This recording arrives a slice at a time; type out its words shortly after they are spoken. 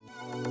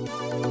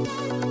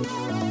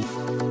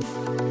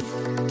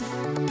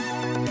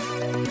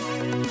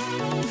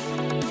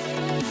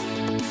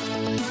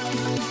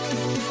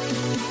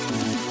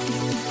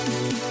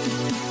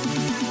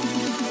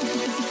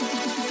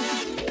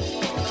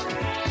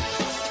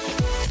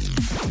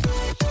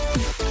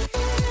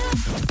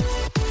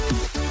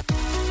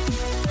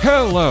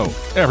Hello,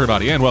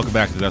 everybody, and welcome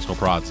back to the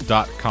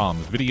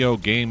DecibelProds.com's Video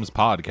Games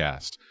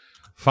Podcast.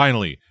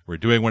 Finally, we're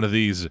doing one of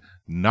these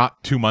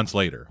not 2 months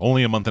later,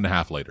 only a month and a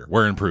half later.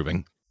 We're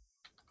improving.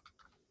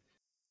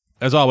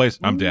 As always,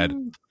 I'm Dead.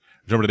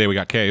 Joining today, we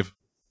got Cave.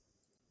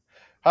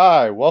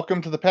 Hi,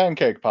 welcome to the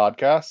Pancake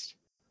Podcast.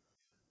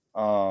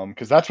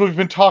 Because that's what we've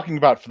been talking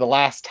about for the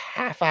last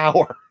half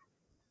hour.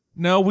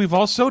 No, we've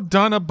also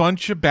done a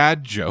bunch of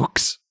bad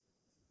jokes.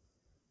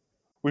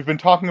 We've been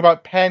talking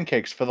about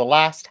pancakes for the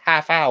last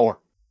half hour.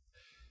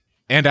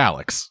 And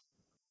Alex.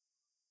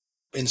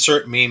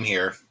 Insert meme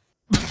here.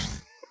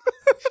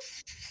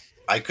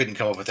 I couldn't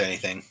come up with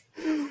anything.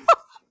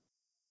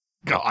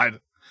 God.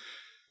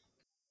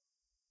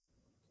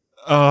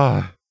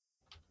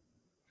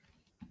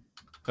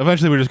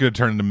 Eventually we're just going to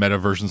turn into meta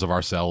versions of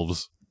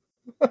ourselves.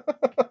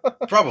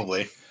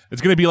 Probably.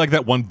 It's going to be like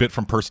that one bit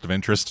from Person of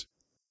Interest.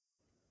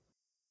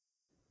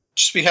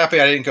 Just be happy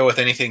I didn't go with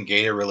anything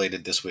Gator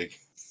related this week.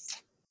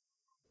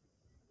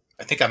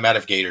 I think I'm out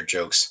of Gator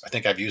jokes. I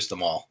think I've used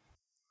them all.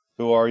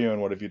 Who are you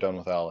and what have you done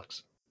with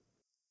Alex?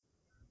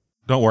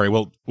 Don't worry,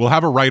 we'll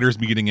have a writers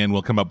meeting and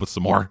we'll come up with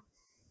some more.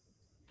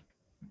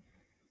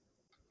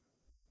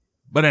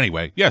 But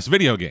anyway, yes,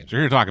 video games. We're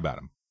here to talk about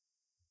them.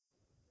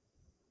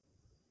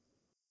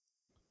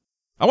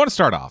 I want to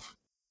start off.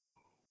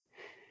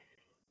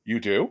 You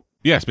do?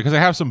 Yes, because I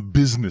have some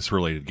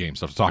business-related game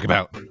stuff to talk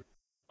about.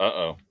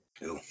 Uh-oh.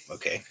 Ooh,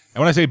 okay. And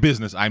when I say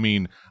business, I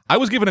mean I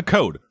was given a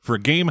code for a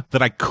game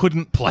that I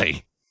couldn't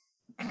play.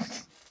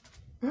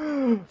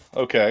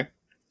 Okay.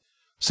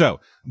 So,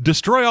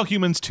 Destroy All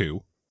Humans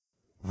 2,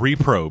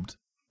 Reprobed,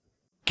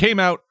 came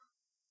out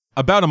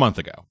about a month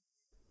ago.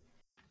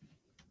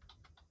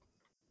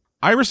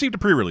 I received a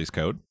pre-release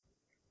code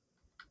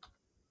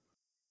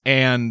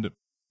and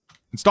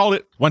installed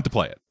it, went to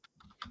play it.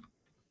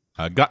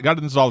 Got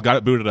it installed, got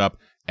it booted up,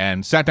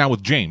 and sat down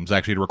with James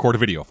actually to record a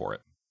video for it.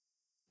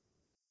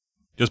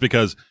 Just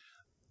because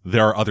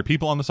there are other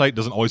people on the site,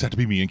 doesn't always have to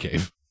be me and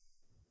Cave.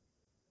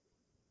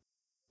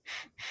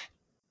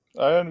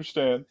 I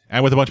understand.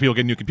 And with a bunch of people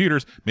getting new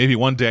computers, maybe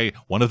one day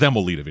one of them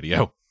will lead a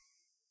video.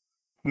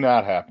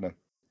 Not happening.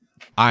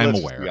 I'm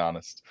Let's aware. Just be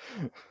honest.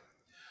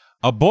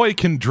 A boy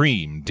can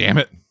dream, damn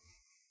it.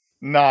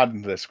 Not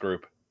in this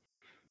group.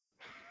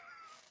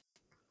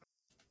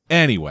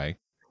 Anyway.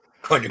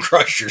 Going to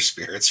crush your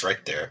spirits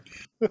right there.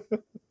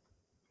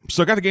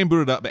 So I got the game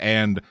booted up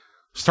and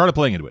started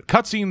playing into it.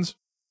 Cutscenes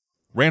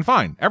ran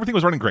fine. Everything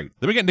was running great.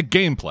 Then we get into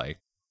gameplay.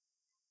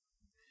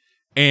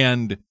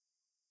 And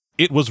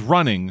it was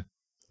running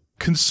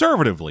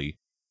conservatively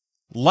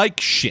like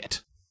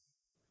shit.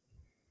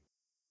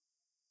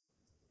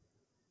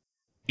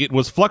 It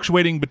was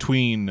fluctuating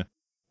between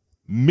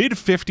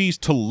mid-50s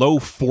to low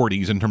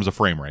 40s in terms of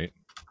frame rate.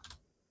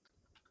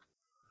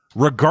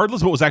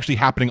 Regardless of what was actually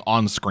happening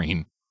on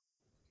screen.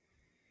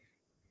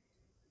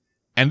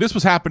 And this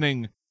was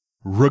happening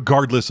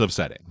regardless of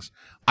settings.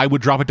 I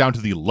would drop it down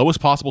to the lowest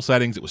possible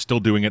settings. It was still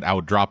doing it. I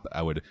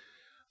would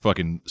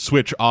fucking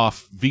switch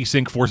off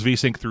VSync, force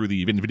VSync through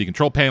the NVIDIA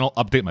control panel,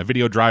 update my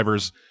video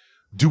drivers,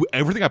 do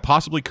everything I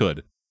possibly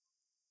could.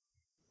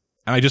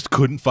 And I just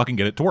couldn't fucking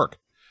get it to work.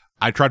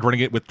 I tried running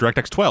it with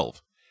DirectX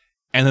 12.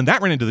 And then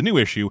that ran into the new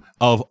issue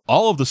of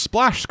all of the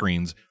splash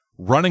screens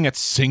running at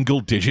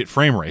single-digit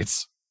frame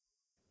rates.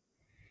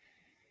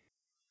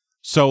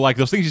 So, like,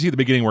 those things you see at the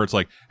beginning where it's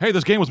like, hey,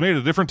 this game was made at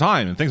a different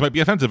time and things might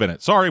be offensive in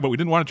it. Sorry, but we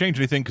didn't want to change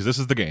anything because this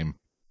is the game.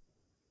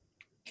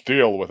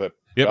 Deal with it.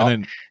 Yep,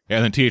 and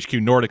then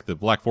THQ Nordic, the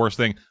Black Forest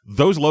thing,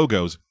 those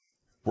logos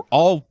were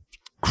all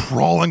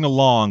crawling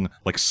along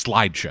like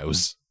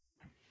slideshows.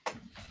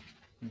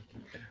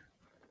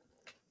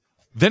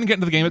 Then get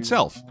into the game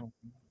itself.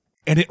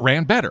 And it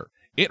ran better.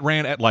 It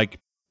ran at like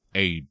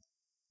a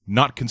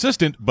not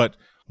consistent, but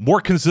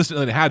more consistent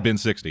than it had been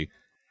 60.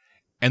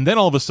 And then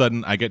all of a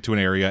sudden, I get to an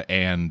area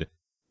and,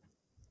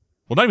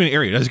 well, not even an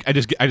area. I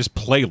just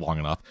play long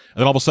enough, and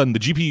then all of a sudden, the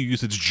GPU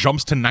usage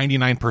jumps to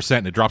 99%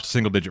 and it drops to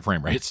single-digit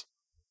frame rates.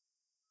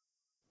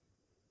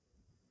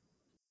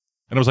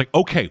 And I was like,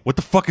 okay, what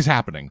the fuck is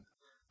happening?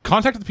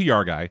 Contacted the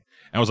PR guy, and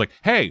I was like,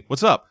 hey,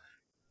 what's up?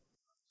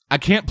 I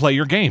can't play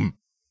your game.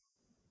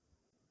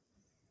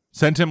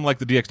 Sent him like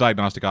the DX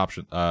diagnostic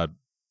option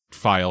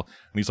file,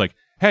 and he's like,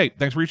 hey,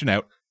 thanks for reaching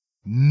out.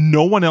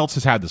 No one else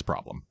has had this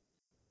problem.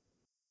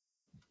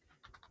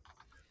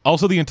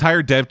 Also, the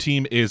entire dev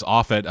team is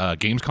off at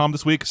Gamescom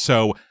this week,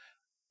 so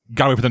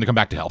gotta wait for them to come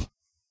back to help.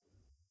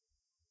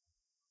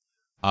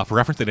 For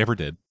reference, they never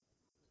did.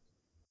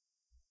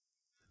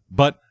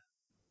 But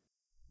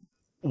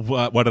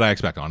what did I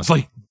expect,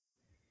 honestly?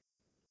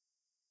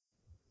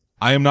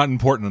 I am not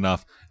important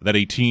enough that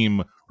a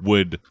team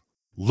would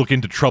look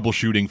into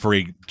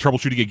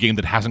troubleshooting a game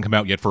that hasn't come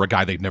out yet for a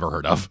guy they've never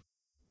heard of.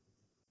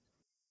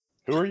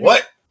 Who are you?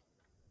 What?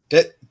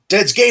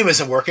 Dead's game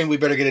isn't working. We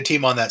better get a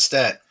team on that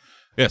stat.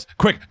 Yes,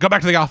 quick, go back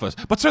to the office.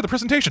 But sir, the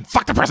presentation.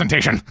 Fuck the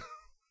presentation.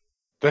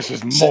 This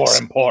is more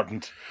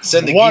important.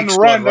 Send the One Geek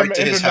Squad random right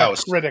to his internet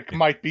house. critic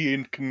might be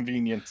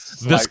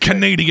inconvenienced. This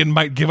Canadian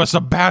might give us a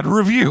bad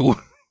review.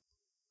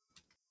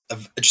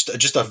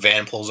 just a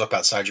van pulls up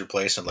outside your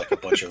place and like a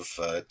bunch of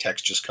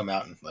texts just come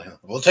out and like,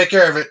 we'll take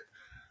care of it.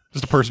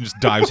 Just a person just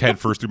dives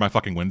headfirst through my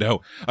fucking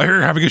window. I hear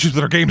you're having issues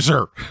with our game,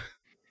 sir.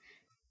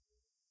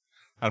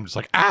 I'm just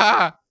like,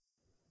 ah.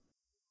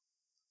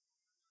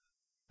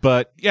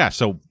 But yeah,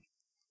 so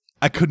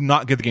I could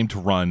not get the game to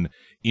run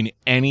in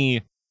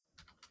any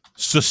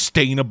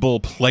sustainable,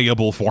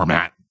 playable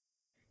format.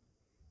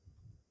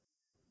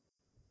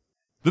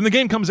 Then the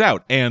game comes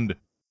out, and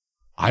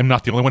I'm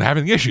not the only one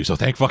having the issue, so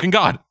thank fucking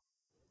God.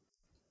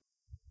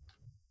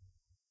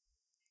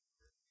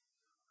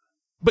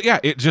 But yeah,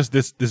 it just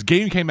this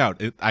game came out.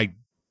 I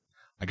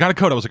got a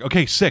code. I was like,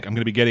 okay, sick. I'm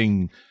going to be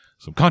getting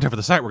some content for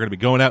the site. We're going to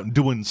be going out and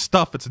doing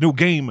stuff. It's a new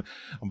game.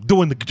 I'm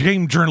doing the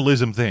game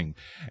journalism thing.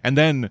 And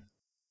then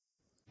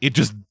it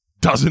just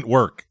doesn't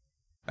work.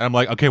 And I'm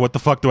like, okay, what the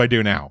fuck do I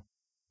do now?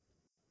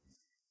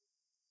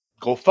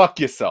 Go fuck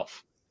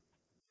yourself.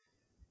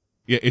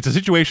 Yeah, it's a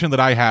situation that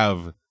I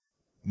have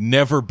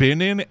never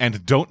been in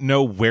and don't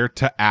know where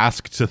to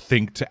ask to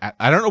think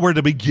to. I don't know where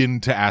to begin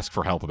to ask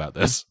for help about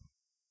this.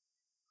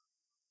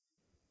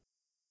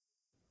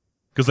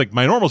 Because, like,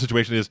 my normal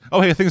situation is,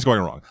 oh, hey, a thing's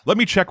going wrong. Let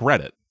me check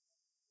Reddit.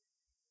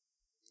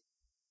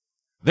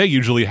 They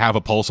usually have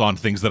a pulse on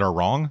things that are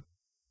wrong.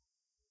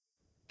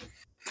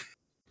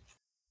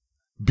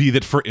 Be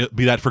that for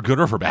good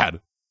or for bad.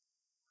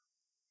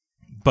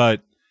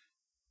 But,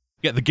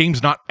 yeah, the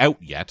game's not out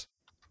yet.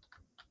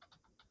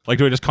 Like,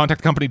 do I just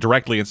contact the company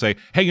directly and say,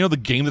 hey, you know the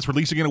game that's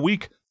releasing in a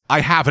week? I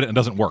have it and it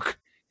doesn't work.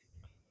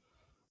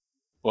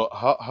 Well,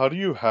 how do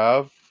you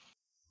have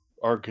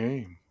our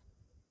game?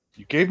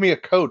 You gave me a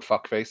code,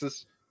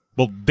 fuckfaces.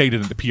 Well, they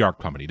didn't. The PR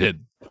company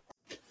did.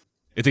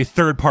 It's a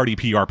third-party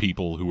PR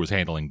people who was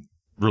handling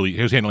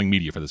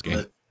media for this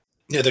game.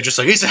 Yeah, they're just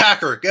like, he's a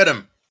hacker, get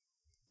him.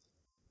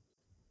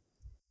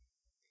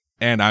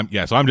 And I'm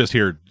just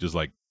here, just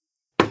like,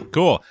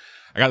 cool.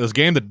 I got this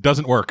game that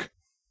doesn't work.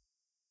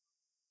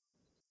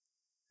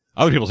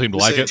 Other people seem to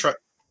like it. At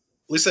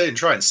least they didn't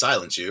try and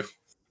silence you.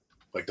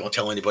 Like, don't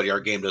tell anybody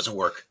our game doesn't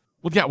work.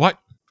 Well, yeah, what?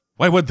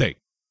 Why would they?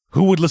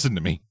 Who would listen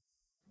to me?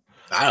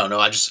 I don't know.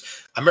 I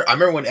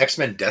remember when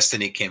X-Men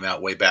Destiny came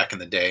out way back in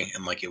the day,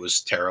 and like it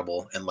was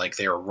terrible, and like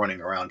they were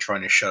running around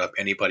trying to shut up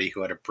anybody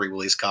who had a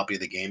pre-release copy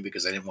of the game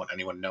because they didn't want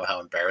anyone to know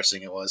how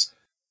embarrassing it was.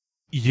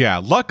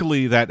 Yeah,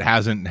 luckily that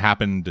hasn't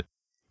happened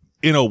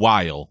in a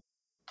while.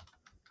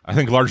 I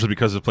think largely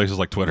because of places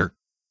like Twitter.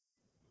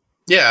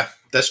 Yeah,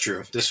 that's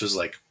true. This was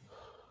like,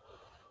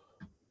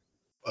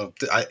 I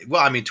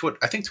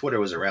think Twitter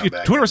was around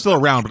back. Twitter was still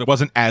around, but it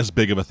wasn't as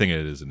big of a thing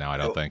as it is now. I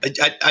don't think.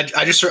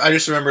 I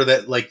just remember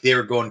that like they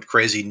were going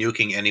crazy,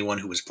 nuking anyone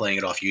who was playing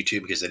it off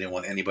YouTube because they didn't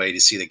want anybody to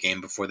see the game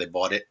before they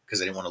bought it because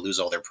they didn't want to lose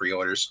all their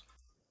pre-orders.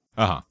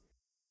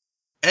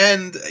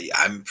 And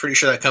I'm pretty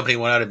sure that company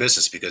went out of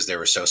business because they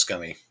were so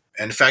scummy.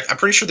 And in fact, I'm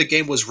pretty sure the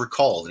game was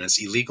recalled and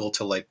it's illegal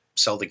to like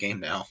sell the game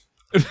now.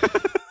 I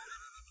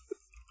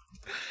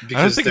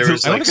don't think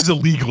it's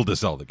illegal to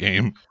sell the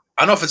game.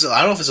 I don't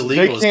know if it's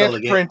illegal. They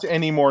can't print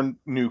any more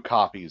new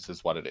copies,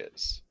 is what it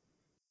is.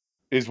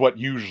 Is what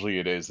usually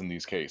it is in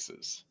these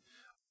cases.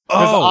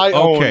 Because I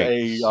own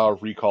a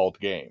recalled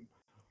game.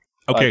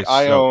 Okay, like,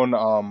 I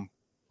own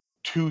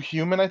Too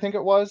Human, I think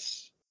it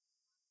was.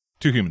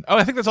 Too Human. Oh,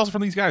 I think that's also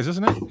from these guys,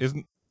 isn't it?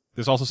 Isn't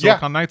this also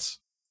Silicon Knights?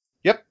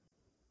 Yep.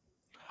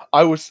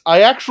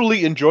 I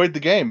actually enjoyed the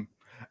game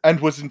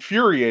and was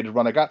infuriated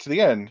when I got to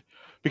the end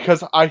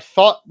because I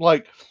thought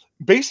like.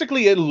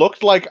 Basically, it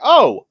looked like,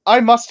 oh, I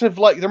must have,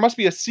 like, there must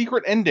be a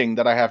secret ending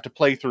that I have to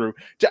play through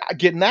to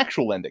get an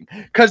actual ending.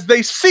 Because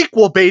they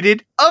sequel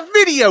baited a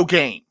video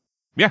game.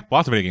 Yeah,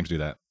 lots of video games do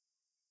that.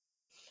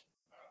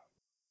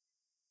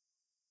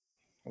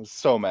 I was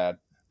so mad.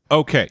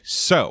 Okay,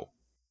 so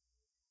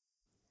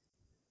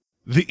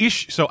the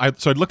issue. So I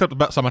looked up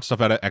about so much stuff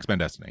about X-Men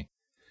Destiny.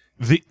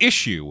 The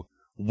issue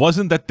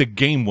wasn't that the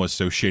game was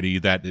so shitty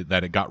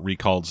that it got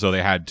recalled, so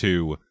they had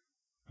to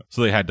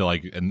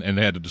like, and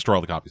they had to destroy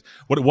all the copies.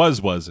 What it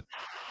was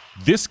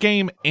this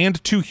game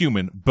and Too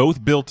Human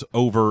both built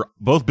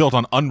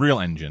on Unreal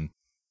Engine.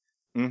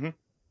 Mm-hmm.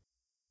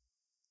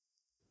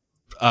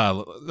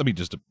 Let me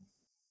just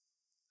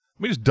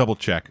double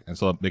check, and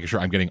so making sure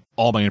I'm getting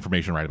all my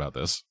information right about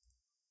this.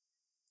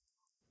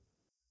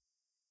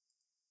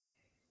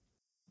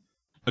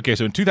 Okay,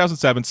 so in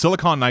 2007,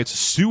 Silicon Knights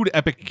sued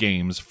Epic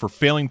Games for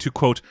failing to,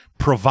 quote,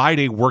 provide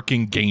a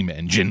working game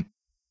engine.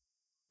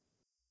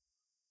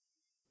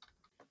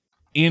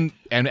 And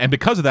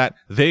because of that,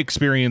 they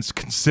experienced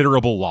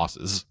considerable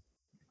losses.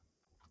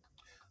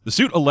 The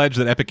suit alleged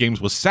that Epic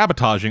Games was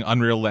sabotaging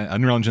Unreal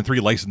Engine 3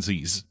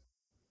 licensees.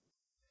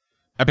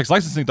 Epic's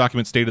licensing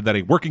document stated that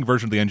a working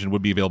version of the engine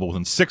would be available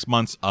within 6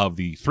 months of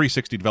the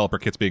 360 developer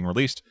kits being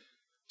released.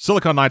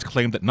 Silicon Knights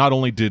claimed that not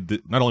only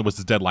was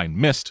the deadline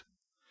missed,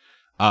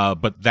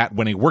 but that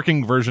when a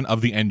working version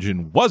of the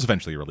engine was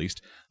eventually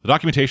released, the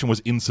documentation was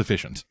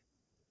insufficient.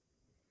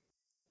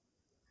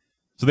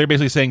 So they're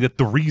basically saying that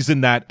the reason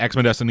that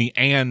X-Men Destiny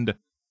and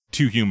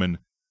Too Human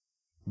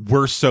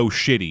were so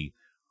shitty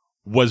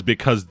was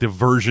because the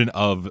version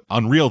of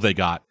Unreal they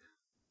got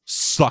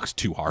sucks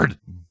too hard.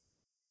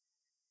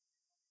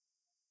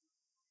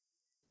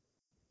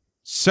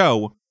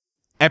 So,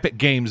 Epic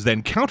Games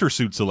then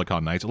countersued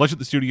Silicon Knights, alleged that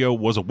the studio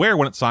was aware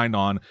when it signed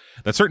on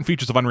that certain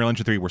features of Unreal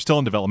Engine 3 were still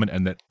in development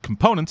and that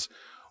components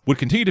would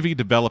continue to be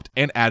developed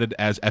and added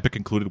as Epic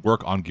concluded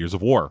work on Gears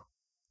of War.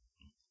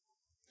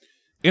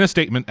 In a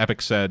statement,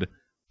 Epic said,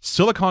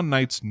 Silicon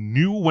Knights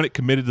knew when it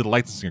committed to the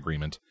licensing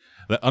agreement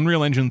that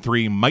Unreal Engine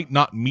 3 might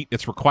not meet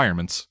its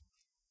requirements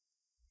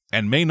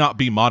and may not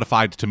be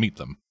modified to meet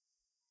them.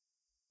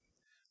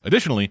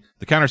 Additionally,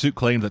 the countersuit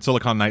claimed that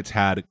Silicon Knights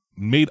had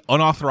made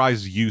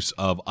unauthorized use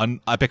of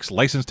Epic's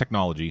licensed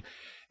technology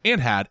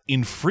and had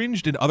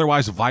infringed and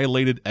otherwise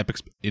violated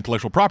Epic's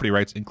intellectual property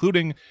rights,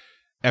 including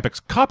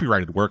Epic's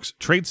copyrighted works,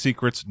 trade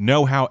secrets,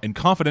 know-how, and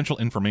confidential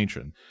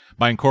information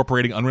by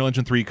incorporating Unreal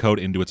Engine 3 code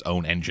into its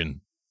own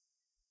engine.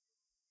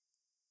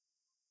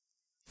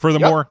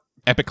 Furthermore,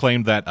 Epic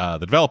claimed that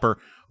the developer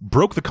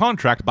broke the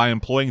contract by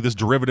employing this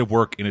derivative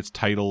work in its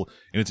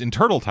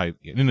internal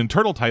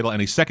title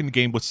and a second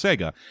game with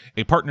Sega,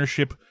 a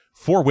partnership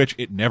for which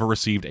it never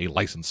received a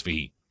license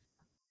fee.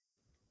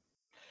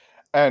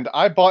 And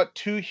I bought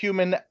Too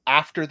Human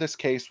after this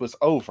case was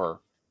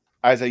over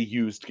as a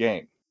used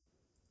game.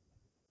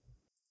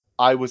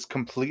 I was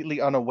completely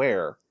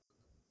unaware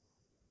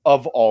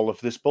of all of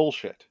this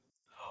bullshit,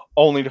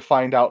 only to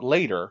find out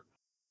later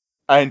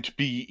and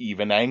be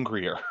even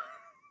angrier.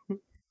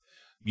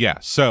 Yeah,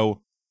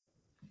 so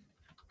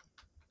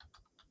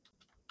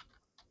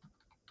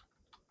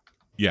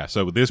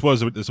this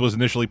was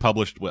initially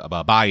published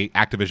by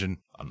Activision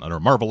under a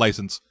Marvel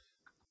license,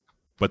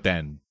 but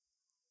then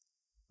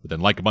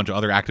like a bunch of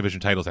other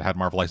Activision titles that had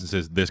Marvel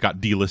licenses, this got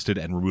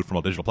delisted and removed from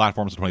all digital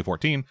platforms in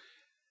 2014.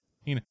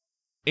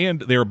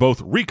 And they were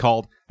both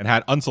recalled and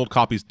had unsold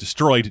copies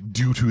destroyed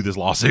due to this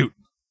lawsuit.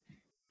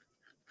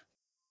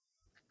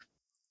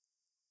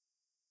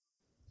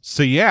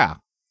 So yeah.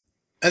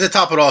 And to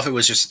top it off, it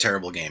was just a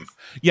terrible game.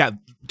 Yeah,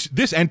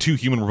 this and Too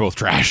Human were both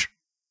trash.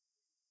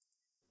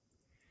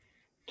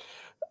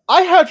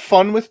 I had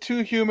fun with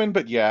Too Human,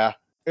 but yeah,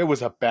 it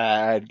was a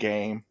bad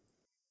game.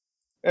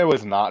 It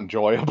was not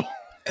enjoyable.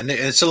 And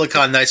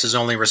Silicon Knights'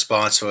 only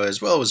response was,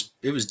 well,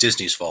 it was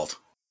Disney's fault.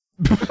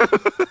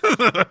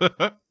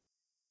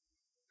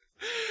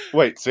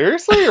 Wait,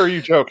 seriously, or are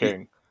you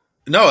joking?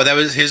 No, that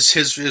was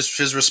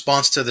his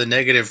response to the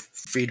negative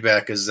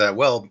feedback is that,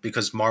 well,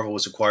 because Marvel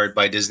was acquired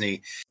by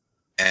Disney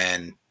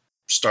and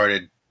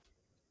started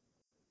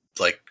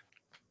like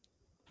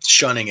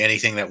shunning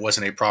anything that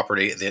wasn't a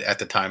property that at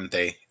the time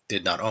they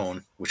did not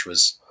own, which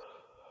was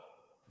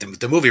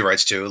the movie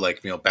rights to,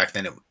 like, back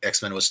then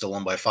X-Men was still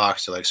owned by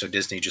Fox, so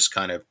Disney just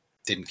kind of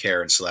didn't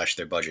care and slashed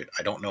their budget.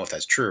 I don't know if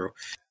that's true.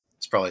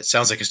 It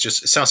sounds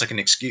like an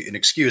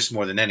excuse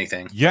more than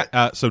anything.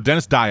 Yeah. So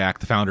Dennis Dyack,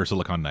 the founder of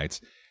Silicon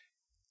Knights,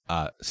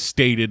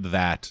 stated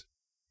that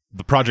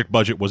the project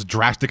budget was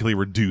drastically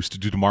reduced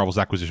due to Marvel's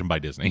acquisition by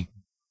Disney.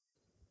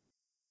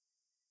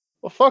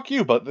 Well, fuck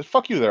you,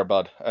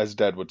 bud, as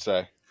Dead would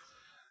say.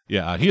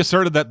 Yeah, he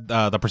asserted that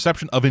the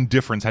perception of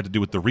indifference had to do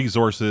with the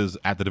resources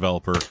at the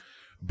developer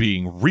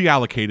being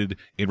reallocated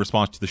in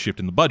response to the shift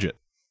in the budget.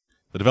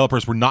 The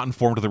developers were not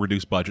informed of the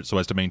reduced budget so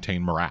as to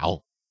maintain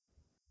morale.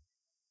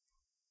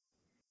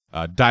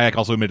 Dyack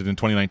also admitted in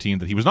 2019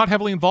 that he was not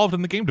heavily involved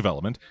in the game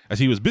development, as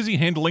he was busy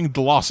handling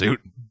the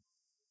lawsuit.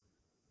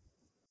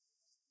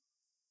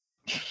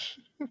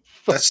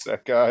 Fuck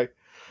that guy.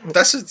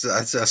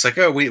 That's like,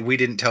 oh, we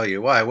didn't tell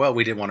you why. Well,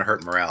 we didn't want to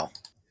hurt morale.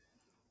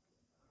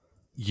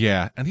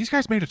 Yeah, and these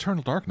guys made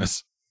Eternal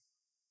Darkness.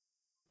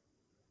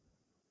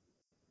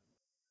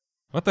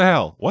 What the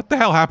hell? What the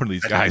hell happened to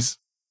these guys?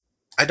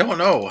 I don't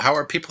know. How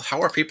are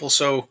people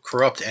so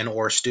corrupt and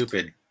or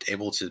stupid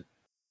able to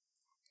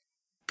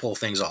pull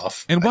things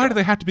off? And why do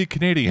they have to be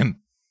Canadian?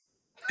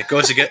 It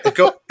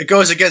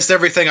goes against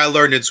everything I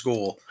learned in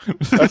school.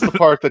 That's the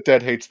part that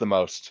Dead hates the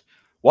most.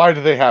 Why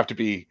do they have to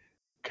be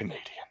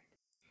Canadian?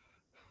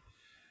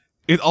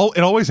 It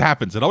always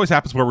happens. It always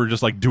happens where we're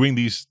just like doing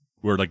these.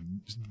 We're like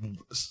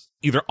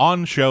either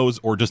on shows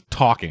or just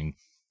talking.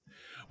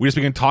 We just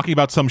begin talking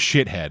about some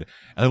shithead,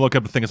 and then look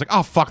up the thing. It's like,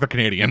 oh fuck, they're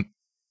Canadian.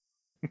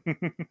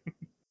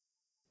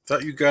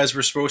 Thought you guys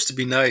were supposed to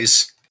be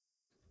nice.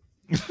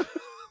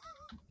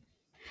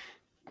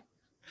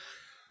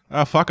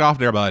 Fuck off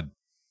there, bud.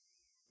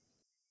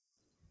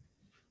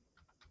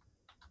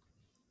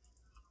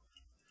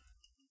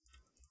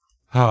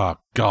 Oh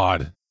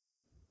God.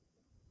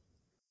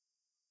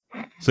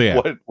 So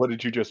yeah. What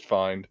did you just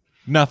find?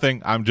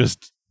 Nothing. I'm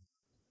just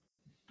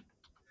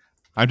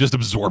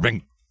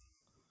absorbing.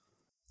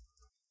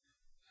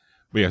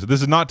 But yeah, so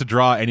this is not to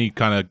draw any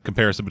kind of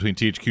comparison between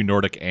THQ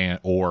Nordic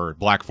or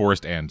Black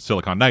Forest and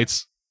Silicon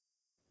Knights.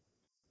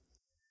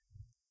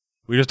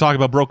 We just talk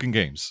about broken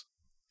games.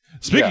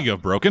 Speaking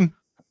of broken,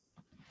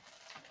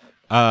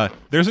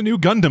 there's a new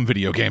Gundam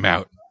video game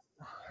out.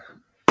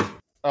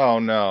 Oh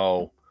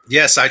no.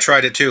 Yes, I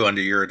tried it too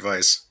under your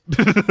advice.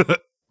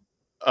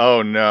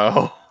 Oh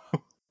no.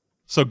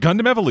 So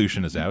Gundam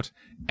Evolution is out,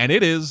 and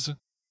it is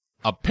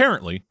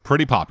apparently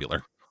pretty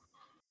popular.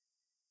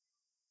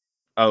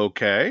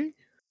 Okay.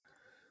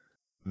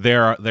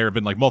 There have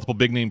been like multiple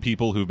big name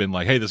people who've been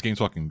like, "Hey, this game's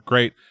fucking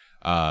great."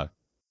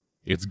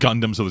 It's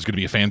Gundam, so there's going to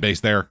be a fan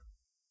base there.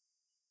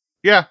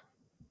 Yeah.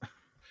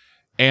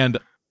 And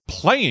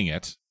playing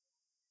it,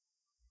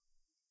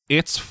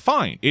 it's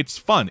fine. It's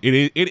fun.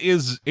 It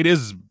is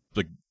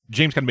like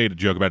James kind of made a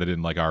joke about it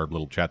in like our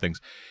little chat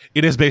things.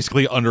 It is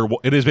basically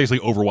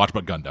Overwatch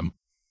but Gundam.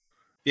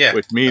 Yeah,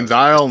 Which means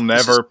I'll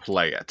never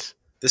play it.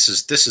 This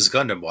is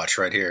Gundam Watch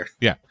right here.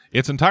 Yeah,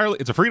 it's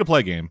a free to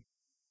play game.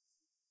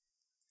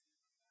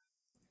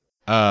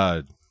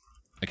 I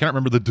can't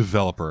remember the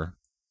developer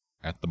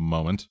at the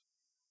moment.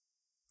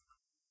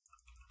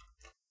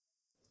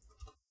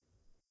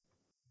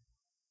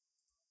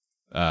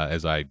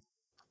 As I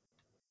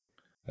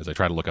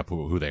try to look up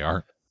who they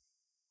are.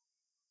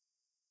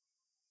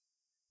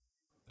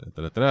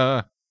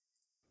 Da-da-da-da.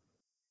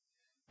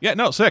 Yeah,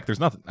 no, sick.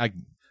 There's nothing.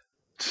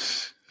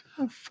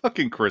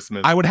 Fucking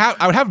Christmas. I would have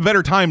a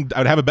better time. I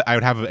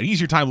would have an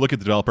easier time looking at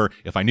the developer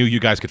if I knew you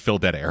guys could fill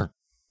dead air.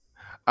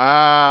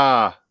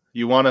 Ah,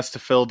 you want us to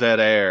fill dead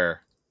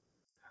air.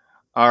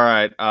 All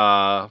right.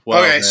 Well,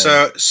 okay,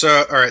 then.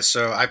 so all right,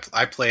 so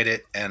I played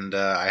it, and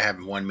I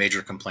have one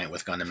major complaint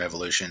with Gundam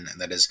Evolution,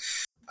 and that is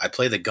I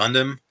play the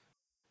Gundam,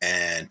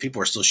 and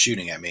people are still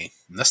shooting at me.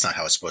 And that's not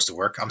how it's supposed to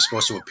work. I'm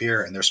supposed to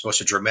appear, and they're supposed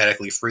to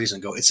dramatically freeze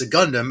and go, "It's a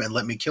Gundam," and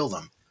let me kill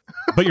them.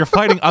 But you're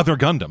fighting other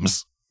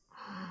Gundams.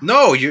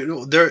 No,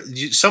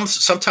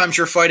 sometimes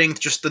you're fighting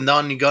just the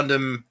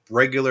non-Gundam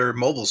regular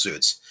mobile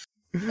suits,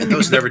 and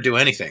those never do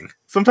anything.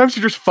 Sometimes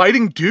you're just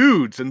fighting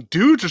dudes, and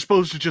dudes are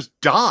supposed to just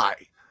die.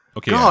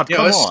 Okay, God, yeah.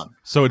 come on.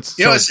 So it's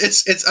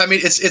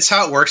it's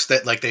how it works.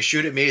 That like they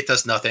shoot at me, it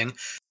does nothing.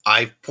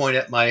 I point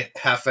at my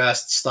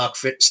half-assed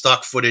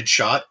stock footage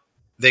shot.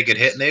 They get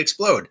hit and they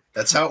explode.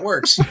 That's how it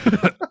works.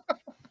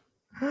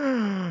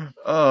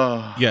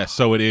 Yeah.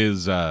 So it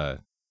is. So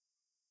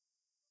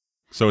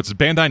it's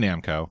Bandai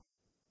Namco.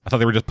 I thought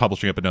they were just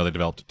publishing it, but no, they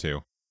developed it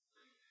too.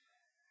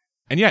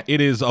 And yeah, it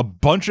is a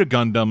bunch of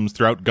Gundams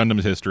throughout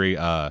Gundam's history.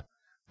 I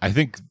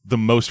think the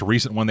most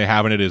recent one they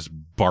have in it is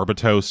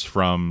Barbatos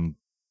from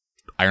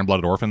Iron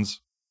Blooded Orphans.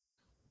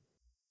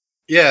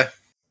 Yeah.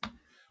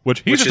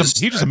 He's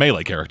just a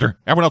melee character.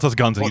 Everyone else has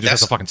guns and he just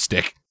has a fucking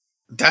stick.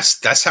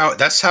 That's how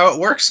it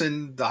works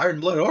in the Iron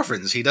Blooded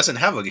Orphans. He doesn't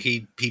have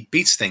he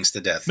beats things to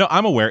death. No,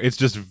 I'm aware. It's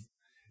just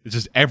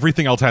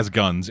everything else has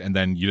guns, and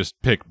then you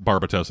just pick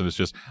Barbatos, and it's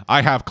just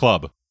I have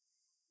club.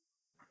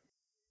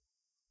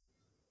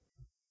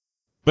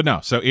 But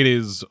no, so it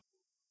is a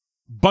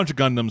bunch of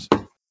Gundams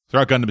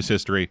throughout Gundam's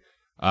history,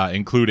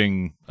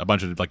 including a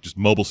bunch of like just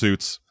mobile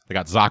suits. They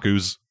got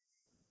Zaku's.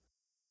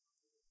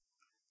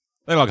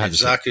 They have all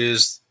kinds of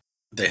Zaku's.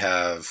 They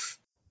have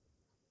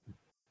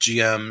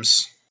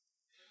GMs.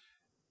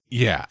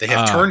 Yeah, they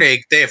have Turn A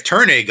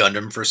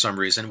Gundam for some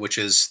reason, which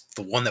is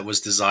the one that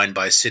was designed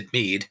by Sid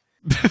Mead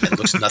and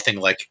looks nothing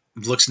like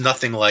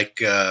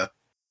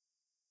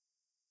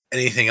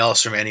anything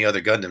else from any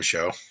other Gundam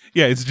show.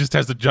 Yeah, it just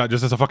has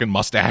a fucking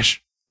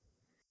mustache.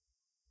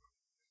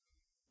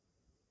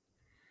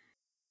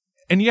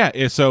 And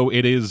yeah, so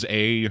it is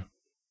a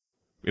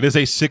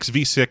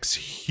 6v6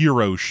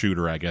 hero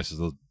shooter, I guess,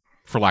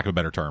 for lack of a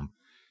better term.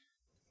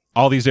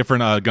 All these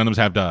different Gundams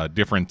have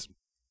different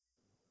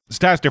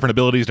stats, different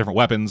abilities, different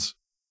weapons.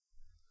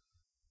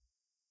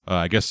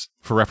 I guess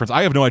for reference,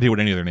 I have no idea what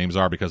any of their names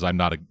are because I'm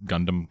not a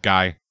Gundam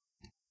guy.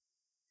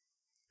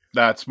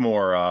 That's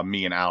more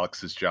me and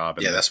Alex's job.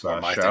 Yeah, that's more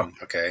my show. thing.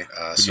 Okay,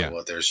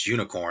 there's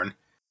Unicorn.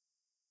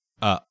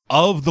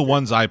 Of the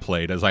ones I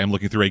played, as I am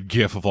looking through a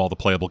GIF of all the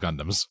playable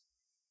Gundams,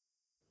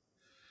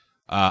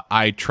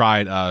 I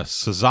tried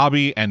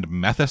Sazabi and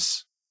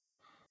Methus.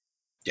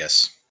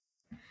 Yes.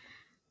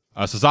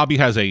 Sazabi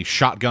has a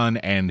shotgun,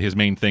 and his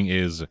main thing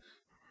is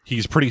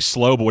he's pretty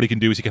slow, but what he can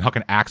do is he can huck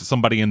an axe at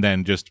somebody and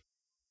then just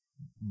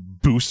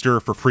booster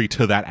for free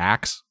to that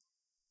axe.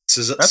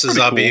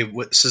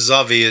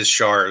 Sazabi is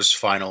Char's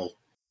final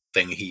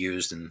thing he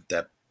used in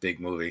that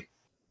big movie.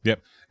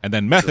 Yep. And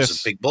then Methus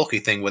was a big bulky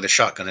thing with a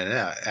shotgun and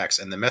an axe,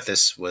 and the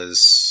Methus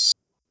was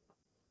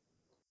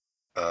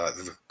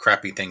the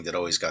crappy thing that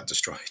always got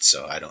destroyed,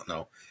 so I don't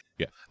know.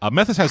 Yeah.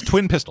 Methus has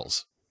twin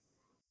pistols.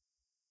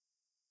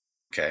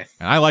 Okay.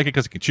 And I like it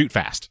because it can shoot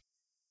fast.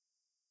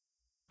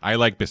 I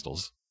like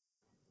pistols.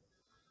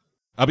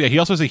 But yeah, he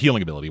also has a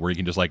healing ability where you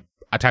can just like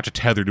attach a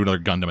tether to another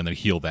Gundam and then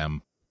heal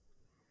them.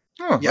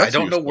 Oh, yeah, I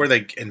don't know where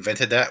they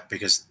invented that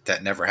because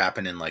that never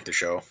happened in like the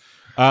show.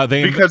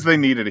 Because they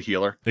needed a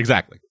healer.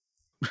 Exactly.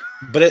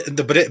 But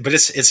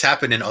it's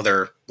happened in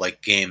other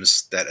like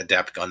games that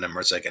adapt Gundam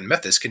where it's like, and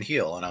Methus can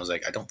heal, and I was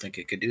like, I don't think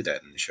it could do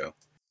that in the show.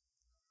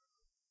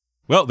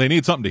 Well, they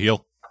need something to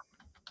heal.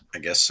 I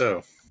guess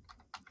so.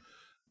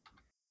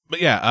 But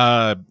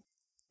yeah,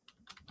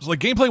 so like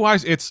gameplay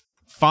wise, it's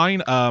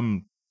fine.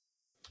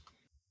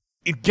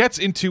 It gets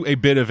into a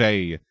bit of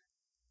a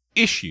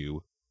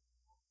issue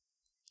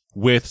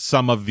with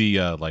some of the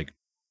like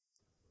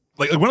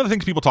one of the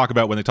things people talk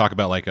about when they talk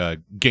about like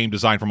game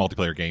design for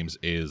multiplayer games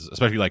is,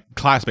 especially like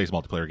class-based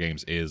multiplayer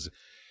games, is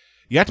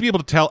you have to be able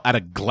to tell at a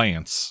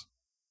glance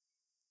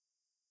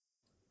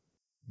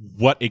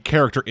what a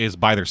character is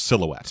by their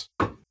silhouette.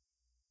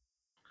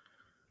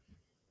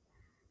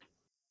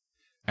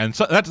 And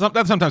so that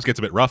sometimes gets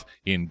a bit rough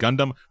in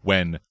Gundam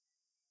when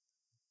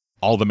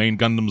all the main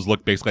Gundams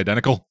look basically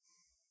identical.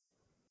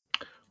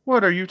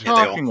 What are you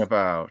talking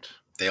about?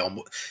 They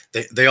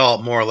all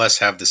more or less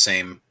have the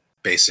same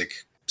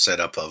basic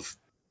setup of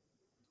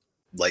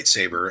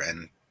lightsaber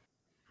and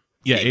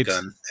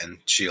gun and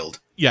shield.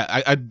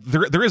 Yeah,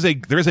 there is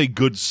a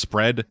good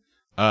spread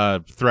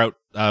throughout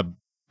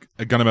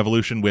Gundam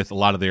Evolution with a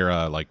lot of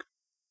their like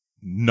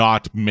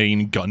not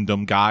main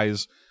Gundam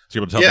guys. So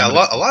you're able to tell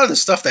a lot of the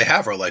stuff they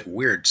have are like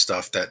weird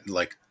stuff that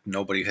like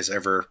nobody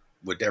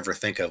would ever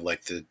think of,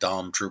 like the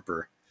Dom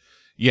Trooper.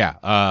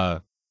 Yeah,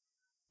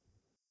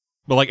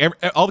 but like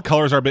all the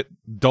colors are a bit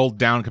dulled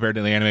down compared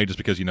to the anime, just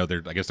because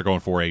I guess they're going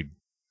for I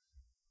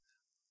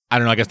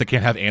don't know. I guess they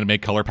can't have anime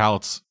color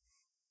palettes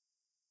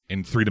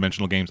in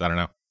 3-dimensional games. I don't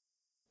know.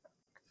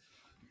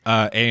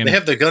 And they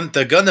have the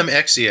Gundam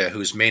Exia,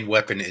 whose main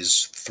weapon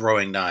is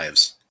throwing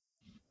knives.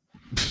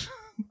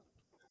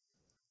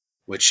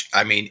 Which,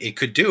 I mean, it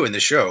could do in the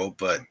show,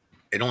 but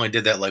it only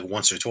did that like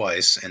once or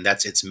twice, and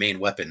that's its main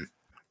weapon.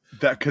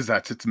 Because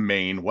that's its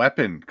main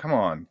weapon. Come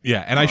on.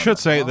 Yeah, and I should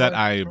say that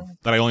I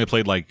only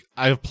played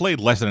I've played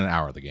less than an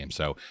hour of the game,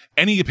 so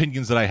any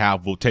opinions that I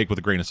have will take with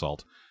a grain of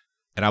salt.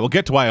 And I will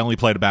get to why I only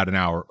played about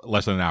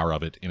less than an hour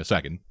of it in a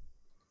second.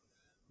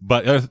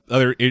 But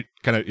other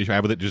kind of issue I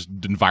have with it, just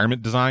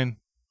environment design,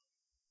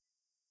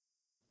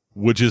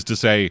 which is to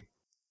say,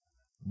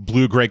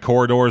 blue-gray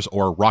corridors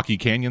or rocky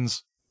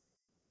canyons.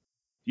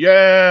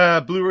 Yeah,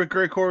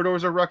 blue-gray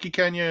corridors or rocky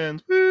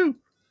canyons. Woo!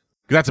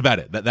 That's about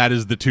it. That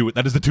is the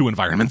two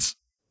environments.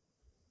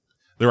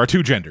 There are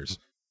two genders.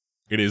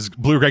 It is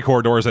blue-gray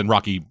corridors and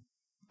rocky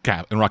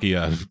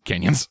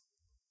canyons.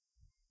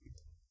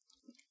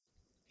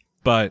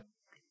 But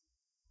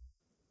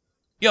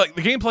yeah, like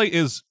the gameplay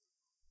is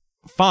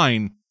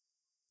fine.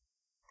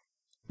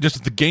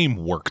 Just the game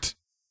worked.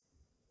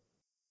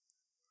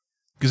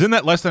 Because in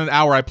that less than an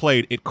hour I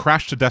played, it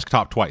crashed to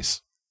desktop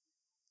twice.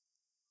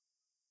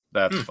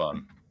 That's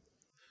fun.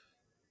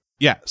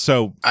 Yeah,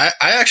 so it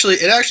actually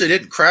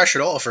didn't crash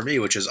at all for me,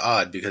 which is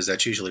odd because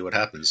that's usually what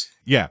happens.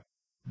 Yeah.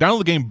 Download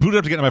the game, booted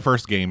up to get into my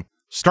first game,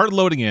 started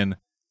loading in,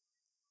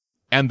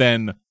 and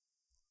then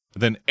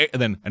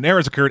an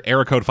error's occurred,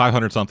 error code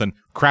 500 something,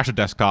 crashed a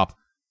desktop.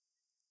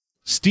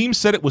 Steam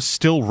said it was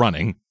still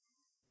running,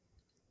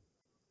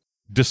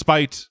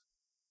 despite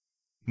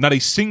not a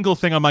single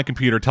thing on my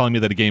computer telling me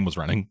that a game was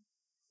running,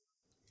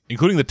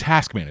 including the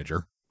task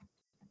manager.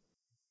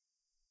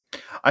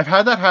 I've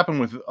had that happen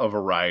with a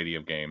variety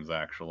of games,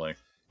 actually.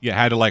 Yeah,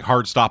 had to like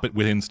hard stop it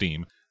within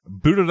Steam,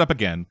 booted it up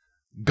again,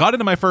 got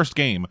into my first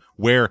game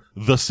where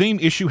the same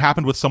issue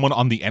happened with someone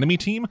on the enemy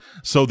team,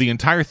 so the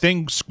entire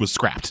thing was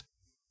scrapped.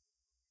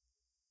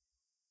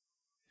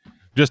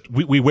 Just,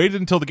 we waited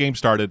until the game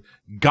started,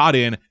 got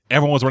in,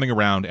 everyone was running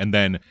around, and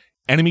then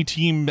enemy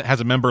team has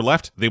a member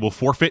left, they will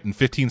forfeit in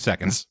 15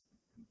 seconds.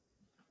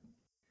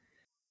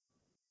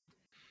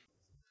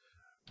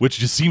 Which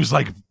just seems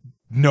like,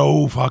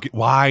 no fucking,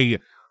 why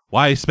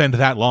spend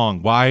that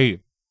long? Why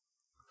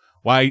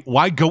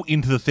go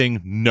into the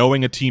thing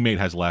knowing a teammate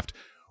has left,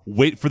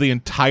 wait for the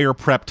entire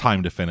prep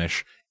time to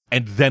finish,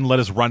 and then let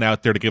us run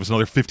out there to give us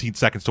another 15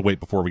 seconds to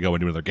wait before we go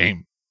into another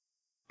game?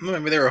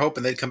 Maybe they were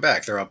hoping they'd come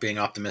back. They're being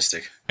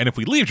optimistic. And if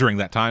we leave during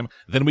that time,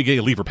 then we get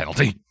a leaver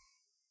penalty.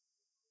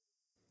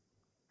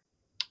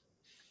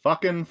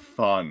 Fucking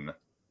fun.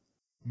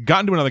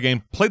 Got into another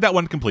game, played that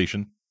one to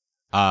completion.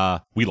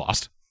 We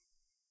lost.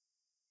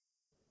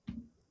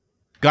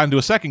 Got into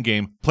a second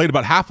game, played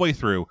about halfway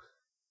through,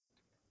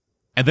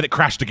 and then it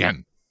crashed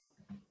again.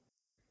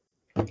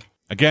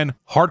 Again,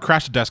 hard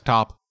crash to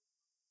desktop.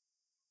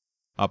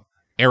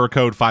 Error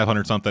code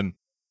 500 something.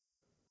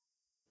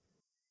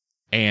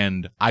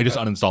 And I just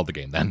uninstalled the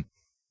game then.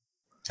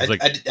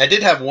 I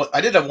did have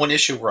one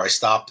issue where I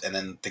stopped and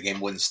then the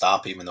game wouldn't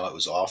stop even though it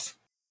was off.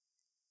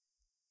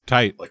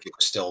 Tight. Like it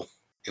was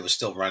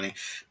still running.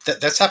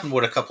 That's happened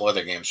with a couple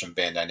other games from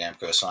Bandai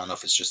Namco, so I don't know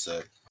if it's just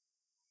a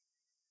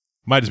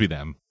might just be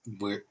them.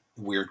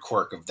 Weird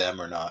quirk of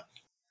them or not.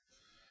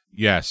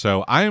 Yeah,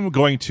 so I'm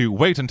going to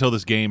wait until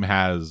this game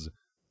has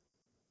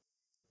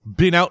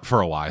been out for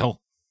a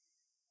while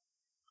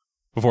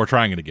before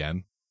trying it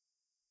again.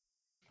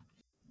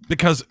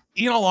 Because,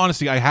 in all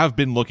honesty, I have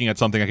been looking at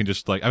something I can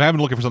just, like, I have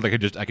been looking for something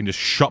I can just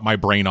shut my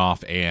brain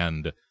off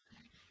and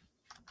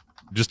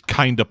just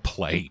kind of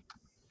play.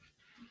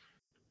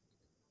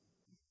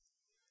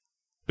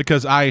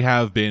 Because I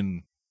have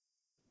been,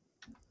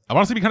 I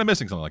honestly be kind of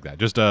missing something like that.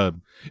 Just, it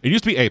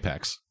used to be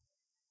Apex.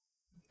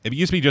 It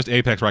used to be just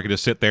Apex where I could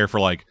just sit there for,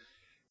 like,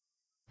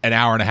 an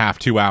hour and a half,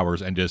 2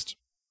 hours, and just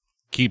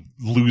keep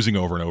losing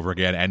over and over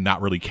again and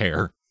not really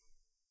care.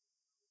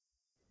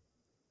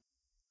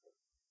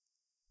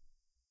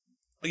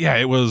 Yeah,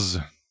 it was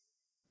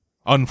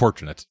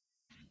unfortunate.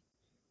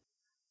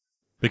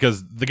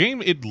 Because the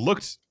game, it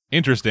looked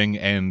interesting,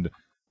 and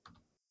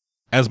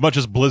as much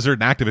as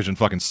Blizzard and Activision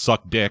fucking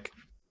suck dick,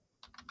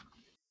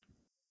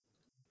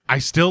 I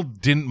still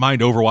didn't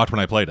mind Overwatch when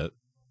I played it.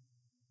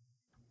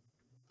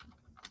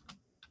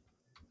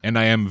 And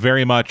I am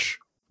very much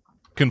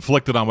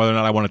conflicted on whether or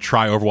not I want to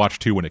try Overwatch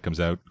 2 when it comes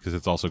out, because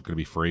it's also going to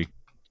be free.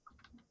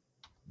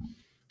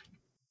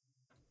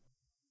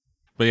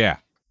 But yeah.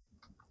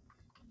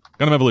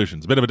 Gundam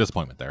Evolution's a bit of a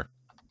disappointment there.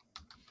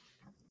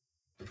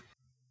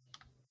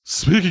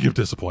 Speaking of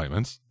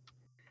disappointments.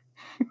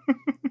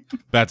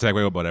 Bad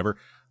segue, but whatever.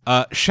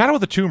 Shadow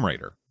of the Tomb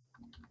Raider.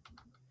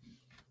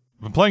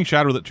 I've been playing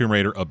Shadow of the Tomb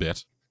Raider a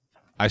bit.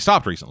 I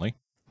stopped recently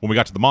when we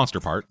got to the monster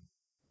part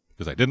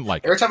because I didn't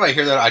like it. Every time I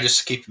hear that, I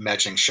just keep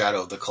imagining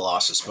Shadow of the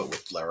Colossus, but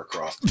with Lara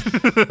Croft.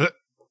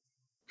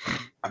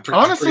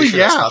 Honestly,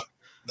 yeah.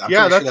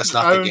 That's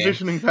not I'm the game.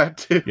 envisioning that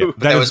too. Yeah,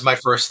 That was my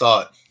first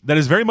thought. That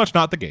is very much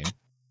not the game.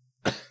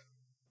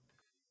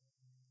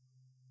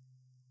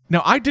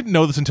 Now, I didn't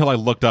know this until I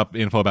looked up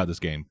info about this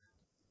game.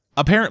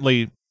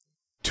 Apparently,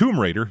 Tomb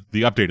Raider,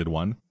 the updated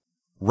one,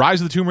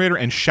 Rise of the Tomb Raider,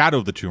 and Shadow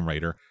of the Tomb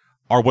Raider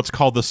are what's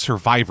called the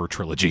Survivor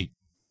Trilogy.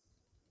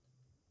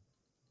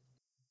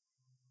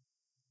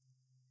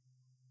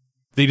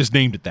 They just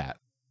named it that.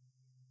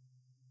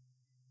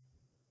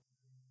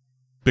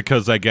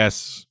 Because I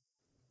guess...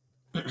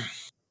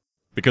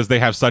 because they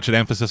have such an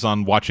emphasis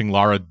on watching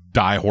Lara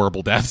die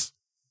horrible deaths.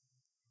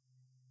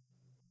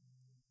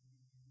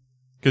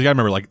 Because you gotta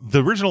remember, like,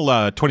 the original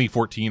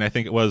 2014, I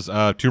think it was,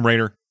 Tomb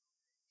Raider,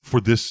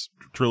 for this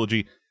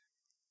trilogy,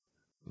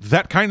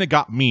 that kind of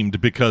got memed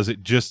because it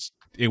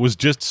was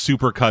just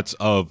supercuts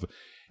of,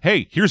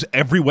 hey, here's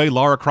every way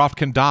Lara Croft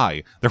can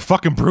die. They're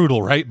fucking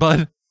brutal, right,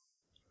 bud?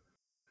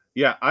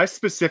 Yeah, I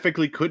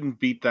specifically couldn't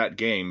beat that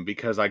game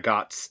because I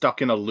got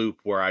stuck in a loop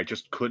where I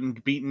just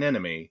couldn't beat an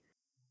enemy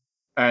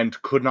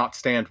and could not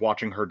stand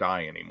watching her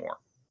die anymore.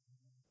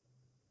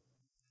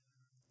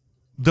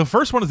 The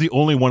first one is the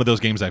only one of those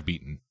games I've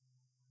beaten.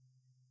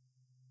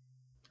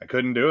 I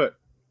couldn't do it.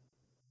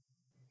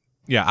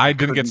 Yeah, I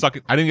didn't get stuck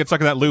in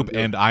that loop,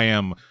 and I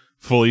am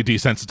fully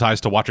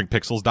desensitized to watching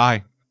pixels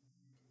die.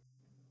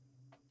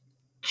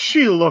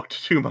 She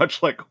looked too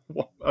much like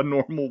a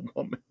normal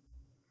woman.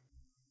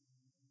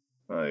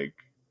 Like,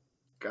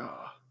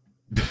 God.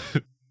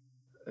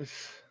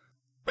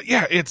 But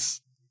yeah, it's...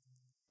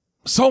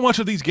 so much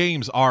of these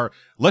games are,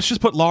 let's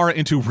just put Lara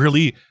into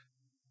really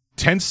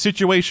tense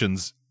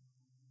situations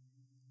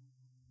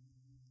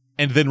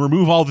and then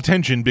remove all the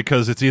tension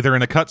because it's either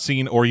in a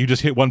cutscene or you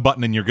just hit one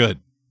button and you're good.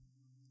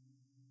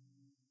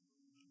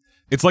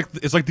 It's like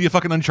the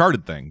fucking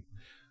Uncharted thing.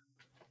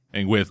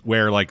 And with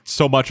where like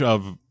so much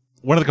of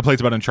one of the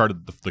complaints about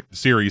Uncharted the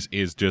series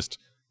is just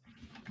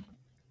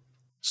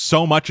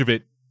so much of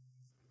like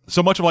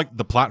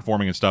the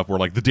platforming and stuff where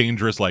like the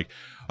dangerous like,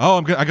 oh,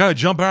 I gotta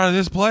jump out of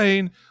this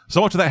plane. So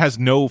much of that has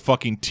no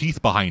fucking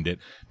teeth behind it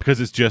because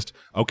it's just,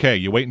 okay,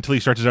 you wait until he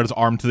stretches out his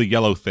arm to the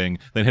yellow thing,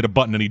 then hit a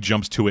button and he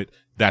jumps to it.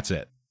 That's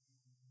it.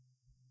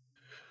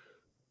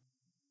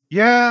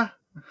 Yeah.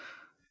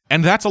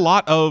 And that's a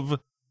lot of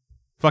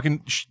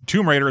fucking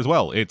Tomb Raider as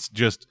well. It's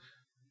just,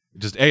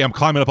 hey, I'm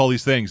climbing up all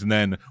these things and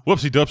then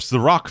whoopsie doops, the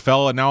rock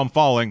fell and now I'm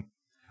falling.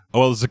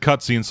 Oh, well, this is a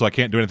cutscene, so I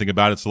can't do anything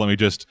about it, so let me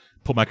just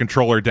put my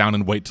controller down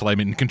and wait till I'm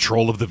in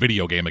control of the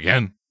video game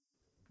again.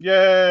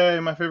 Yay!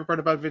 My favorite part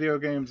about video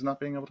games, not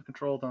being able to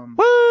control them.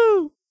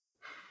 Woo!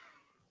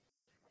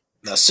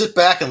 Now sit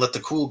back and let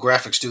the cool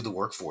graphics do the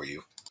work for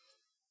you.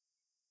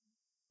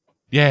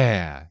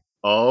 Yeah.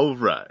 All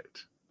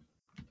right.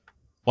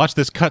 Watch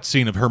this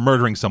cutscene of her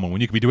murdering someone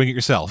when you could be doing it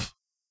yourself.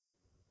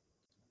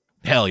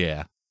 Hell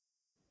yeah.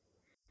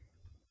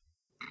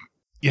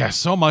 Yeah,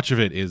 so much of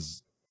it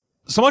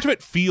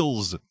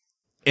feels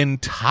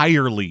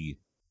entirely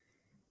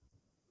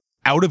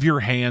out of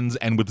your hands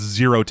and with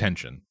zero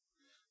tension.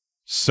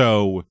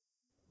 So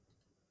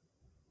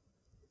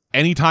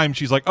anytime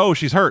she's like, oh,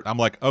 she's hurt, I'm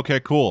like, okay,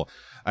 cool.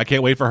 I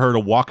can't wait for her to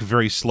walk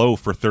very slow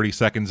for 30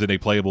 seconds in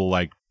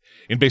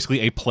basically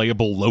a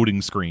playable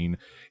loading screen.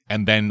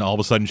 And then all of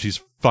a sudden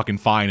she's fucking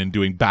fine and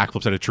doing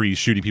backflips out of trees,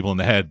 shooting people in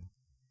the head.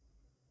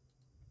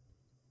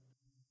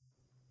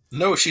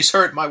 No, she's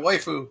hurt, my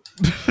waifu.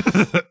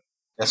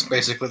 That's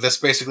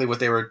basically what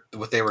they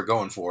were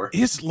going for.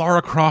 Is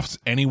Lara Croft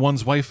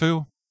anyone's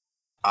waifu?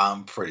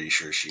 I'm pretty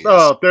sure she is.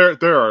 Oh,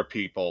 there are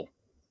people.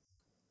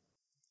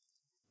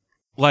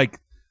 Like,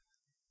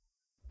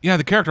 yeah,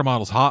 the character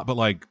model's hot, but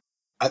like,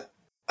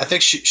 I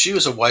think she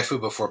was a waifu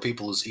before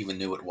people even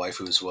knew what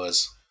waifus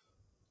was.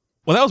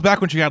 Well, that was back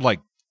when she had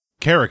like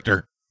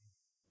character.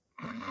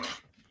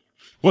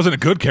 Wasn't a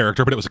good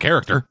character, but it was a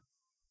character.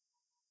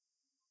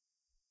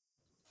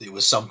 It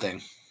was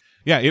something.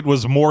 Yeah, it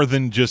was more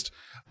than just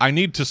I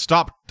need to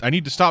stop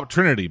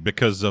Trinity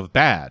because of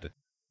bad.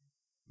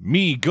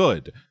 Me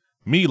good.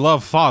 Me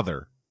love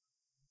father.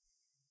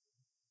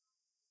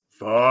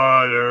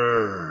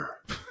 Father.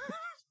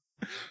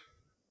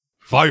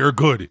 Fire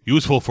good,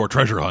 useful for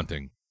treasure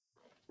hunting.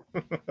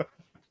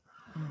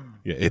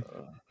 Yeah,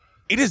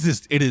 it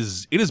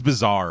is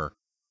bizarre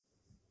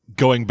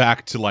going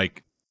back to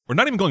like, or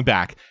not even going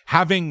back,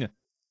 having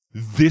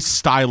this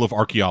style of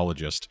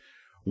archaeologist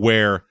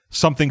where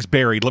something's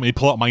buried, let me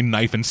pull out my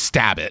knife and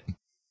stab it.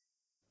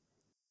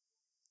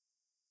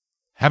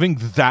 having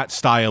that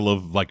style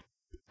of like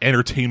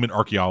entertainment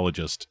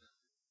archaeologist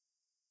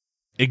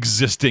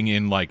existing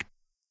in like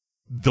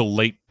the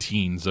late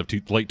teens of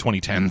late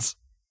 2010s.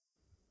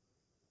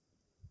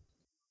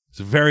 It's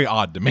very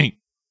odd to me.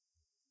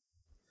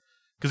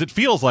 Because it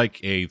feels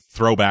like a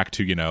throwback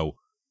to, you know,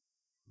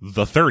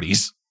 the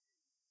 30s.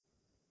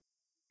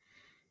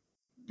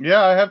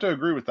 Yeah, I have to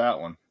agree with that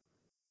one.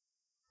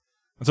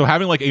 And so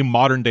having like a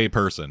modern day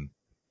person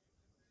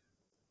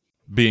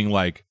being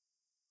like,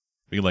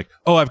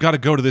 oh, I've got to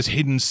go to this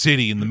hidden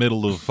city in the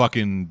middle of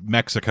fucking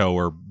Mexico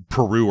or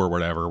Peru or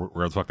whatever,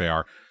 where the fuck they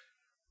are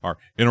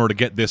in order to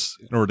get this,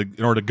 in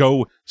order to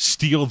go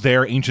steal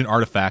their ancient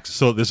artifacts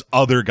so that this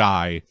other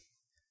guy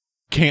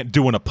can't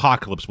do an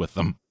apocalypse with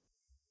them.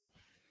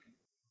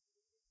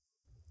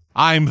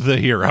 I'm the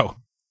hero.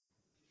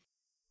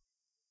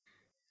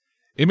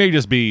 It may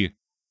just be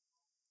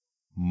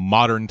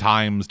modern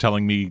times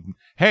telling me,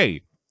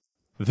 hey,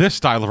 this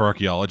style of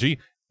archaeology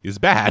is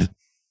bad.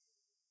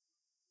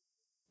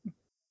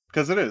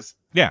 Because it is.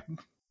 Yeah.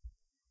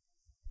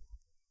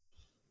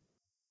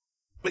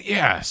 But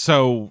yeah,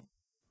 so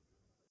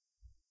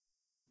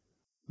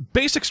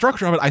basic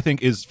structure of it, I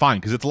think, is fine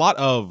because it's a lot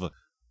of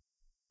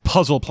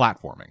puzzle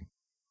platforming.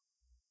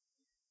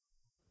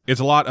 It's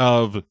a lot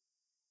of,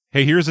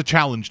 hey, here's a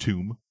challenge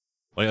tomb.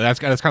 Like that's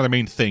kind of the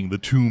main thing, the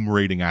tomb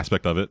raiding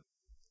aspect of it.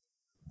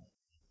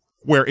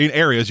 Where in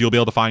areas you'll be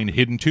able to find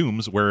hidden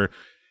tombs where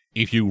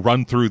if you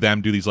run through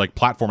them, do these like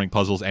platforming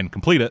puzzles and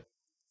complete it,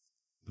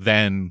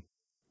 then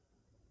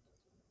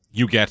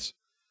you get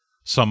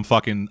some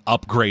fucking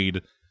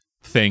upgrade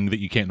thing that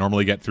you can't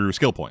normally get through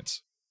skill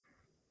points.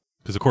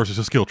 Because of course there's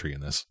a skill tree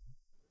in this.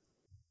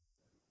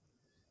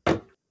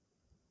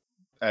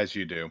 As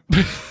you do.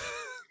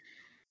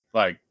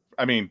 Like,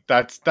 I mean,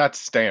 that's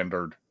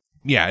standard.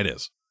 Yeah, it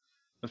is.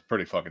 That's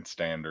pretty fucking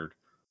standard.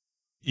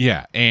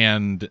 Yeah,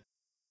 and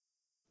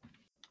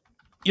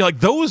yeah, like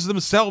those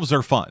themselves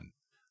are fun.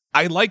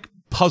 I like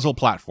puzzle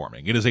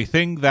platforming. It is a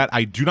thing that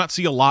I do not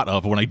see a lot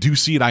of. When I do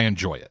see it, I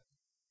enjoy it.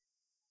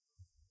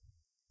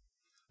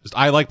 Just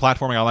I like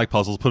platforming. I like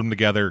puzzles. Put them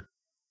together.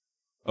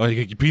 Oh, you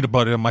get your peanut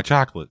butter and my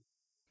chocolate.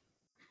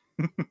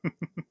 And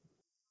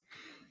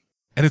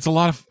it's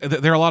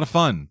they're a lot of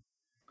fun.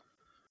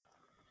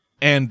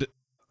 And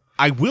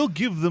I will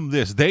give them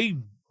this. The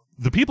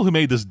people who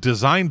made this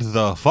designed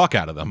the fuck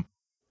out of them.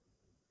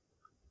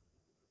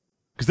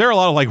 Because there are a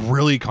lot of like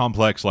really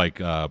complex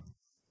like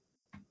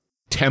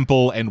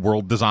temple and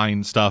world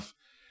design stuff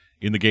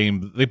in the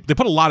game. They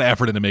put a lot of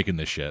effort into making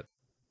this shit.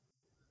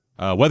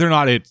 Whether or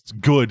not it's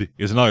good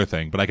is another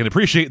thing, but I can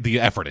appreciate the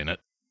effort in it.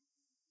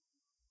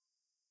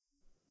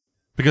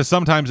 Because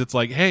sometimes it's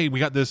like, hey, we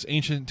got this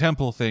ancient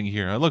temple thing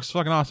here. It looks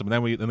fucking awesome. And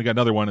then we got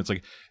another one. It's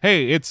like,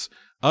 hey, it's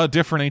a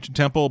different ancient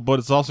temple, but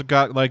it's also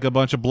got like a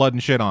bunch of blood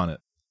and shit on it.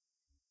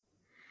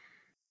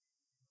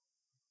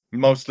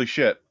 Mostly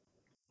shit.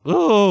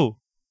 Ooh.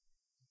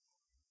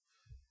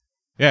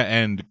 Yeah,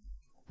 and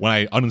when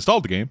I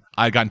uninstalled the game,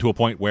 I had gotten to a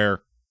point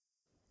where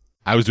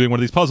I was doing one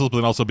of these puzzles, but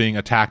then also being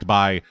attacked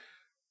by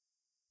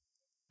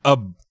a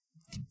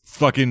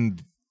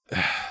fucking...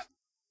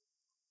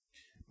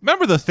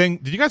 Remember the thing?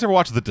 Did you guys ever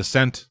watch The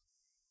Descent?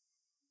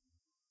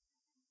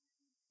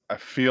 I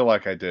feel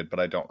like I did, but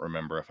I don't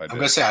remember if I did. I'm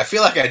gonna say I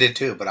feel like I did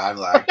too, but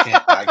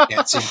I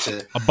can't seem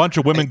to. A bunch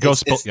of women go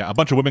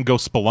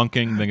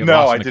spelunking. They get No,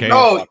 lost I in a did cave.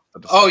 not.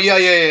 Oh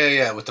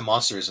yeah, with the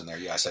monsters in there.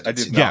 Yes, I did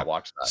see not that.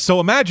 watch that. So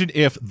imagine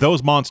if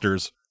those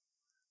monsters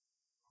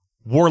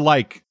were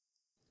like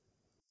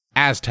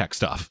Aztec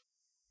stuff.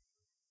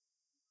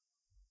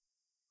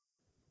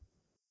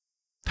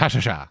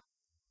 Ta-sha-sha.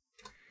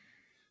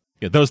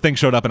 Yeah, those things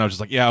showed up and I was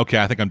just like, yeah, okay,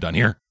 I think I'm done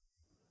here.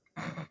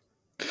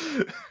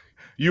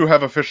 You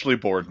have officially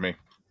bored me.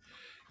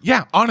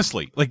 Yeah,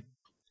 honestly, like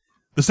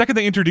the second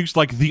they introduced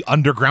like the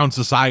underground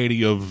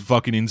society of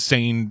fucking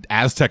insane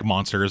Aztec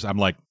monsters, I'm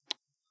like,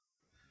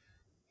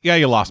 yeah,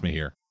 you lost me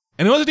here.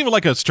 And it wasn't even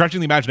like a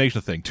stretching the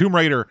imagination thing. Tomb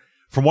Raider,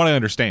 from what I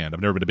understand,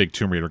 I've never been a big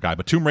Tomb Raider guy,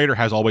 but Tomb Raider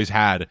has always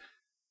had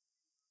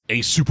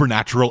a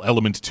supernatural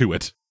element to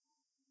it.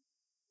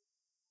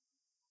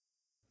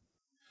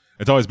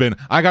 It's always been,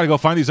 I gotta go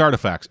find these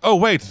artifacts. Oh,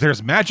 wait,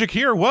 there's magic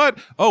here? What?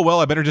 Oh, well,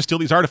 I better just steal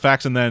these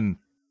artifacts and then,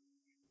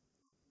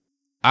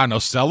 I don't know,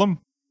 sell them?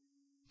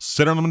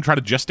 Sit on them and try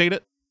to gestate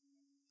it?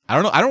 I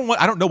don't know.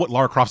 I don't know what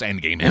Lara Croft's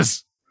endgame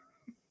is.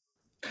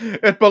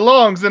 It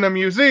belongs in a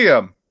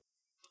museum.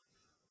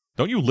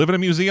 Don't you live in a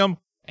museum?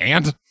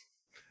 And?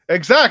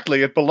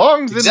 Exactly, it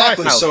belongs in my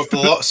house.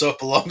 So it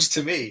belongs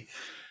to me.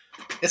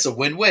 It's a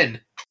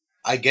win-win.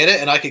 I get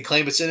it, and I can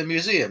claim it's in a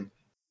museum.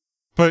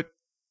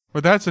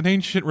 But that's an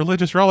ancient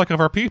religious relic of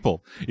our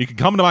people. You can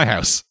come to my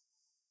house.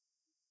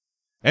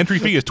 Entry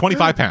fee is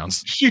 25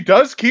 pounds. She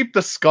does keep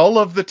the skull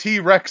of the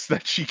T-Rex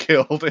that she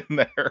killed in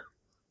there.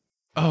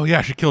 Oh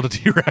yeah, she killed a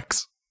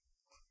T-Rex.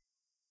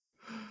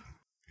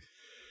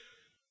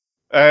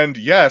 And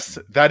yes,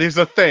 that is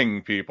a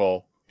thing,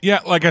 people.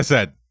 Yeah, like I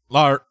said,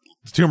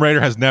 Tomb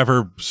Raider has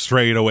never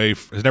shied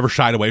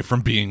away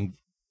from being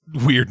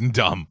weird and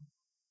dumb.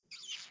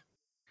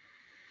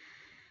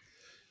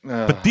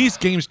 But these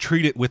games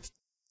treat it with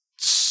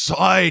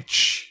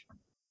such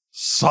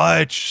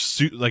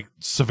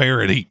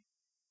severity.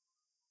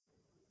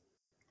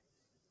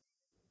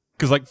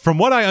 Because, like, from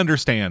what I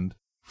understand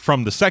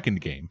from the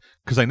second game,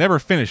 because I never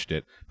finished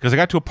it, because I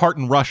got to a part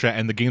in Russia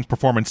and the game's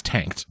performance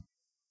tanked.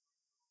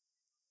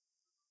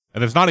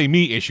 And there's not a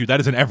me issue, that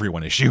is an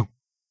everyone issue.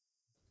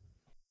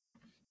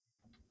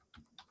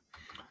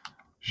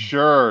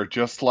 Sure,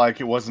 just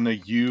like it wasn't a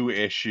you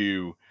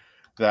issue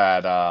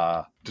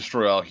that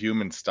Destroy All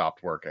Humans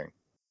stopped working.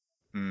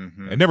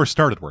 Mm-hmm. It never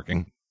started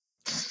working.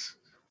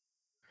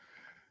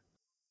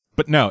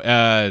 But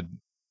no,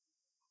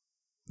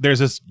 there's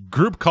this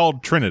group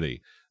called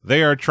Trinity.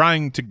 They are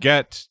trying to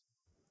get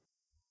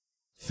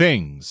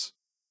things,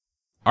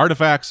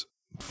 artifacts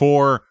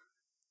for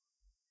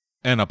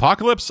an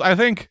apocalypse, I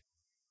think.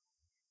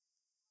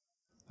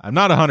 I'm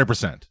not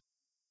 100%.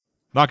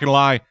 Not gonna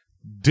lie,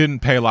 didn't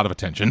pay a lot of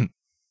attention.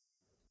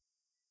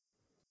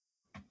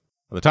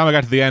 By the time I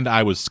got to the end,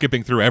 I was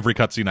skipping through every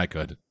cutscene I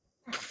could.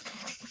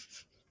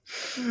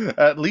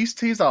 At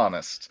least he's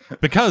honest.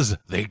 Because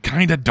they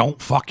kinda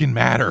don't fucking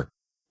matter.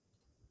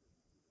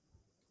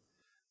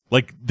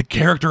 Like, the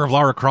character of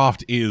Lara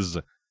Croft is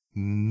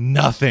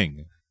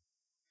nothing.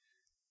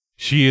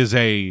 She is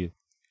a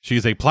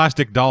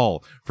plastic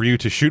doll for you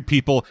to shoot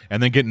people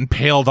and then get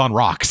impaled on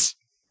rocks.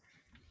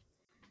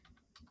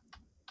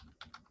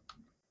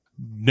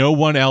 No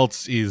one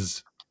else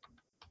is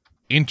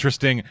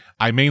interesting.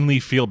 I mainly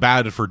feel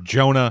bad for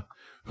Jonah,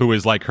 who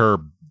is like her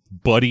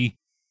buddy.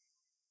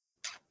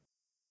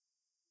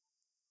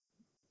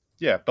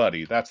 Yeah,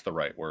 buddy, that's the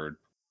right word.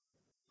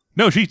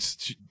 No, he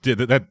is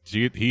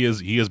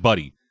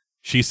buddy.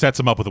 She sets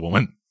him up with a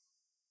woman.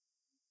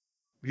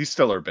 He's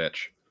still her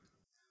bitch.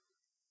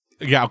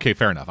 Yeah, okay,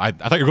 fair enough. I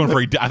thought you were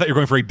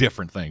going for a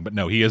different thing, but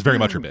no, he is very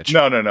much her bitch.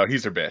 No,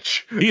 he's her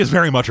bitch. He is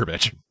very much her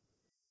bitch.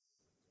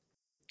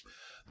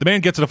 The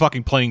man gets in a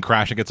fucking plane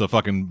crash and gets a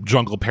fucking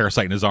jungle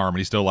parasite in his arm, and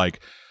he's still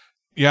like,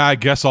 yeah, I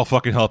guess I'll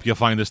fucking help you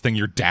find this thing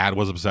your dad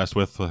was obsessed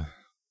with. It's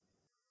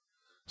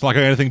not like I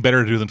got anything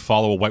better to do than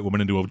follow a white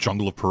woman into a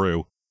jungle of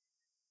Peru.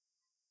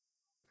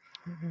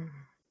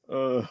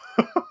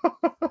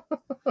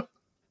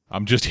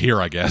 I'm just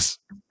here, I guess.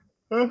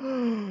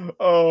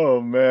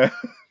 Oh, man.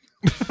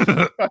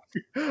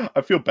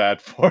 I feel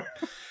bad for him.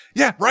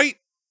 Yeah, right?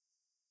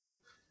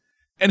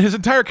 And his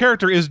entire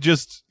character is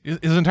just...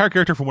 His entire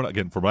character, from what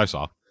I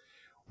saw,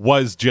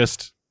 was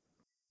just,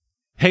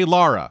 hey,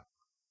 Lara,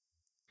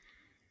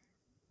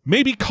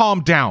 maybe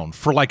calm down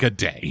for like a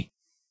day.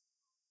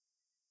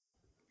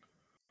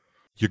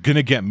 You're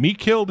gonna get me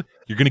killed.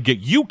 You're gonna get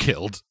you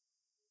killed.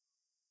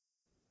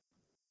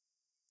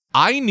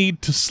 I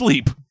need to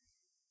sleep.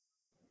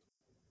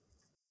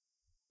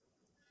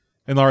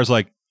 And Lara's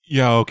like,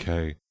 yeah,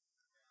 okay.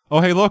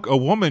 Oh, hey, look, a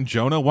woman,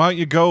 Jonah. Why don't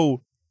you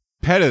go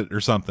pet it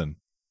or something?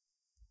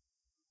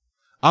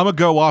 I'm gonna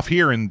go off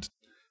here and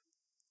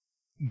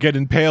get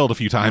impaled a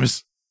few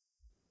times.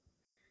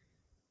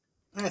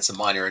 That's a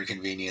minor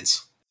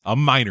inconvenience. A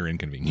minor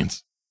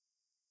inconvenience.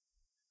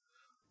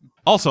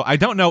 Also, I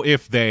don't know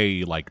if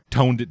they like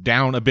toned it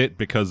down a bit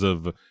because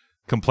of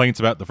complaints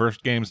about the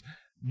first games.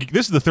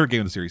 This is the third game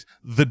of the series.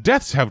 The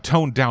deaths have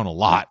toned down a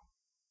lot.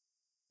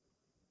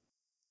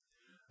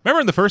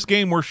 Remember in the first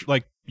game where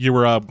like you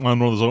were on one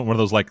of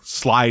those like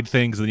slide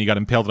things, and then you got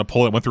impaled in a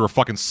pole that went through her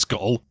fucking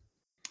skull?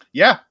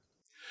 Yeah.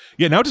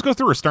 Yeah, now it just goes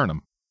through her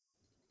sternum.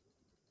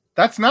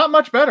 That's not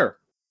much better.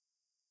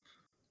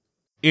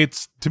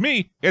 To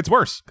me, it's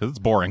worse, because it's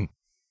boring.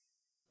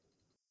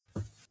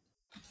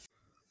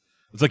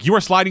 It's like you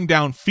are sliding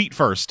down feet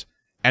first,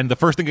 and the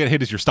first thing that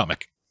hit is your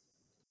stomach.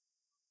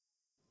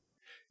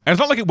 And it's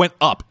not like it went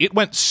up. It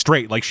went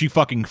straight, like she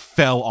fucking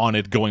fell on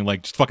it, going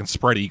like just fucking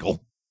spread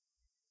eagle.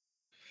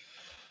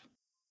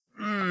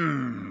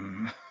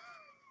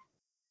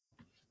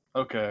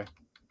 Okay.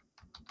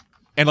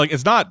 And like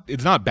it's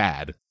not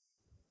bad.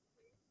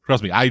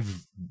 Trust me, I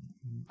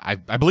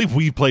believe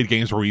we've played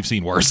games where we've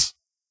seen worse.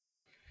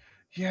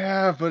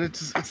 Yeah, but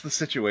it's the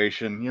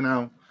situation, you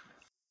know.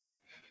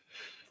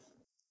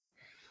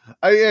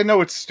 I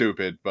know it's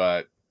stupid,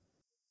 but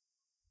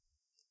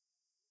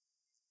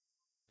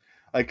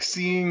like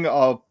seeing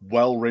a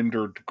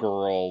well-rendered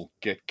girl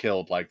get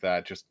killed like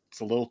that, just it's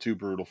a little too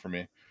brutal for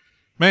me.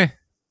 Meh.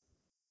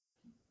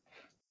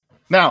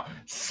 Now,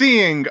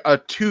 seeing a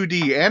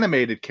 2D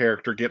animated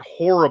character get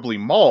horribly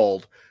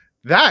mauled,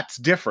 that's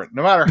different,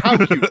 no matter how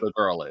cute the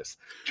girl is.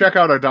 Check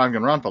out our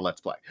Danganronpa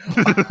Let's Play.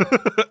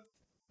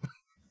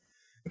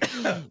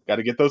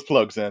 Gotta get those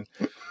plugs in.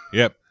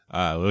 Yep.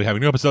 We'll have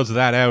new episodes of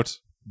that out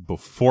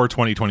before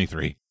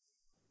 2023.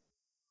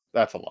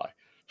 That's a lie.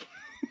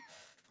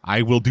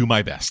 I will do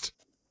my best.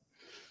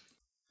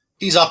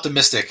 He's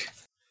optimistic.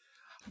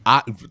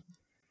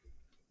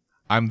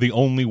 I'm the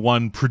only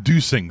one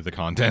producing the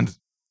content.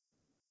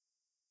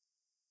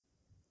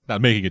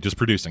 Not making it, just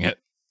producing it.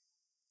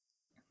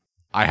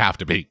 I have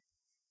to be.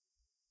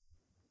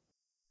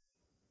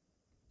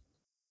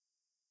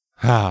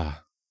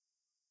 But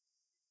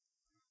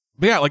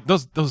yeah, like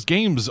those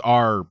games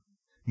are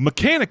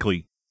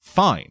mechanically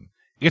fine.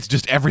 It's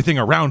just everything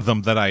around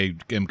them that I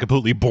am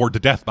completely bored to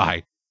death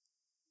by.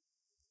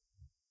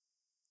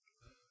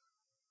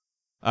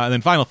 And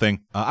then final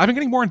thing, I've been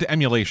getting more into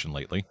emulation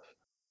lately.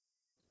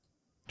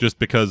 Just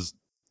because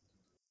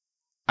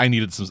I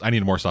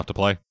needed more stuff to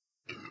play.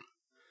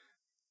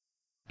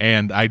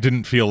 And I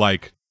didn't feel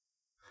like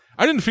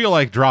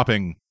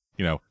dropping,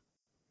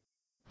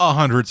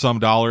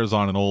 $100-some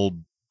on an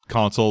old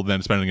console,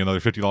 then spending another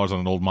 $50 on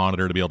an old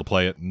monitor to be able to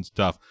play it and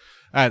stuff.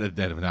 That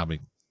would not be.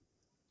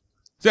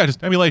 So yeah,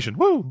 just emulation.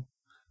 Woo!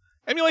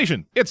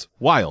 Emulation. It's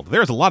wild.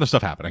 There's a lot of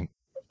stuff happening.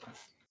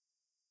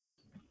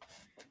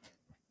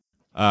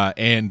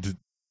 And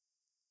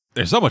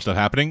there's so much stuff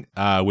happening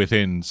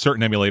within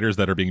certain emulators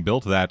that are being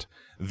built that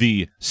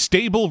the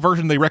stable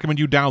version they recommend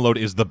you download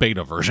is the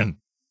beta version.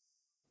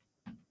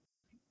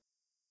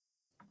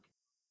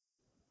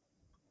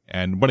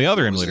 And one of the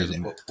other emulators...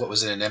 What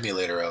was it an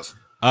emulator of?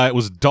 It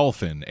was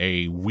Dolphin,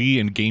 a Wii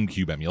and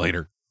GameCube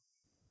emulator.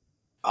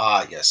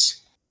 Ah,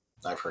 yes.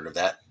 I've heard of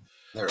that.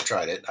 Never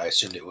tried it. I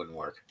assumed it wouldn't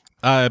work.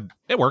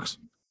 It works.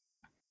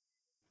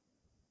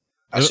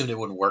 I assumed it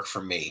wouldn't work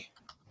for me.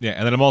 Yeah,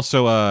 and then I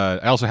also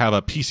have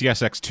a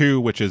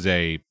PCSX2, which is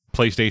a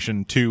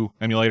PlayStation 2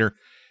 emulator,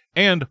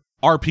 and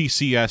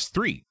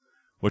RPCS3,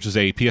 which is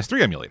a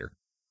PS3 emulator,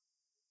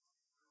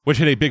 which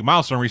hit a big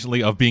milestone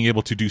recently of being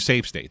able to do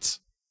save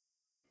states.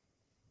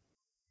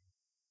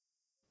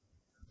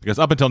 Because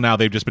up until now,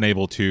 they've been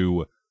able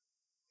to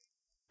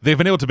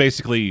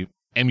basically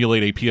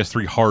emulate a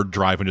PS3 hard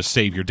drive and just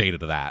save your data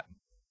to that.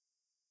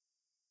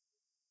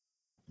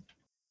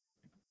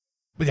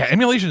 But yeah,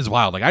 emulation is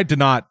wild. Like I did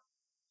not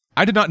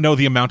know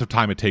the amount of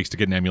time it takes to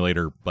get an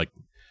emulator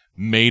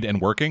made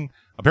and working.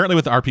 Apparently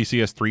with the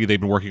RPCS3,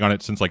 they've been working on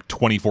it since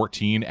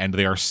 2014, and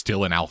they are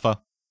still in alpha.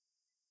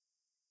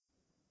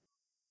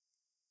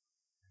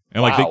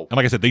 And like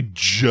I said, they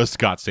just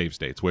got save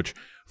states, which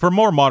for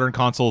more modern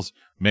consoles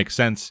makes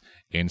sense.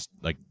 In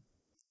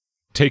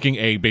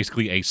taking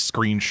basically a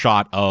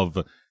screenshot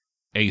of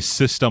a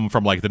system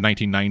from the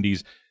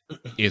 1990s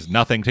is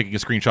nothing. Taking a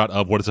screenshot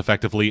of what is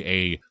effectively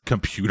a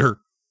computer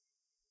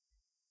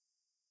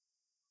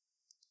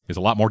is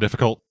a lot more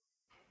difficult.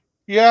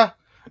 Yeah.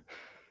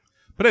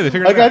 But hey, they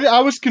figured it out.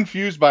 I was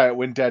confused by it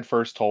when Dad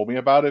first told me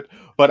about it,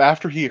 but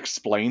after he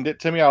explained it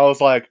to me, I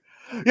was like,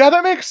 yeah,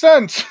 that makes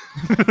sense.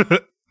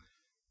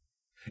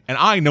 And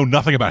I know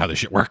nothing about how this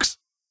shit works.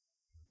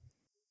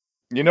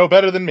 You know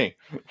better than me.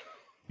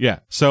 Yeah,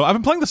 so I've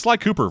been playing the Sly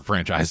Cooper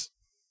franchise.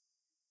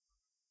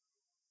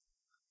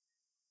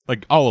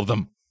 All of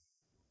them.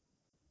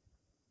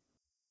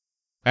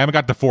 I haven't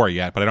got to 4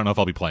 yet, but I don't know if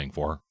I'll be playing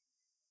 4.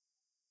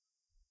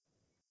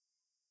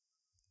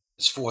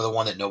 Is 4 the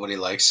one that nobody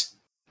likes?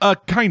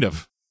 Kind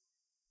of.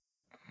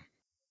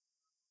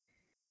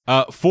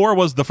 4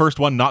 was the first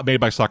one not made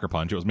by Sucker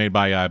Punch. It was made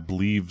by, I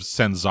believe,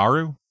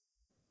 Sanzaru,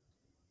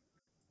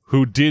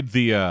 who did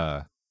the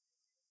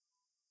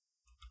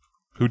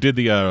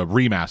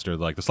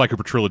remaster, the Sly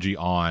Cooper trilogy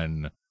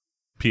on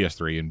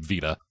PS3 and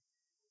Vita.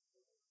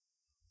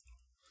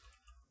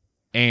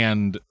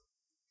 And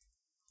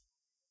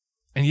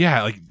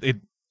yeah, they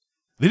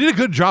did a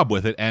good job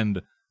with it,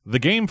 and the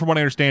game, from what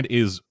I understand,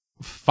 is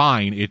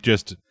fine. It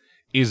just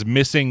is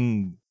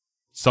missing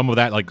some of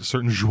that,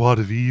 certain joie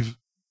de vivre,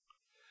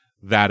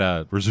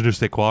 that je ne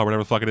sais quoi,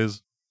 whatever the fuck it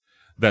is,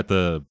 that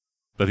the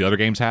other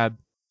games had.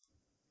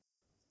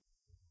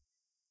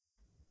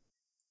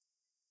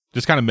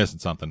 Just kind of missing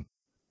something.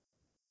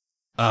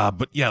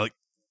 But yeah,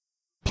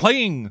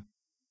 playing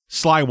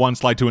Sly 1,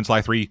 Sly 2, and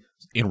Sly 3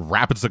 in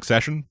rapid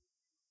succession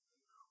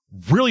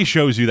really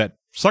shows you that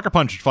Sucker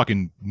Punch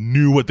fucking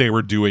knew what they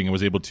were doing and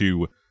was able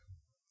to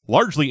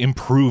largely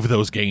improve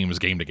those games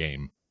game to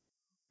game.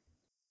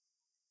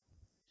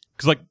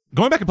 Because,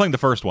 going back and playing the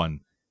first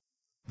one,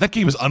 that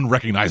game is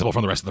unrecognizable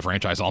from the rest of the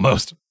franchise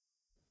almost.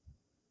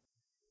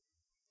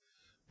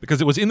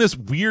 Because it was in this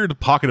weird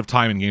pocket of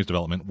time in games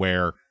development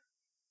where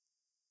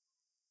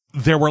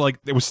there were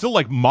it was still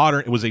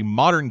modern. It was a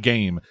modern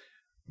game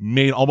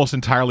made almost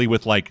entirely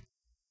with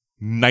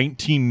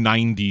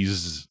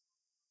 1990s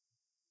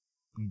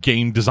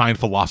game design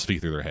philosophy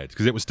through their heads,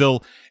 because it was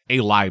still a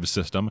live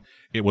system.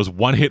 It was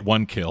one hit,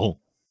 one kill.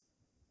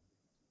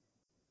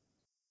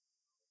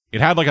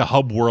 It had a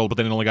hub world, but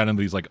then it only got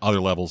into these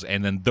other levels,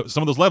 and then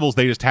some of those levels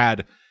they just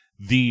had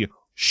the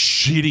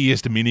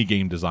shittiest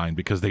minigame design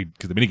because the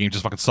minigame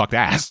just fucking sucked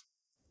ass.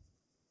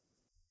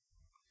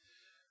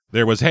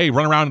 There was, hey,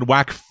 run around and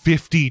whack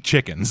 50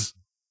 chickens.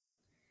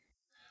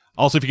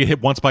 Also, if you get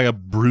hit once by a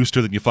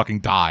Brewster, then you fucking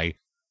die.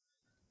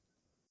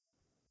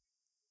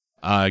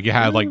 You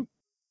had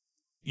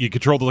you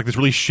controlled this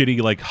really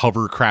shitty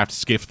hovercraft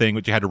skiff thing,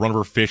 which you had to run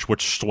over fish,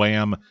 which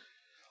swam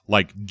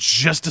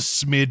just a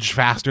smidge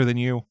faster than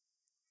you,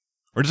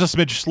 or just a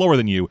smidge slower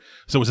than you.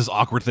 So it was this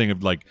awkward thing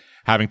of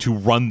having to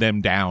run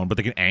them down, but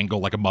they can angle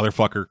like a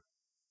motherfucker.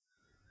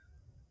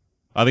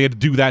 They had to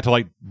do that to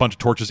light a bunch of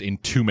torches in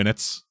 2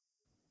 minutes.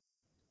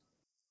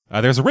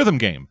 There's a rhythm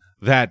game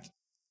that,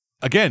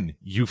 again,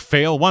 you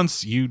fail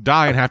once, you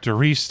die and have to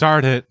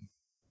restart it.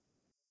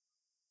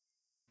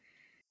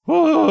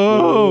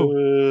 Whoa!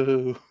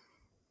 Whoa.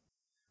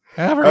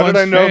 How Everyone's did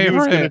I know he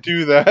was going to favorite.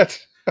 do that?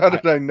 How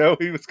did I know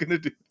he was going to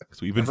do that? So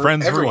we've been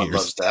friends for Everyone years.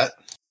 loves that.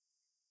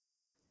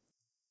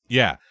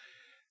 Yeah.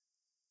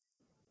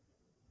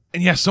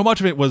 And yeah, so much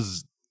of it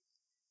was,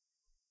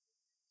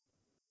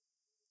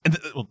 and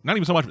well, not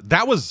even so much.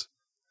 That was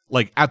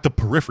like at the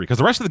periphery because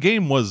the rest of the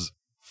game was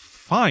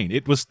fine.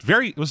 It was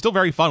still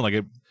very fun.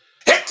 Like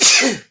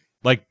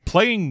like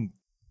playing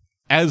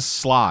as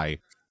Sly.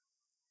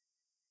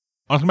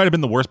 Honestly, might have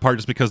been the worst part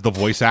just because the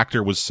voice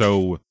actor was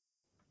so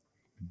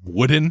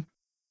wooden.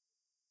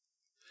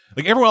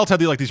 Like everyone else had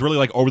these really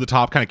like over the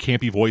top kind of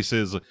campy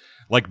voices.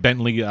 Like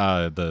Bentley,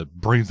 the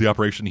brains of the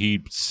operation,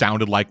 he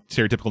sounded like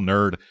stereotypical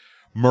nerd.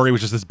 Murray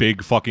was just this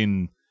big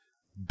fucking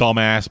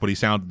dumbass, but he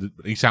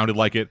sounded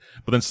like it.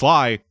 But then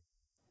Sly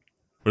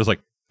was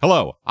like,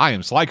 "Hello, I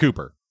am Sly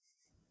Cooper."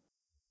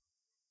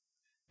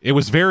 It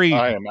was very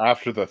I am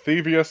after the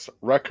Thievius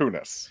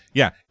Raccoonus.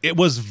 yeah. It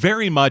was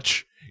very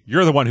much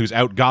you're the one who's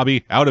out,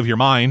 Gobby, out of your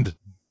mind.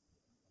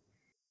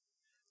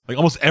 Like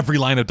almost every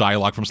line of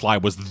dialogue from Sly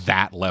was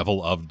that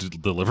level of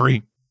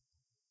delivery.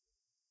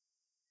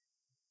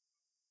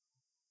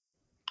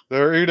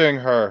 They're eating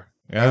her.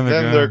 And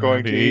then they're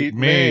going to eat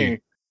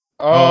me.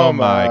 Oh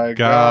my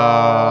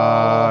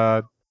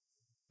god.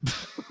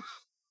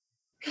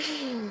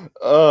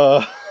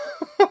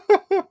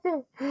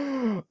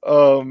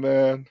 Oh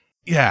man.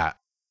 Yeah.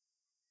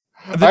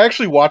 I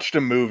actually watched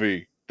a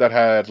movie that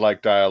had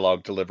like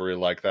dialogue delivery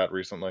like that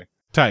recently.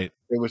 Tight.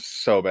 It was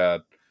so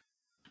bad.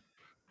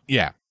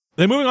 Yeah.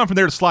 Then moving on from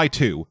there to Sly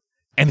 2,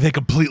 and they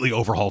completely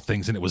overhauled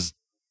things, and it was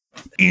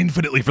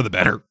infinitely for the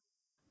better.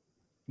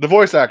 The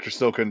voice actor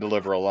still couldn't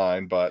deliver a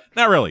line, but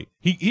Not really.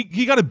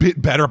 He got a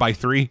bit better by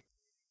 3.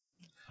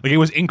 Like, it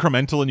was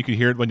incremental, and you could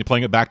hear it when you're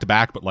playing it back to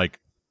back, but like,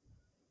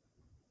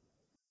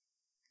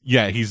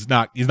 yeah, he's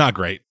not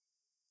great.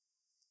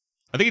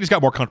 I think he just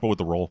got more comfortable with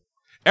the role.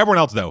 Everyone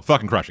else, though,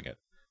 fucking crushing it.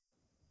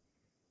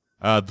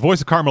 The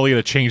voice of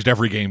Carmelita changed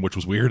every game, which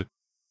was weird.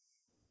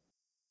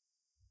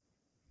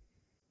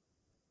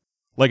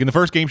 Like, in the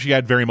first game, she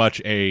had very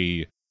much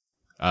a,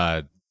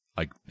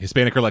 like,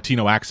 Hispanic or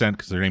Latino accent,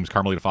 because her name's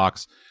Carmelita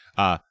Fox.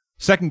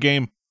 Second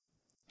game,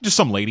 just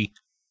some lady.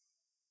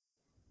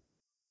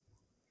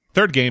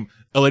 Third game,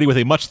 a lady with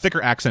a much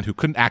thicker accent who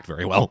couldn't act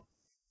very well.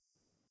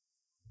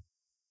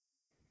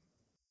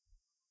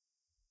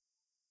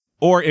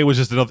 Or it was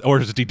just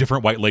a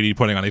different white lady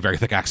putting on a very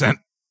thick accent.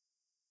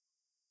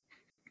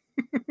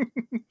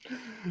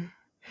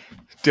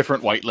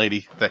 different white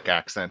lady, thick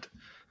accent.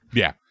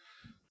 Yeah.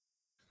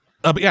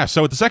 But yeah,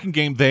 so at the second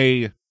game,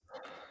 they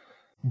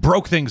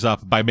broke things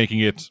up by making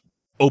it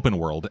open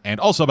world and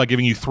also by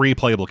giving you 3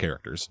 playable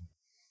characters.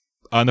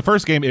 In the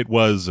first game, it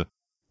was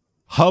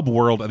hub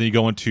world, and then you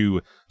go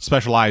into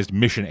specialized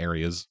mission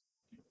areas.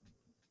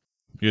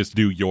 You just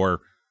do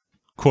your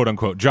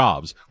quote-unquote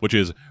jobs, which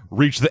is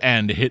reach the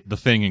end, hit the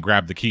thing, and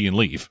grab the key and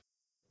leave.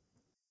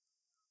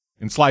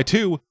 In Sly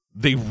 2,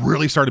 they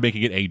really started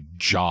making it a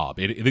job.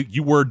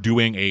 You were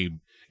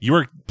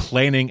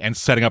planning and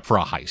setting up for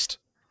a heist.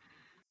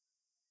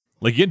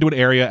 Like, you get into an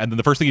area, and then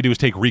the first thing you do is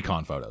take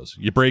recon photos.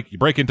 You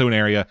break into an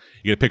area,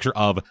 you get a picture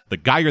of the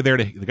guy you're there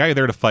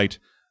to fight,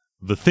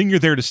 the thing you're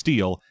there to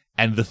steal,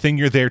 and the thing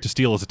you're there to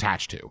steal is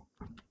attached to.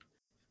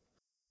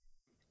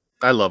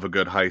 I love a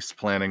good heist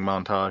planning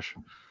montage.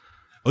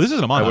 Oh, this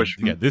isn't a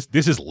montage.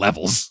 This is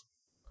levels.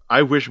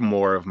 I wish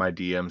more of my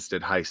DMs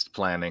did heist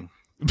planning.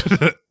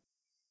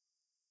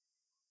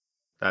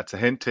 That's a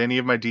hint to any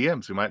of my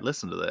DMs who might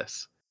listen to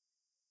this.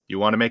 You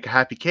want to make a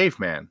happy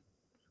caveman?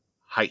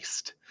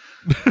 Heist.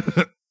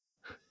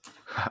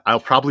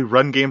 I'll probably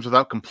run games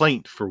without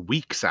complaint for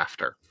weeks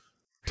after.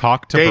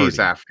 Talk to days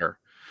Birdie. After.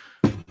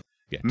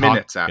 Yeah,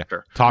 minutes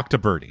after. Yeah, talk to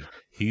Birdie.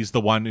 He's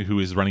the one who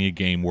is running a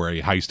game where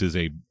a heist is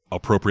a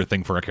appropriate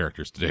thing for our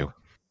characters to do.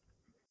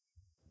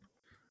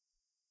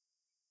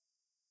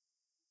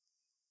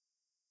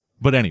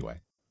 But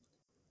anyway.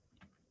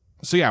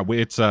 So yeah,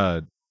 it's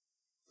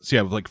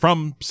like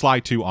from Sly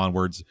 2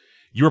 onwards,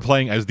 you were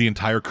playing as the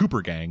entire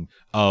Cooper gang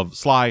of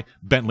Sly,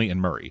 Bentley,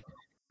 and Murray.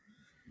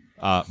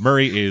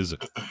 Murray is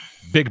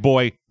big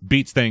boy,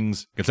 beats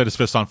things, can set his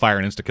fists on fire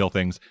and insta-kill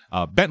things.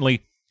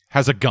 Bentley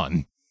has a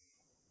gun.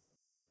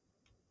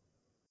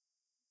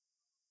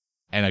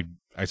 And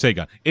I say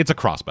gun. It's a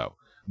crossbow.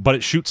 But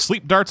it shoots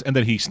sleep darts, and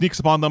then he sneaks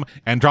upon them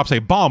and drops a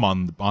bomb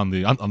on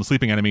the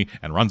sleeping enemy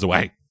and runs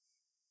away.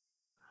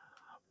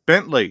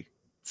 Bentley,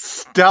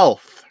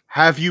 stealth.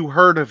 Have you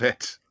heard of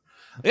it?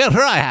 Yeah,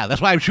 sure I have.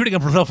 That's why I'm shooting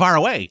him from so far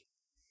away.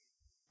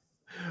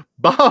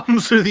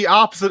 Bombs are the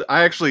opposite.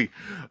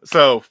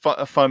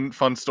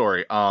 Fun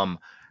story.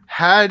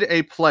 Had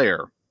a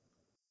player,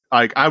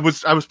 like I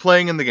was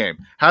playing in the game,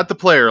 had the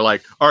player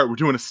like, all right, we're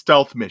doing a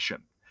stealth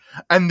mission.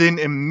 And then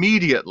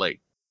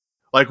immediately,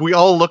 like we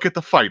all look at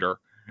the fighter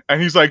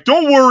and he's like,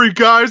 don't worry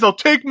guys, I'll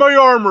take my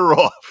armor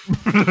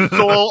off.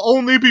 So I'll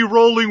only be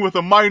rolling with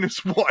a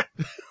 -1.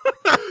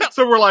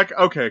 So we're like,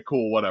 okay,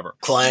 cool, whatever.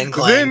 Clang,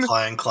 clang,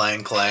 clang,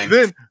 clang, clang.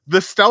 Then the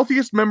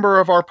stealthiest member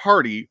of our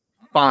party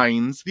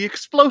finds the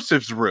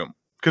explosives room.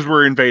 because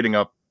we're invading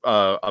a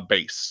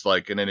base,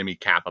 like an enemy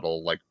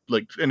capital, like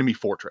enemy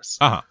fortress.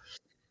 Uh-huh.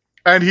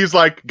 And he's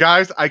like,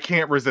 guys, I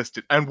can't resist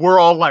it. And we're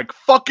all like,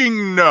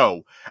 fucking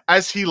no.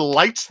 As he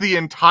lights the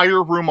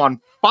entire room on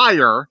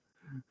fire,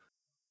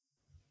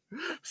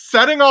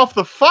 setting off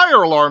the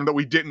fire alarm that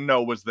we didn't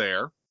know was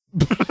there,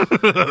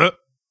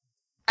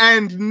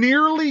 and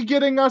nearly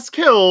getting us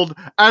killed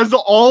as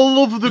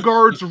all of the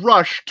guards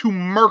rush to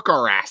murk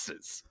our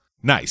asses.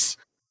 Nice.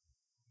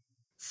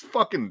 It's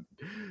fucking...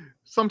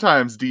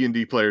 Sometimes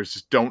D&D players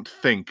just don't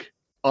think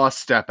a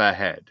step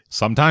ahead.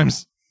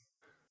 Sometimes.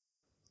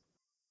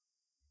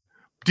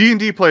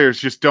 D&D players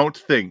just don't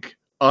think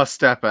a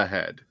step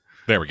ahead.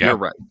 There we go. You're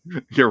right.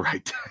 You're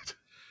right, Dad.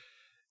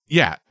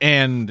 Yeah,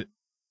 and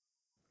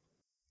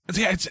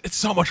it's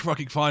so much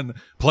fucking fun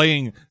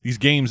playing these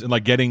games and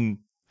like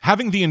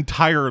having the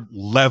entire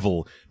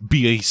level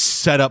be a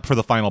setup for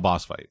the final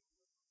boss fight.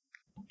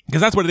 Because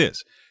that's what it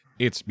is.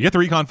 It's you get the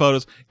recon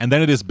photos, and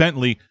then it is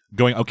Bentley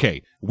going,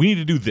 okay, we need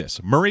to do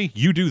this. Murray,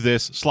 you do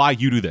this. Sly,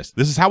 you do this.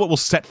 This is how it will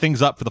set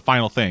things up for the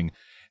final thing.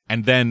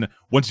 And then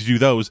once you do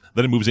those,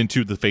 then it moves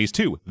into the phase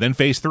 2, then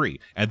phase 3,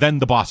 and then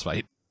the boss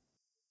fight.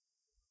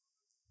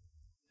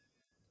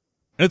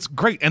 And it's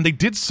great. And they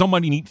did so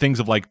many neat things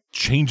of like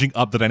changing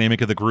up the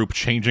dynamic of the group,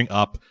 changing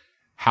up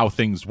how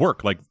things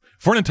work. Like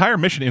for an entire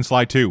mission in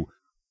Sly 2,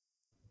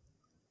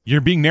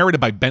 you're being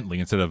narrated by Bentley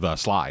instead of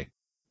Sly.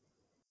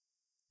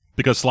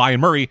 Because Sly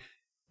and Murray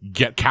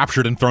get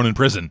captured and thrown in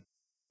prison.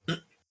 So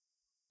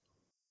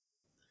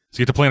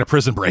you get to plan a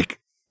prison break.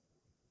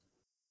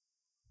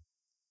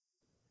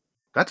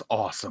 That's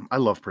awesome. I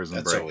love Prison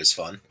Break. That's always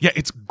fun. Yeah,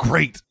 it's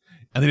great.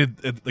 And they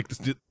did like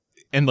this,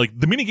 and like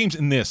the mini games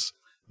in this,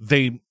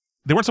 they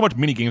weren't so much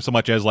mini games so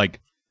much as like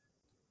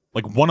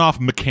one-off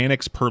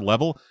mechanics per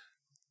level,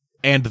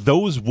 and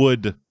those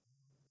would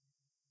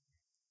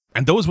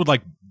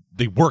like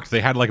they worked.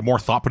 They had like more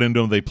thought put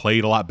into them. They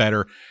played a lot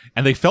better,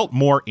 and they felt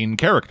more in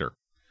character.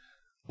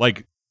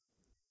 Like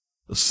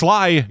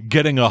Sly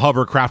getting a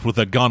hovercraft with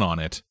a gun on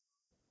it,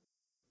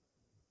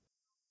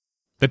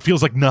 that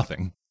feels like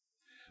nothing.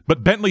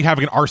 But Bentley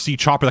having an RC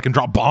chopper that can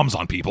drop bombs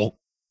on people,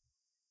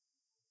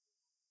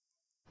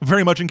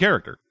 very much in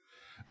character.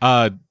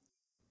 Murray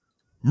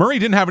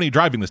didn't have any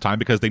driving this time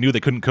because they knew they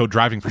couldn't code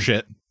driving for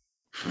shit.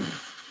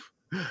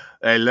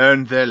 They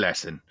learned their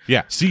lesson.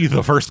 Yeah, see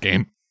the first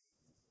game.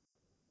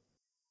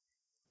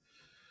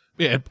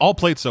 Yeah, it all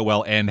played so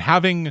well, and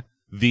having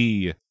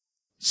the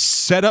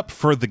setup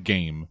for the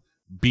game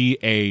be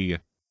a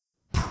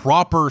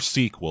proper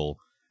sequel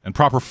and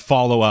proper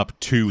follow-up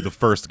to the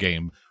first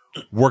game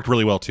worked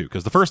really well too,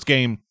 because the first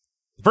game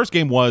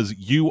was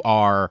you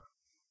are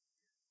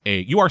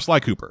Sly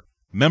Cooper,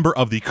 member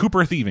of the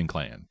Cooper thieving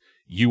clan.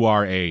 You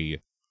are the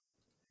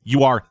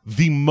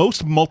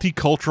most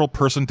multicultural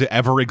person to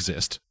ever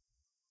exist,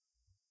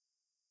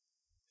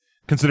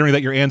 considering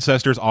that your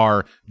ancestors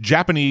are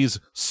Japanese,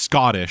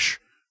 Scottish,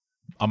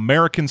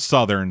 American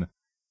Southern,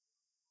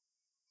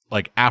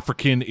 like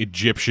African,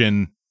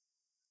 Egyptian.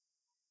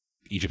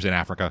 Egypt's in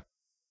Africa.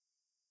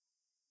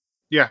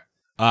 Yeah.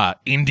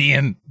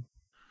 Indian,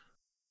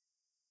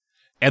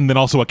 and then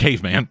also a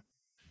caveman.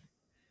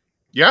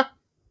 Yeah.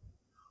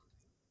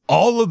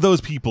 All of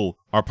those people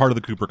are part of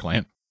the Cooper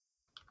clan.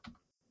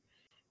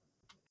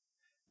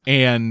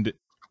 And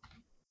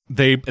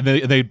they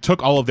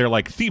took all of their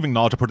like thieving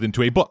knowledge and put it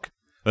into a book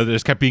that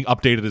just kept being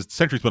updated as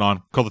centuries went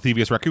on, called the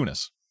Thievius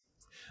Raccoonus.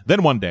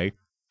 Then one day,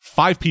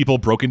 5 people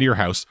broke into your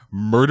house,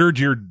 murdered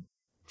your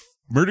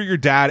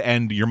dad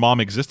and your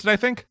mom existed, I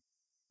think.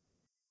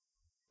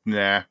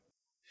 Nah.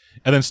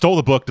 And then stole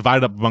the book,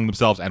 divided up among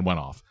themselves, and went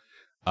off.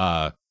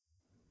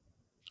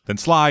 Then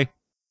Sly,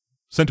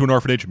 sent to an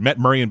orphanage, met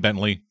Murray and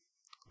Bentley.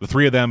 The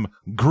 3 of them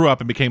grew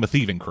up and became a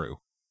thieving crew.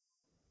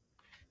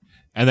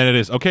 And then it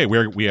is, okay,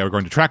 we are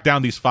going to track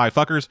down these 5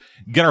 fuckers,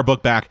 get our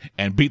book back,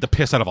 and beat the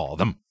piss out of all of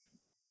them.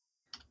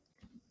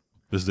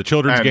 This is a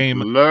children's game.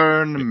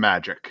 Learn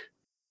magic.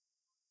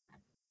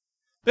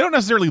 They don't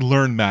necessarily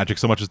learn magic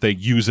so much as they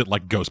use it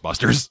like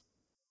Ghostbusters.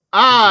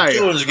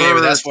 Children's game,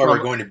 and that's why we're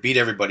going to beat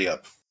everybody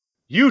up.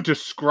 You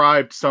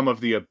described some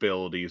of the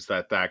abilities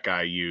that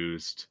guy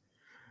used.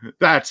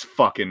 That's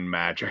fucking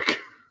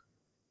magic.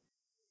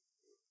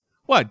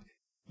 What?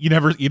 You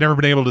never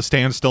been able to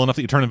stand still enough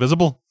that you turn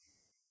invisible?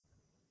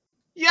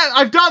 Yeah,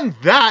 I've done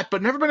that,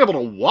 but never been able to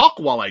walk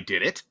while I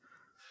did it.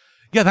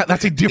 Yeah,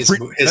 that's a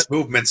different. His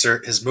movements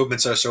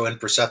are so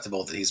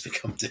imperceptible that he's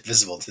become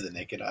invisible to the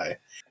naked eye.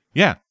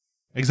 Yeah,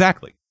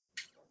 exactly.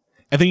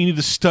 And then you need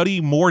to study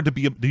more to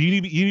be. You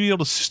need to be able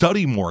to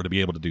study more to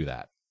be able to do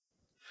that.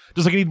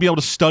 Just like you need to be able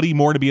to study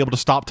more to be able to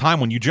stop time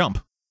when you jump.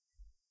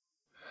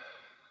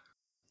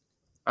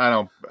 I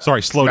don't.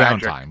 Sorry, slow down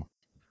time.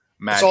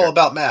 Magic. It's all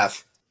about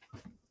math.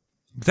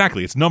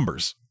 Exactly, it's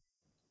numbers.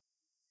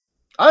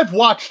 I've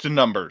watched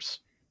numbers.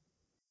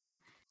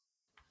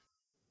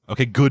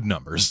 Okay, good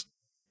numbers.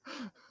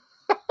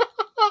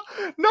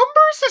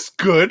 Numbers is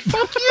good.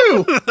 Fuck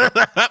you.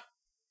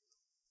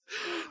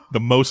 The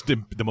most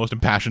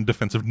impassioned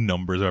defense of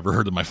numbers I've ever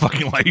heard in my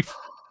fucking life.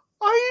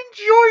 I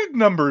enjoyed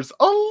numbers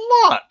a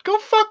not. Go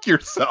fuck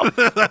yourself.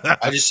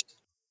 I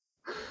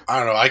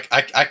don't know.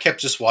 I kept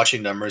just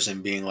watching numbers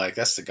and being like,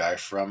 that's the guy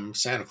from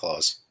Santa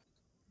Claus.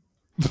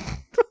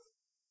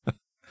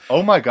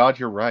 Oh my god,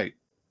 you're right.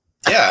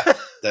 Yeah,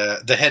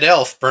 the head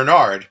elf,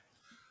 Bernard.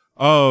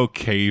 Oh,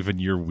 Cave and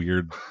your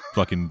weird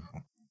fucking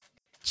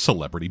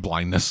celebrity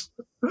blindness.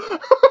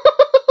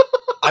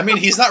 I mean,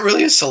 he's not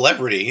really a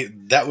celebrity.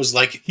 That was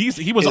like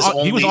he was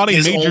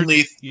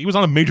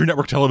on a major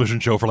network television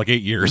show for like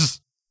 8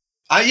 years.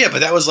 Yeah, but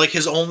that was like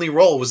his only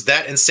role was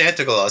that in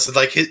Santa Claus.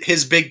 Like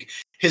his big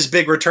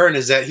return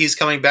is that he's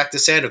coming back to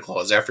Santa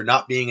Claus after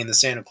not being in the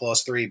Santa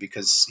Claus 3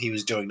 because he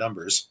was doing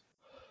numbers.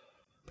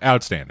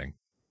 Outstanding.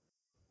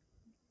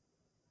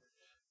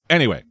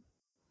 Anyway,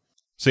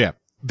 so yeah,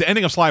 the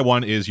ending of Sly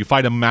 1 is you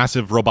fight a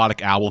massive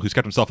robotic owl who's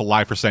kept himself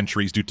alive for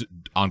centuries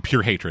on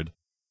pure hatred.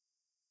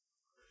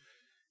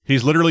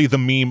 He's literally the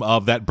meme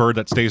of that bird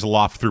that stays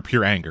aloft through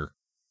pure anger.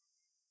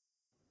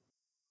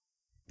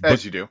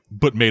 As you do.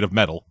 But made of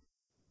metal.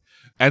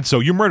 And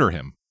so you murder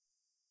him.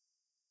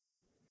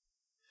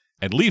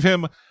 And leave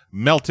him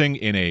melting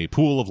in a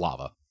pool of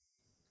lava.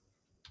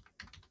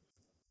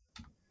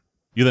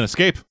 You then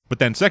escape, but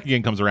then second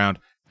game comes around,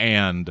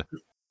 and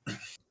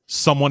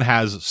someone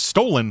has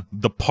stolen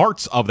the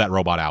parts of that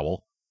robot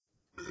owl.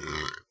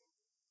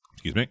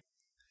 Excuse me.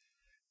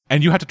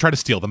 And you have to try to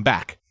steal them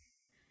back.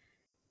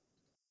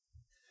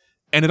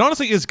 And it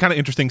honestly is kind of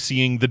interesting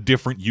seeing the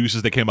different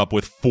uses they came up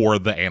with for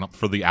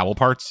the owl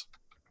parts.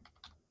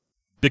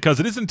 Because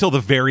it isn't until the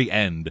very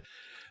end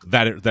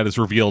that is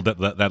revealed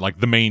that like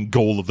the main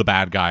goal of the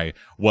bad guy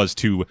was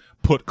to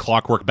put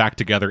Clockwork back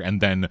together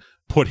and then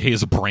put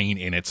his brain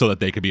in it so that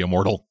they could be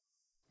immortal.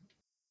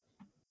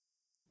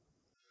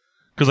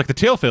 Because like the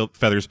tail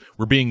feathers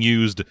were being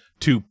used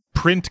to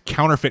print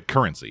counterfeit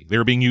currency. They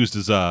were being used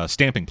as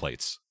stamping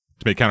plates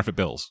to make counterfeit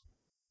bills.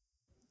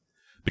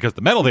 Because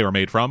the metal they were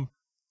made from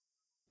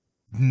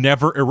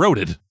never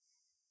eroded.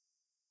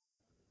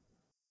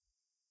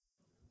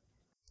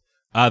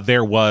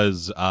 There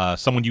was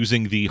someone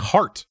using the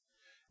heart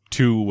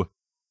to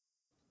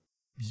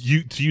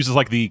use as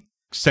like the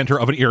center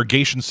of an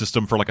irrigation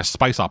system for like a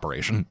spice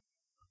operation.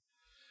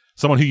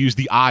 Someone who used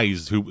the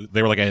eyes,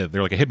 they were like a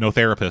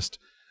hypnotherapist,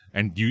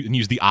 and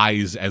used the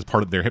eyes as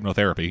part of their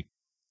hypnotherapy.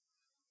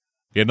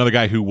 You had another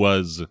guy who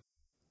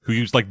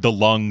used like the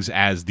lungs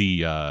as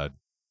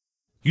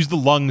used the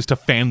lungs to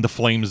fan the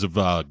flames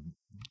of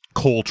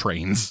coal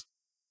trains.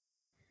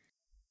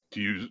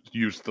 To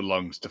use the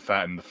lungs to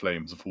fatten the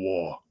flames of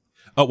war.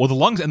 Oh, well, the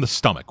lungs and the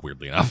stomach,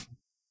 weirdly enough.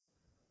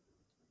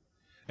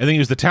 And then he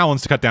used the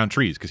talons to cut down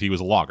trees because he was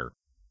a logger.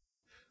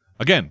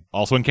 Again,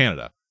 also in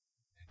Canada.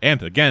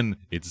 And again,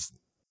 it's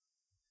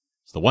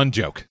the one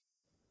joke.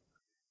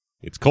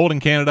 It's cold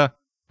in Canada,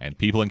 and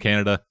people in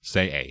Canada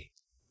say A.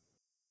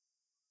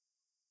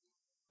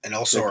 And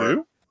also They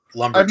do?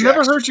 lumberjacks. I've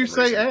never heard for you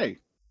some say reason. A.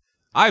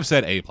 I've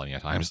said A plenty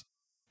of times.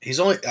 He's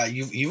only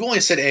you've only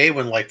said A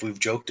when like we've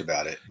joked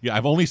about it, Yeah,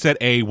 I've only said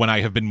A when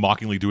I have been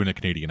mockingly doing a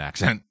Canadian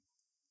accent.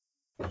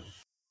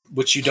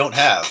 which you don't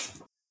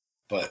have.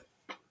 But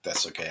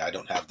that's okay. I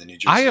don't have the New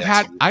Jersey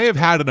accent. I have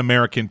had an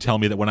American tell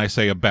me that when I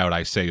say about,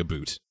 I say a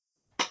boot.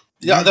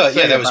 Yeah,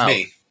 say that was about.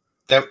 me.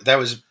 That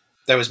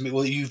was me.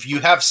 Well, you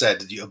have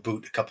said a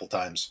boot a couple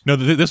times. No,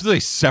 this was a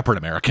separate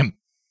American.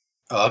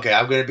 Oh, okay,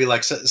 I'm gonna be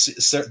like,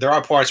 so there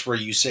are parts where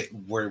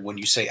when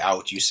you say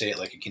out, you say it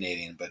like a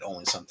Canadian, but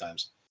only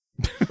sometimes.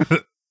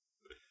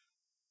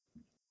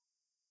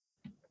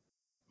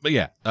 But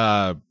yeah,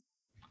 so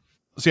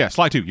yeah,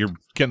 Sly 2, you're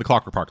getting the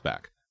Clockwork Park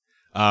back.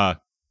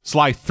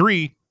 Sly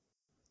 3,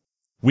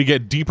 we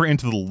get deeper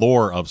into the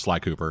lore of Sly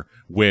Cooper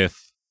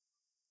with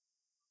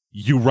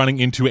you running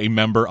into a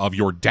member of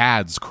your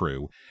dad's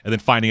crew and then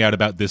finding out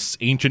about this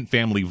ancient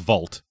family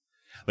vault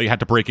that you had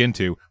to break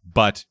into,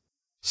 but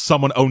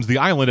someone owns the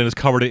island and has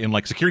covered it in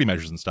like security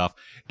measures and stuff.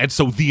 And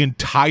so the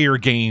entire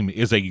game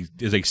is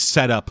a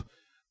setup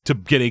to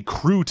get a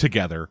crew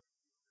together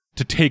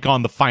to take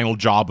on the final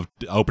job of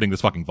opening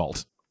this fucking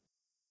vault.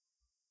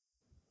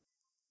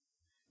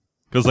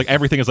 Because like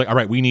everything is like, all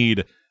right, we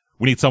need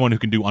someone who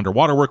can do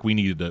underwater work. We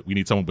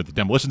need someone with the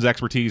demolitions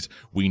expertise.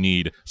 We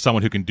need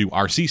someone who can do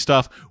RC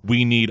stuff.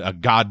 We need a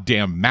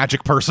goddamn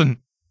magic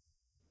person.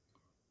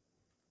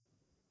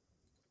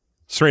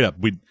 Straight up,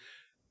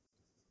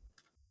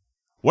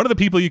 one of the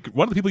people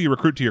you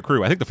recruit to your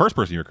crew, I think the first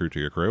person you recruit to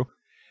your crew,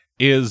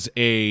 is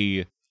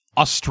a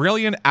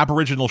Australian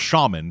Aboriginal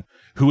shaman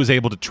who is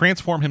able to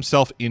transform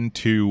himself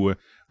into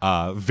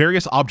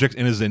various objects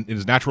in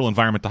his natural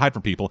environment to hide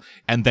from people,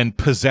 and then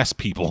possess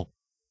people.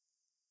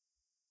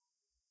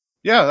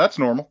 Yeah, that's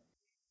normal.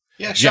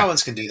 Yeah,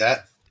 shamans can do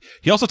that.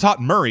 He also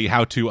taught Murray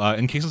how to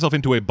encase himself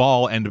into a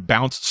ball and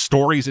bounce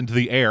stories into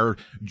the air,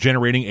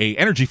 generating a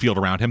energy field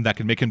around him that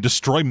can make him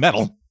destroy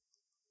metal.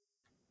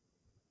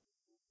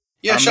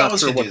 Yeah, I'm not shamans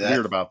sure can what's do that.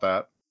 weird about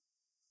that.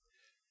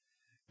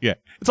 Yeah,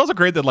 it's also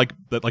great that like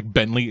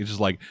Bentley is just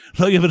like,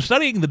 so you've been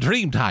studying the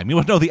Dreamtime. You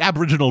must know the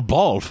Aboriginal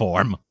ball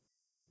form.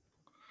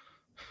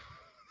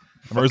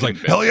 And Murray's like,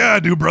 hell yeah, I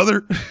do,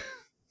 brother.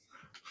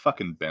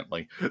 Fucking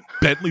Bentley.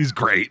 Bentley's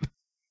great.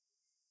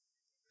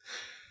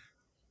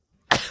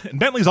 And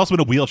Bentley's also in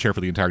a wheelchair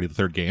for the entirety of the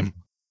third game.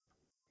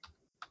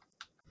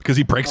 Because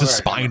he breaks his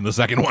spine in the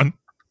second one.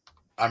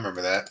 I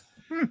remember that.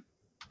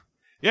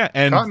 Yeah,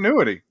 and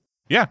Continuity.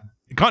 Yeah,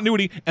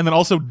 continuity, and then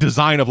also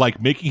design of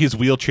like making his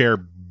wheelchair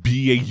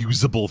be a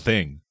usable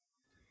thing.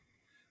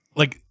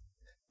 Like,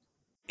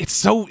 it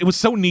was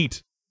so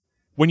neat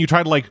when you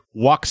try to like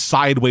walk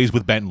sideways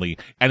with Bentley,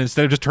 and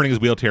instead of just turning his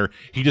wheelchair,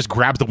 he just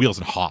grabs the wheels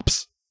and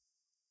hops.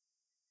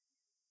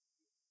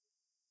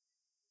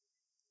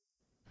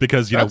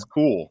 Because That's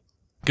cool.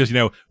 Because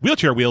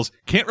wheelchair wheels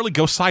can't really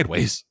go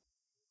sideways.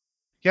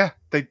 Yeah,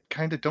 they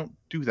kind of don't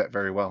do that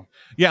very well.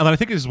 Yeah, and then I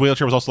think his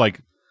wheelchair was also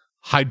like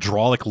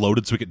hydraulic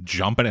loaded so he could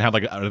jump, and it had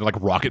like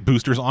rocket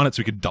boosters on it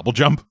so he could double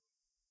jump.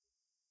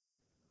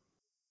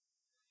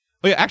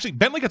 Oh yeah, actually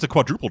Bentley gets a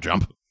quadruple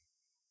jump.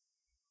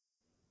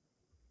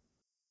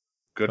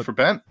 Good for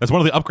Ben. That's one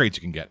of the upgrades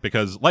you can get,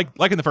 because like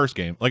in the first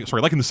game, like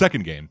in the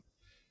second game,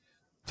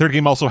 third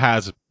game also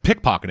has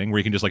pickpocketing where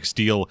you can just like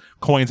steal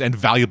coins and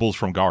valuables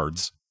from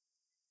guards.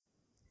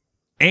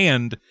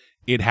 And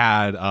it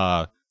had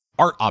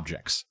art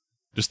objects.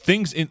 Just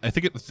things in I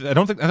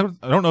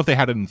don't know if they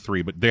had it in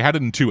 3, but they had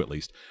it in 2 at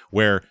least,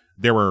 where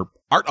there were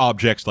art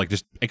objects, like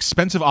just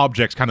expensive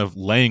objects kind of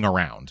laying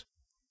around.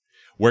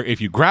 Where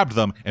if you grabbed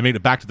them and made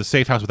it back to the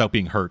safe house without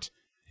being hurt,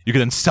 you could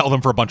then sell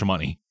them for a bunch of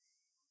money.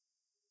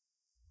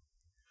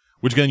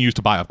 Which you can then use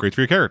to buy upgrades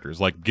for your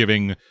characters, like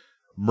giving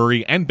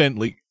Murray and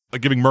Bentley,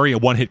 like giving Murray a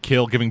one-hit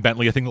kill, giving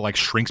Bentley a thing that like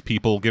shrinks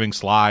people, giving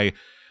Sly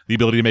the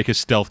ability to make his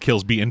stealth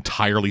kills be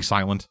entirely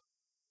silent.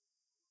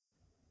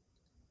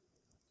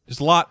 Just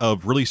a lot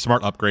of really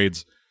smart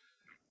upgrades.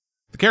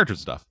 The character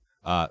stuff.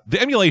 The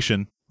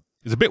emulation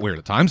is a bit weird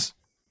at times.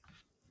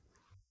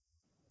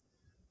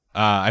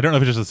 I don't know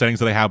if it's just the settings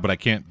that I have, but I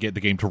can't get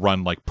the game to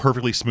run like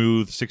perfectly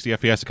smooth 60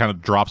 FPS. It kind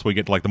of drops when you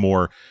get to like the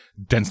more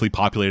densely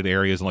populated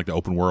areas and like the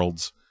open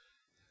worlds.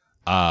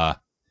 And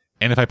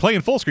if I play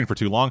in full screen for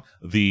too long,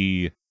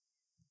 the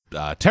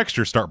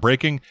textures start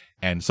breaking,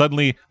 and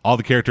suddenly all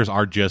the characters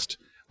are just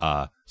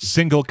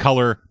single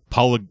color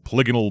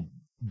polygonal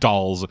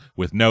dolls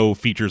with no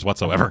features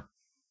whatsoever.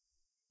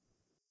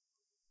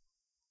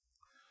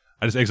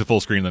 I just exit full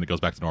screen and then it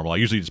goes back to normal. I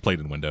usually just play it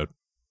in windowed.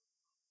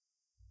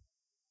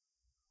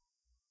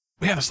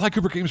 But yeah, the Sly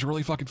Cooper games are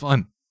really fucking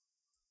fun.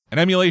 And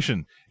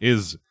emulation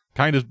is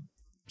kind of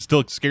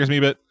still scares me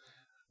a bit.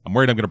 I'm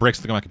worried I'm going to break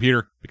something on my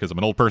computer because I'm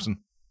an old person.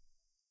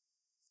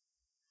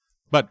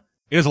 But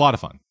it is a lot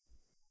of fun.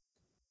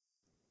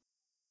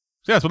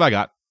 So that's what I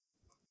got.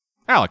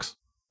 Alex.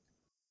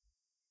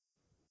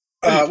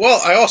 Well,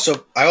 I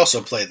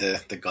also played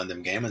the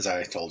Gundam game, as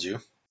I told you.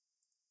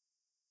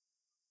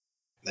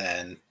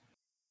 And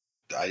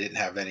I didn't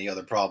have any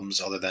other problems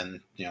other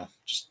than,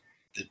 just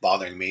it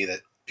bothering me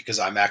that because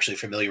I'm actually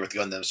familiar with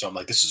Gundam, so I'm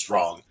like, this is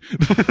wrong.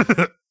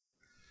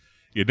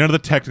 Yeah, none of the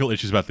technical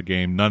issues about the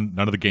game, none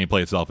of the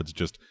gameplay itself. It's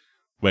just,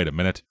 wait a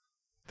minute,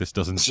 this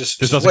doesn't. This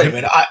doesn't. Wait a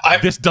minute,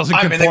 this doesn't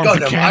I'm conform in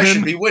the Gundam. to canon. I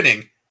should be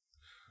winning.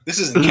 This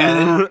isn't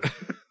canon.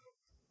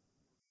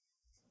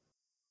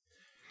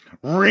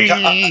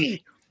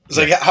 It's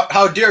like,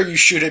 how dare you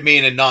shoot at me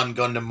in a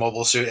non-Gundam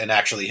mobile suit and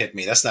actually hit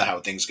me? That's not how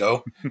things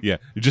go. Yeah,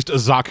 just a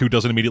Zaku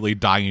doesn't immediately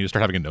die and you just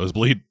start having a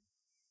nosebleed.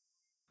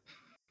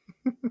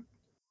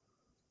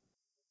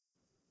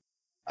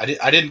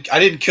 I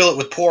didn't kill it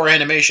with poor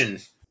animation,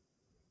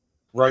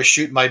 where I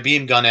shoot my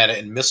beam gun at it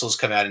and missiles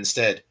come out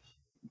instead.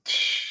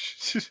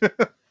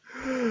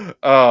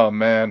 Oh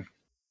man.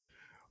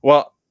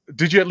 Well,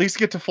 did you at least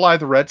get to fly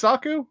the red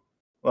Zaku?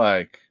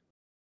 Like,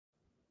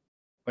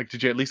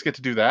 did you at least get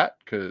to do that?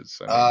 Because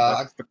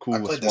that's the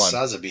coolest one. I played the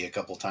Sazabi a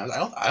couple times.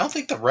 I don't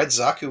think the red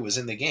Zaku was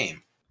in the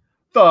game.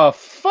 The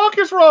fuck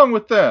is wrong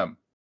with them?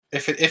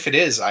 If it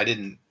is, I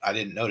didn't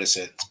notice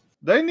it.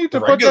 They need to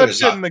put that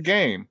shit in the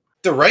game.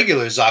 The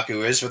regular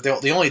Zaku is, but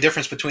the only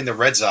difference between the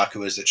red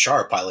Zaku is that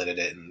Char piloted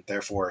it, and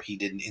therefore he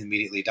didn't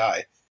immediately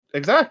die.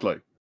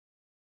 Exactly.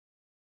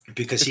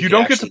 Because if you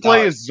don't get to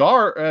play as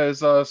Zar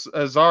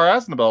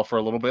Aznabel for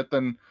a little bit,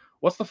 then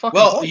what's the fucking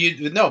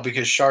point? No,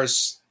 because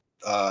Char's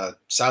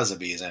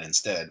Sazabi is in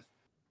instead.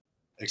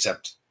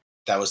 Except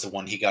that was the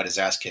one he got his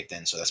ass kicked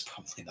in, so that's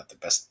probably not the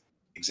best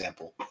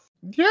example.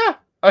 Yeah,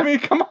 I mean,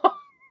 come on.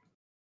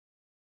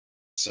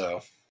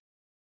 So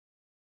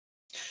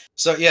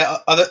yeah,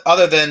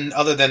 other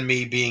than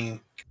me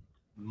being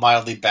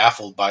mildly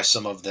baffled by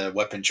some of the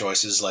weapon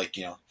choices, like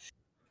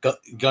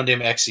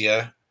Gundam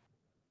Exia,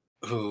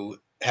 who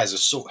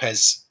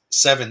has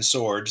 7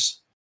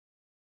 swords,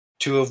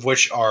 2 of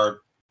which are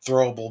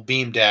throwable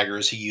beam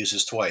daggers he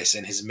uses twice,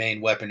 and his main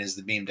weapon is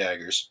the beam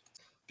daggers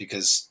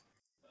because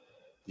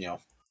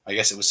I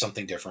guess it was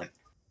something different.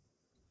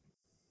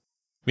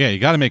 Yeah, you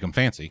got to make them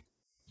fancy.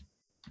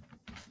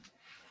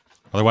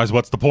 Otherwise,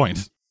 what's the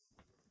point?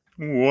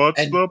 What's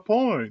the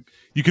point?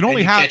 You can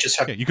only have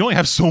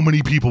so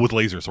many people with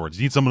laser swords.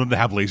 You need someone to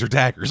have laser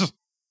daggers.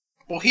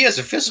 Well, he has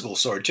a physical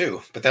sword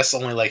too, but that's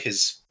only like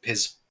his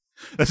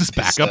that's his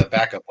backup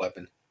backup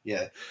weapon.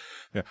 Yeah.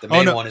 Yeah. The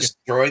main no. one is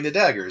throwing the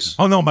daggers.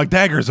 Oh no, my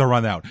daggers are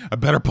run out. I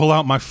better pull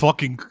out my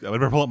fucking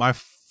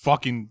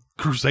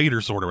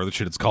Crusader sword or whatever the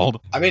shit it's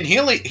called. I mean, he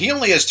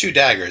only has 2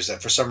 daggers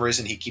that for some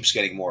reason he keeps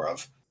getting more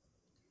of.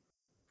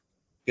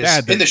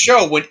 Because in the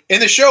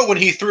show when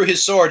he threw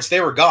his swords,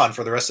 they were gone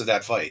for the rest of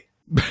that fight.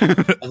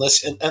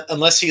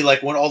 unless he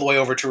like went all the way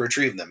over to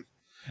retrieve them.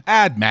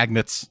 Add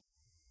magnets.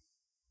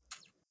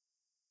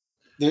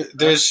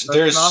 There's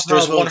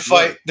one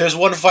fight. Work. There's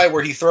one fight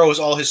where he throws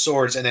all his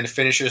swords and then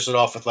finishes it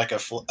off with like a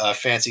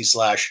fancy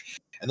slash,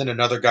 and then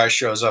another guy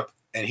shows up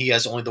and he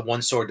has only the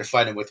one sword to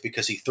fight him with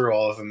because he threw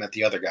all of them at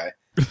the other guy.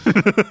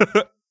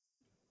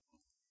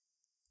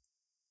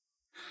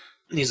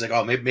 And he's like,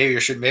 "Oh, maybe I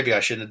shouldn't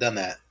have done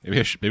that. Maybe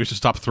I should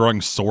stop throwing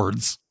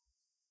swords."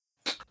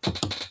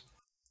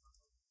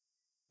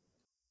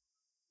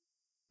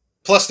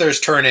 Plus, there's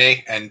turn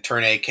A, and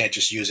turn A can't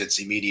just use its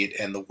immediate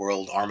end the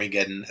world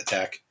Armageddon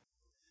attack.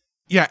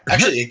 Yeah,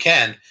 actually, it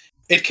can.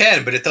 It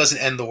can, but it doesn't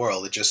end the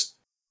world. It just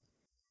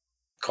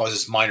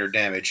causes minor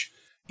damage.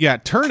 Yeah,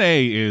 turn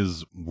A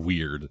is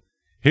weird.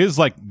 His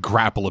like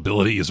grapple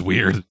ability is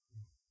weird.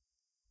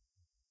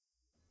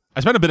 I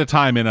spent a bit of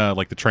time in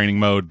like the training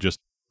mode, just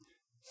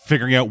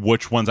figuring out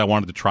which ones I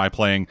wanted to try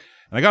playing.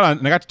 And I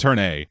got to turn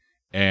A,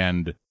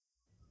 and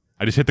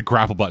I just hit the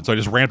grapple button. So I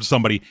just ran up to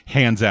somebody,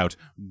 hands out,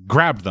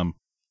 grabbed them,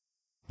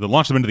 then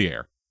launched them into the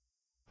air.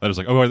 I was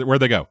like, "Oh, where'd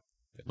they go?"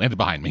 They landed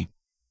behind me.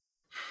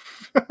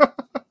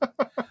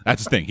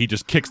 That's his thing. He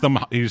just kicks them.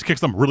 He just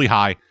kicks them really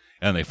high,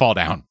 and they fall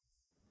down.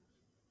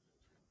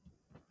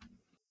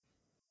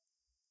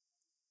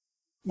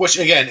 Which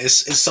again is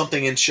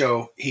something in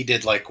show he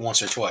did like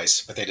once or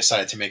twice, but they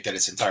decided to make that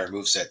its entire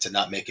moveset to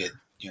not make it,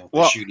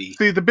 shooty.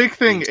 See, the big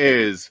thing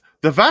is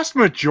the vast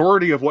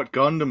majority of what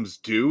Gundams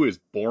do is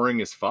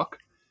boring as fuck.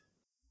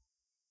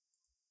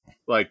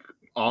 Like,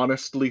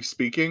 honestly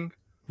speaking.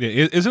 Yeah,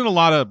 isn't a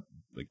lot of,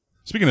 like,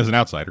 speaking as an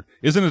outsider,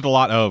 isn't it a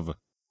lot of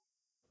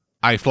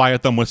I fly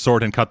at them with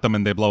sword and cut them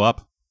and they blow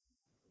up?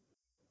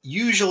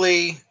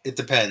 Usually, it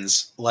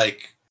depends.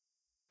 Like,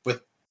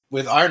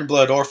 with Iron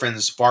Blood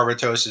Orphans,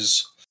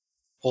 Barbatos's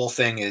whole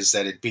thing is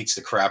that it beats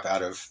the crap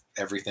out of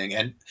everything.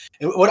 And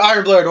with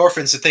Iron Blood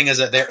Orphans, the thing is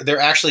that they're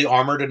actually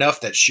armored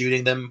enough that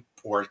shooting them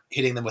or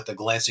hitting them with a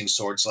glancing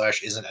sword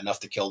slash isn't enough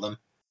to kill them.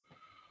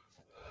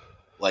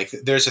 Like,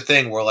 there's a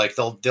thing where like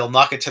they'll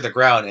knock it to the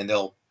ground and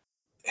they'll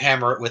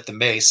hammer it with the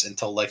mace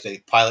until like the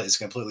pilot is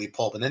completely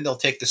pulp, and then they'll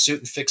take the suit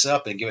and fix it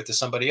up and give it to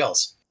somebody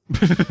else.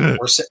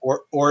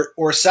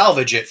 or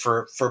salvage it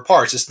for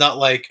parts. It's not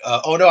like,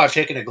 oh no, I've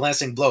taken a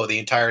glancing blow. The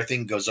entire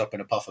thing goes up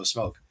in a puff of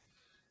smoke.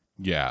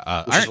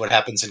 Yeah, which is what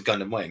happens in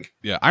Gundam Wing.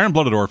 Yeah, Iron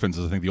Blooded Orphans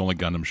is I think the only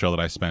Gundam show that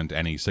I spent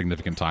any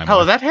significant time.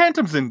 Hell, that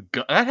happens in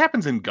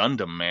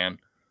Gundam, man.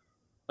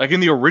 Like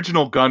in the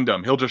original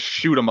Gundam, he'll just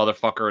shoot a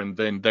motherfucker, and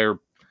then their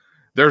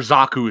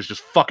Zaku is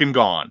just fucking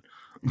gone.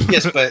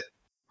 Yes, but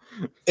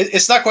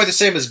it's not quite the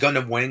same as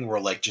Gundam Wing, where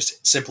like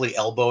just simply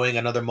elbowing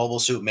another mobile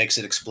suit makes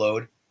it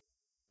explode.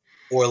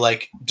 Or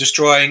like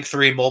destroying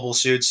 3 mobile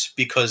suits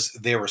because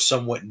they were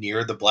somewhat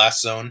near the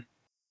blast zone.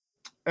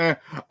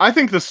 I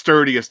think the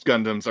sturdiest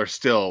Gundams are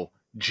still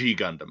G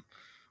Gundam.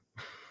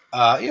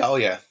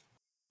 Yeah.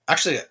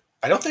 Actually,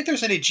 I don't think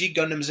there's any G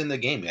Gundams in the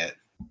game yet.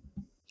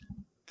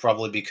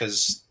 Probably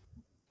because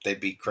they'd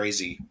be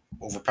crazy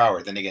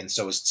overpowered. Then again,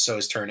 so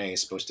is Turn A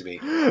is supposed to be.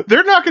 There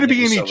are not going to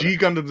be any G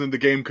Gundams in the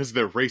game because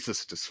they're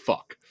racist as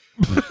fuck.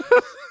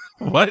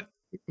 What?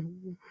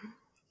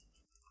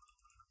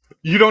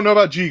 You don't know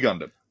about G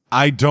Gundam?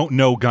 I don't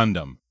know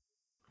Gundam.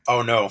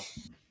 Oh no.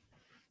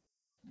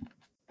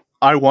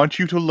 I want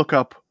you to look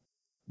up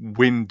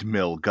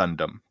Windmill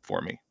Gundam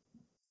for me.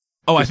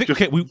 Oh, I think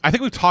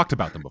we've talked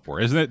about them before.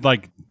 Isn't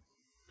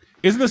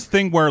this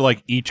thing where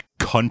like each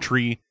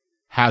country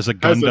has a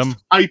Gundam?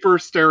 Hyper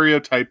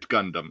stereotyped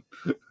Gundam.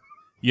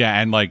 Yeah,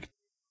 and like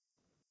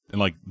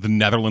the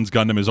Netherlands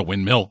Gundam is a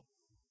windmill.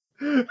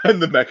 And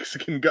the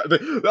Mexican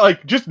Gundam,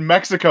 like just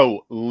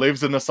Mexico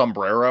lives in a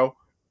sombrero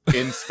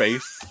in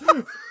space.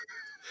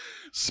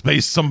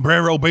 Space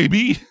sombrero,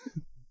 baby.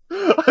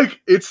 Like,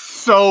 it's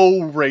so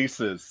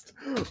racist,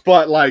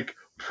 but like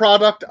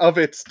product of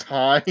its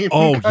time.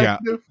 Oh yeah,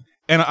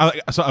 and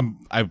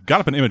I've got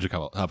up an image of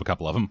a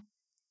couple of them,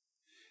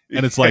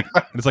 and it's like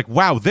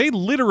wow, they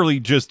literally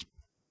just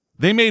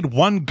made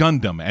one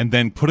Gundam and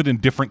then put it in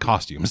different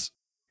costumes.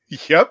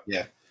 Yep.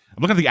 Yeah.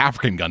 I'm looking at the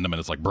African Gundam and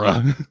it's like,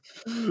 bruh.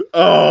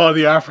 Oh,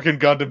 the African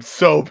Gundam's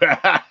so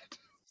bad.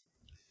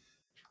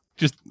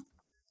 Just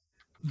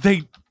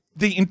they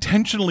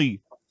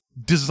intentionally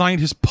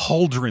designed his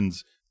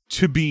pauldrons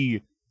to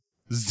be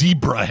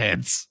zebra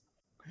heads.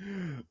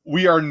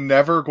 We are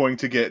never going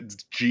to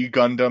get G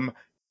Gundam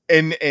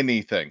in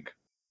anything.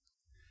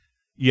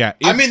 Yeah,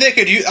 I mean they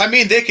could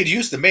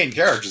use the main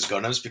characters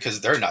Gundams because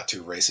they're not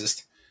too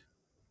racist.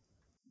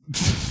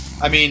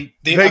 Then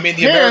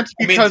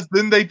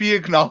they'd be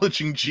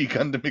acknowledging G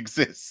Gundam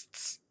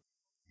exists.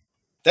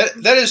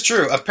 That is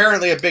true.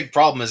 Apparently, a big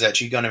problem is that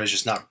G Gundam is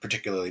just not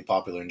particularly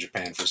popular in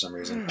Japan for some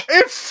reason.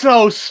 It's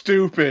so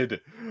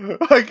stupid.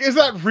 Like, is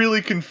that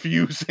really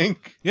confusing?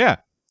 Yeah.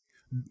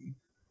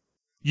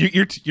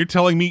 You're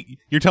telling me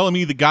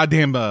the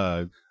goddamn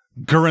Gurren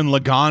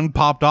Lagann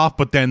popped off,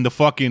 but then the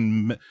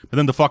fucking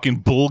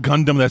Bull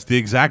Gundam that's the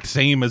exact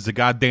same as the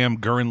goddamn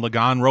Gurren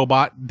Lagann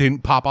robot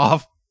didn't pop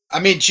off. I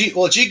mean, G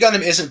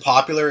Gundam isn't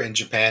popular in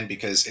Japan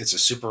because it's a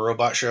super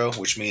robot show,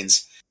 which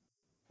means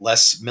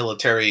less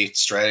military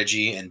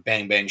strategy and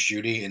bang bang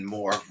shooty and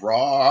more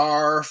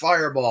raw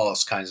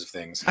fireballs kinds of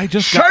things.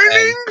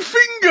 Shining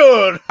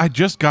finger. I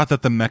just got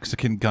that the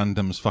Mexican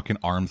Gundam's fucking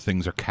arm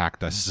things are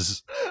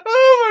cactuses.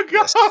 Oh my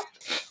god!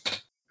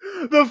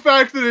 The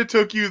fact that it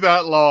took you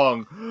that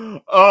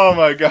long. Oh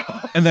my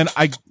god! And then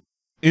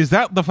is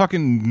that the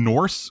fucking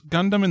Norse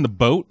Gundam in the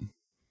boat?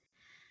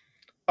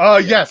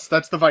 Yes,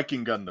 that's the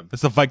Viking Gundam.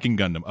 That's the Viking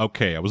Gundam.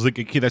 Okay, I was like,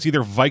 okay, that's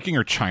either Viking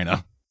or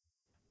China.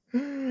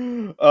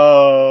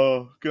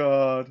 Oh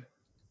god.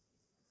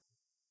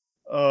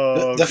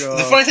 Oh, the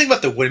god. funny thing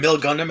about the Windmill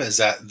Gundam is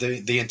that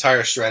the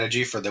entire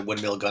strategy for the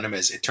Windmill Gundam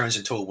is it turns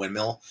into a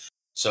windmill.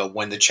 So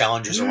when the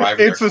challengers arrive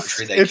in their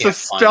country, they can't find it. It's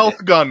a stealth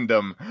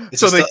Gundam,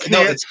 so they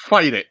can't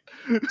fight it.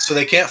 So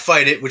they can't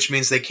fight it, which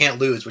means they can't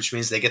lose, which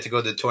means they get to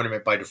go to the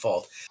tournament by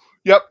default.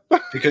 Yep.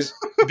 Because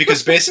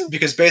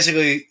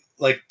basically,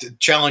 like, the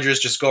challengers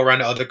just go around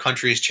to other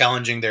countries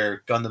challenging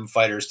their Gundam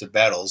fighters to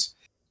battles.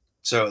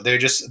 So they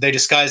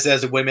disguised it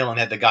as a windmill and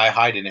had the guy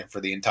hide in it for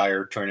the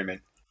entire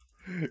tournament.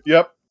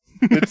 Yep.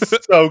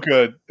 It's so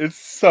good. It's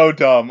so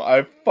dumb.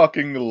 I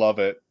fucking love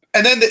it.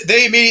 And then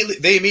they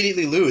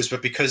immediately lose,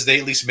 but because they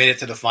at least made it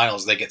to the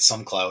finals, they get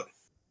some clout.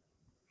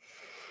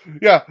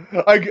 Yeah,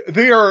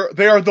 they are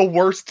the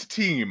worst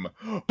team,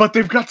 but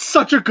they've got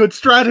such a good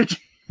strategy.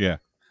 Yeah.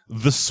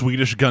 The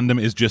Swedish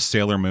Gundam is just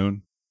Sailor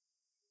Moon.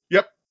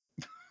 Yep.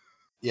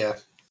 Yeah.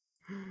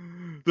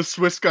 The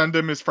Swiss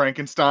Gundam is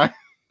Frankenstein.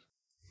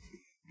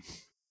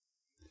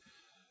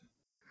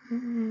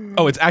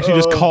 Oh, it's actually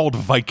just called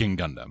Viking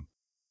Gundam.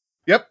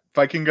 Yep,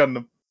 Viking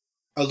Gundam.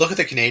 Oh, look at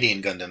the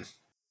Canadian Gundam.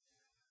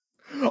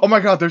 Oh my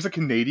god, there's a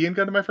Canadian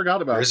Gundam? I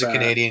forgot about There's a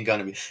Canadian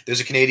Gundam. There's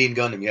a Canadian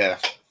Gundam, yeah.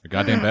 A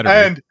goddamn better.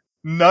 And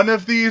none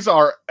of these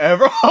are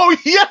ever... Oh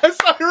yes,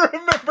 I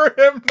remember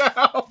him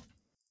now!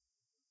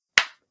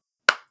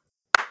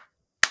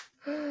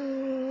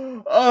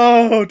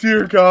 Oh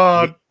dear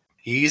god.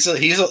 He's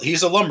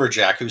a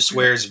lumberjack who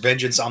swears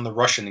vengeance on the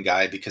Russian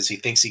guy because he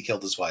thinks he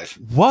killed his wife.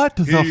 What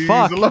the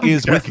fuck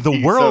is with the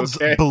world's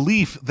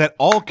belief that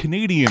all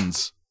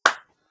Canadians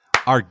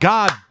are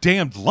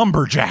goddamned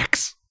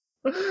lumberjacks?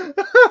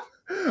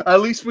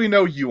 At least we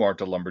know you aren't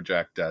a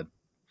lumberjack, Dad.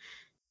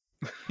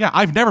 Yeah,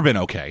 I've never been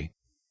okay.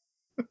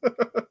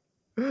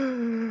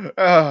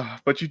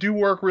 But you do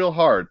work real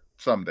hard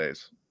some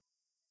days.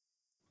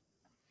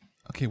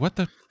 Okay, what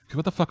the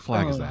fuck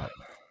flag is that?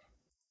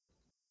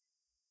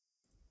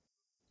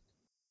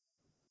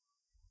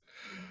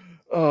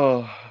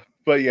 Oh,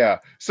 but yeah.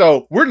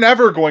 So we're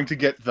never going to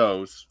get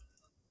those.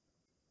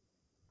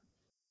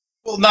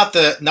 Well, not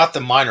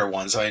the minor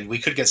ones. I mean, we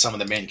could get some of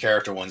the main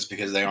character ones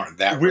because they aren't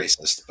that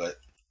racist, but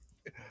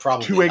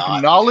probably to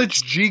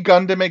acknowledge G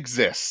Gundam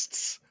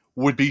exists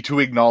would be to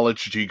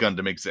acknowledge G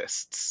Gundam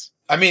exists.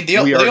 I mean, the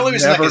only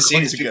reason I can see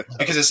is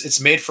because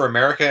it's made for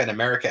America, and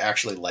America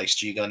actually likes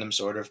G Gundam,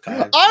 sort of,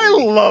 kind of. I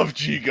love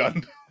G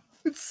Gundam.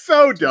 It's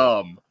so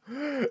dumb.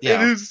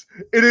 Yeah.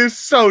 It is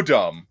so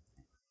dumb.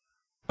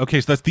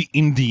 Okay, so that's the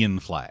Indian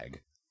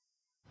flag.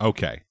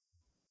 Okay.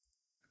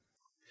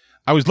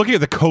 I was looking at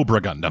the Cobra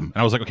Gundam, and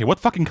I was like, okay, what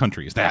fucking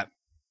country is that?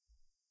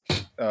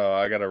 Oh,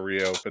 I gotta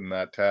reopen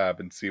that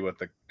tab and see what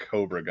the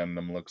Cobra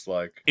Gundam looks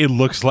like. It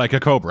looks like a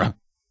Cobra.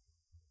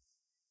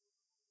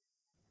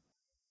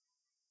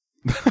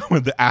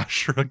 With the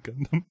Ashura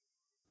Gundam.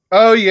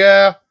 Oh,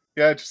 yeah.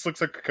 Yeah, it just looks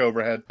like a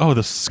Cobra head. Oh,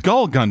 the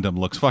Skull Gundam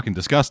looks fucking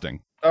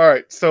disgusting.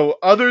 Alright, so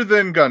other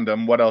than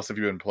Gundam, what else have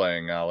you been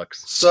playing,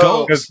 Alex?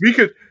 Skull? Because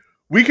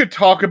we could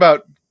talk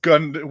about G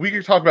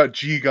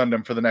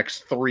Gundam for the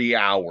next 3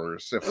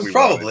 hours if we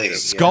probably wanted to.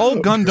 Skull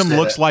Gundam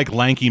looks like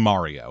Lanky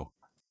Mario.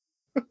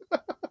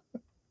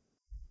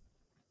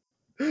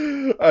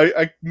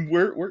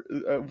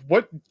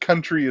 What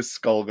country is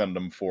Skull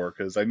Gundam for?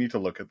 Because I need to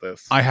look at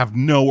this. I have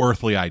no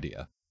earthly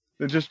idea.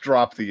 Then just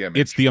drop the image.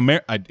 It's the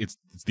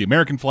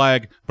American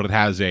flag, but it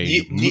has a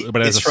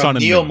sun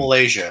and Neo moon.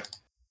 Malaysia.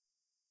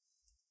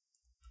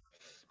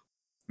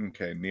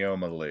 Okay, Neo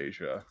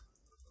Malaysia.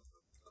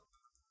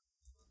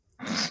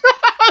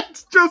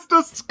 It's just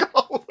a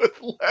skull with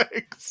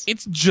legs.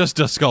 It's just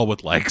a skull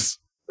with legs.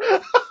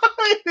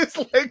 It's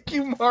like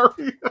you,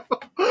 Mario.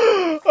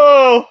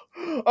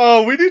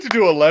 Oh, we need to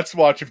do a Let's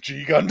Watch of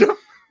G Gundam.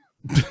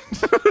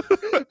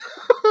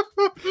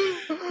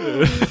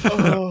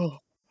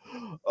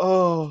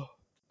 Oh.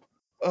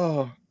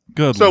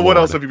 Good. So, Lord. what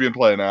else have you been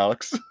playing,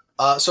 Alex?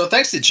 So,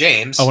 thanks to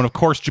James. Oh, and of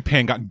course,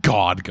 Japan got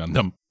God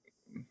Gundam.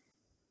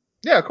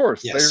 Yeah, of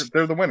course. Yes.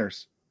 They're the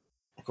winners.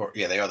 Of course,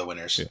 yeah, they are the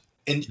winners. Yeah.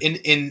 In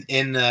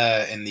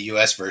the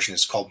US version,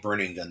 it's called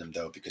Burning Gundam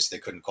though, because they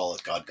couldn't call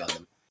it God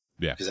Gundam.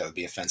 Yeah. Because that would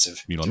be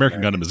offensive. Meanwhile, to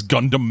American Gundam Americans. is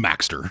Gundam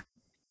Maxter.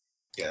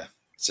 Yeah,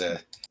 it's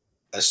a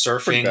Pretty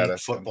surfing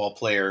badass football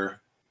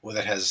player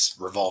that has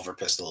revolver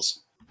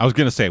pistols. I was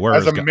gonna say where are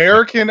As his guns?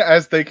 American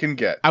as they can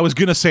get. I was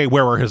gonna say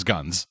where are his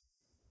guns?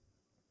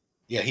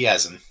 Yeah, he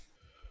has them.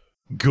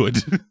 Good.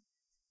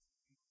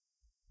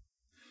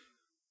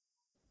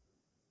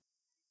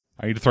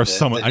 I need to throw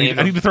some. I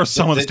need to throw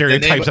some of the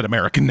stereotypes at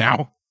American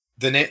now.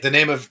 The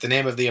name of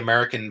the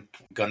American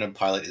Gundam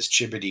pilot is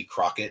Chibody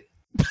Crockett.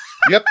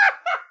 Yep.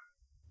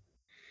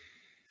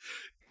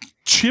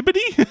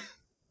 Chibody?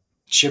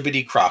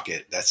 Chibody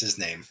Crockett, that's his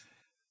name.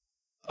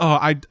 Oh,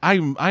 I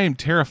am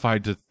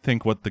terrified to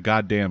think what the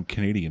goddamn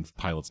Canadian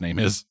pilot's name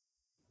is.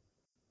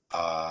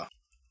 I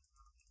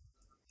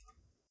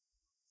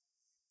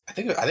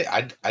think it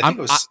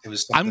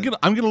was something.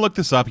 I'm gonna look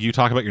this up. You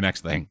talk about your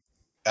next thing.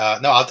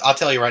 No, I'll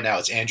tell you right now.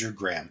 It's Andrew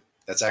Graham.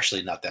 That's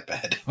actually not that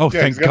bad. Oh,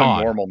 Yeah, thank he's got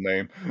God. a normal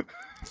name.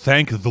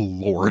 Thank the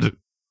Lord.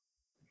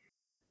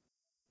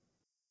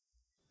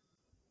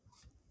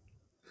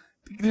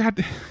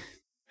 God.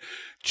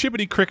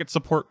 Chibody Cricket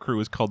Support Crew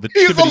is called the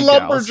He's Chibody a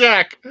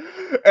lumberjack.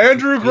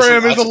 Andrew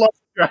Graham is a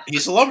lumberjack.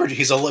 He's a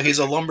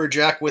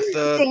lumberjack with He's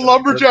a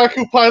lumberjack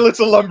who pilots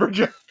a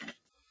lumberjack.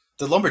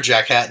 the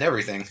lumberjack hat and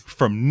everything.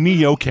 From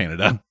Neo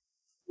Canada.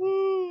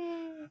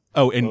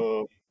 Oh,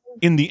 and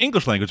in the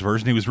English language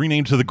version, he was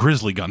renamed to the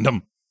Grizzly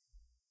Gundam.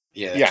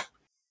 Yeah.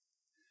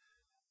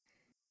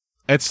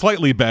 It's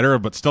slightly better,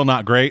 but still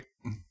not great.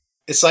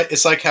 It's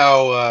like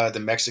how the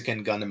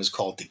Mexican Gundam is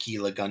called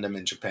Tequila Gundam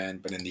in Japan,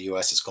 but in the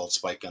US it's called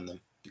Spike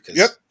Gundam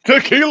because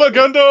Tequila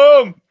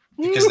Gundam.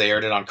 because they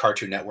aired it on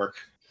Cartoon Network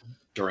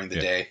during the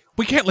day.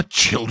 We can't let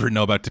children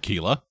know about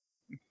tequila.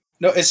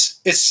 No,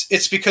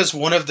 it's because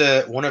one of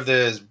the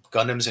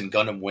Gundams in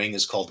Gundam Wing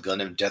is called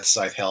Gundam Death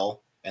Scythe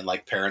Hell, and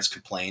like parents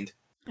complained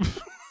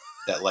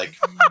that like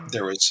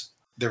there was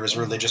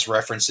religious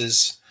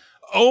references.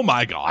 Oh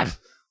my God.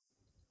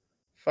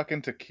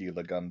 Fucking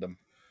Tequila Gundam.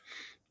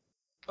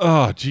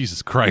 Oh,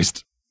 Jesus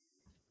Christ.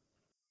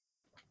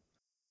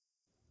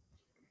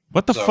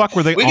 What the fuck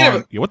were they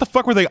on? What the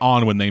fuck were they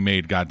on when they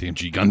made goddamn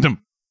G Gundam?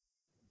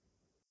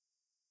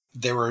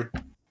 They were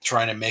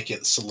trying to make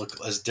it look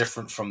as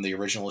different from the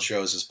original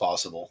shows as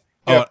possible.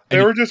 Yeah,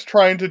 they were just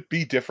trying to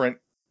be different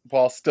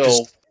while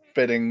still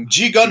fitting.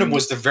 G Gundam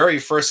was the very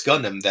first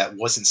Gundam that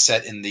wasn't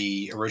set in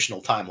the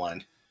original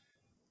timeline.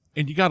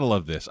 And you gotta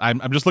love this. I'm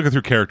just looking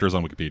through characters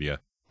on Wikipedia.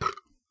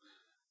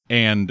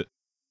 And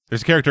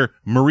there's a character,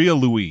 Maria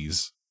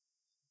Louise.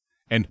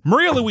 And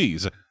Maria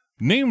Louise,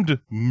 named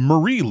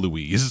Marie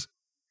Louise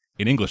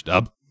in English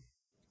dub.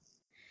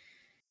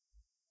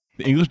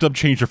 The English dub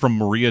changed her from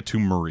Maria to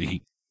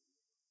Marie.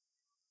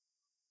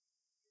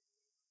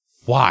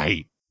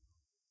 Why?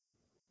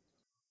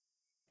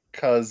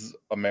 'Cause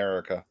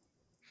America.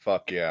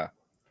 Fuck yeah.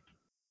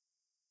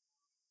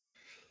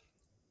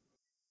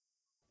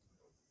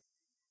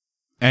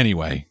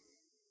 Anyway.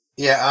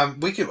 Yeah,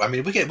 we can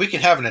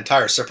have an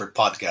entire separate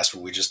podcast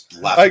where we just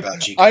laugh about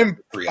G Gundam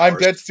for 3 hours. I'm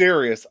dead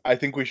serious. I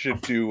think we should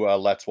do a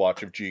Let's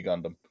Watch of G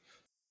Gundam.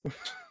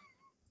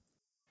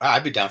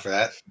 I'd be down for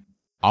that.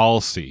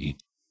 I'll see.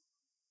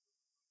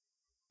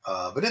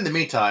 But in the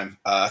meantime,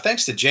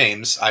 thanks to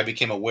James, I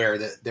became aware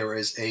that there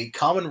is a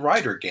Kamen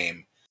Rider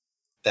game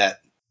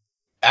that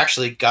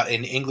actually got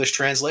an English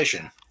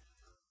translation.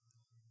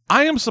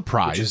 I am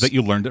surprised that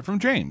you learned it from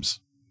James.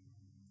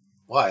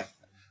 Why?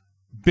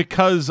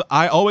 Because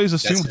I always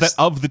assumed that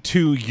of the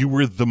two, you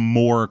were the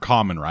more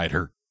Kamen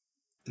Rider.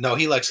 No,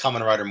 he likes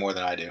Kamen Rider more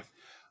than I do.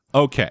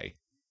 Okay.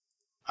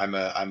 I'm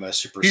a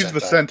Super He's Sentai the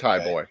Sentai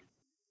guy. boy.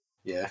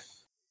 Yeah.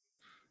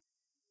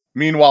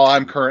 Meanwhile,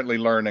 I'm currently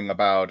learning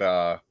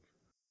about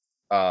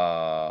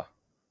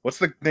what's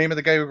the name of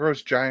the guy who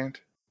grows giant?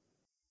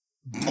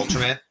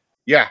 Ultraman?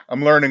 Yeah,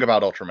 I'm learning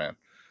about Ultraman.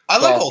 I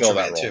So like I'll fill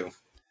that Ultraman too.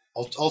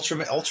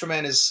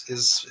 Ultraman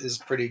is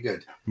pretty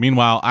good.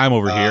 Meanwhile, I'm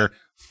over here,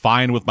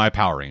 fine with my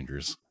Power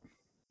Rangers.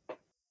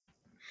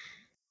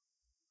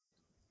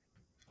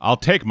 I'll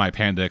take my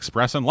Panda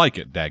Express and like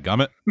it,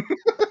 dadgummit.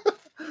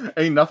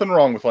 Ain't nothing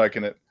wrong with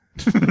liking it.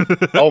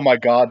 Oh my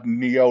god,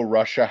 Neo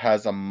Russia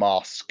has a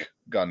mosque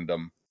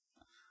Gundam.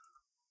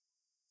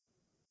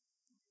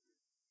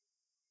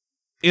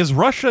 Is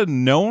Russia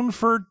known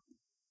for...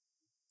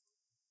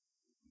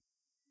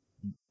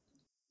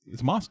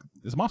 Is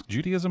mosque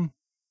Judaism?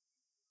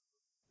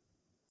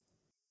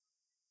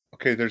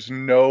 Okay, there's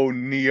no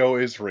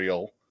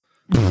Neo-Israel.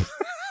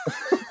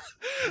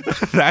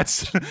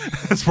 That's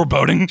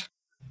foreboding.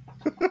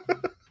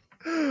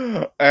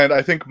 And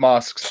I think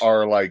mosques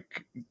are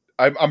like...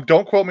 I'm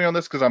don't quote me on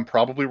this because I'm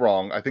probably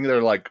wrong. I think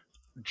they're like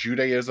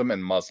Judaism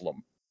and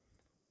Muslim.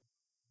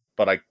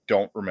 But I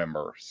don't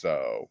remember,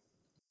 so...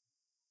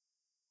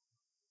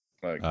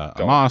 Like, a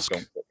mosque,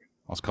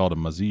 also called a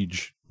masjid,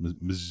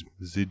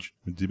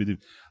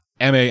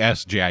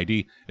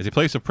 M-A-S-J-I-D, is a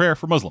place of prayer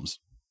for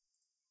Muslims.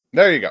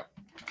 There you go.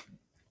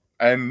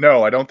 And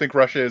no, I don't think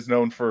Russia is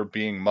known for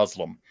being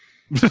Muslim.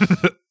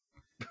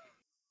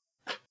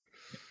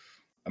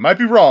 might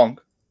be wrong.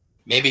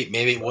 Maybe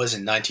it was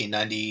in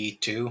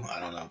 1992. I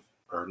don't know,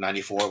 or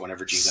 94.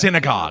 Whenever G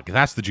Synagogue.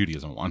 That's the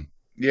Judaism one.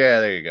 Yeah,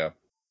 there you go.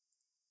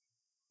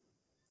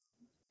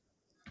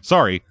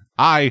 Sorry,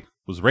 I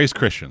was raised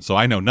Christian, so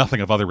I know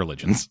nothing of other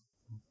religions.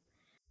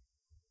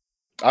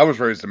 I was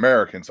raised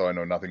American, so I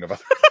know nothing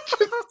about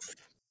religions.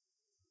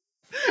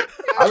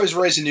 I was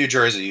raised in New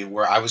Jersey,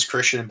 where I was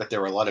Christian, but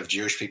there were a lot of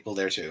Jewish people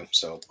there too,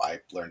 so I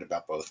learned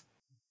about both.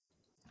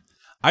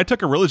 I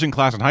took a religion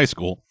class in high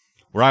school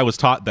where I was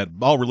taught that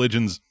all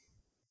religions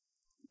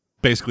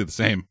basically the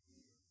same.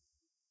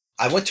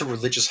 I went to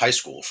religious high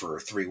school for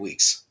 3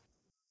 weeks.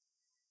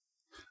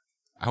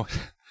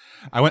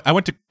 I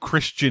went to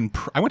Christian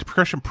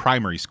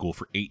primary school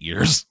for 8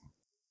 years.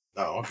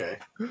 Oh, okay.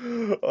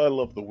 I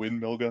love the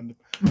windmill Gundam.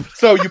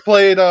 So you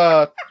played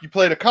a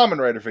Kamen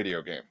Rider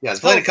video game. Yeah, I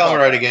played a Kamen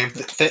Rider game.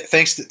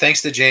 Thanks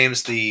to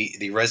James,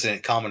 the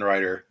resident Kamen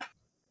Rider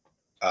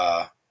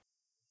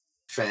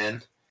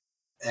fan,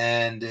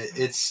 and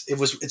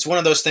it's one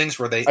of those things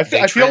where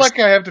I feel like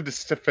I have to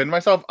defend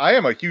myself. I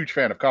am a huge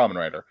fan of Kamen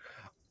Rider.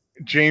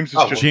 James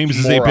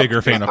is a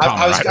bigger fan of Kamen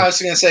Rider. I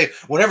was going to say,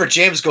 whenever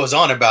James goes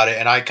on about it,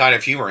 and I kind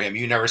of humor him,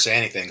 you never say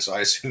anything, so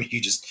I assume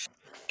you just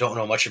don't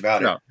know much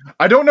about it.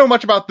 I don't know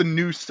much about the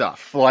new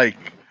stuff. Like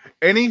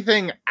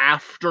anything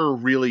after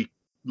really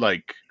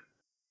like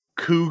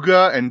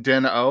Kuga and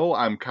Den-O,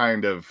 I'm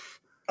kind of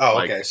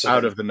so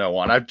out of the know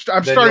on. I'm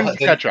starting to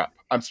catch up.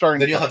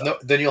 Then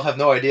you'll have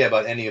no idea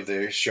about any of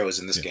the shows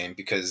in this game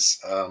because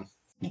I'm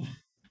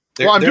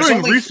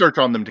doing research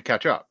on them to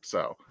catch up.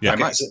 So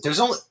yeah, so there's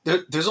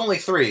only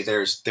 3.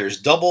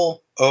 There's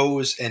Double,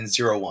 O's, and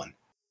 01.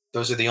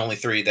 Those are the only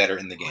 3 that are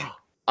in the game.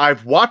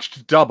 I've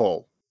watched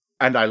Double.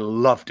 And I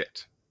loved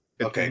it.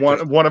 It's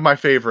one of my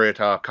favorite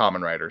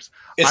Kamen Riders.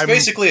 It's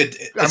basically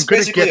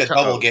a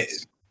double game.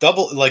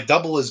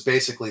 Double is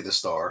basically the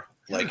star.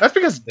 Like that's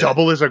because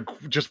Double is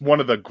just one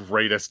of the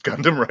greatest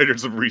Gundam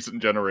Riders of recent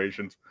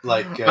generations.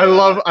 Like I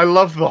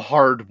love the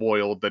hard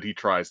boiled that he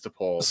tries to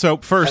pull. So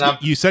first,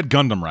 you said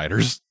Gundam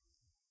Riders.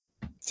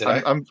 Did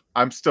I?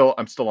 I'm still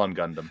on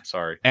Gundam.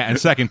 Sorry. And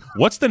second,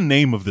 what's the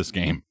name of this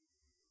game?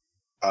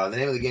 The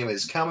name of the game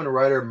is Kamen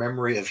Rider: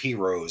 Memory of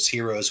Heroes.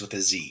 Heroes with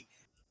a Z.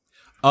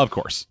 Of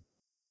course.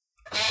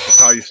 That's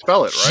how you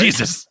spell it, right?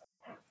 Jesus.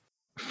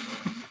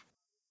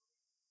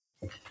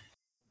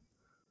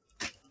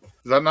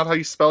 Is that not how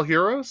you spell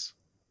heroes?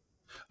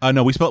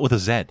 No, we spell it with a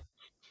Z.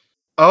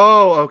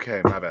 Oh,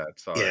 okay. My bad.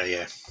 Sorry.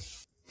 Yeah.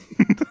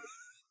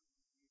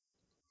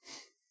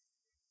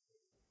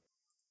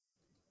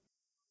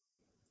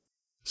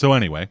 So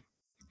anyway,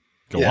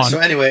 go on. So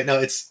anyway, no,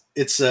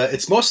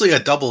 it's mostly a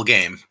double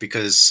game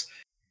because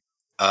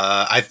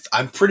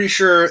I'm pretty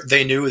sure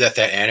they knew that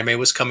anime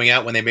was coming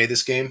out when they made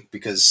this game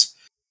because,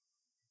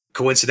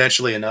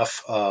 coincidentally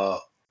enough,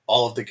 all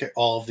of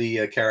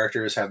the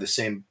characters have the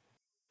same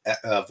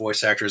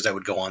voice actors that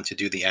would go on to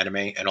do the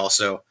anime, and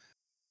also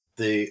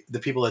the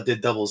people that did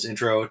Double's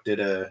intro did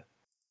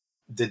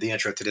the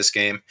intro to this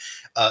game.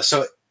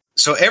 So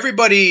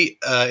everybody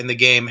in the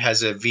game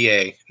has a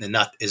VA and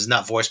is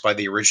not voiced by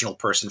the original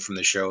person from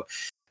the show,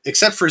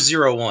 except for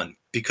 01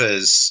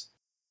 because.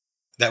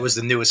 That was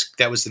the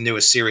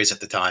newest series at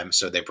the time,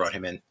 so they brought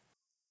him in,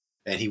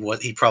 and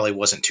he probably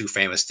wasn't too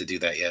famous to do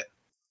that yet.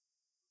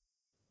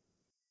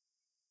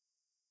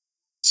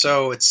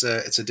 So it's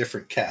a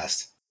different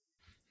cast,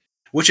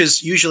 which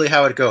is usually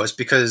how it goes.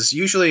 Because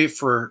usually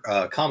for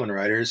Kamen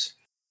Riders,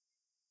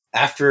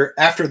 after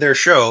their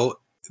show,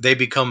 they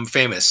become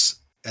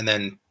famous and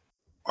then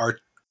are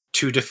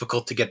too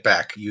difficult to get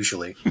back.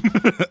 Usually,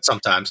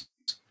 sometimes.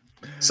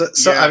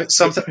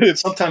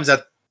 Sometimes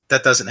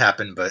that doesn't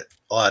happen, but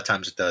a lot of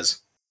times it does.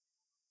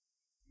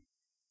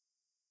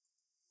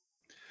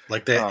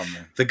 Like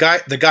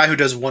the guy who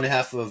does one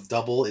half of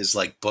Double is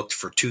like booked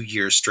for 2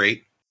 years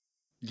straight.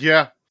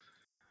 Yeah.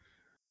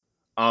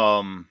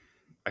 I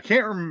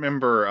can't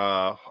remember.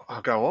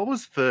 What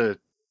was the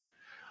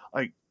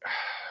like?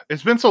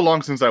 It's been so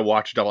long since I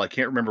watched Double. I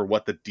can't remember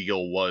what the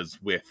deal was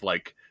with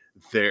like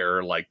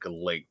their like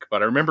link,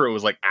 but I remember it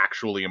was like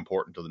actually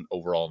important to the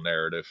overall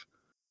narrative.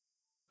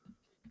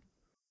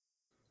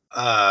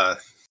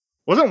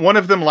 Wasn't one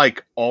of them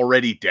like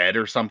already dead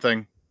or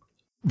something?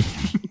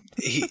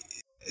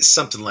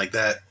 Something like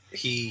that.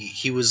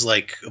 He was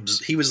like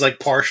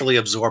partially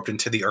absorbed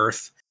into the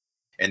earth,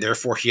 and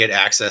therefore he had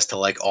access to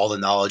like all the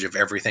knowledge of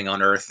everything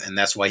on Earth, and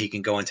that's why he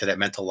can go into that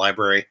mental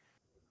library.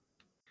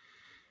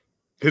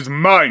 His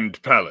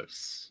mind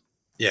palace.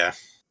 Yeah.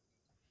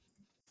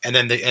 And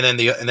then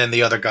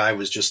the other guy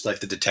was just like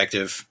the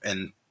detective,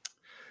 and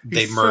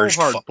they merged.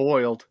 So hard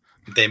boiled.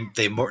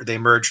 They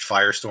merged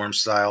Firestorm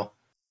style.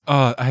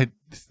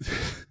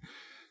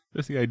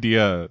 Just the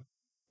idea,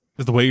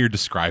 just the way you're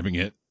describing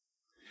it,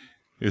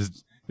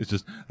 is it's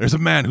just there's a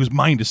man whose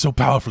mind is so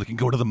powerful he can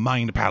go to the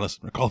mind palace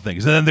and recall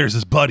things, and then there's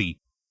his buddy,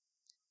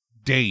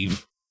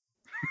 Dave.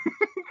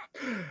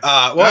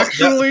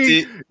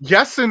 Actually,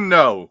 yes and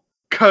no,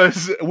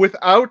 because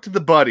without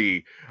the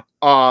buddy,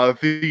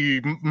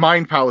 the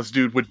Mind Palace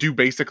dude would do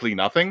basically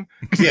nothing.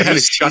 Yeah, He had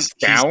it shut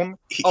down a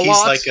he's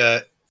lot. like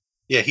a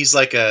he's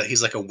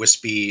like a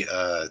wispy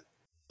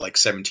like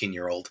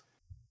 17-year-old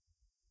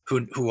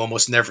who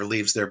almost never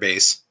leaves their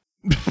base.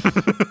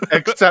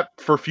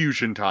 Except for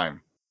fusion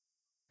time.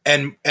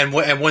 And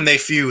when they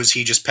fuse,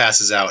 he just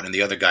passes out, and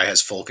the other guy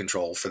has full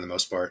control for the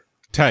most part.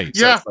 Tight.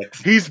 So Yeah, it's like-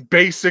 he's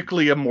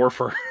basically a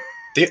morpher.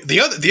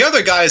 The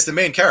other guy is the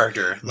main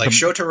character. Like The-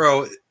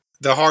 Shotaro,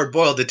 the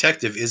hard-boiled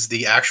detective, is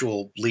the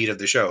actual lead of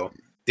the show.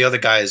 The other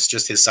guy is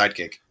just his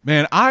sidekick.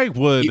 Man, I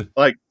would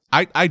Like,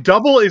 I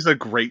Double is a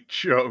great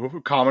show,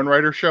 Kamen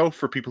Rider show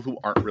for people who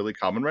aren't really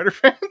Kamen Rider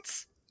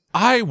fans.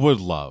 I would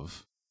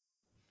love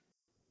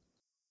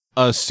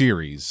a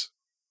series,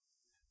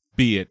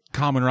 be it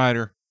Kamen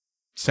Rider,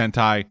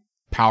 Sentai,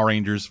 Power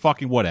Rangers,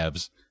 fucking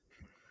whatevs,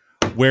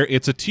 where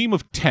it's a team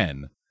of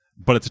 10,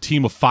 but it's a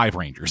team of 5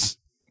 Rangers.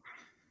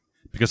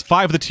 Because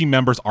 5 of the team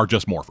members are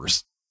just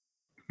morphers.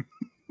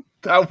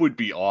 That would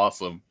be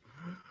awesome.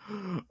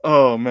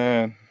 Oh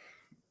man.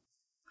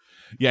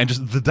 Yeah, and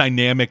just the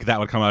dynamic that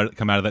would come out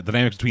of that, the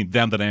dynamics between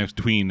them, the dynamics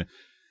between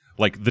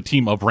like the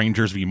team of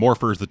Rangers v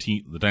Morphers,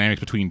 the dynamics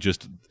between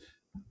just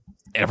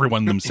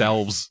everyone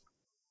themselves.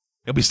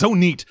 It'll be so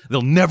neat.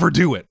 They'll never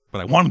do it,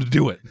 but I want them to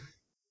do it.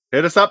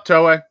 Hit us up,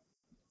 Toei.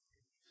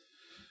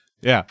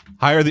 Yeah,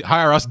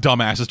 hire us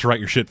dumbasses to write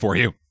your shit for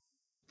you.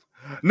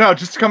 No,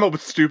 just to come up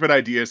with stupid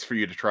ideas for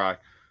you to try.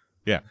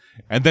 Yeah,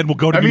 and then we'll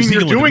go to I New mean,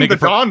 Zealand. you're to doing make the it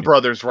for, Don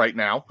Brothers right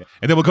now.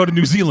 and then we'll go to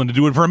New Zealand to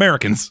do it for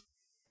Americans.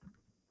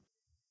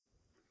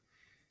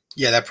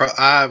 Yeah, that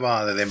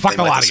they Fuck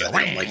might a lot of decide you.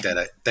 they don't like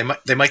that.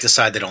 They might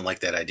decide they don't like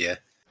that idea.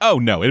 Oh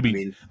no, it'd be I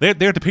mean- they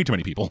have to pay too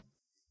many people.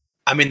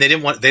 I mean, they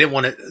didn't want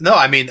to. No,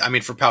 I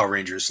mean for Power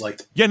Rangers, like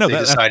Yeah, no, they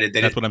decided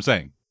that's what I'm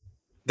saying.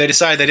 they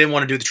decided they didn't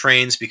want to do the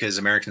trains because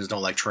Americans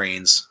don't like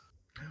trains.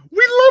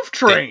 We love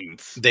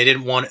trains. They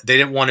didn't want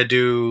to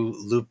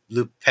do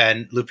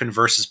Lupin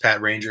versus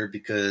Pat Ranger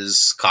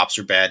because cops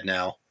are bad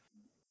now.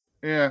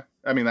 Yeah,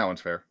 I mean that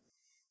one's fair.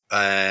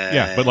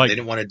 Yeah, but, like- they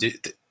didn't want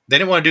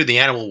to do the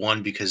animal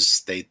one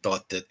because they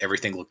thought that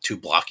everything looked too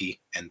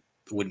blocky and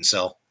wouldn't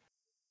sell.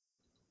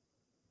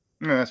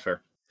 Yeah, that's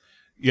fair.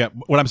 Yeah,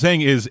 what I'm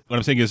saying is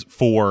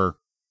for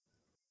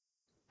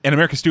an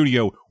American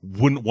studio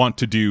wouldn't want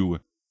to do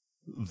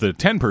the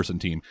 10-person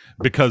team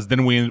because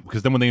then when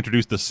they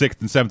introduce the 6th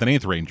and 7th and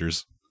 8th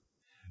Rangers,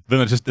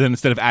 then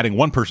instead of adding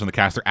one person to the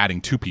cast, they're adding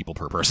 2 people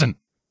per person.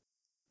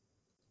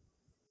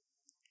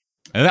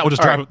 And that would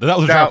just drive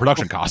Now-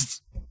 production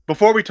costs.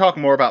 Before we talk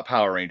more about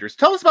Power Rangers,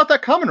 tell us about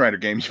that Kamen Rider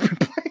game you've been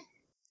playing.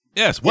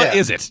 Yes, what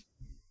Yeah. is it?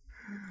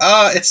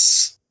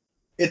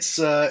 It's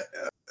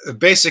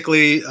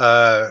basically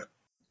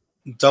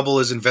Double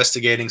is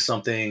investigating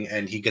something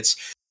and he gets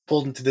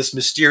pulled into this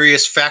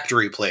mysterious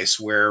factory place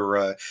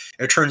where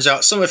it turns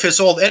out some of his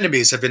old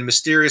enemies have been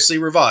mysteriously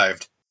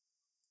revived.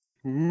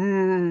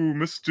 Ooh,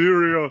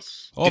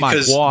 mysterious. Oh my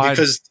god.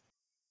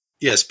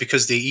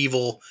 Because the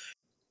evil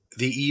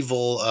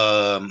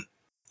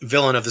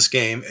villain of this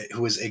game,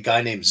 who is a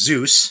guy named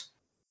Zeus,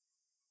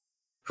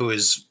 who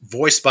is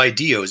voiced by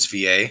Dio's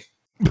VA,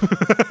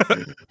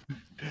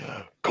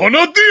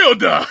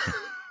 Konodioda!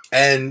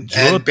 and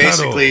Jotaro.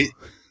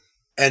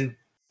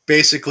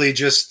 basically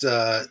just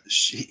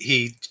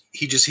he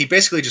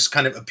basically just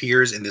kind of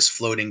appears in this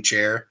floating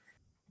chair.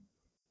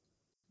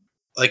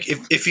 Like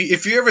if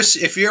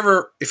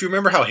you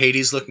remember how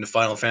Hades looked in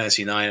Final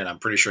Fantasy IX, and I'm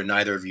pretty sure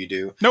neither of you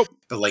do. Nope.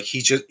 But like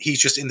he's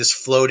just in this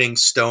floating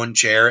stone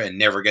chair and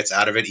never gets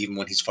out of it, even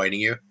when he's fighting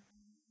you.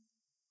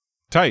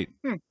 Tight.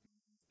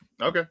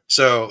 Okay.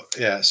 So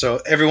yeah, so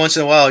every once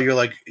in a while you're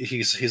like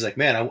he's like,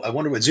 man, I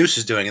wonder what Zeus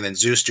is doing, and then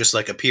Zeus just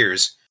like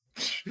appears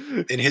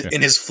in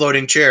his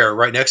floating chair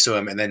right next to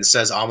him, and then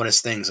says ominous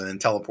things, and then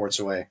teleports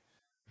away.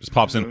 Just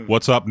pops in.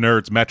 What's up,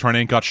 nerds? Metron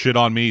ain't got shit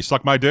on me.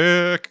 Suck my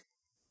dick.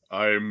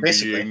 I'm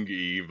Basically. being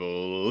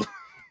evil.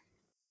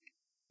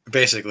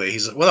 Basically,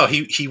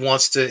 he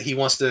wants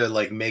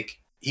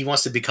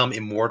to become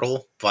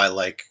immortal by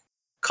like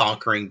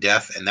conquering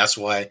death, and that's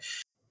why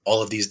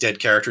all of these dead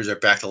characters are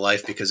back to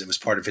life, because it was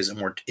part of his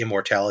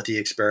immortality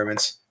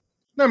experiments.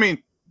 I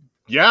mean,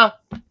 yeah.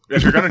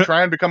 If you're going to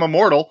try and become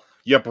immortal,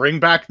 you bring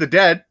back the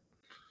dead.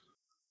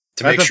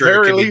 To At make the sure it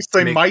very can be- least, to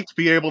they make- might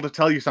be able to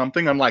tell you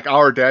something, unlike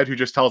our dead who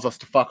just tells us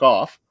to fuck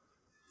off.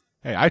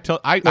 Hey, No,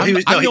 I'm he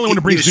was- the no, only he- one to he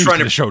bring was Zeus trying to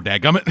to- the show,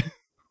 dadgummit.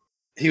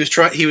 He was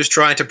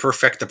trying to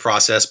perfect the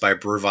process by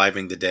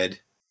reviving the dead.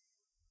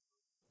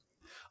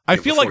 I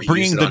Yeah, feel before like he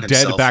bringing used it the on dead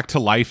himself. back to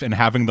life and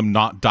having them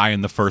not die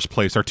in the first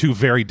place are two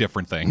very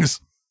different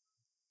things.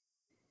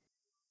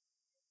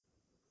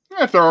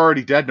 If they're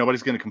already dead,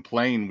 nobody's going to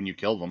complain when you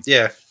kill them.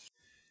 Yeah,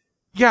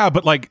 Yeah,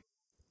 but like,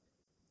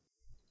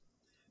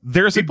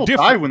 there's People a die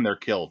difference. when they're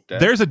killed. Dead.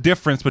 There's a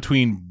difference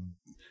between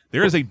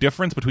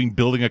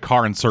building a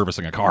car and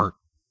servicing a car.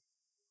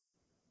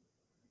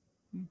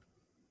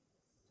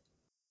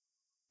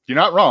 You're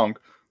not wrong.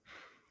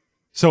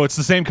 So it's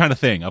the same kind of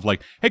thing of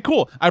like, hey,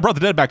 cool, I brought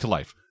the dead back to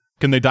life.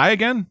 Can they die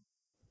again?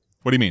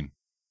 What do you mean?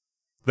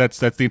 That's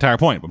the entire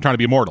point. I'm trying to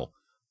be immortal.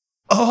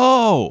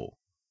 Oh,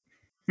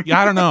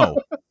 yeah, I don't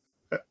know.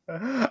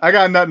 I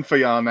got nothing for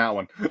you on that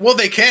one. Well,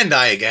 they can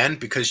die again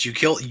because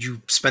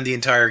you spend the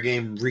entire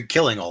game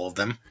re-killing all of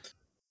them.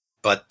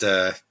 But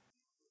So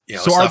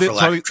it's not for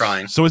lack of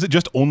trying. So is it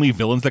just only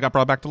villains that got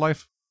brought back to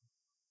life?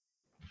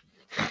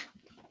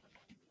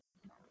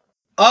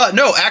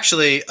 No,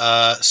 actually,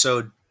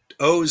 so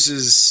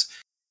O's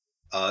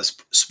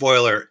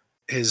spoiler,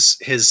 his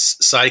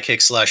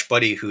sidekick /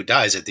 buddy who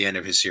dies at the end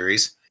of his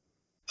series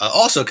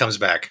also comes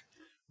back.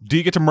 Do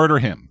you get to murder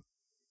him?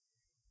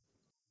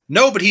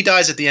 No, but he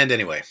dies at the end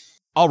anyway.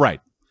 All right,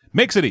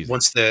 makes it easy.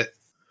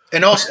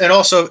 And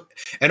also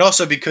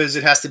because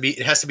it has to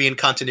be in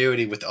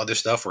continuity with other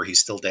stuff where he's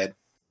still dead.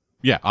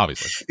 Yeah,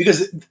 obviously.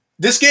 Because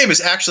this game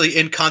is actually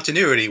in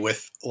continuity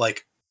with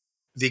like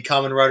the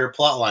Kamen Rider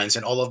plot lines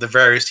and all of the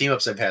various team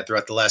ups I've had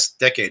throughout the last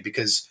decade.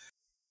 Because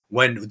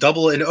when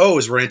Double and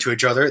O's run into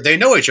each other, they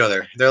know each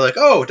other. They're like,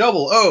 "Oh,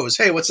 Double, O's,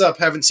 hey, what's up?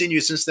 Haven't seen you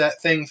since that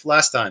thing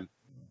last time."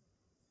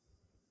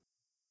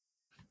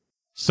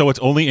 So it's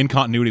only in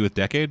continuity with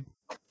Decade?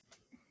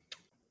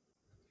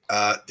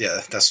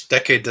 Yeah, that's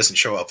Decade doesn't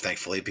show up,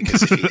 thankfully,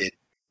 because if he did,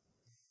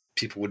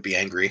 people would be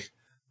angry.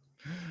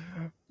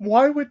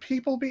 Why would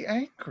people be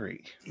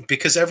angry?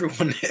 Because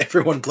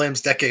everyone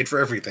blames Decade for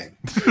everything.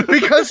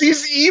 Because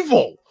he's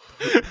evil.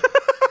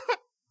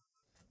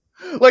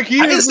 Like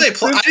I didn't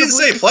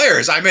say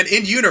players. I meant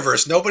in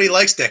universe. Nobody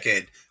likes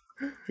Decade.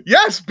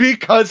 Yes,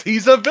 because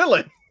he's a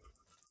villain.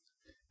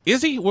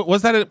 Is he?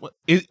 Was that?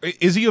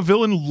 Is he a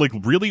villain? Like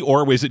really,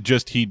 or is it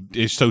just he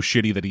is so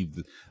shitty that he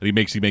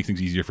makes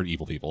things easier for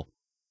evil people?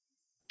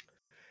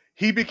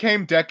 He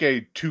became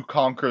Decade to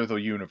conquer the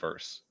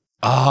universe.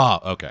 Ah,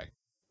 okay.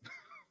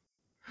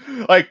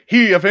 Like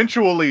he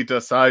eventually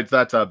decides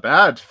that's a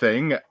bad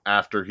thing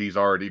after he's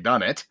already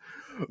done it.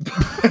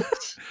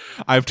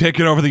 I've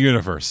taken over the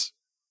universe.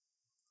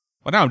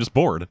 Well, now I'm just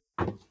bored.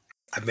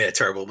 I've made a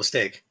terrible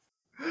mistake.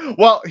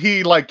 Well,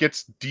 he like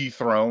gets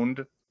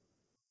dethroned.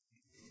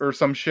 Or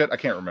some shit. I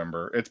can't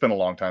remember. It's been a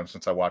long time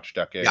since I watched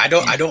Decade. Yeah, I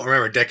don't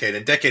remember Decade,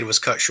 and Decade was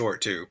cut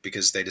short too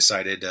because they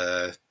decided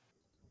they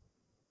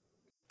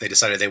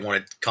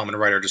wanted Kamen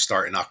Rider to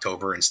start in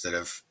October instead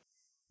of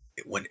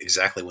when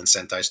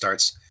Sentai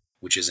starts,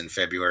 which is in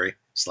February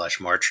 /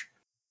 March.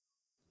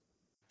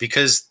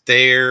 Because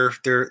they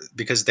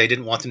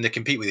didn't want them to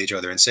compete with each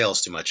other in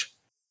sales too much.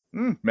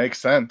 Makes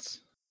sense.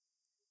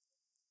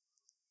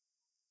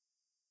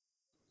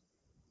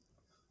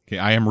 Okay,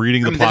 I am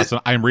reading the plot.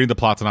 I am reading the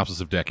plot synopsis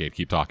of Decade.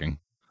 Keep talking.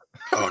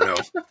 Oh no.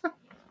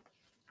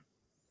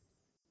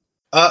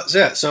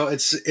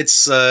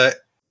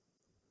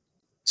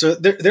 So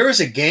there was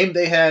a game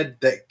they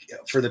had that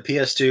for the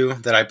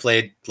PS2 that I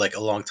played like a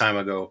long time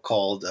ago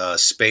called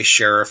Space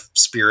Sheriff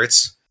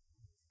Spirits,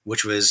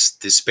 which was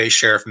the Space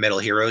Sheriff Metal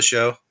Heroes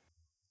show.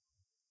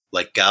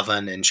 Like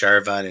Gavan and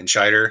Charavan and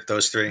Shider,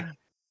 those three.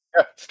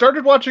 Yeah,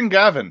 started watching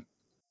Gavin.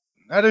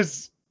 That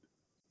is,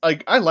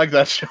 like, I like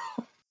that show.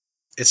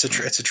 It's a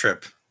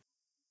trip.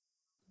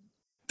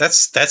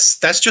 That's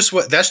just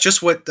what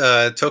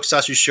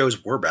Tokusatsu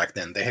shows were back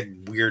then. They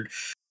had weird,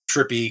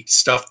 trippy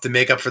stuff to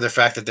make up for the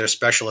fact that their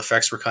special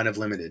effects were kind of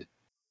limited.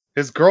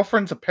 His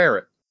girlfriend's a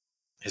parrot.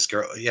 His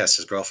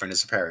girlfriend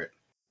is a parrot,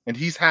 and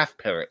he's half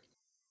parrot.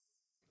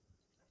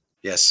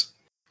 Yes,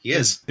 he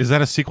is. Is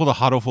that a sequel to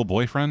Hotoful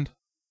Boyfriend?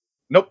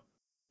 Nope,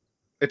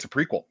 it's a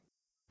prequel.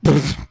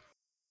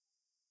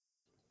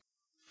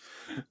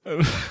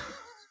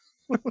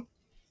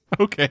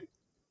 Okay.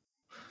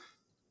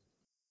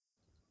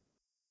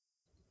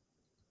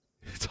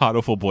 It's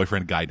Hotoful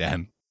Boyfriend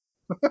Gaiden.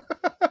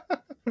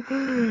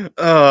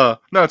 No,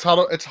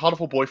 it's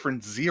Hotoful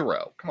Boyfriend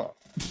 0. Come on.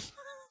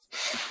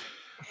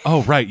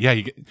 Oh right, yeah.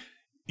 You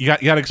got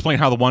to explain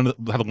how the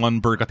one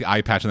bird got the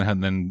eye patch in the head,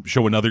 and then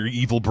show another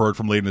evil bird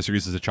from later in the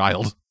series as a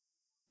child.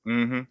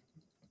 Mm-hmm.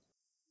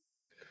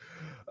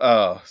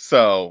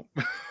 So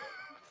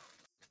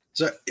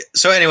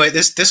anyway,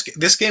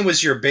 this game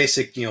was your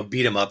basic,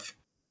 beat 'em up,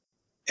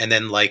 and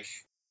then like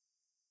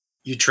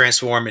you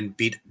transform and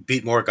beat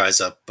more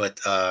guys up, but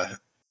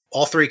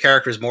all three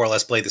characters more or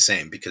less play the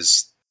same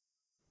because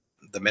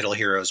the Metal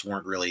Heroes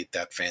weren't really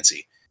that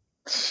fancy.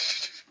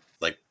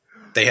 Like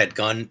they had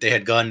gun, they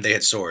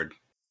had sword.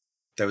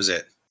 That was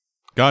it.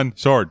 Gun,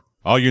 sword,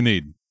 all you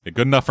need. Good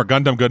enough for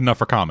Gundam, good enough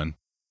for common.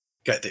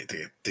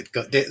 They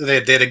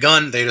had a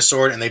gun, they had a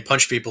sword, and they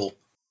punched people.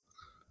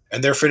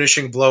 And their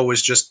finishing blow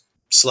was just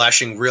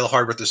slashing real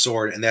hard with the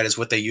sword, and that is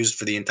what they used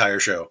for the entire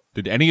show.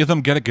 Did any of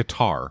them get a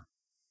guitar?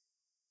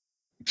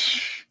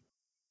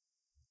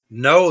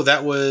 No,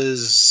 that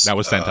was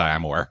Sentai,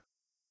 I'm aware.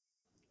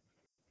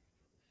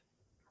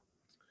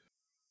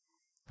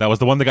 That was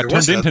the one that got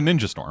turned into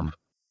Ninja Storm.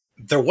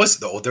 There was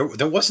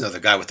another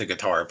guy with a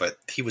guitar, but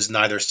he was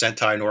neither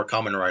Sentai nor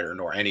Kamen Rider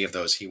nor any of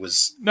those. He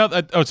was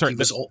sorry.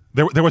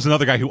 There was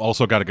another guy who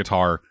also got a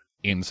guitar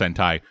in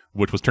Sentai,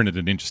 which was turned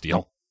into Ninja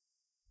Steel.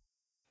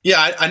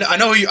 Yeah, I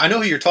know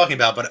who you're talking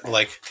about, but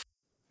like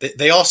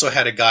they also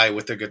had a guy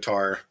with a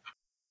guitar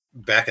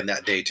back in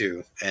that day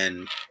too,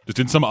 and just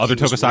in some other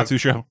Tokusatsu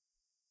show.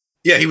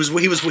 Yeah, he was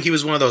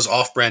one of those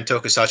off-brand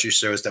tokusatsu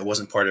shows that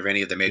wasn't part of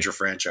any of the major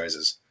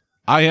franchises.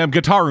 I am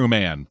Gitaru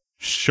Man.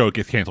 Show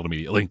gets canceled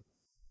immediately.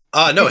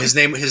 No, his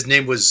name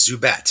was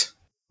Zubat,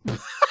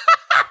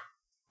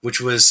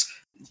 which was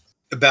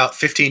about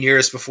 15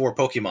 years before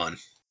Pokemon.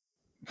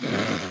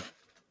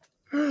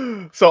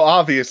 So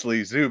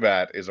obviously,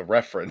 Zubat is a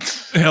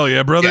reference. Hell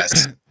yeah, brother!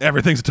 Yes.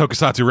 Everything's a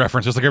tokusatsu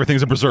reference, just like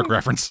everything's a Berserk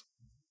reference.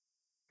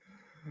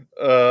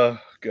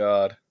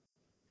 God.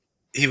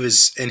 He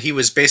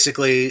was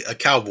basically a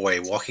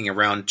cowboy walking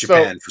around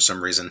Japan for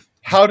some reason.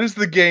 How does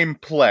the game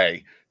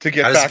play? To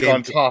get back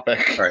on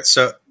topic. All right,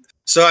 so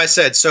I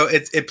said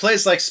it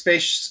plays like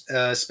Space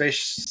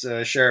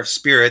Sheriff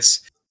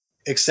Spirits,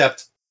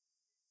 except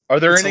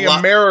are there any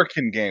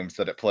American games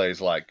that it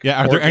plays like?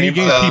 Yeah, are there any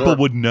games people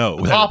would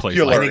know that it plays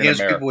like? Any games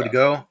people would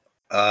go?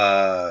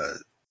 I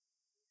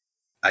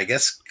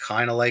guess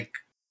kind of like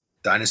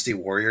Dynasty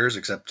Warriors,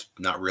 except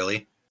not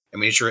really. I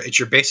mean, it's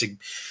your basic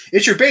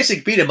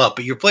beat 'em up,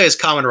 but you play as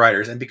Kamen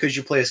Riders, and because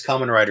you play as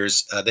Kamen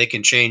Riders, they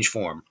can change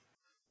form.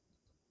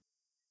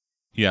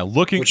 Yeah,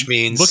 looking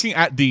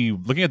at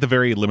the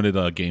very limited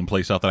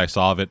gameplay stuff that I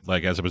saw of it,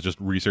 like as I was just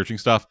researching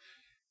stuff,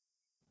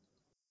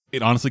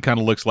 it honestly kind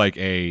of looks like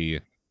a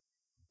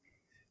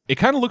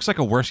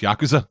worse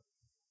Yakuza.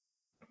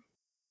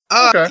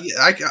 Okay.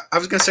 I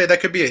was gonna say that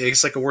could be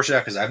it's like a worse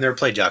Yakuza. I've never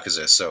played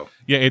Yakuza, so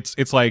yeah,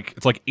 it's like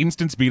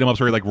instance beat 'em ups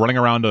where you're like running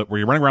around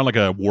like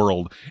a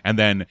world, and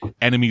then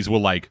enemies will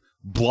like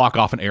block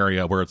off an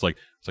area where it's like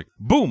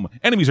boom,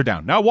 enemies are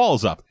down, now a wall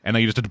is up, and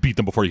then you just have to beat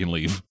them before you can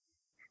leave.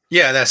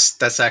 Yeah,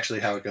 that's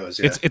actually how it goes.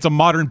 Yeah. It's a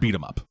modern beat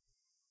 'em up.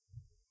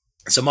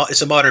 It's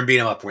a modern beat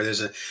 'em up where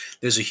there's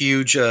a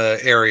huge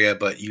area,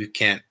 but you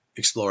can't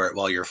explore it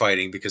while you're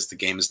fighting because the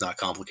game is not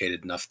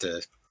complicated enough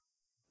to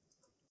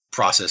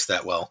process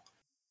that well.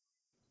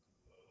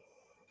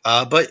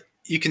 But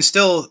you can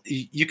still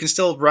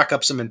rack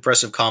up some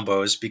impressive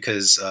combos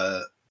because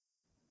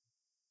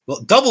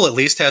Double at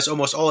least has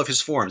almost all of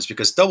his forms,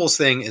 because Double's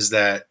thing is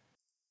that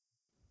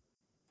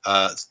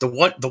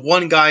the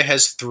one guy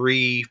has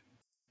 3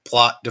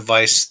 plot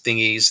device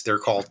thingies. They're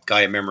called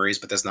Gaia memories,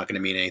 but that's not going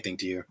to mean anything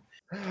to you.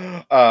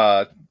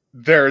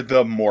 They're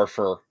the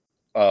morpher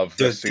of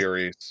the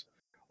series.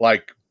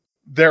 Like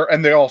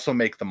they also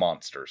make the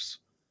monsters.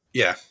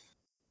 Yeah.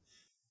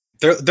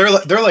 They're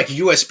like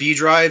USB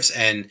drives,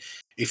 and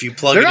if you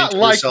plug it into yourself...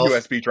 They're not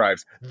like USB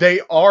drives.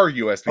 They are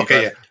USB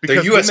drives. Yeah.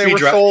 Because when they were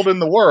sold in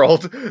the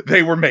world,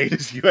 they were made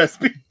as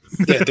USB.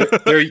 Yeah,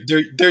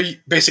 they're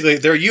basically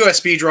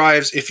USB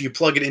drives. If you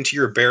plug it into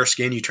your bare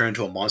skin, you turn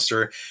into a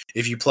monster.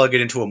 If you plug it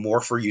into a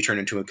morpher, you turn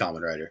into a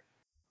Kamen Rider.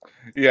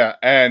 Yeah,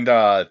 and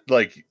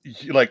like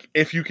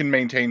if you can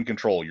maintain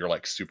control, you're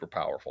like super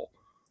powerful.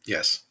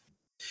 Yes,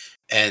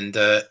 and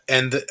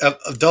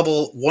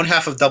Double, one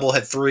half of Double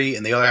had 3,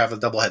 and the other half of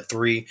Double had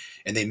 3,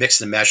 and they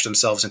mixed and matched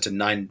themselves into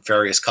 9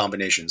 various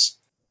combinations.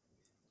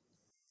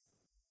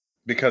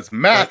 Because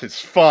math is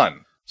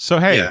fun. So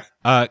hey,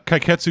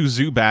 Kaiketsu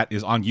Zubat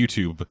is on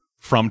YouTube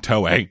from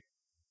Toei.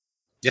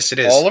 Yes, it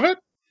is. All of it?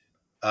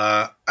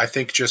 I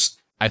think just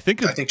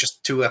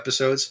 2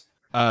 episodes.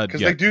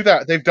 Because they do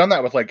that. They've done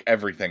that with like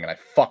everything, and I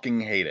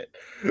fucking hate it.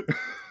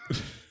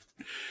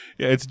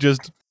 Yeah, it's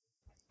just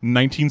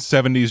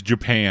 1970s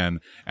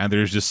Japan, and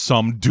there's just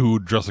some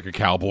dude dressed like a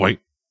cowboy.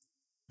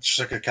 Just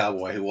like a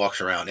cowboy who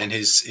walks around, and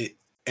his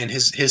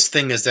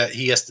thing is that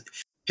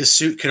his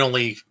suit can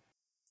only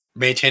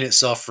maintain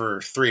itself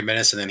for 3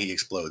 minutes, and then he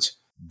explodes.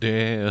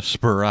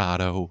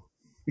 Desperado.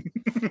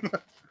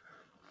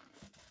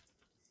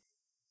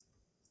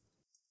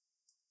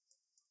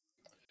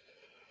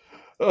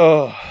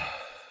 Oh.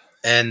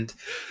 And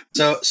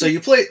so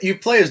you play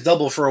as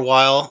Double for a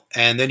while,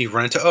 and then you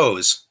run into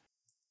O's,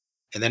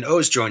 and then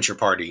O's joins your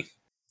party.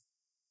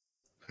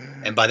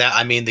 And by that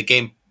I mean the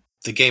game.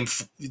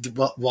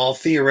 While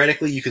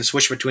theoretically you can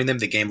switch between them,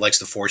 the game likes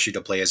to force you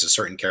to play as a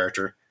certain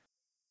character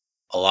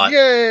a lot.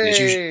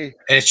 Yay!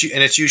 And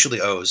it's usually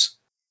O's.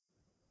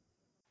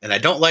 And I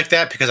don't like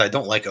that because I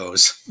don't like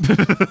O's.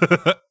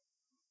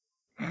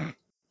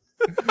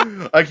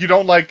 Like, you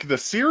don't like the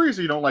series,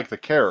 or you don't like the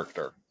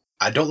character?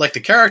 I don't like the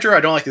character, I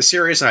don't like the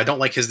series, and I don't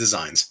like his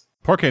designs.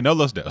 Porque no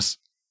los dos.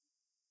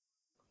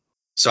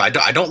 So I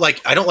don't like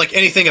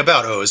anything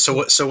about O's.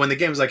 So when the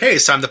game's like, hey,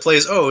 it's time to play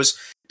as O's,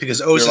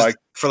 because O's is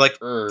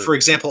for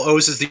example,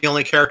 O's is the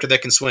only character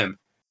that can swim.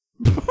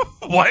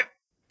 What?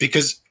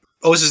 Because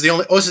O's is the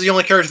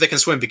only character that can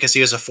swim because he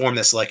has a form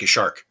that's like a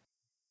shark.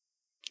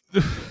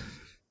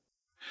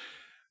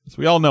 As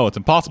we all know, it's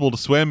impossible to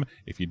swim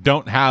if you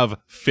don't have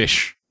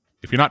fish.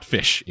 If you're not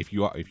fish, if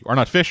you are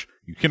not fish,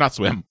 you cannot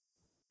swim.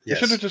 You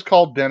should have just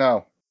called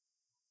Den-O.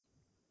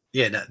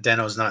 Yeah, no,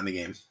 Den-O's not in the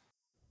game.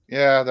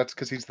 Yeah, that's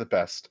because he's the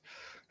best.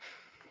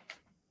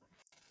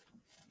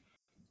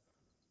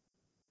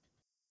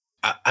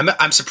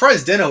 I'm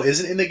surprised Den-O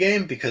isn't in the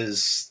game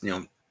because, you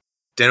know,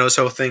 Den-O's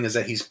whole thing is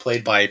that he's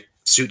played by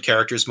suit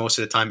characters most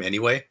of the time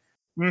anyway.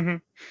 Mm-hmm.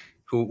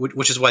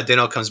 which is why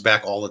Den-O comes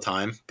back all the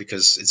time,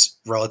 because it's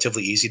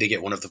relatively easy to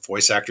get one of the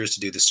voice actors to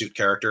do the suit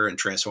character and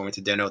transform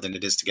into Den-O than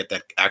it is to get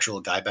that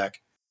actual guy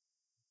back.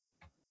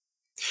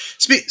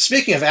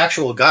 Speaking of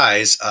actual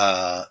guys,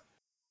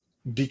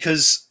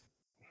 because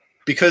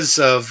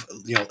of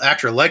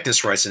actor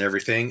likeness rights and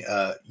everything,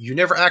 you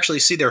never actually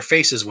see their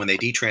faces when they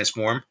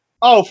de-transform.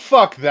 Oh,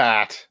 fuck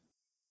that.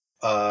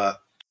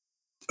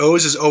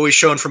 Oz is always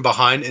shown from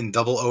behind, and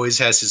Double always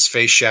has his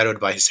face shadowed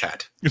by his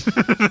hat.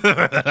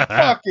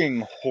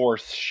 Fucking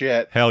horse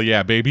shit. Hell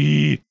yeah,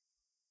 baby.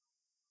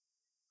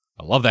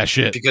 I love that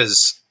shit.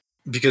 Because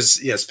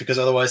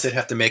otherwise they'd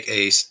have to make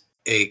a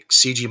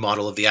CG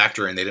model of the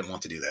actor, and they didn't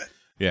want to do that.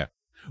 Yeah.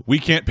 We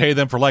can't pay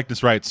them for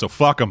likeness rights, so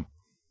fuck them.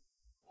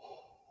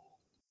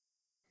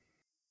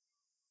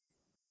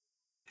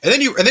 And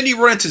then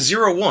you run into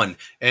Zero One,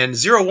 and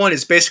Zero One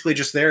is basically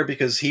just there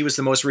because he was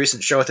the most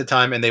recent show at the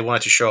time, and they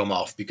wanted to show him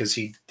off because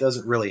he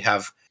doesn't really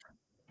have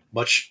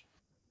much.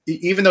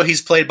 Even though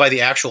he's played by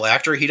the actual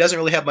actor, he doesn't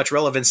really have much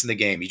relevance in the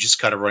game. You just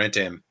kind of run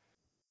into him,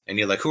 and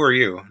you're like, "Who are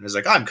you?" And he's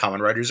like, "I'm Kamen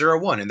Rider Zero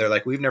One," and they're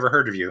like, "We've never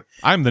heard of you."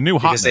 I'm the new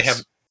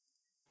hotness.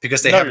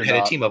 Because they haven't had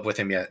a team up with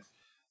him yet.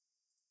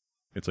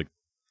 It's like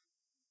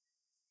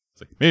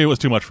maybe it was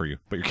too much for you,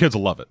 but your kids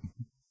will love it.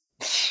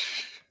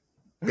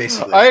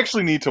 Basically, I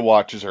actually need to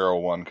watch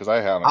 01 because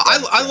I haven't.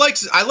 I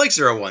like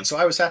 01, so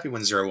I was happy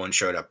when 01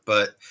 showed up.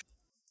 But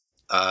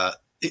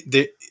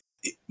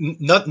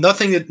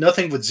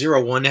nothing with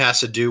 01 has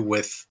to do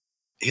with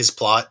his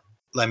plot.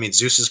 I mean,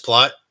 Zeus's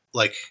plot.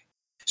 Like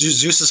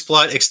Zeus's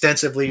plot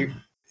extensively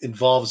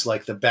involves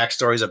like the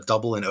backstories of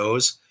Double and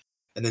O's,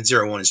 and then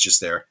 01 is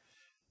just there.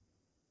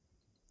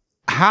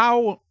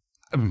 How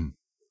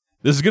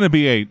this is going to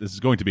be I don't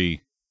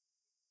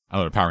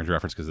know, a Power Ranger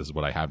reference because this is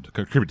what I have to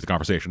contribute to the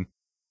conversation.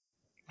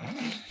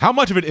 How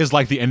much of it is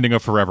like the ending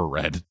of Forever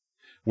Red,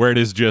 where we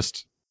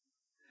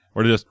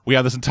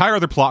have this entire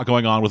other plot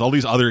going on with all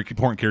these other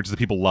important characters that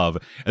people love,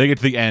 and they get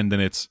to the end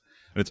and it's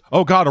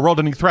oh god, a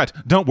world-ending threat.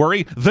 Don't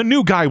worry, the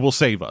new guy will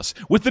save us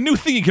with the new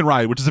thing you can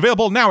ride, which is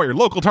available now at your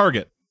local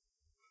Target.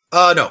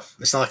 No,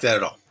 it's not like that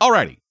at all.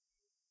 Alrighty.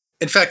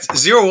 In fact,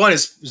 01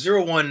 is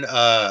 01.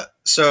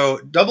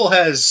 So Double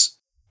has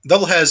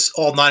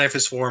all 9 of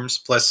his forms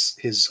plus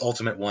his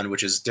ultimate one,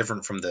 which is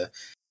different from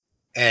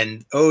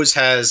and Oz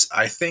has,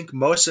 I think,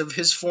 most of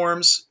his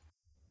forms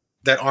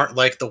that aren't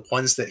like the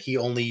ones that he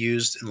only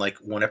used in like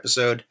one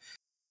episode.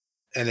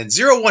 And then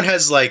 01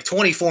 has like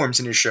 20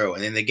 forms in his show,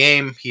 and in the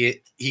game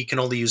he can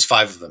only use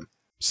 5 of them.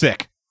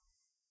 Sick.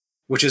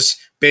 Which is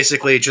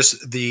basically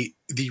just the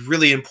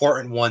really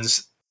important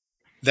ones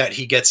that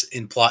he gets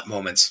in plot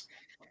moments.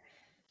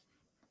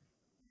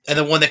 And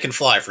the one that can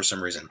fly for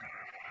some reason.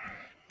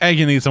 And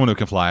you need someone who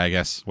can fly, I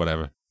guess.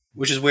 Whatever.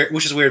 Which is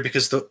weird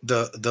because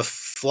the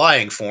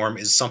flying form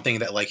is something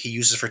that like he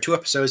uses for 2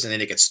 episodes and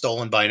then it gets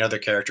stolen by another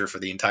character for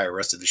the entire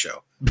rest of the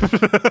show.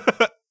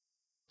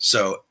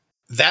 So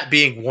that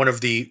being one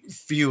of the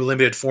few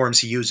limited forms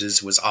he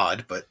uses was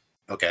odd, but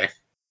okay.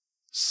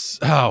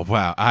 Oh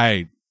wow,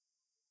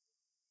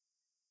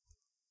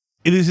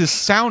 it is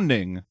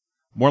sounding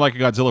more like a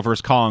Godzilla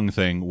vs. Kong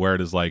thing where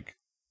it is like,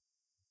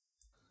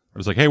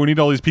 hey, we need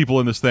all these people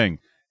in this thing.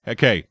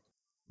 Okay,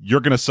 you're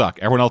gonna suck.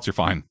 Everyone else, you're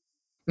fine.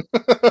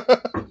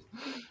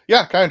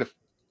 Yeah, kind of.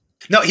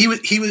 No, he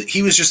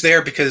was just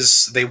there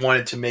because they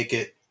wanted to make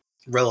it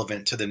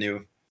relevant to the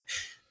new.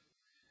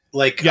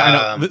 Like, yeah,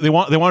 I know. They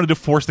wanted to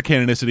force the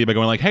canonicity by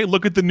going like, "Hey,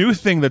 look at the new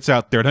thing that's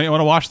out there. Don't you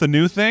want to watch the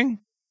new thing?"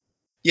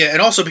 Yeah,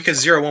 and also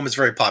because 01 was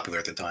very popular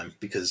at the time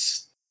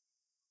because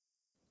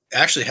it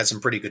actually had some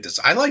pretty good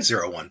design. I like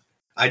 01.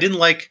 I didn't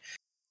like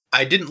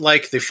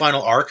the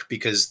final arc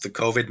because the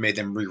COVID made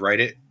them rewrite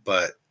it,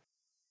 but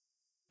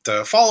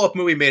the follow-up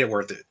movie made it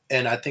worth it,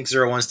 and I think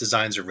 01's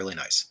designs are really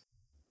nice.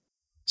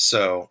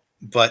 So,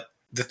 but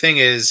the thing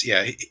is,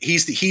 yeah,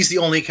 he's the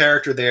only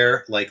character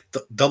there. Like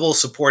the double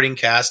supporting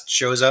cast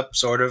shows up,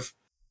 sort of.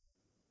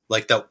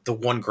 Like the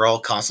one girl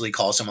constantly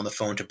calls him on the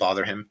phone to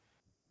bother him.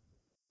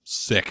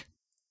 Sick.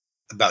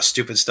 About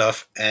stupid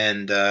stuff,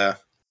 and the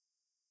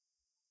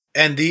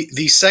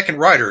second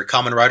rider,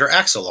 Kamen Rider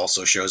Axel,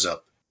 also shows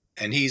up,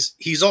 and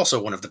he's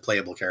also one of the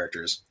playable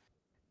characters.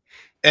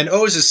 And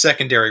Oz's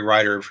secondary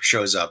rider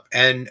shows up,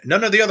 and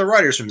none of the other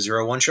riders from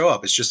 01 show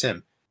up. It's just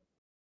him.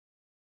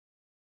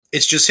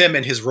 It's just him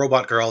and his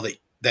robot girl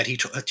that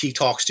he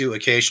talks to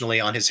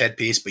occasionally on his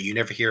headpiece, but you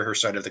never hear her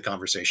side of the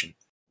conversation.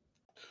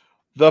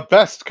 The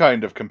best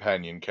kind of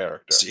companion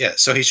character.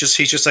 So he's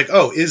just like,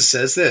 oh, Iz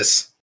says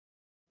this.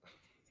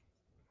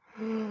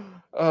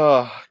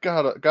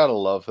 Gotta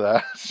love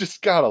that.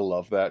 Just gotta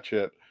love that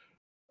shit.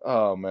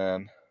 Oh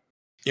man.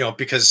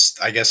 Because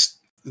I guess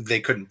they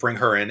couldn't bring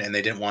her in, and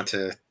they didn't want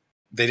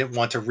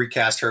to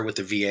recast her with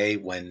the VA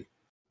when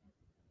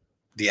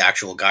the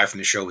actual guy from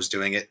the show was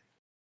doing it.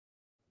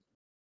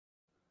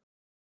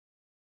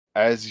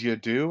 As you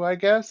do, I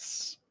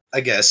guess.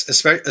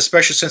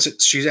 Especially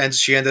since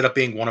she ended up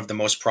being one of the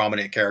most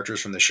prominent characters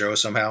from the show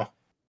somehow.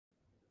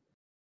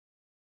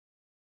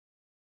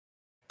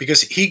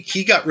 because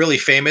he got really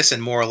famous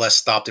and more or less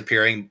stopped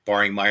appearing,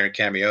 barring minor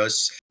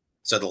cameos.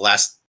 So the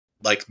last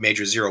like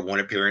major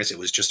 01 appearance, it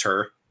was just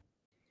her,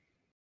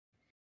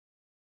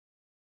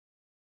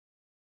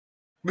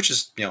 which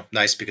is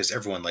nice because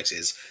everyone likes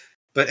Iz.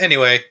 But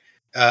anyway,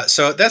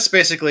 so that's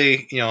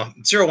basically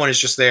 01 is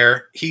just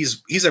there.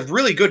 He's a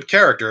really good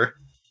character.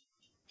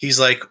 He's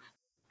like,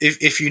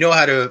 if you know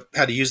how to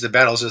use the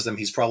battle system,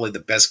 he's probably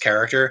the best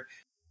character.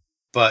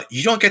 But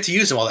you don't get to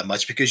use him all that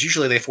much because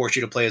usually they force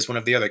you to play as one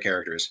of the other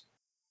characters.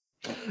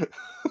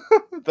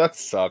 That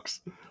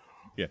sucks.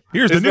 Yeah.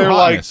 Here's Is the new there,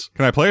 hotness.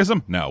 Can I play as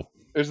him? No.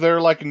 Is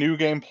there like a New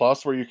Game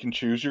Plus where you can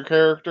choose your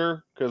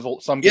character?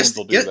 Because some games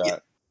will do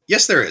that.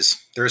 Yes, there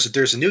is.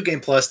 There's a New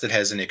Game Plus that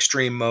has an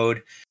extreme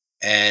mode,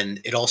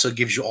 and it also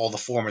gives you all the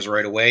forms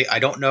right away. I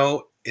don't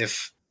know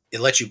if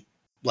it lets you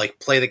like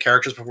play the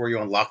characters before you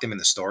unlock them in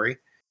the story.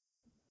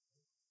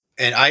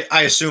 And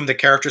I assume the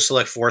character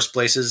select forest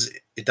places,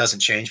 it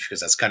doesn't change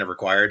because that's kind of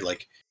required.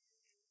 Like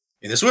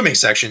in the swimming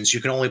sections, you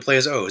can only play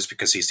as Oz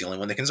because he's the only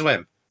one that can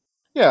swim.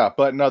 Yeah,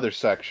 but in other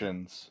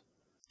sections,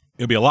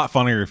 It'd be a lot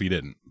funnier if you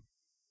didn't.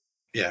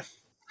 Yeah.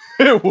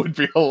 it would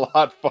be a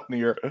lot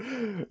funnier.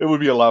 It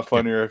would be a lot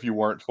funnier if you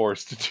weren't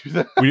forced to do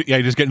that. You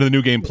just get into the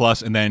New Game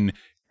Plus, and then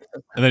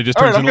it just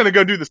All turns right, I'm into going to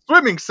go do the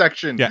swimming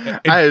section Yeah,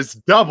 as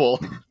double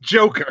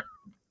Joker.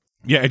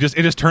 it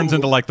just turns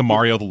into like the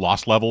Mario the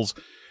Lost levels,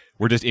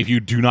 where just if you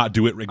do not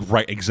do it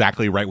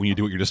exactly right when you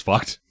do it, you're just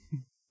fucked.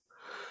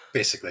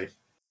 Basically.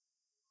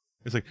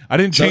 It's like I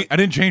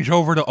didn't change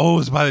over to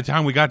O's by the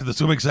time we got to the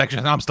swimming section,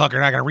 and I'm stuck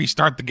and I gotta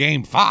restart the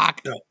game.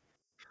 Fuck. No.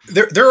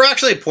 There are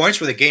actually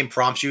points where the game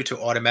prompts you to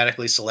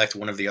automatically select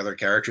one of the other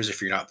characters if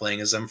you're not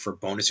playing as them for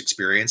bonus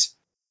experience.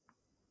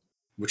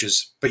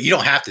 But you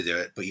don't have to do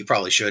it, but you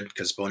probably should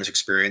because bonus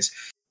experience.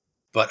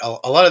 But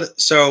a lot of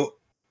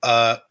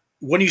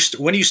when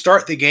you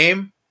start the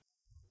game,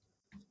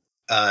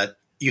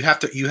 you have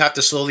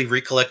to slowly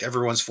recollect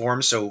everyone's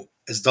forms. So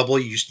as Double,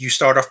 you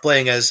start off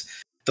playing as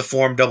the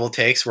form Double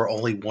takes, where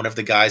only one of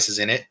the guys is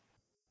in it.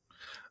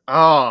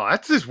 Oh,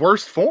 that's his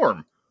worst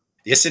form.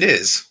 Yes, it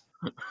is.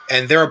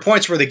 And there are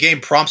points where the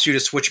game prompts you to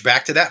switch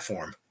back to that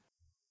form.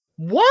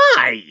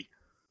 Why?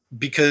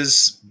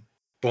 Because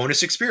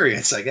bonus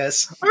experience, I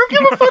guess. I don't give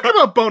a fuck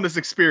about bonus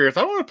experience.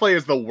 I don't want to play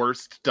as the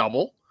worst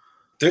Double.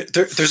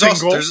 There's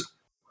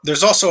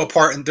also a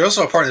part in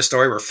the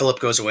story where Philip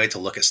goes away to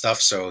look at stuff,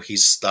 so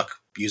he's stuck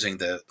using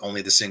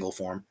only the single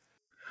form.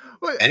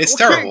 And it's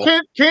terrible.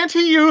 Can't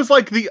he use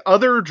like the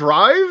other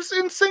drives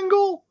in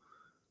single?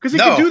 Because he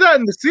can do that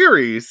in the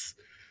series.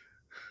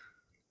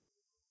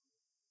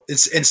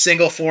 It's in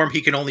single form.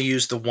 He can only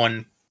use the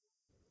one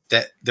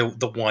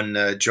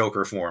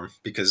Joker form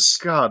because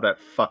God, that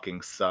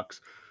fucking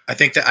sucks. I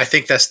think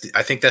that's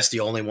the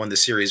only one the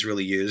series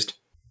really used.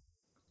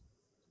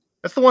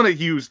 That's the one that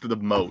used the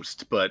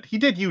most, but he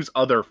did use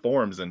other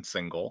forms in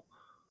single.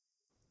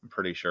 I'm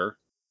pretty sure.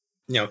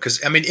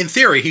 Because I mean, in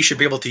theory, he should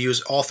be able to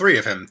use all three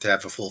of him to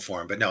have a full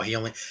form, but no, he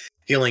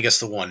only gets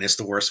the one. It's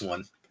the worst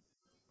one.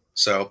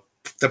 So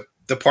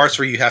the parts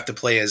where you have to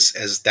play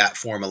as that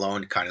form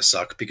alone kind of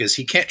suck because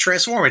he can't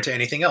transform into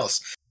anything else.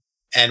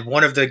 And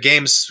one of the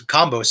game's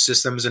combo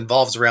systems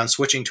involves around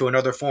switching to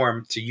another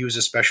form to use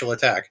a special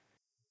attack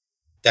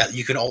that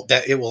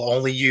it will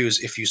only use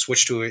if you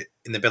switch to it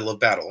in the middle of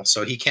battle.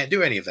 So he can't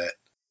do any of that.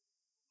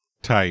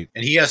 Tight.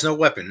 And he has no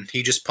weapon.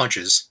 He just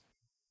punches.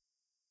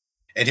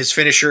 And his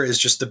finisher is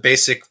just the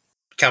basic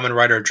Kamen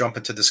Rider jump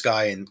into the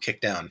sky and kick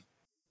down.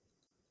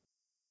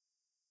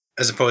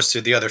 As opposed to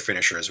the other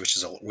finishers,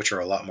 which are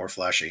a lot more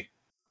flashy.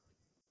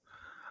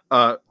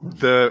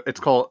 It's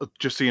called,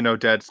 just so you know,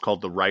 Dad, it's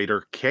called the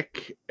Rider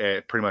Kick.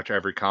 Pretty much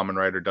every Kamen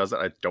Rider does it.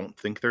 I don't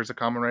think there's a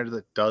Kamen Rider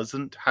that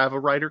doesn't have a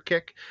Rider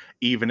Kick,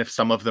 even if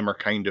some of them are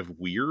kind of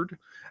weird,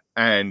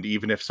 and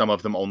even if some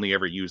of them only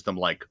ever use them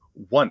like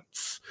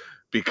once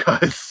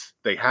because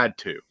they had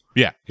to.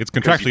 Yeah, it's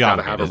contractually obligated.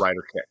 Gotta have a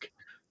Rider Kick.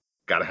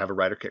 Gotta have a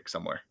Rider Kick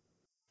somewhere.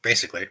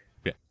 Basically.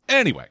 Yeah.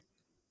 Anyway.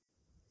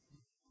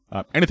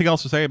 Anything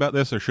else to say about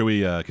this, or should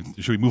we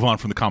move on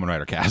from the Kamen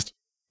Rider cast?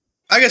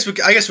 I guess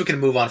we can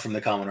move on from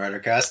the Kamen Rider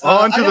cast.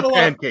 On to the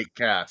Pancake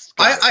cast.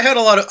 I had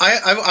a lot of.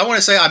 I want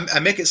to say I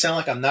make it sound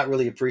like I'm not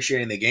really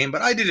appreciating the game,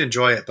 but I did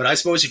enjoy it. But I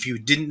suppose if you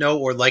didn't know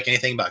or like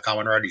anything about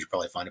Kamen Rider, you'd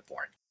probably find it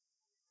boring.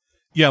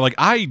 Yeah, like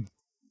I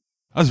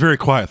was very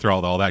quiet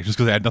throughout all that just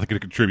because I had nothing to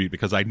contribute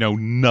because I know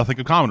nothing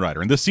of Kamen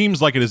Rider, and this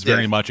seems like it is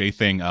very much a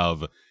thing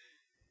of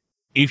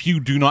if you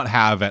do not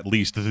have at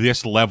least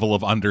this level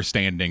of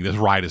understanding, this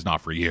ride is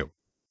not for you.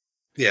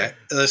 Yeah,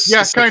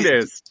 kind of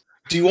is.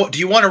 Do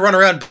you want to run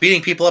around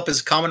beating people up as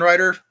a Kamen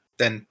Rider?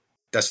 Then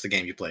that's the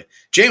game you play.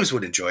 James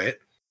would enjoy it.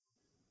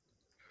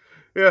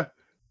 Yeah,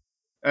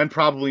 and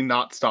probably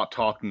not stop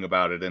talking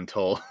about it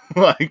until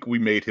like we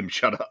made him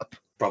shut up.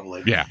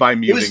 Probably, yeah, by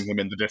muting him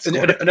in the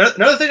Discord.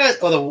 Another thing,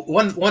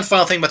 one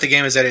final thing about the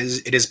game is that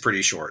it is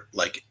pretty short.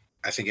 Like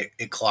I think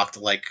it clocked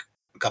like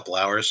a couple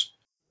hours.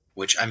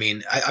 Which I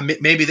mean,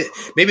 maybe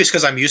it's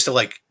because I'm used to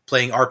like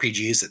playing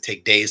RPGs that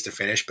take days to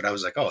finish. But I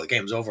was like, oh, the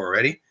game's over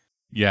already.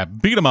 Yeah,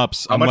 beat 'em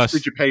ups. How much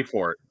did you pay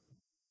for it?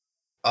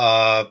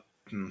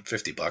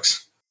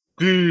 $50.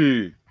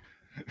 Dude.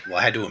 Well,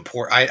 I had to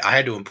import. I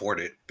had to import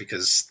it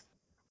because,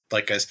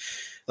 like I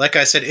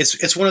said,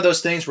 it's one of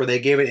those things where they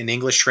gave it an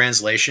English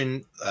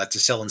translation to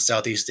sell in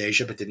Southeast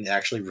Asia, but didn't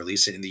actually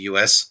release it in the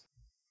U.S.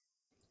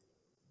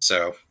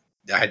 So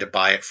I had to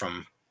buy it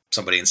from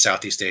somebody in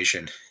Southeast Asia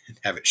and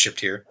have it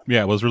shipped here.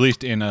 Yeah, it was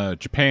released in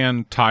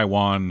Japan,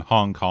 Taiwan,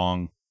 Hong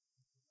Kong,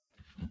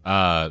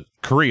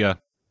 Korea,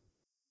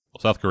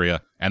 South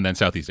Korea, and then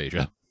Southeast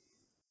Asia.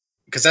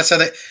 Because that's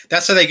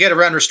how they get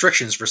around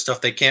restrictions for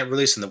stuff they can't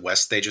release in the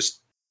West. They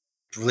just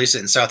release it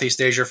in Southeast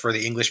Asia for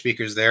the English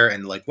speakers there,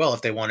 and like, well,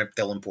 if they want it,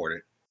 they'll import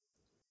it.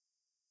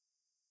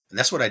 And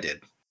that's what I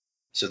did.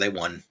 So they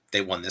won.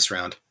 They won this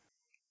round.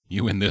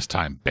 You win this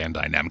time,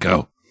 Bandai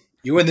Namco.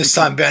 You win this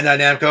time, Bandai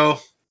Namco.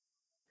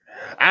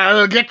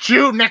 I'll get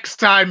you next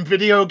time,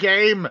 video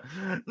game.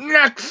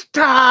 Next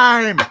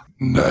time.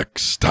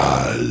 Next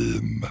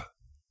time.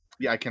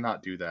 Yeah, I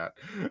cannot do that.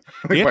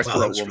 I think my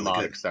throat will really not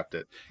good. accept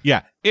it.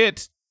 Yeah,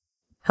 it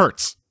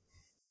hurts.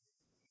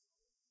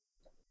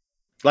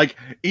 Like,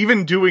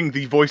 even doing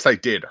the voice I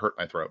did hurt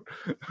my throat.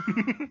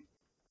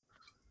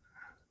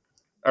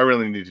 I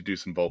really need to do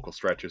some vocal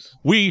stretches.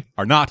 We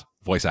are not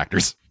voice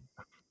actors.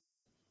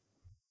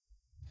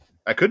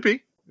 I could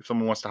be, if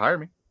someone wants to hire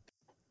me.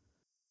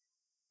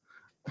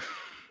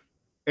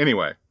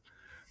 Anyway,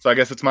 so I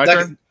guess it's my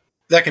turn.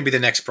 That can be the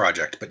next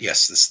project, but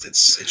yes,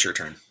 it's your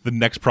turn. The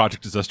next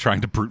project is us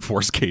trying to brute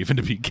force Cave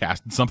into being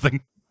cast in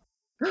something.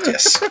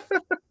 Yes.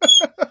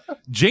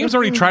 James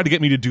already tried to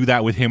get me to do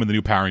that with him in the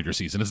new Power Ranger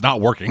season. It's not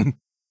working.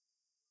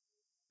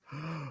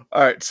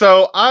 All right,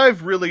 so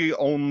I've really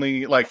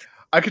only,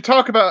 I'll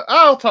talk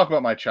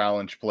about my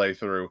challenge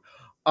playthrough.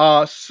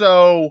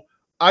 So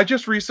I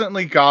just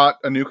recently got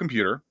a new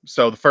computer.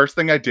 So the first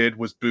thing I did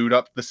was boot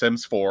up The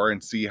Sims 4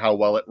 and see how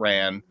well it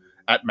ran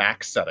at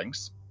max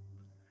settings.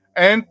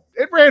 And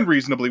it ran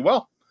reasonably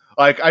well.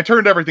 I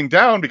turned everything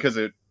down because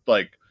it,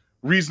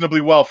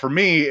 reasonably well for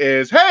me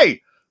is,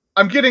 hey,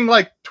 I'm getting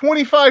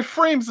 25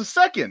 frames a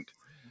second.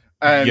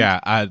 And yeah,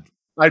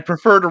 I'd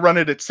prefer to run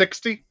it at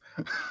 60.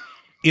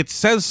 It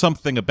says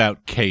something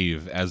about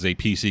Cave as a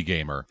PC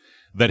gamer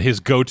that his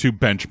go-to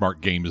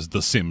benchmark game is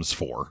The Sims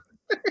 4.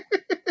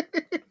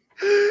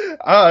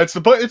 It's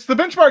the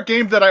benchmark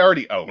game that I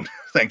already own.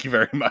 Thank you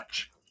very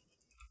much.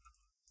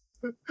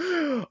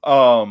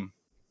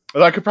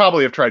 I could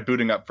probably have tried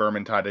booting up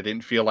Vermintide. I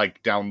didn't feel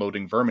like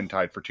downloading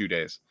Vermintide for 2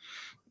 days.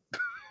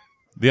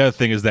 The other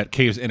thing is that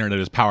Cave's internet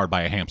is powered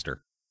by a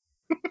hamster.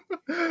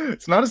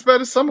 It's not as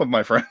bad as some of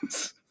my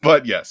friends.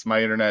 But yes,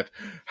 my internet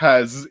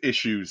has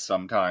issues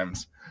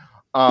sometimes.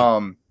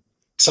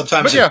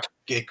 Sometimes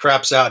it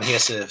craps out and he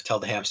has to tell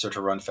the hamster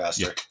to run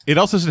faster. Yeah. It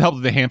also doesn't help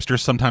that the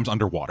hamster's sometimes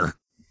underwater.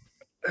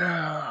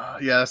 Yeah,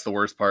 that's the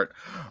worst part.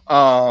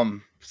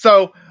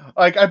 So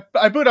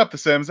I boot up The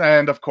Sims,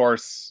 and of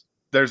course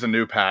there's a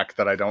new pack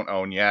that I don't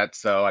own yet,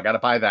 so I gotta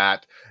buy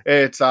that.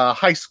 It's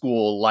High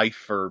School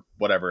Life or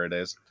whatever it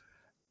is.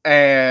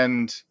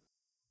 And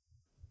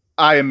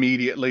I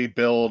immediately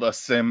build a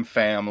Sim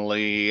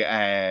family,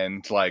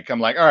 and I'm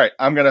like, all right,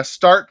 I'm gonna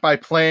start by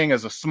playing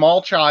as a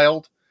small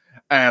child,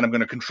 and I'm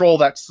gonna control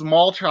that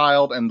small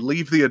child and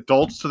leave the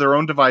adults to their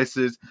own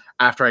devices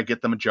after I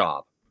get them a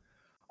job.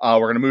 We're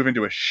going to move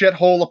into a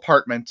shithole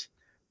apartment,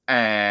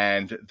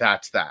 and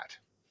that's that.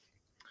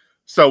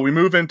 So we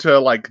move into,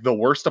 the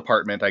worst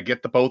apartment. I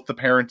get both the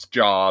parents'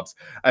 jobs,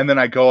 and then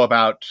I go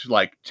about,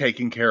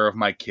 taking care of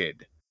my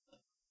kid.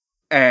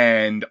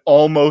 And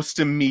almost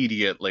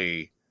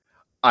immediately,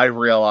 I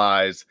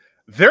realize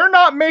they're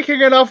not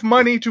making enough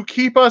money to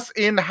keep us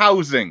in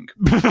housing.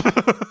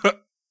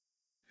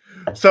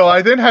 So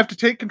I then have to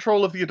take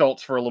control of the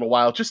adults for a little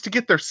while, just to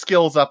get their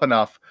skills up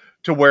enough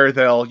to where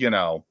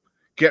they'll,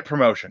 get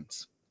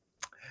promotions.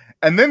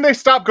 And then they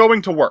stop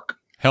going to work.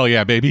 Hell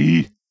yeah,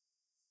 baby.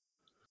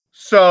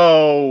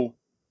 So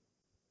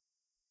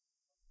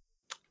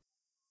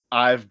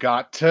I've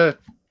got to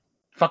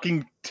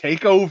fucking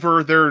take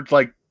over their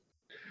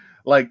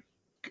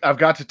I've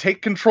got to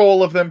take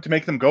control of them to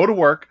make them go to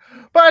work.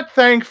 But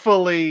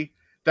thankfully,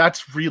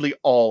 that's really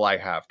all I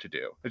have to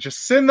do. I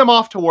just send them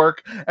off to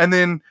work and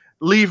then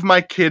leave my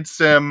kid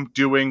Sim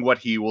doing what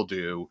he will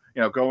do.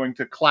 Going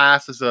to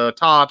class as a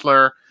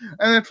toddler.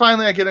 And then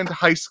finally I get into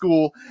high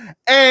school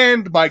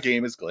and my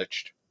game is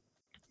glitched.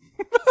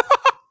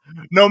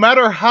 No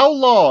matter how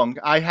long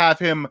I have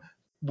him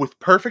with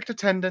perfect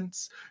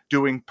attendance,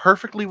 doing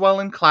perfectly well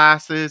in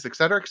classes,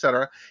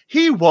 etc.,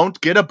 he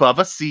won't get above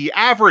a C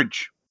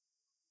average.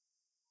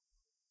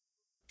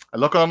 I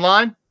look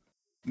online,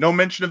 no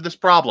mention of this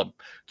problem.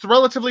 It's a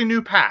relatively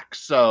new pack,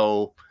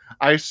 so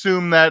I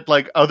assume that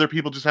other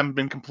people just haven't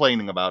been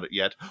complaining about it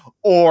yet,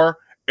 or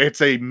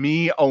it's a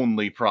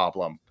me-only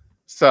problem.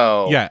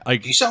 So yeah,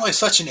 you sound like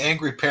such an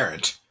angry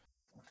parent.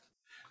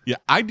 Yeah,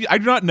 I do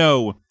not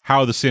know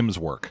how The Sims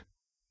work,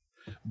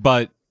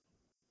 but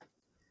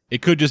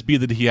it could just be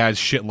that he has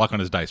shit luck on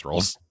his dice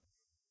rolls.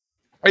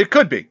 It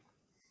could be.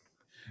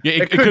 Yeah,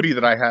 it could be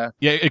that I have.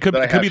 Yeah, it could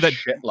be that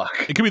shit luck.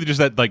 It could be just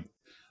that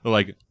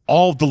Like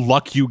all the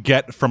luck you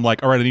get from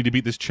like, all right, I need to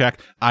beat this check.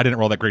 I didn't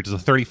roll that great. Does a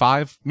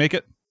 35 make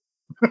it?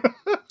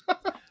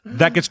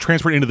 That gets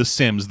transferred into The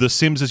Sims. The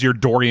Sims is your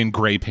Dorian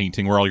Gray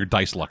painting where all your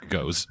dice luck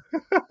goes.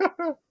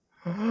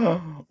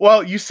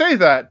 Well, you say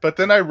that, but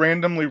then I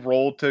randomly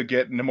rolled to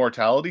get an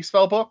immortality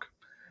spellbook,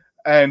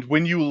 and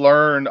when you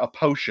learn a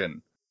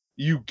potion,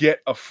 you get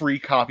a free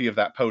copy of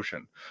that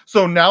potion.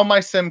 So now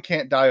my sim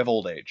can't die of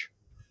old age.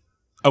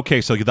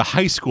 Okay, so the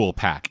high school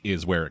pack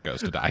is where it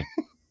goes to die.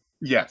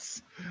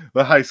 Yes,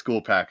 the high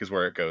school pack is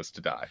where it goes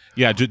to die.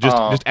 Yeah,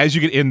 just as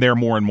you get in there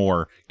more and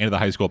more into the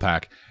high school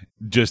pack,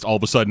 just all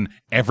of a sudden,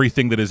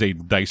 everything that is a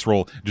dice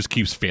roll just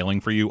keeps failing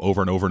for you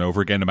over and over and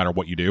over again, no matter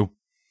what you do.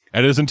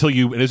 And it is until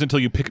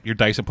you pick up your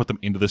dice and put them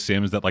into the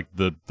Sims that like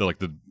the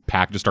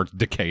pack just starts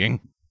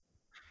decaying.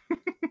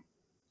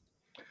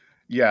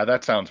 Yeah,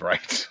 that sounds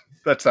right.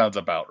 That sounds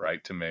about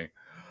right to me.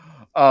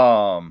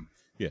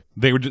 Yeah,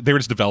 they were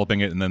just developing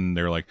it, and then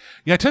they were like,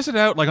 "Yeah, I tested it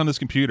out like on this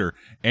computer,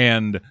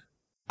 and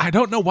I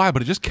don't know why,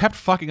 but it just kept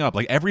fucking up.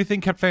 Like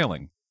everything kept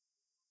failing.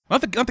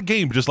 Not the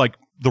game, just like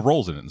the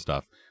rolls in it and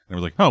stuff." And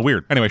we're like, "Oh,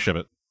 weird." Anyway, ship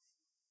it.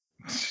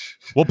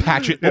 We'll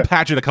patch it. We'll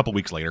patch it a couple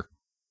weeks later.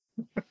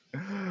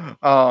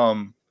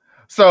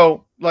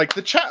 So like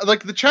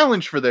the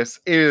challenge for this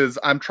is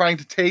I'm trying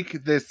to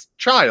take this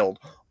child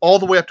all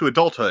the way up to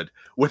adulthood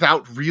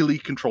without really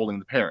controlling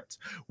the parents,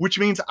 which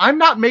means I'm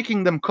not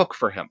making them cook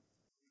for him.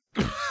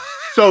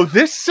 So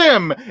this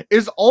sim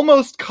is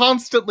almost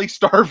constantly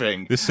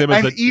starving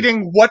and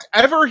eating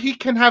whatever he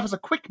can have as a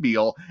quick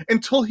meal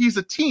until he's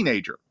a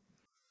teenager.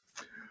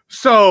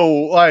 So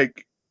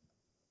like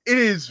it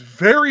is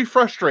very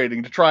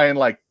frustrating to try and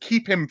like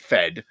keep him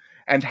fed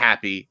and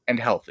happy and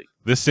healthy.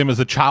 This sim is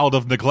a child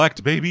of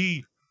neglect,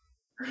 baby.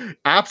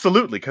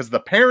 Absolutely, because the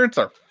parents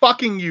are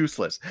fucking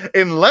useless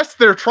unless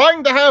they're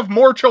trying to have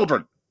more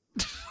children.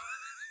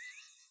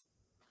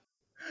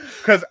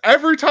 Because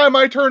every time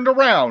I turned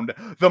around,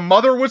 the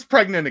mother was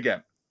pregnant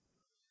again.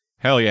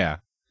 Hell yeah!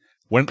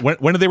 When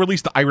did they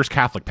release the Irish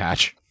Catholic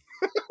patch?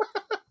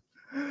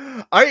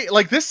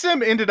 This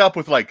sim ended up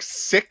with like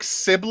 6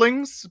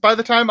 siblings by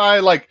the time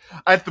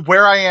at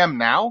where I am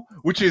now,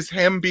 which is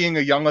him being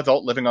a young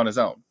adult living on his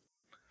own.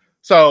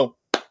 So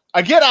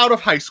I get out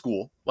of high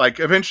school, like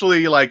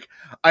eventually, like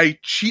I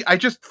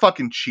just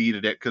fucking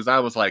cheated it because I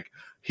was like,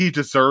 he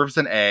deserves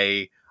an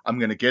A. I'm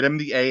gonna get him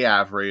the A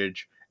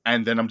average,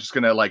 and then I'm just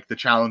gonna like the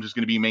challenge is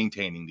gonna be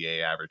maintaining the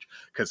A average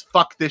because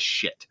fuck this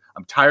shit.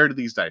 I'm tired of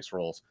these dice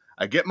rolls.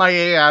 I get my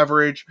A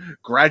average,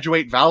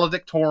 graduate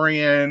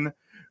valedictorian,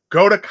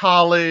 go to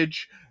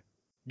college,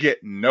 get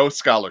no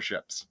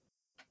scholarships.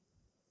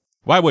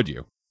 Why would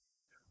you?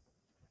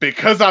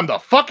 Because I'm the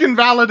fucking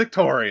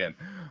valedictorian.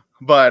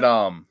 But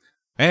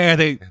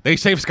they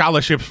save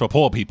scholarships for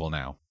poor people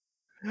now.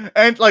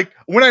 And like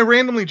when I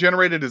randomly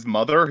generated his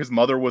mother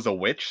was a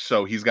witch,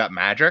 so he's got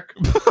magic.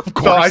 Of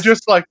course. So I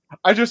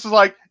just was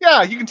like,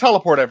 yeah, you can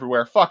teleport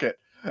everywhere. Fuck it.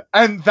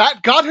 And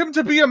that got him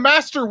to be a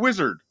master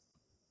wizard.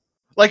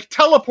 Like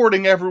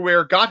teleporting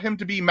everywhere got him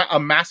to be a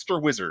master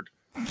wizard.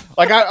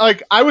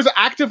 I was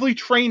actively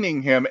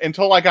training him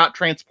until I got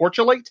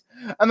transportulate,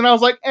 and then I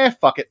was like,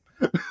 fuck it.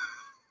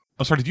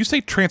 I'm sorry, did you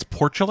say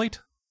transportulate?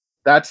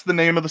 That's the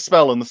name of the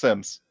spell in The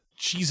Sims.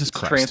 Jesus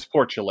Christ.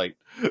 Transportulate.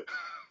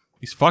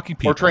 These fucking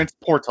people. Or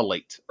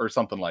transportulate, or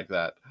something like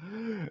that.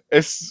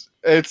 It's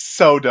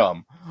so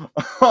dumb.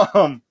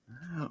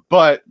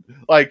 But,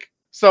 like,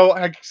 so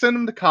I send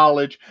him to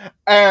college,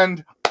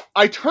 and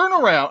I turn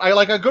around,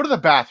 I go to the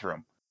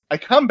bathroom, I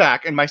come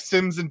back, and my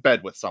Sim's in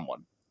bed with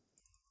someone.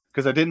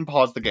 Because I didn't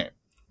pause the game.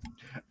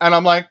 And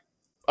I'm like,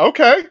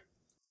 okay,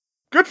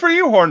 good for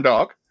you, horn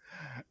dog.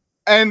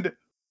 And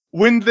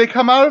when they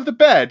come out of the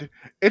bed,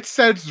 it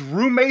says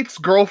roommate's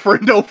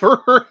girlfriend over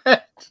her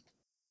head.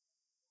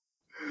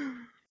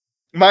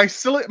 My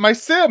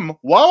sim,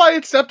 while I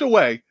had stepped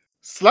away,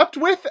 slept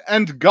with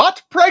and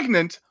got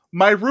pregnant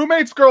my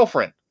roommate's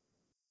girlfriend.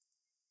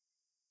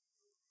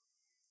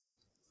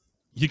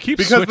 You keep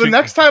because switching. The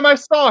next time I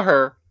saw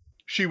her,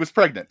 she was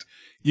pregnant.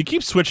 You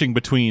keep switching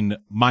between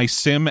my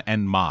sim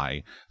and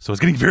my, so it's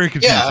getting very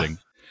confusing. Yeah.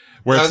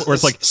 Where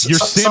it's like your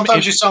sim.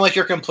 Sometimes you sound like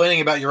you're complaining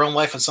about your own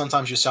life, and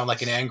sometimes you sound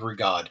like an angry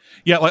god.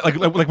 Yeah, like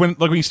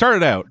when you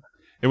started out,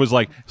 it was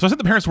like, so I sent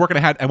the parents to work and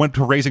I went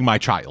to raising my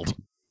child.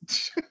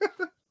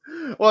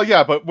 Well,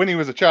 yeah, but when he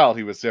was a child,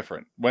 he was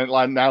different.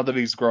 Now that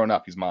he's grown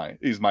up, he's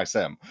my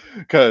sim,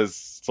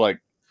 because it's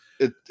like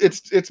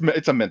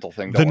it's a mental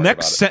thing. The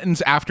next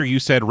sentence after you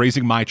said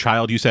raising my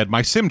child, you said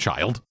my sim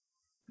child.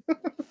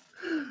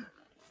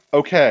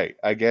 Okay,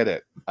 I get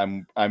it.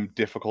 I'm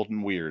difficult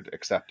and weird.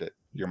 Accept it.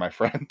 You're my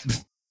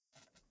friend.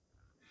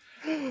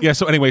 Yeah.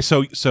 So anyway,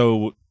 so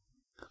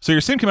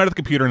your sim came out of the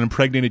computer and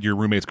impregnated your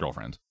roommate's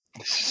girlfriend.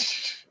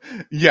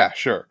 Yeah,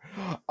 sure.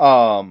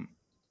 And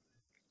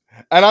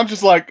I'm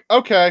just like,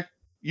 okay,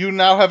 you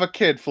now have a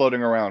kid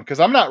floating around because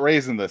I'm not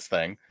raising this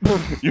thing.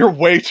 You're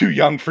way too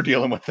young for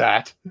dealing with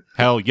that.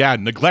 Hell yeah,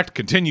 neglect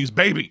continues,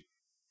 baby.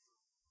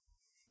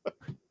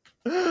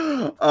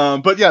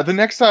 But yeah, the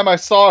next time I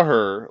saw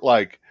her,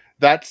 like,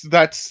 That's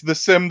the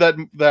sim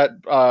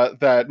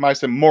that my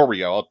sim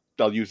Morio,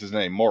 I'll use his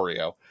name,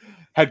 Morio,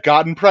 had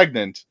gotten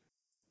pregnant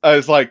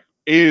is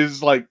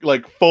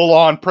full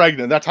on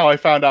pregnant. That's how I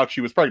found out she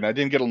was pregnant. I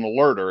didn't get an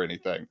alert or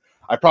anything.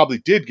 I probably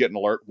did get an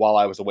alert while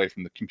I was away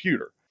from the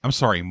computer. I'm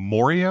sorry,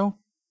 Morio?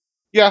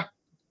 Yeah,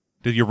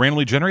 Did you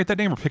randomly generate that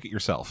name or pick it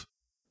yourself?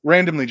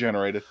 randomly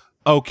generated.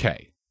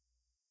 Okay.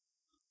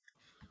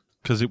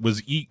 Because it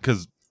was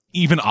because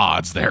even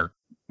odds there.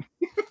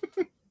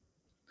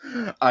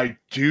 I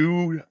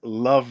do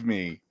love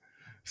me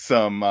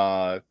some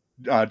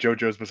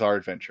JoJo's Bizarre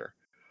Adventure,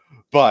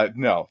 but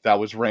no, that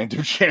was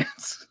random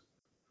chance.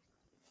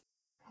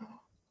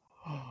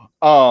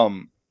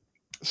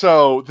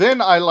 So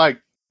then I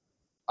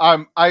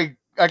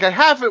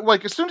have it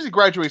like as soon as he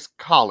graduates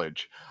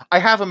college, I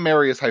have him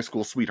marry his high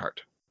school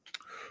sweetheart,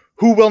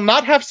 who will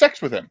not have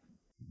sex with him.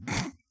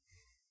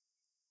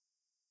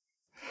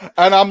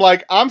 And I'm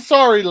like, I'm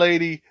sorry,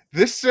 lady.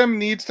 This sim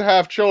needs to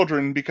have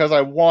children because I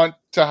want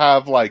to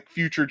have like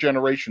future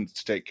generations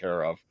to take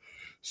care of.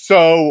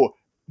 So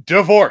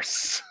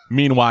divorce.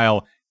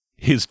 Meanwhile,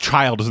 his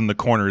child is in the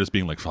corner just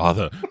being like,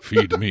 Father,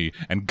 feed me.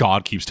 And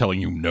God keeps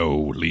telling you, no,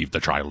 leave the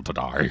child to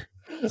die.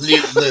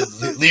 Leave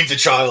the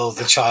child.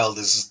 The child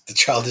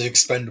is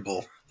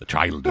expendable. The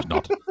child is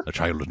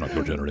not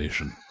your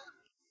generation.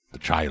 The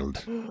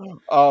child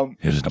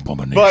is an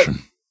abomination. But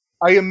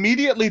I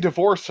immediately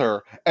divorce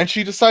her, and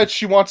she decides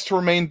she wants to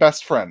remain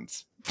best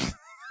friends.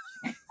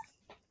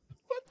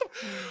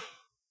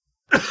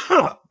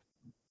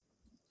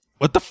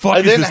 What the fuck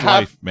is this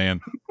life,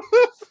 man?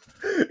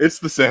 It's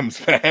The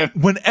Sims, man.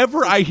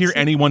 Whenever I hear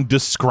anyone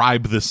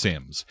describe The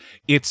Sims,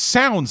 it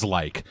sounds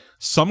like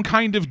some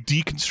kind of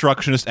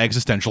deconstructionist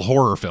existential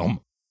horror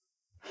film.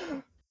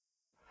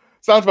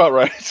 Sounds about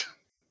right.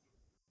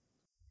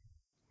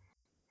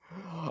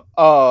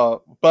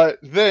 But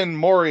then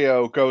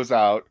Morio goes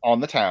out on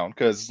the town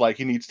because like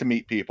he needs to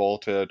meet people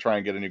to try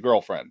and get a new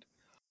girlfriend.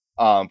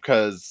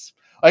 Because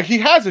like he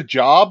has a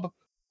job,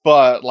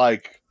 but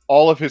like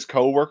all of his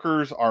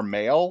coworkers are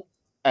male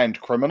and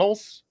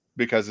criminals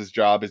because his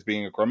job is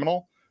being a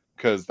criminal.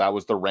 Because that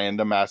was the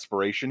random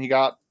aspiration he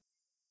got.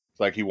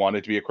 Like he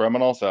wanted to be a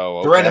criminal, so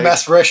okay, the random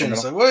aspiration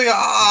is like, well, yeah,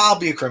 I'll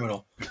be a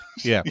criminal.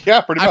 Yeah,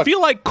 yeah, pretty much. I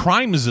feel like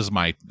crimes is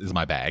my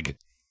bag.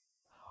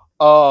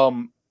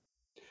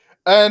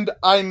 And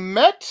I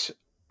met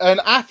an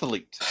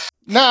athlete.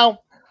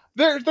 Now,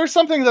 there's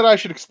something that I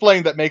should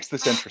explain that makes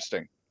this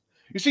interesting.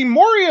 You see,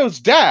 Morio's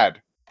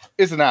dad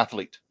is an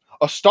athlete.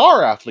 A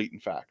star athlete, in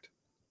fact.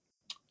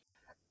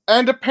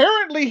 And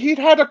apparently he'd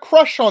had a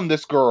crush on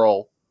this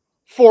girl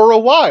for a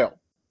while.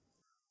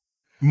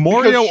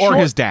 Morio or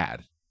his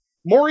dad?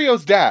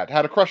 Morio's dad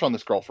had a crush on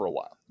this girl for a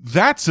while.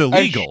 That's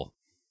illegal.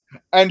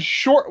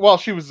 Well,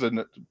 she was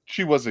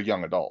a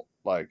young adult.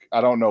 Like,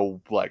 I don't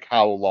know like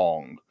how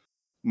long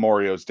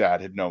Morio's dad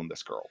had known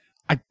this girl.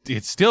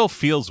 It still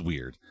feels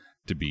weird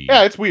to be.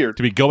 Yeah, it's weird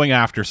to be going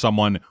after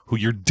someone who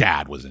your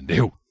dad was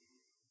into.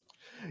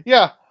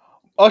 Yeah,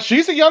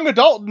 she's a young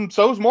adult, and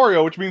so is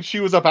Morio, which means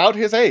she was about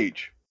his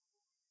age.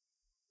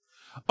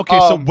 Okay,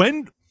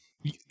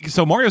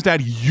 so Morio's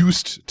dad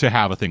used to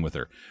have a thing with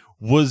her,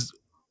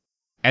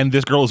 and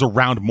this girl is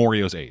around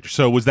Morio's age.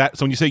 So was that?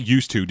 So when you say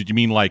used to, did you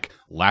mean like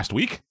last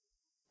week?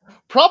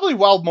 Probably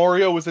while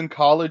Morio was in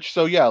college.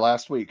 So yeah,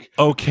 last week.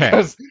 Okay.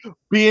 Because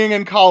being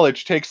in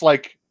college takes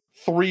like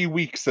 3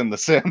 weeks in The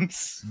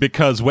Sims.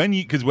 Because when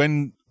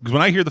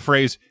I hear the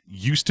phrase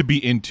 "used to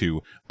be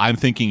into," I'm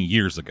thinking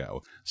years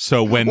ago.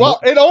 So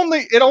it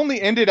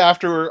only ended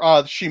after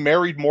she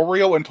married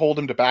Morio and told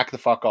him to back the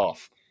fuck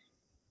off.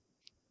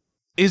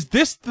 Is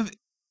this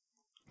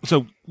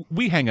so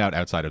we hang out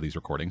outside of these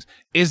recordings.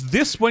 Is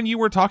this when you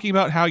were talking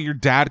about how your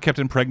dad kept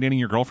impregnating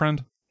your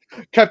girlfriend?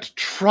 Kept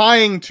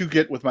trying to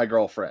get with my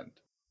girlfriend.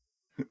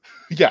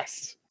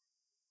 Yes,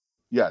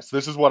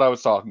 this is what I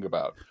was talking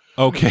about.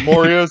 Okay.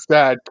 Morio's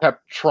dad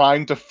kept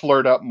trying to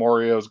flirt up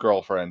Morio's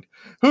girlfriend,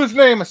 whose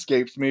name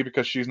escapes me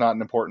because she's not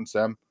an important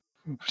sim.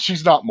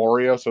 She's not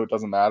Morio, so it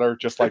doesn't matter.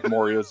 Just like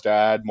Morio's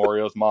dad,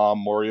 Morio's mom,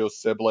 Morio's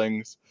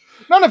siblings.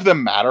 None of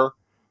them matter.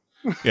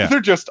 Yeah. They're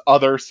just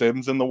other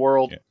sims in the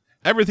world. Yeah.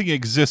 Everything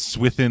exists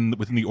within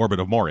the orbit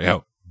of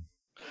Morio.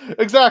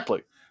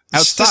 Exactly.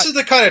 This is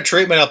the kind of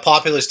treatment a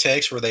populace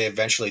takes where they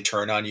eventually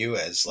turn on you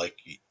as like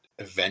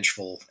a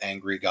vengeful,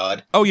 angry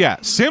god. Oh yeah,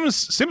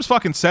 Sims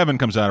fucking 7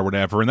 comes out or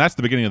whatever, and that's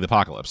the beginning of the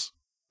apocalypse.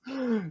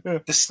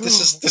 This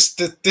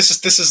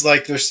is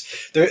like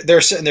they're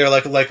sitting there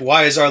like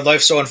why is our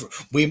life so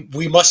we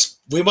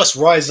must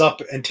rise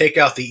up and take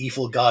out the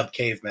evil god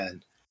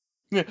caveman.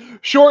 Yeah.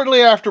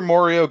 Shortly after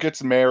Morio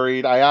gets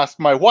married, I asked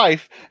my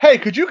wife, "Hey,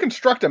 could you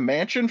construct a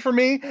mansion for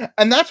me?"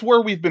 And that's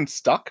where we've been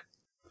stuck.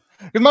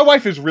 Because my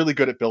wife is really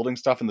good at building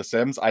stuff in The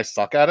Sims. I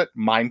suck at it.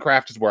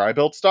 Minecraft is where I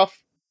build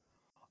stuff.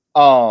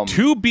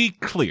 To be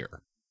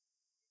clear,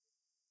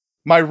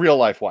 my real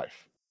life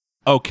wife.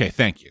 Okay,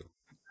 thank you.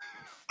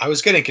 I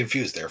was getting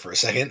confused there for a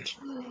second.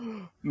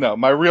 No,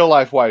 my real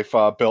life wife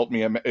built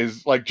me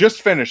is like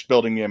just finished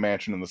building me a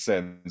mansion in The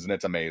Sims, and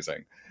it's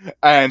amazing.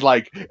 And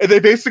like they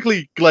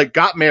basically like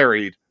got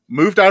married,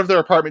 moved out of their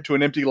apartment to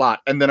an empty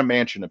lot, and then a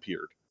mansion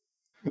appeared.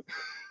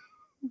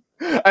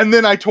 And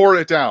then I tore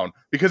it down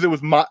because it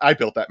was I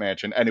built that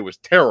mansion and it was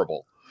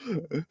terrible.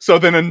 So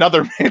then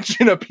another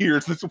mansion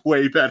appears that's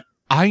way better.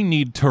 I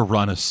need to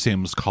run a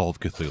Sims Call of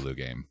Cthulhu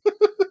game.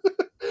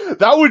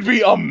 That would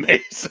be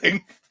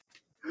amazing.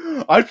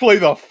 I'd play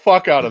the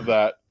fuck out of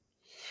that.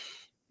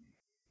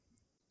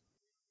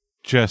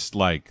 Just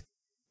like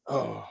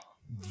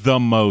the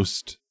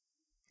most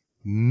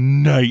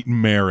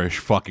nightmarish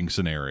fucking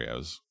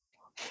scenarios.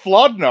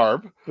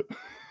 Flodnarb.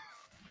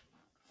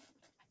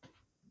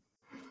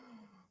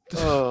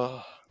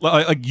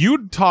 Like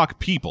you'd talk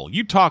people,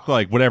 you'd talk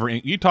like whatever,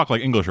 you'd talk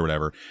like English or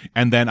whatever,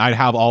 and then I'd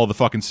have all the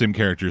fucking Sim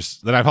characters.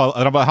 Then I'd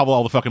have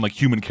all the fucking like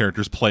human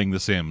characters playing the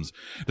Sims.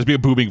 Just be a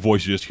booming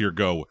voice you just hear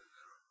go,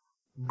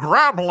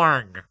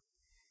 Grabling.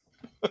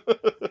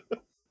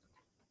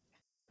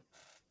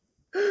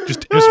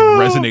 just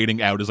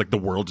resonating out as like the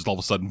world just all of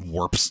a sudden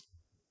warps.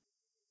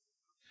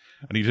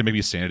 I need to maybe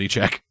a sanity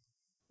check.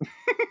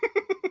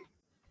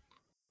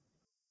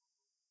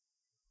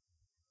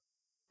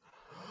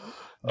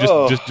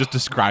 Just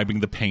describing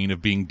the pain of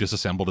being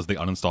disassembled as they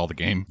uninstall the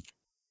game.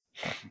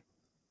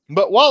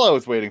 But while I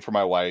was waiting for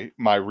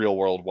my real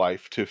world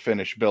wife to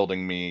finish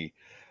building me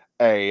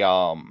a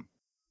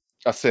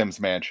Sims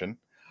mansion,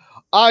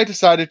 I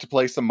decided to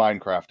play some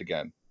Minecraft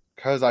again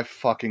because I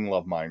fucking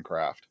love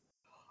Minecraft.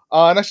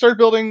 And I started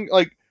building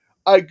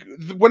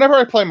whenever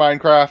I play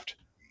Minecraft,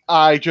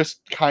 I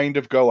just kind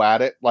of go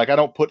at it. Like I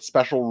don't put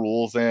special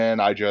rules in.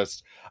 I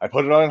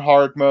put it on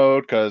hard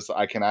mode because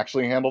I can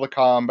actually handle the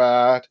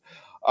combat.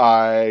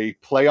 I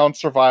play on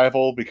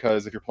survival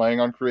because if you're playing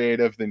on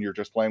creative, then you're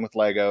just playing with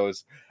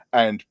Legos.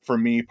 And for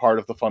me, part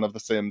of the fun of The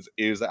Sims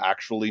is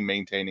actually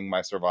maintaining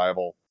my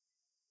survival.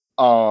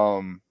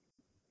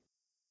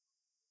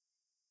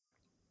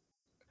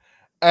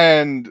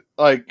 And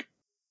like,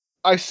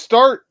 I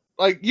start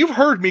like you've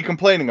heard me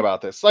complaining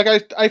about this. Like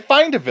I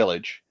find a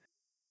village,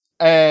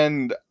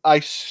 and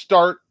I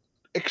start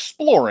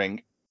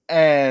exploring,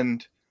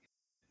 and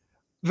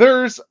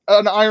there's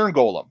an iron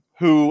golem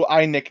who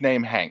I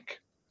nickname Hank.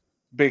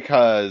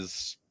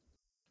 Because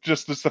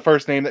just it's the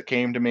first name that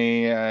came to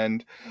me,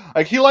 and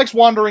like he likes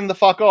wandering the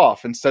fuck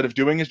off instead of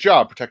doing his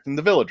job protecting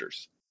the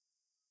villagers.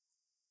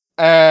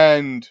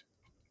 And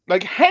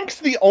like Hank's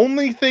the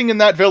only thing in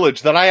that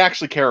village that I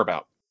actually care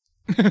about.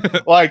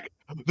 Like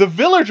the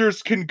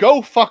villagers can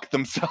go fuck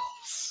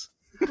themselves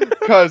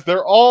because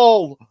they're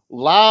all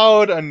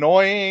loud,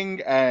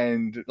 annoying,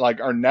 and like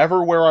are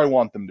never where I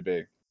want them to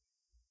be.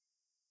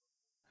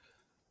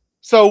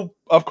 So,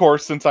 of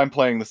course, since I'm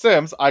playing The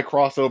Sims, I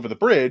cross over the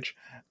bridge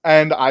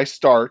and I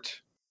start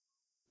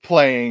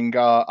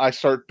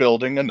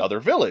building another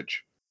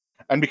village.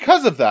 And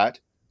because of that,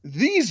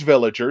 these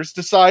villagers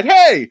decide,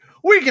 hey,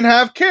 we can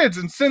have kids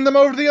and send them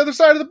over to the other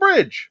side of the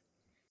bridge.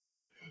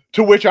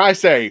 To which I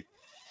say,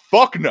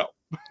 fuck no.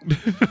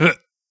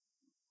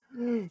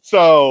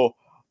 So,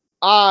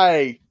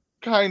 I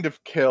kind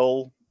of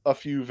kill a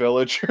few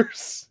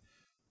villagers.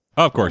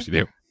 Of course you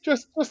do.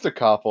 Just a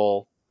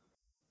couple.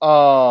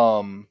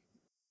 And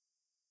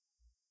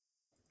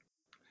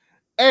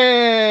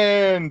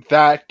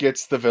that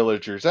gets the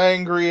villagers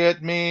angry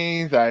at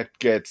me. That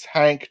gets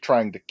Hank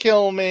trying to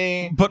kill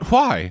me. But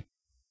why?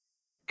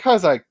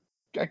 Because I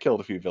killed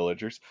a few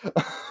villagers.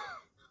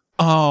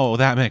 Oh,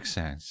 that makes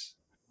sense.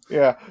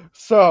 Yeah,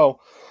 so...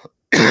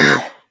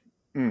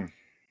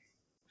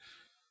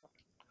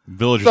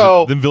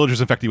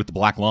 Villagers infect you with the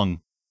black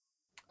lung.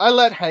 I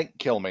let Hank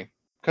kill me.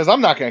 Because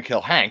I'm not going to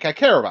kill Hank. I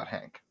care about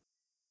Hank.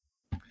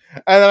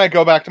 And then I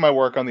go back to my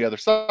work on the other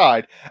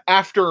side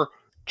after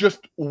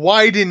just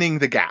widening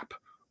the gap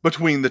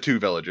between the two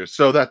villages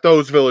so that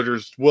those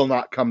villagers will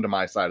not come to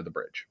my side of the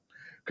bridge.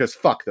 Because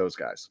fuck those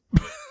guys.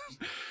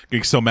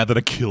 Getting so mad that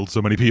I killed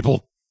so many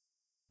people.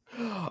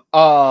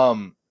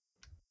 And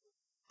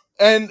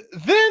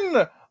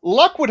then,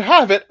 luck would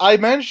have it, I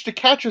managed to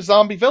catch a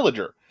zombie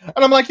villager.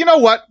 And I'm like, you know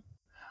what?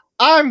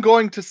 I'm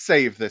going to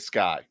save this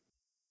guy.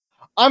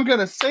 I'm going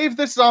to save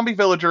this zombie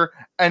villager,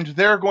 and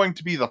they're going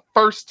to be the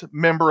first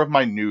member of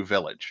my new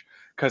village.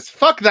 Because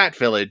fuck that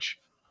village.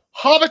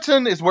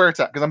 Hobbiton is where it's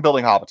at, because I'm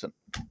building Hobbiton.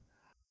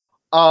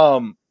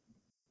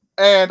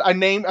 And I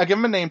give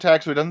him a name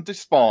tag so he doesn't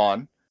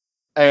despawn,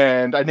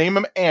 and I name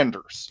him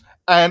Anders.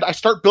 And I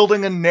start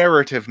building a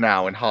narrative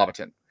now in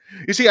Hobbiton.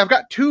 You see, I've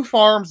got two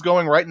farms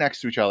going right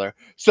next to each other,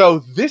 so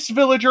this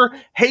villager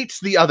hates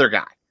the other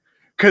guy.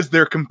 Because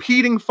they're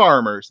competing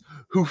farmers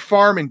who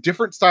farm in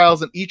different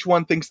styles, and each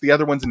one thinks the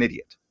other one's an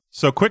idiot.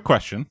 So, quick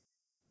question.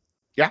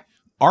 Yeah?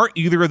 Are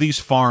either of these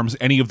farms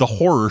any of the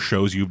horror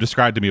shows you've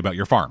described to me about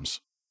your farms?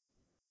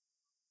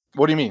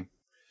 What do you mean?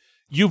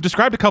 You've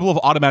described a couple of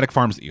automatic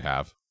farms that you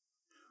have,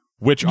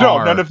 which No,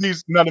 are... none of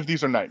these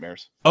are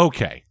nightmares.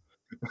 Okay.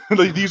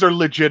 These are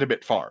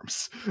legitimate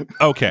farms.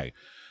 Okay.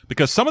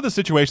 Because some of the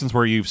situations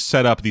where you've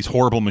set up these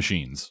horrible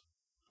machines...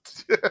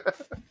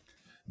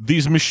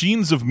 These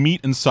machines of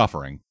meat and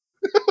suffering.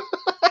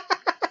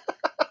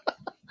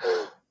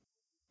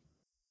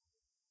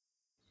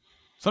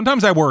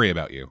 Sometimes I worry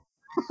about you.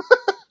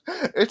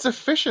 It's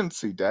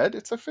efficiency, Dad.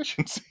 It's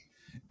efficiency.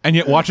 And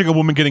yet watching a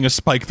woman getting a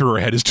spike through her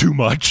head is too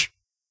much.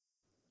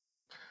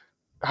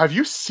 Have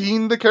you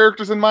seen the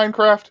characters in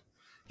Minecraft?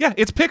 Yeah,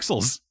 it's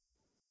pixels.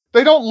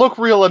 They don't look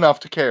real enough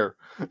to care.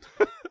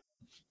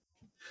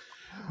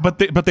 But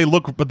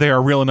they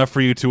are real enough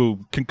for you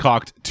to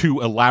concoct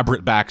 2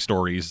 elaborate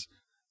backstories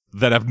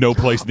that have no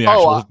place in the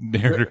actual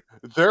narrative.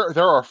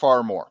 There are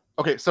far more.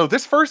 Okay, so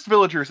this first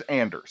villager's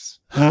Anders.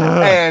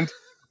 And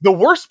the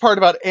worst part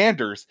about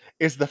Anders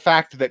is the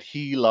fact that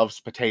he loves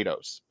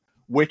potatoes,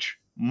 which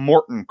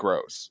Morton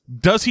grows.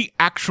 Does he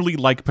actually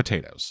like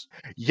potatoes?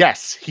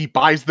 Yes, he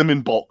buys them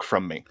in bulk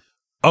from me.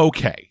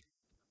 Okay.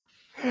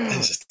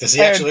 Does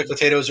he actually like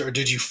potatoes, or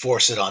did you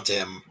force it onto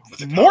him with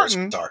the powers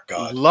Morton of Dark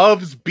God?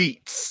 Loves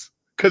beets,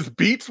 because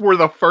beets were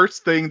the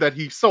first thing that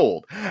he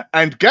sold.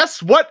 And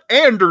guess what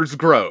Anders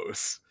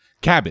grows?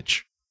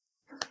 Cabbage.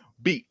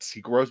 Beets. He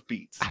grows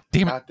beets.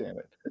 Damn it. God damn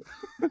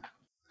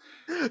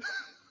it.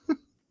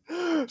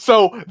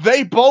 So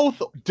they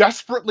both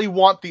desperately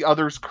want the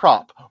other's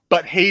crop,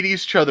 but hate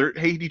each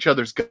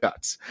other's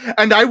guts.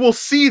 And I will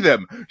see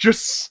them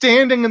just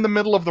standing in the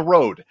middle of the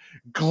road,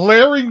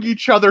 glaring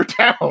each other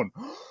down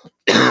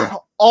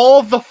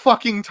all the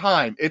fucking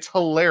time. It's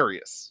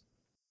hilarious.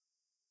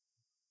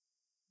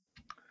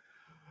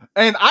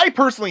 And I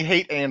personally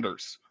hate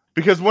Anders,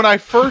 because when I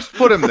first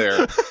put him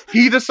there,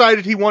 he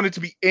decided he wanted to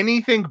be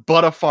anything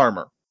but a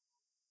farmer.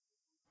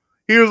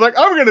 He was like,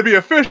 I'm going to be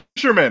a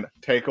fisherman.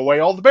 Take away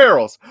all the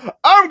barrels.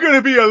 I'm going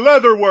to be a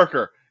leather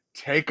worker.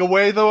 Take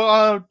away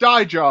the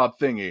dye job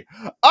thingy.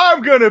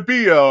 I'm going to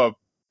be a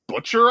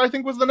butcher, I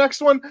think was the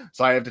next one.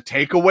 So I have to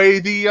take away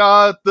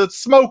the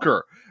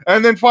smoker.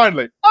 And then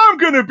finally, I'm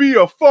going to be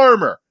a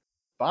farmer.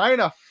 Fine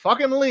a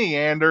fucking Lee,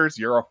 Anders.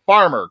 You're a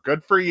farmer.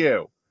 Good for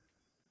you.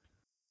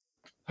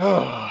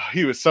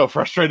 He was so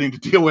frustrating to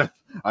deal with.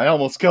 I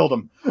almost killed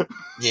him.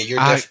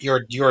 Yeah,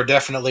 you're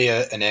definitely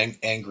an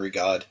angry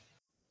god.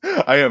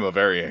 I am a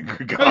very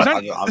angry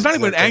god. It's not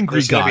even an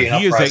angry god.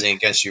 He is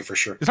against you for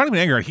sure. It's not even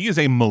angry. He is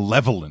a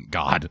malevolent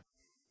god.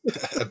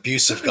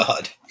 Abusive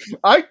god.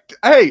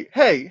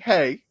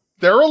 Hey,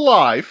 they're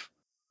alive.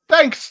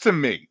 Thanks to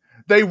me.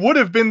 They would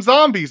have been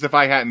zombies if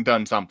I hadn't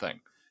done something.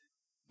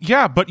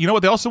 Yeah, but you know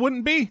what they also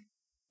wouldn't be?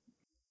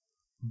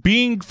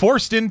 Being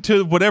forced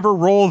into whatever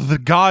role the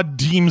god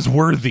deems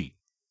worthy.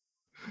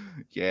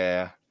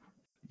 Yeah.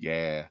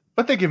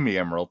 But they give me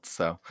emeralds,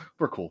 so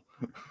we're cool.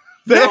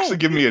 They actually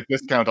give me a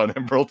discount on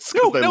emeralds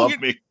because they love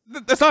me.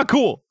 That's not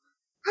cool.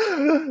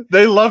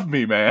 They love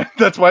me, man.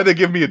 That's why they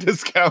give me a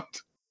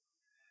discount.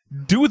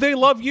 Do they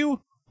love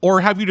you?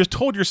 Or have you just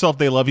told yourself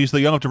they love you so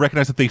you don't have to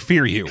recognize that they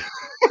fear you?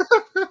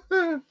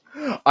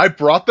 I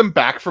brought them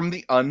back from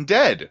the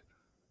undead.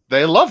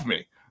 They love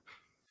me.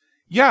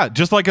 Yeah,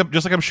 just like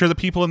I'm sure the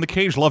people in the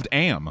cage loved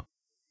Am.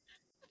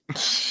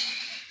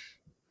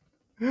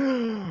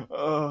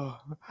 But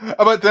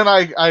then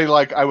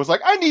I was like,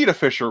 I need a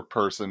fisher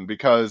person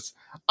because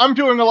I'm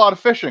doing a lot of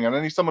fishing and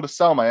I need someone to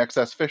sell my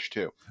excess fish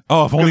to.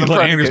 Oh, if only you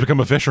let Anders become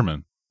a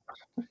fisherman.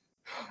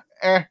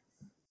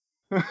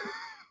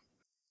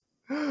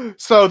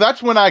 So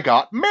that's when I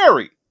got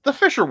Mary, the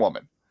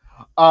fisherwoman,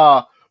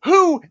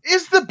 who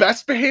is the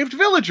best behaved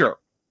villager,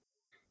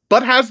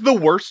 but has the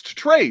worst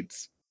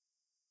trades.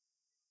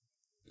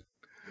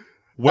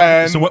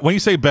 So when you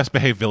say best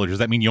behaved villager, does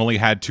that mean you only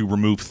had to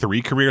remove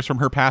 3 careers from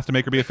her path to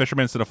make her be a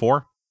fisherman instead of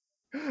 4?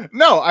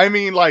 No, I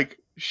mean, like,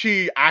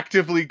 she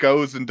actively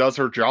goes and does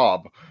her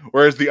job,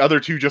 whereas the other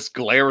 2 just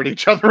glare at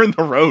each other in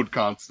the road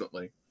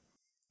constantly.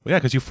 Well, yeah,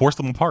 because you forced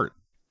them apart.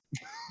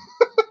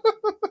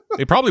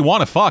 They probably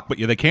want to fuck, but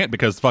yeah, they can't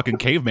because fucking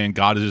caveman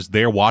god is just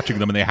there watching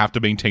them and they have to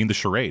maintain the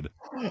charade.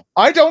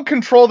 I don't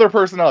control their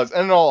personalities.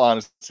 And in all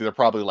honesty, they're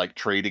probably, like,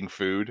 trading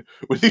food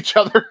with each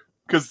other.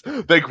 Because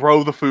they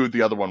grow the food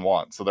the other one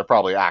wants, so they're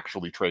probably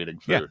actually trading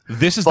food. Yeah,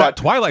 this is that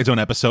Twilight Zone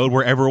episode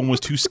where everyone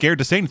was too scared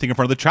to say anything in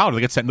front of the child or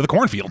they get sent into the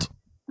cornfield.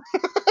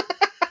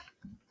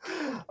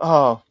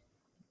 Oh.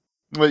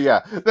 But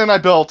yeah, then I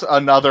built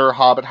another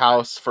hobbit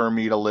house for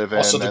me to live in.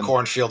 Also, the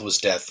cornfield was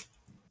death.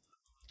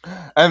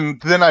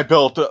 And then I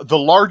built the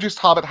largest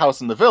hobbit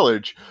house in the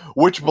village,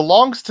 which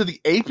belongs to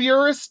the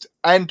apiarist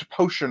and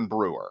potion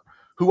brewer,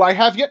 who I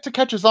have yet to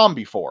catch a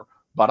zombie for,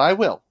 but I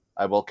will.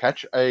 I will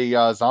catch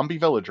a zombie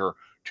villager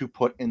to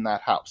put in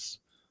that house.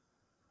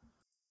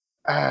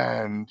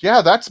 And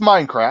yeah, that's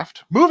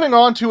Minecraft. Moving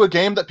on to a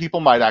game that people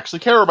might actually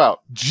care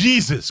about.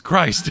 Jesus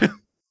Christ.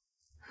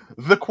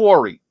 The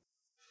Quarry.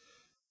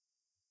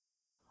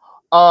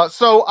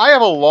 So I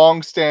have a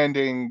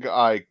long-standing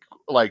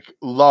like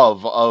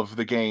love of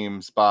the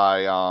games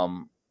by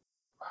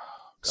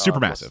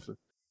Supermassive.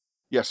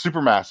 Yeah,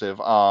 Supermassive.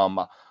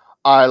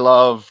 I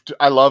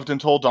loved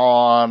Until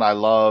Dawn. I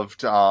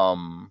loved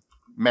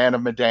Man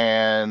of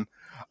Medan.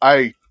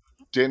 I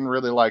didn't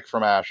really like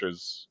From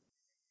Ashes.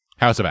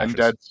 House of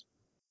Ashes.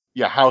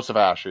 Yeah, House of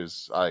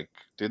Ashes. I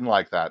didn't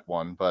like that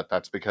one, but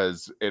that's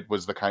because it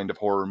was the kind of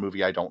horror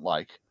movie I don't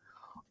like.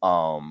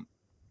 And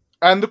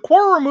the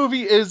Quarrer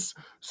movie is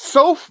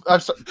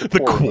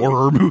The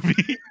Quarrer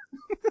movie.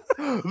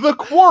 The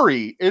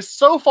Quarry is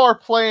so far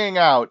playing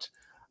out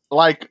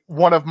like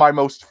one of my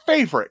most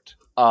favorite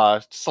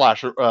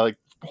slasher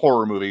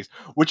horror movies,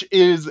 which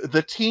is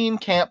the teen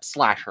camp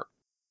slasher.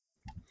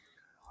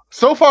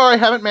 So far, I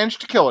haven't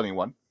managed to kill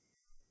anyone,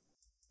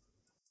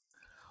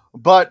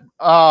 but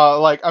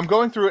I'm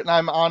going through it and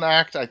I'm on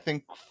act, I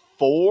think,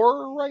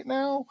 4 right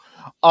now,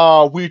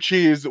 which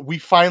is we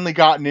finally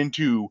gotten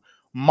into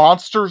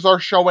monsters are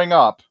showing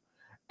up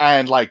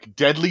and like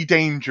deadly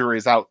danger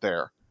is out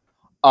there.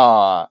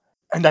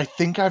 And I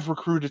think I've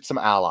recruited some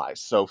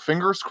allies. So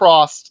fingers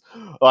crossed,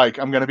 like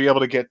I'm going to be able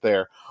to get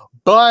there.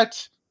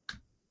 But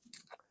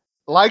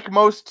like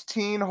most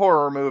teen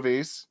horror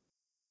movies,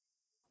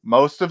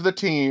 most of the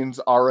teens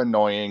are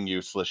annoying,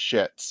 useless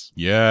shits.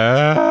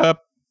 Yep.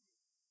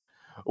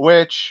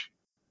 Which,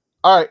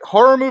 all right,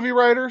 horror movie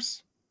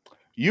writers,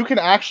 you can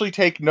actually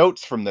take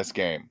notes from this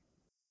game.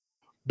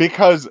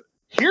 Because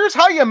here's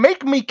how you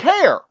make me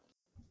care.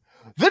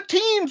 The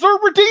teens are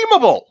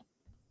redeemable.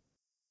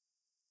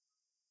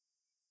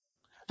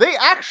 They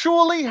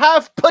actually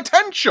have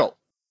potential.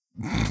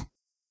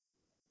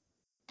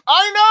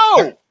 I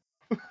know.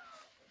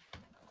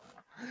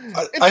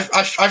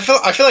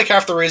 I feel like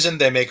half the reason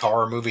they make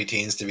horror movie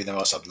teens to be the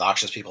most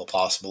obnoxious people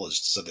possible is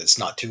so that it's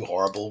not too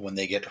horrible when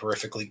they get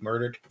horrifically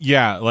murdered.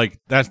 Yeah, like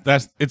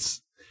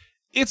it's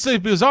a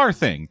bizarre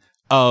thing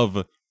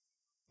of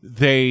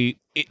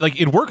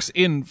it works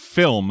in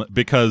film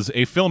because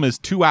a film is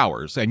 2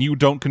 hours and you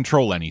don't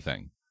control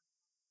anything.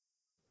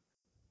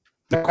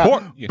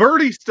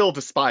 Birdie still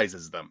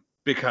despises them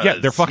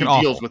because they're fucking he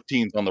awful. Deals with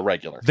teens on the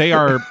regular. They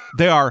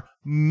are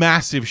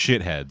massive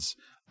shitheads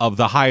of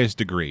the highest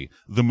degree,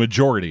 the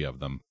majority of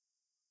them.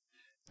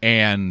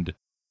 And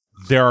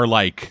there are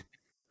like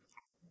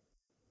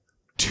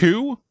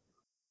 2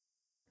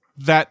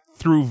 that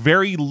through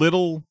very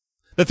little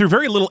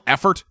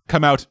effort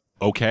come out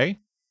okay.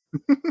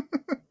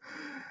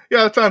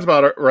 Yeah, that sounds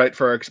about right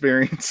for our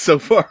experience so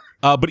far.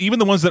 But even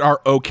the ones that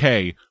are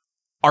okay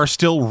are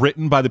still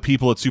written by the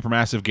people at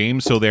Supermassive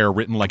Games, so they're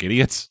written like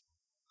idiots.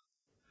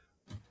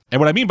 And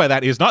what I mean by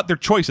that is not their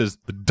choices,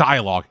 the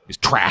dialogue is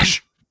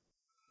trash.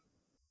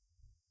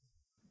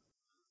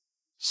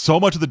 So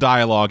much of the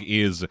dialogue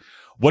is,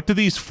 what do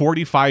these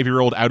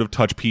 45-year-old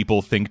out-of-touch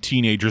people think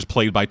teenagers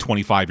played by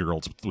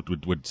 25-year-olds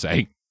would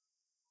say?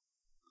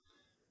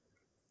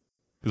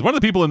 Because one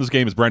of the people in this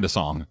game is Brenda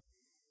Song.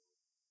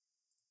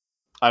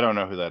 I don't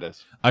know who that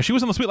is. She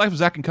was on The Sweet Life of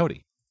Zack and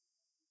Cody.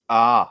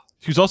 Ah.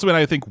 She was also in,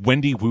 I think,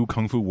 Wendy Wu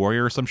Kung Fu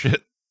Warrior or some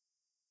shit.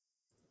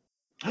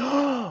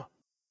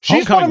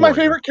 She's one of my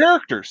favorite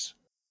characters.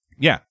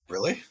 Yeah.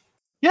 Really?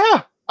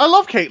 Yeah. I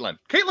love Caitlin.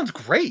 Caitlin's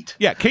great.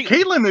 Yeah,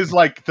 Caitlin is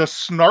like the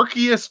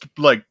snarkiest,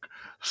 like,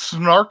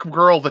 snark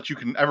girl that you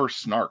can ever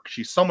snark.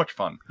 She's so much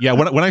fun. Yeah,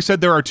 when I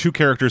said there are 2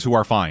 characters who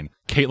are fine,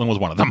 Caitlin was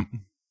one of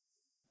them.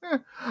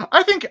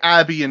 I think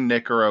Abby and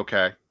Nick are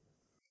okay.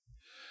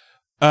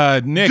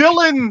 Nick.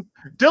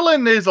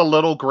 Dylan is a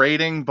little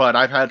grating, but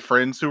I've had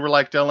friends who were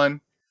like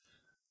Dylan.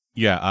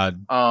 Yeah.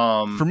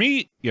 For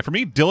me,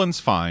 Dylan's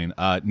fine.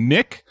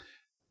 Nick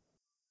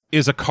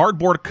is a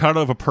cardboard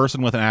cutout of a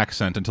person with an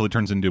accent until he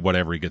turns into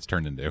whatever he gets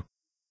turned into.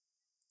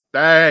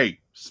 Hey,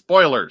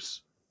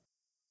 spoilers.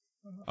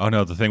 Oh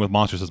no, the thing with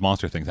monsters is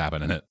monster things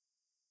happen in it.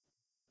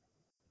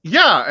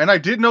 Yeah, and I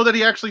did know that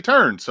he actually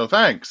turned, so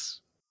thanks.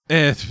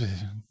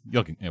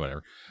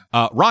 Whatever.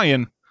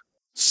 Ryan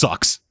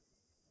sucks.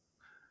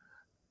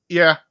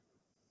 Yeah.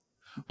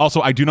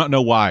 Also, I do not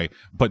know why,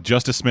 but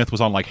Justice Smith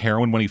was on like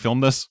heroin when he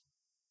filmed this.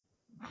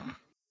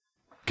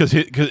 Because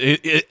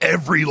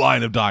every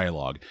line of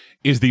dialogue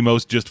is the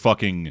most just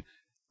fucking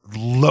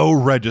low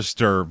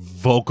register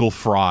vocal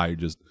fry.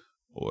 Just,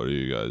 what are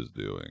you guys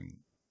doing?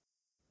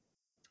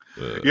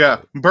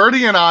 Yeah,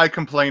 Birdie and I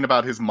complain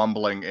about his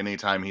mumbling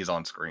anytime he's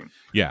on screen.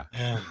 Yeah.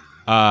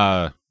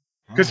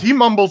 Because he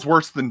mumbles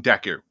worse than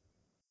Deku.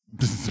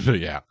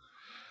 Yeah.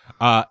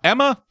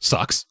 Emma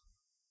sucks.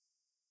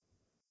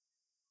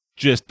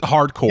 Just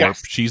hardcore.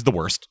 Yes. She's the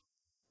worst.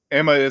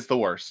 Emma is the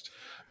worst.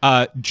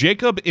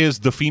 Jacob is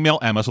the female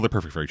Emma, so they're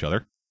perfect for each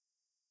other.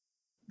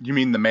 You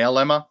mean the male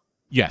Emma?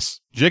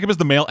 Yes. Jacob is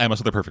the male Emma,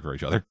 so they're perfect for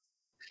each other.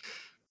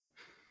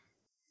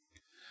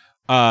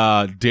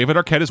 David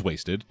Arquette is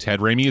wasted. Ted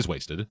Raimi is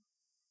wasted.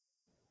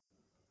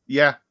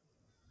 Yeah.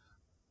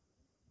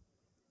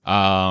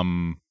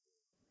 Ethan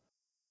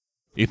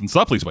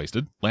Suplee's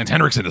wasted. Lance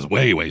Henriksen is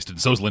way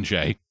wasted. So is Lin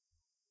Shaye.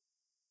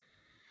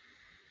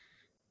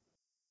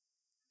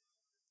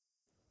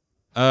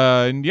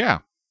 And yeah.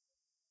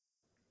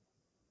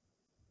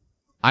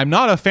 I'm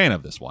not a fan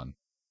of this one.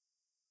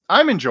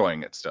 I'm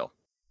enjoying it still.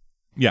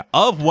 Yeah,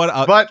 of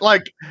what... but,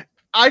 like,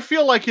 I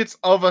feel like it's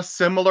of a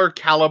similar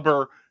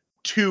caliber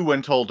to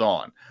Until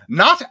Dawn.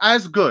 Not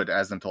as good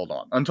as Until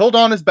Dawn. Until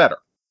Dawn is better.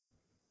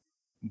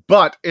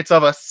 But it's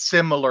of a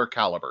similar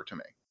caliber to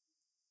me.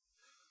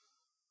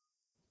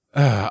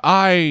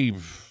 Every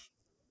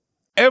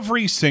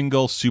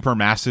single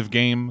Supermassive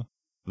game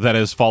that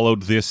has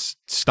followed this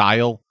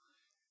style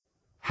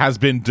has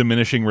been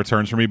diminishing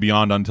returns for me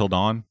beyond Until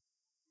Dawn.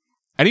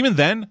 And even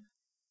then,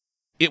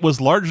 it was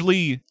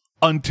largely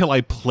until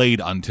I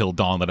played Until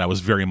Dawn that I was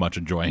very much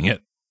enjoying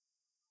it.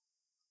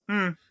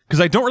 Because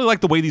I don't really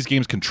like the way these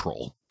games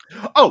control.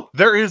 Oh,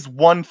 there is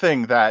one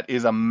thing that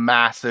is a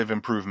massive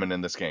improvement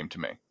in this game to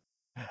me.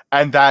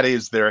 And that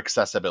is their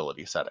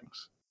accessibility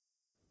settings.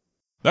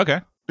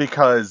 Okay.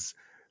 Because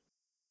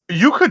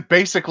you could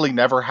basically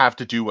never have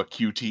to do a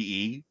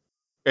QTE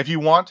if you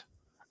want.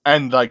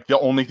 And like the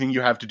only thing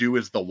you have to do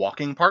is the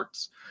walking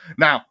parts.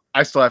 Now,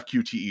 I still have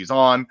QTEs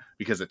on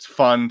because it's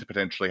fun to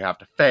potentially have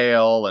to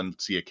fail and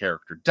see a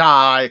character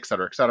die,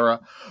 etc., etc.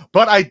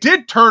 But I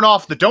did turn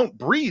off the don't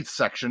breathe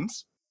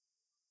sections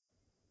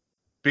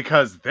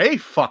because they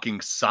fucking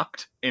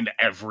sucked in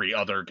every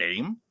other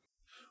game.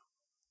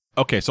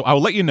 Okay, so I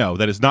will let you know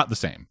that is not the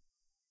same.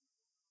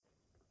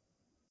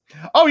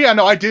 Oh yeah,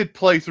 no, I did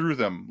play through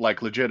them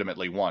like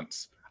legitimately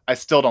once. I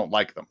still don't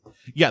like them.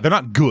 Yeah, they're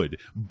not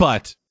good,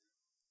 but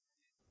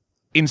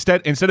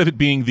instead of it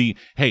being the,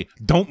 hey,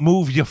 don't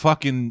move your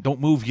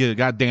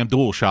goddamn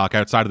DualShock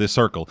outside of this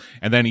circle,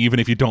 and then even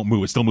if you don't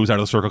move, it still moves out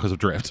of the circle because of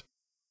drift.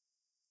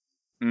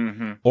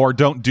 Mm-hmm. Or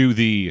don't do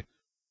the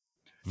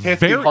hit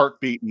the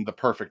heartbeat in the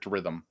perfect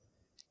rhythm.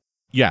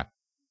 Yeah.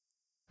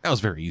 That was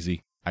very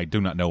easy. I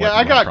do not know what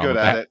I got good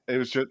at it. It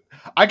was just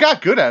I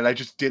got good at it. I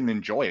just didn't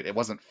enjoy it. It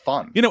wasn't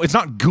fun. You know, it's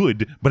not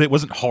good, but it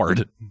wasn't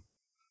hard.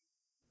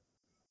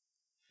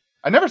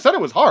 I never said it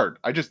was hard.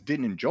 I just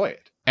didn't enjoy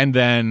it. And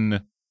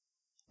then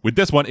with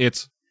this one,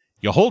 it's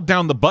you hold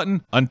down the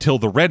button until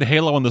the red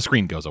halo on the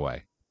screen goes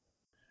away.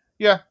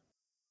 Yeah.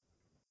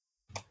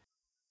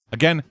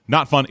 Again,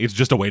 not fun. It's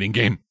just a waiting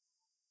game.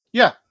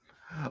 Yeah.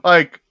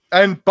 Like,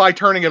 and by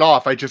turning it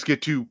off, I just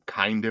get to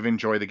kind of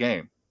enjoy the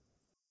game.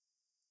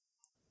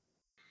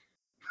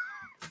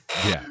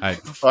 Yeah,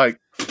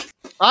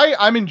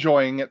 I'm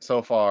enjoying it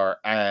so far,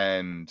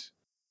 and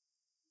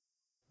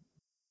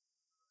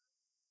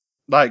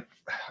like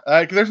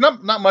there's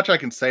not much I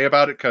can say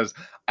about it because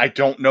I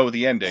don't know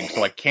the ending,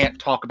 so I can't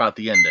talk about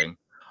the ending.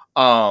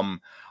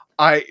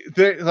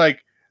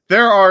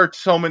 There are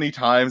so many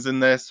times in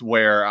this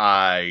where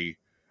I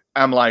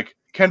am like,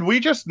 can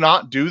we just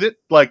not do that?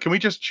 Like, can we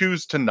just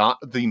choose to not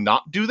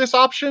do this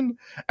option?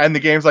 And the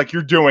game's like,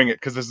 you're doing it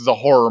because this is a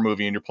horror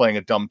movie and you're playing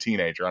a dumb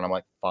teenager. And I'm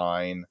like,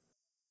 fine.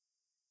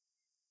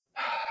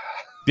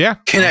 Yeah.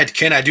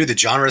 Can I do the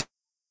genre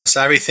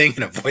savvy thing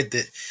and avoid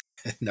the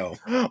no?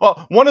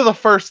 Well, one of the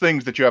first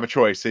things that you have a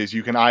choice is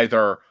you can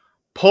either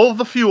pull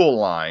the fuel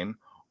line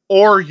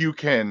or you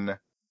can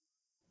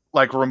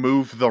like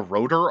remove the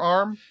rotor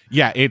arm.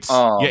 Yeah, it's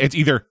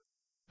either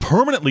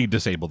permanently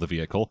disable the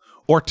vehicle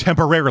or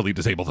temporarily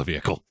disable the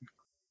vehicle.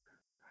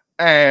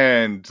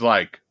 And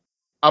like,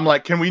 I'm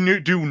like, can we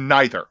do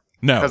neither?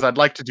 No, because I'd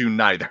like to do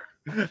neither.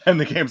 And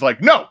the game's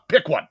like, no,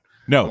 pick one.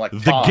 No, like,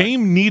 the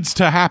game needs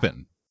to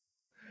happen.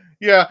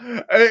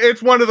 Yeah,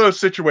 it's one of those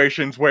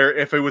situations where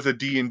if it was a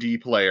D&D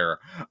player,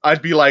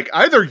 I'd be like,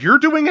 either you're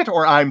doing it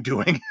or I'm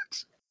doing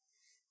it.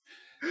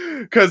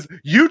 Because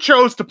you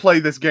chose to play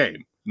this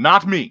game,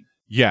 not me.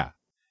 Yeah.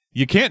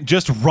 You can't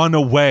just run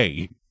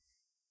away.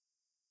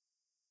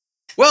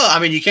 Well, I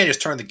mean, you can't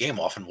just turn the game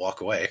off and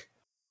walk away.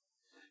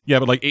 Yeah,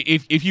 but like,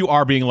 if you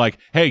are being like,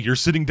 hey, you're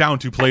sitting down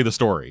to play the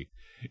story,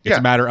 it's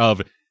a matter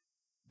of,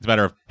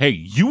 hey,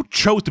 you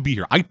chose to be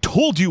here. I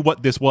told you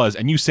what this was,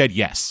 and you said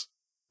yes.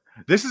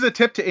 This is a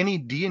tip to any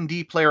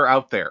D&D player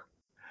out there.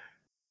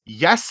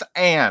 Yes,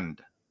 and.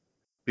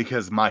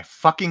 Because my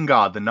fucking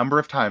God, the number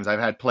of times I've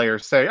had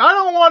players say, I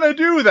don't want to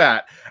do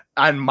that.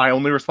 And my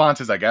only response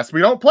is, I guess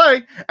we don't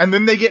play. And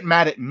then they get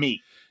mad at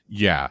me.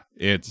 Yeah,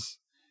 it's...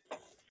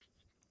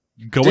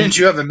 Didn't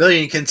you have a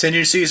million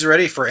contingencies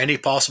ready for any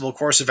possible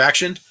course of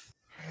action?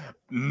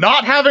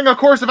 Not having a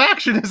course of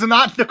action is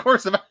not the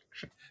course of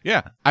action.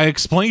 Yeah, I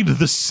explained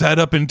the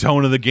setup and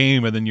tone of the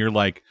game, and then you're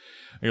like,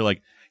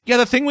 yeah,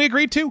 the thing we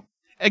agreed to?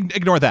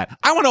 Ignore that.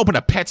 I want to open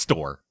a pet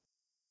store.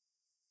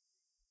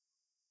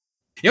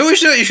 You know, you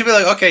should be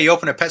like, okay, you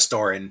open a pet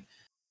store and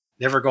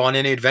never go on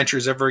any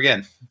adventures ever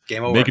again.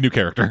 Game over. Make a new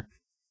character.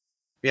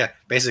 Yeah,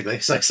 basically.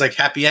 It's like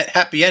happy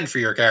end for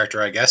your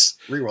character, I guess.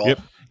 Reroll.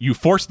 Yep. You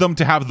force them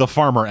to have the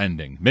farmer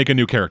ending. Make a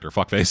new character,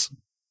 fuckface.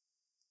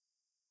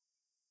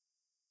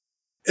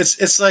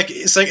 It's like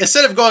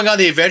instead of going on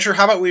the adventure,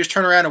 how about we just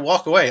turn around and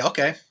walk away?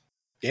 Okay.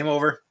 Game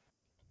over.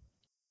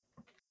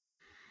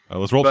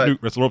 Let's roll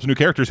some new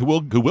characters who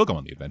will go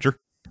on the adventure.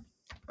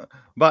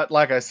 But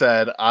like I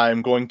said,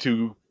 I'm going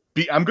to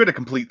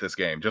complete this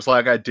game just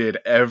like I did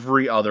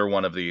every other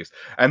one of these.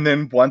 And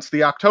then once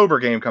the October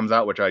game comes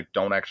out, which I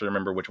don't actually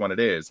remember which one it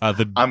is,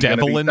 The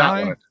Devil and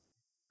I.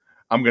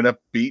 I'm gonna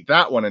beat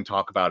that one and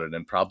talk about it,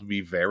 and probably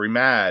be very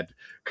mad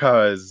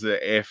because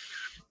if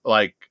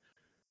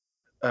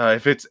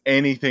it's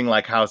anything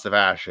like House of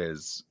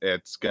Ashes,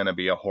 it's gonna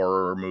be a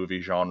horror movie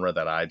genre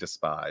that I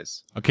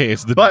despise. Okay,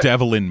 it's the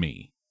Devil in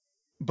Me.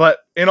 But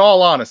in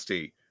all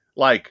honesty,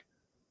 like,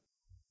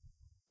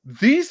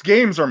 these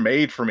games are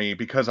made for me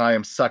because I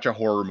am such a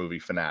horror movie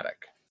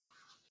fanatic.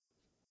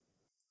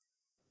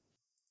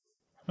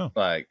 Oh.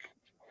 Like,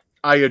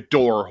 I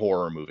adore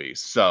horror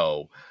movies,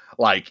 so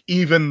like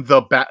even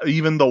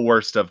the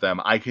worst of them,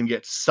 I can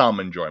get some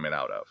enjoyment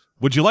out of.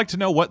 Would you like to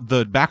know what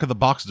the back of the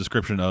box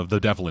description of The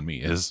Devil in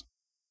Me is?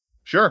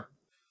 Sure.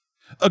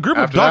 A group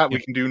After of that, we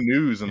can do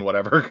news and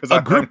whatever because I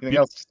don't have anything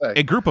else to say.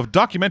 A group of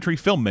documentary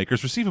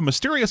filmmakers receive a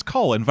mysterious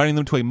call inviting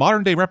them to a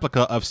modern-day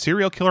replica of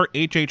serial killer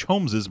H.H.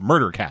 Holmes's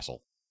murder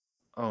castle.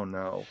 Oh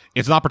no!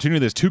 It's an opportunity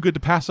that's too good to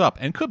pass up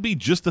and could be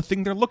just the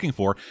thing they're looking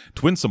for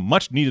to win some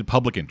much-needed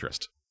public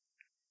interest.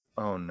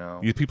 Oh no!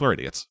 These people are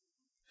idiots.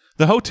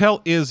 The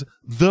hotel is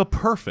the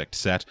perfect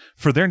set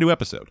for their new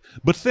episode,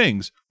 but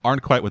things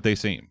aren't quite what they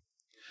seem.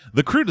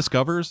 The crew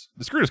discover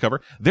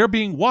they're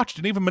being watched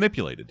and even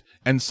manipulated,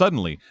 and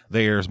suddenly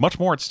there's much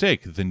more at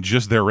stake than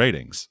just their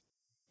ratings.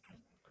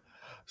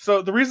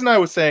 So the reason I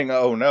was saying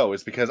 "oh no"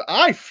 is because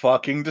I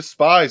fucking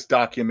despise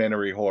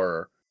documentary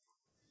horror.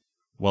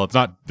 Well,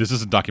 this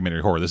isn't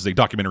documentary horror. This is a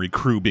documentary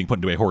crew being put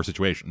into a horror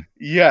situation.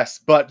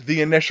 Yes, but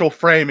the initial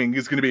framing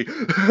is going to be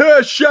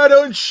shot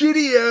on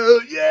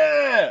Shidio,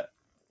 yeah.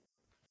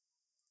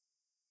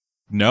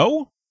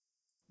 No?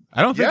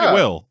 I don't think it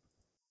will.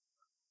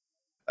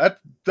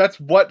 That's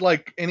what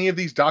like any of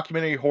these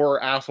documentary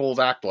horror assholes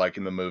act like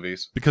in the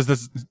movies.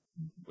 Because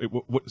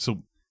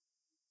so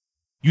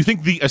you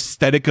think the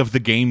aesthetic of the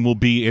game will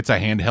be it's a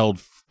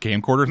handheld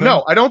camcorder thing?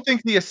 No, I don't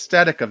think the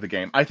aesthetic of the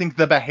game. I think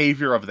the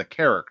behavior of the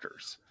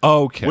characters.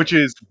 Okay. Which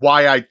is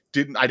why I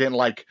didn't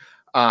like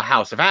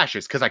House of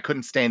Ashes, because I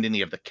couldn't stand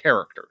any of the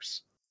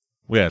characters.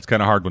 Well, yeah, it's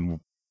kind of hard when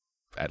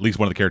at least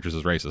one of the characters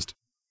is racist.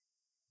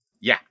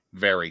 Yeah,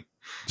 very.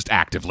 Just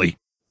actively.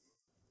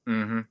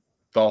 Mm-hmm.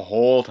 The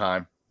whole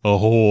time. The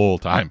whole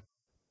time.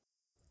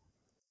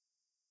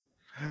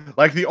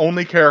 Like, the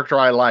only character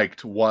I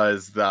liked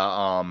was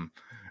the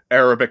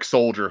Arabic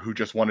soldier who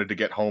just wanted to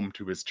get home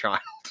to his child.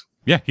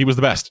 Yeah, he was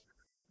the best.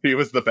 He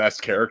was the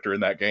best character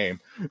in that game.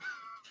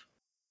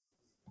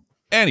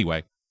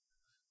 Anyway.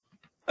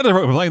 That's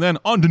what we're playing then.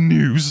 On to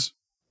news.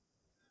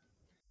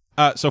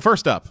 So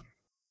first up.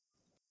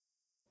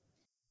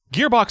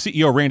 Gearbox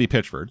CEO Randy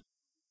Pitchford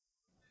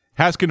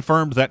has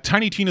confirmed that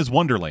Tiny Tina's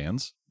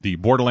Wonderlands, the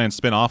Borderlands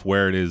spin-off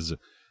where it is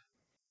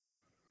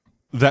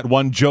that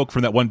one joke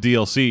from that one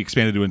DLC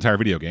expanded to an entire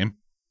video game,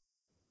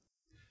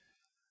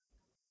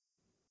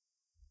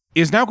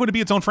 is now going to be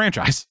its own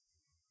franchise.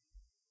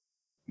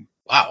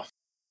 Wow.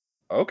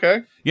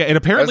 Okay. Yeah, it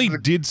apparently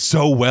did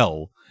so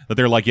well that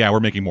they're like, yeah,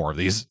 we're making more of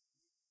these.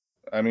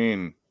 I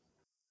mean,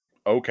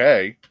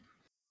 okay.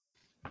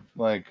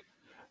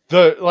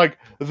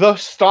 The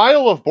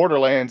style of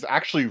Borderlands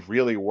actually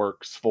really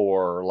works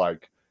for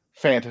like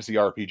fantasy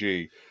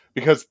RPG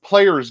because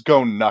players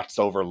go nuts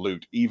over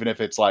loot, even if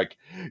it's like,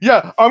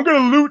 yeah, I'm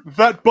gonna loot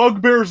that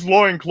bugbear's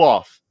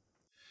loincloth.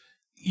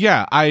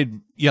 Yeah,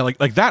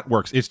 like that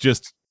works. It's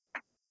just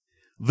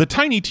the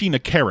Tiny Tina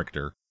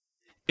character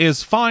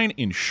is fine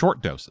in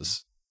short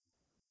doses.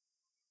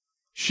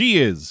 She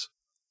is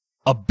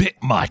a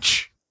bit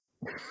much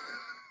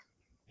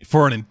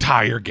for an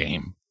entire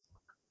game.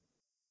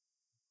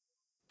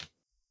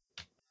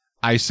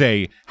 I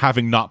say,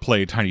 having not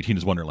played Tiny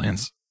Tina's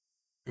Wonderlands.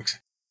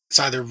 It's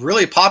either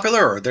really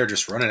popular or they're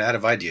just running out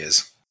of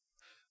ideas.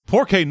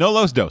 Porque no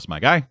los dos, my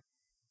guy.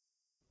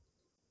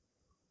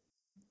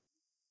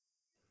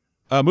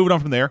 Moving on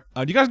from there.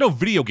 Do you guys know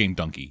Video Game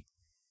Donkey?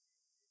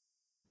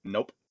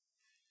 Nope.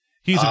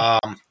 He's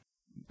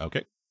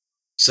okay.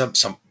 Some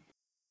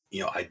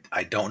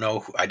I don't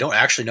know. I don't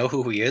actually know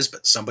who he is,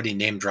 but somebody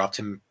name dropped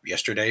him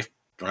yesterday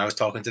when I was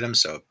talking to them,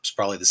 so it's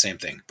probably the same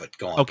thing. But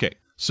go on. Okay,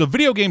 so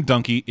Video Game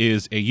Donkey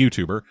is a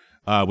YouTuber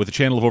with a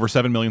channel of over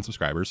 7 million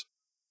subscribers.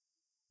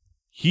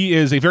 He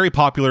is a very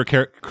popular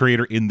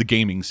creator in the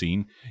gaming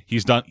scene. He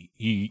used to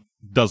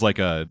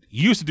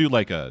do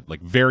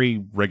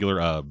very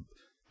regular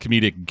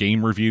comedic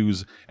game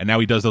reviews, and now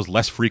he does those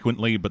less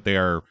frequently, but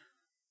they're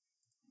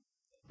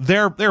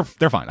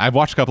fine. I've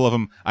watched a couple of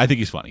them. I think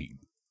he's funny.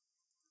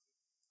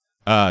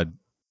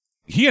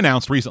 He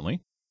announced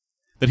recently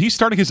that he's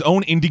starting his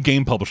own indie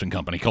game publishing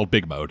company called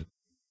Big Mode.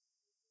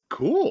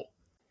 Cool.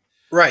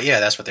 Right, yeah,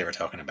 that's what they were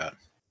talking about.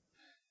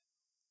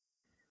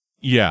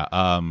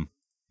 Yeah,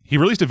 he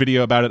released a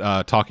video about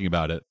it, talking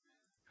about it.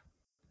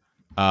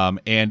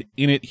 And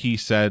in it, he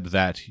said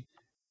that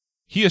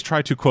he has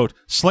tried to, quote,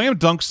 slam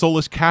dunk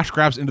soulless cash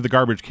grabs into the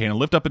garbage can and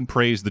lift up and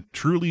praise the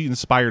truly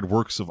inspired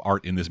works of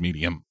art in this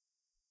medium.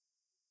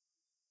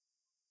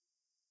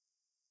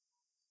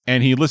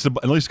 And he listed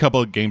at least a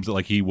couple of games that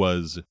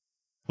listed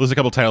a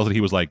couple of titles that he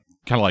was like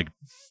kind of like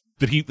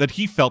that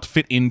he felt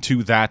fit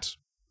into that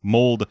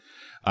mold.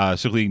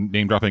 Simply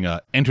name dropping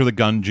Enter the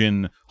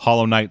Gungeon,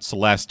 Hollow Knight,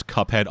 Celeste,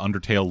 Cuphead,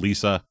 Undertale,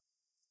 Lisa.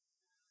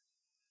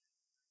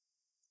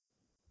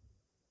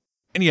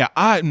 And yeah,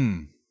 I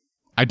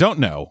don't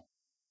know.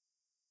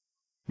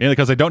 Mainly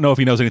because I don't know if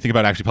he knows anything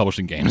about actually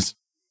publishing games.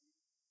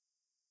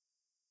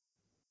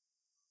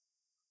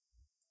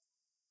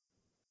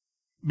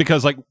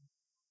 Because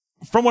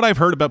from what I've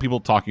heard about people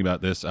talking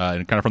about this,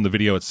 and kind of from the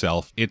video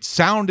itself, it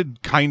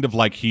sounded kind of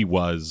like he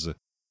was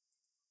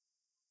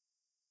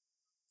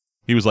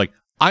like,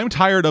 I'm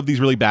tired of these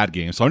really bad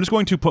games, so I'm just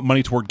going to put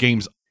money toward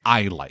games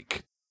I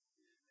like.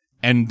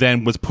 And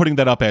then was putting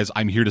that up as,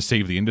 I'm here to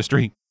save the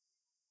industry.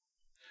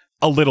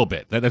 A little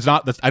bit.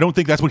 I don't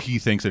think that's what he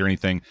thinks or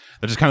anything.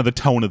 That's just kind of the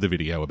tone of the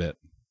video a bit.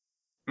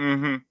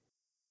 Mm-hmm.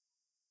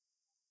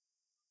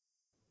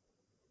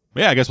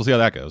 But yeah, I guess we'll see how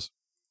that goes.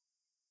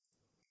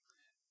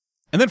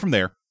 And then from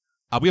there,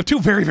 we have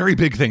two very, very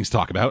big things to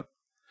talk about.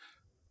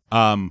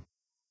 You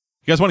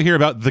guys want to hear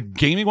about the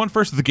gaming one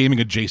first or the gaming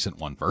adjacent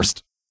one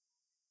first?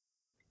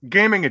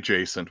 Gaming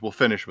adjacent. We'll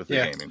finish with the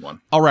gaming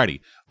one. Alrighty.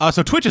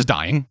 So Twitch is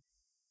dying.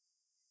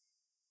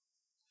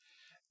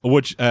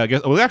 Which, I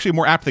guess, well, actually, a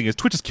more apt thing is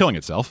Twitch is killing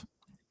itself.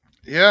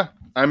 Yeah.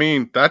 I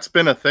mean, that's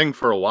been a thing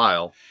for a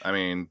while. I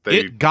mean,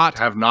 they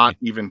have not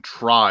even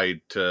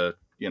tried to,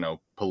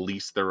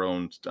 police their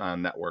own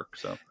network.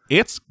 So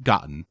it's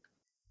gotten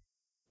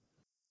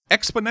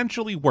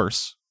exponentially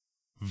worse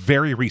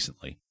very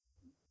recently.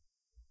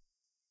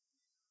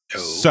 Oh.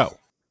 So,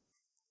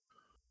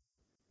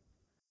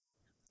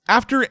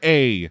 after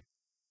a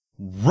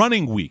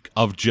running week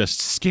of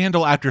just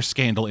scandal after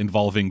scandal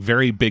involving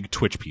very big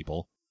Twitch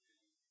people,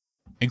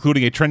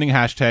 including a trending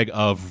hashtag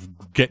of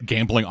get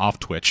gambling off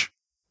Twitch.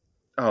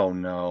 Oh,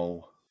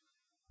 no.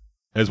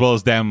 As well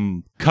as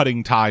them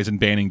cutting ties and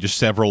banning just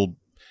several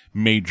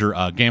major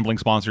gambling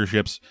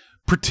sponsorships,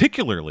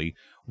 particularly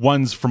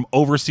ones from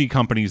overseas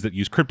companies that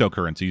use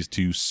cryptocurrencies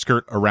to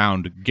skirt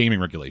around gaming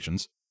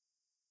regulations.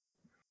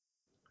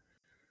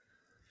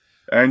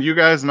 And you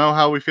guys know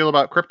how we feel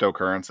about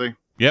cryptocurrency.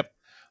 Yep.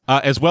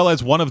 As well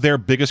as one of their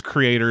biggest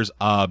creators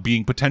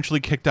being potentially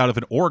kicked out of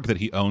an org that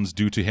he owns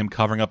due to him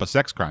covering up a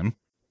sex crime.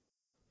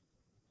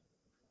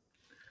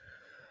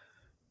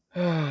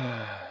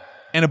 And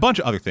a bunch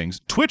of other things.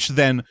 Twitch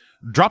then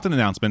dropped an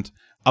announcement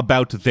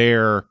about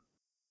their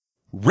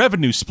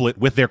revenue split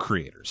with their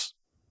creators.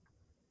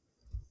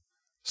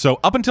 So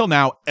up until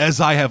now, as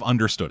I have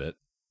understood it,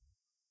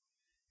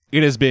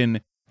 it has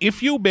been,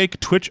 if you make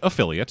Twitch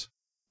affiliate,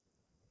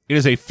 it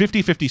is a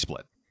 50-50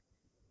 split.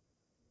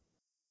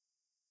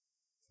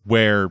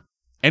 Where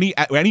any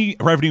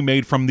revenue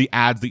made from the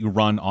ads that you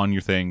run on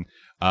your thing,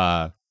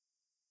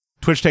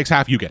 Twitch takes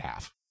half, you get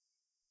half.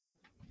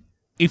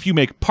 If you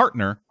make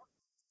partner,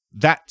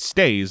 that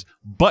stays,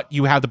 but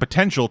you have the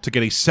potential to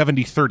get a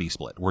 70-30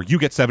 split, where you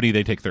get 70,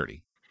 they take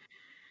 30.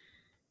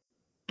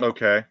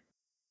 Okay.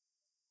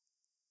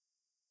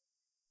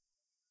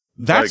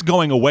 That's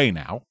going away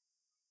now.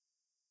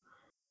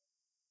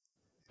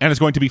 And it's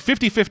going to be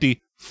 50-50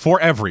 for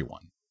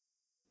everyone.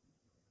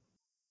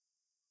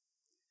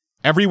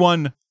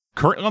 Everyone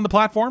currently on the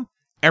platform,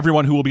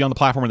 everyone who will be on the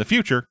platform in the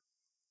future,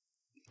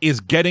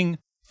 is getting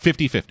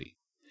 50-50.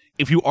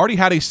 If you already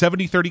had a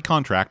 70-30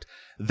 contract,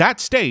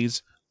 that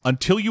stays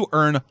until you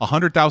earn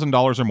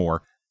 $100,000 or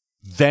more,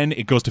 then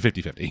it goes to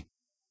 50-50.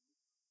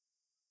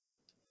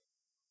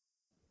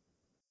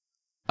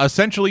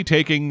 Essentially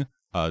taking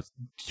a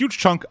huge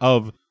chunk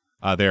of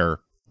their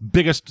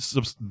biggest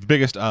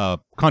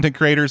content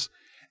creators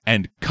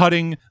and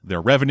cutting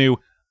their revenue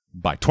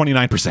by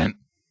 29%.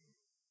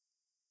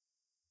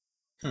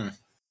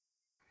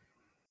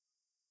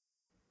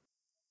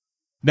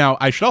 Now,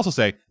 I should also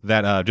say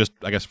that, just,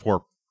 I guess,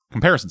 for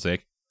comparison's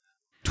sake,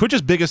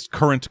 Twitch's biggest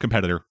current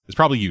competitor is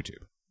probably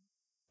YouTube.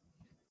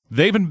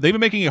 They've been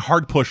making a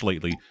hard push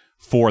lately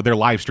for their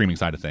live streaming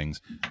side of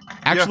things,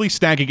 actually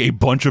snagging a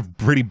bunch of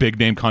pretty big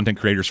name content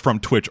creators from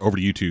Twitch over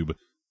to YouTube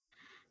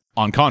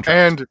on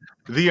contract. And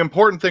the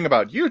important thing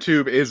about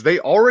YouTube is they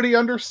already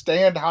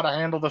understand how to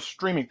handle the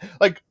streaming.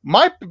 Like,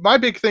 my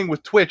big thing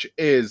with Twitch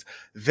is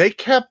they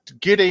kept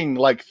getting,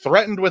 like,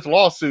 threatened with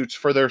lawsuits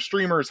for their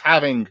streamers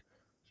having,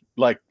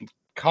 like,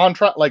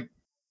 copyrighted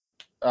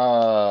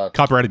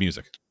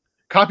music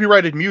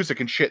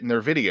and shit in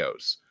their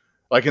videos,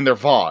 like in their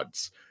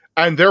VODs.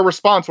 And their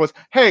response was,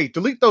 hey,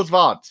 delete those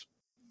VODs.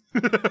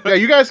 Yeah,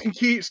 you guys can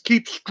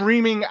keep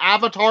streaming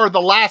Avatar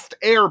The Last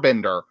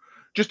Airbender.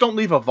 Just don't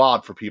leave a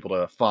VOD for people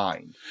to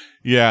find.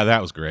 Yeah,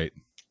 that was great.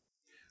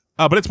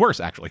 But it's worse,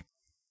 actually.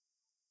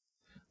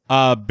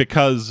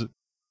 Because,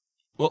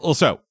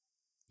 so,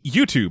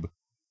 YouTube,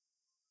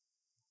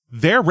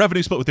 their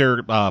revenue split with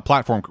their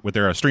platform, with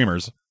their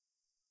streamers,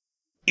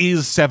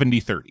 is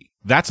 70-30.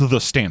 That's the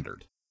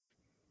standard.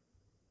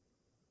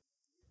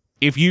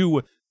 If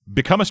you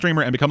become a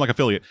streamer and become like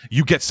affiliate,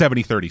 you get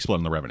 70-30 split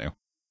on the revenue.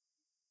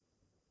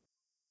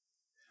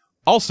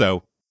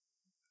 Also,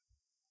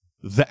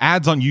 the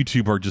ads on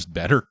YouTube are just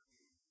better.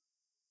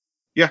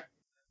 Yeah.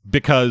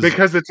 Because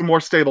it's a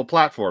more stable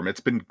platform. It's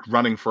been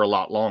running for a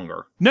lot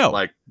longer. No.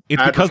 Like, it's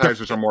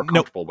advertisers are more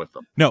comfortable with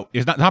them. No,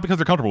 it's not because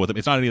they're comfortable with them.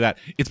 It's not any of that.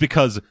 It's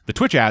because the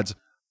Twitch ads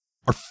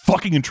are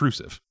fucking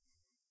intrusive.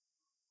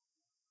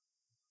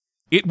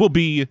 It will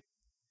be,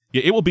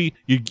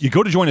 you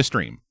go to join a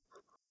stream.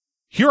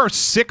 Here are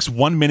 6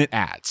 1-minute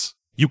ads.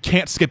 You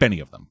can't skip any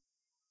of them.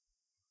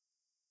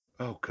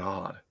 Oh,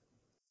 God.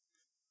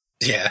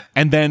 Yeah.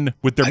 And then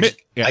with their...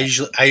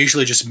 I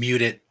usually just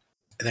mute it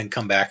and then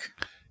come back.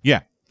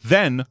 Yeah.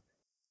 Then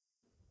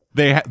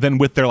then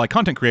with their like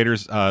content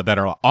creators that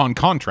are on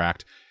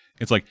contract,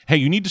 it's like, hey,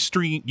 you need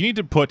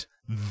to put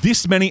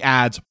this many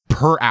ads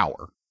per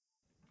hour.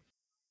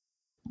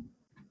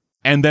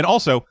 And then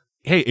also,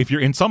 hey, if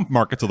you're in some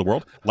markets of the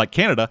world, like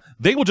Canada,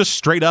 they will just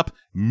straight up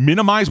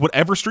minimize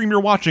whatever stream you're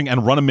watching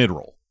and run a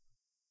mid-roll.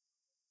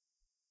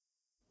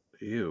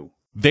 Ew.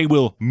 They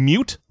will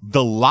mute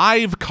the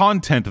live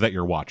content that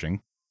you're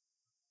watching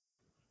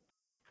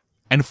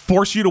and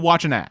force you to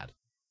watch an ad.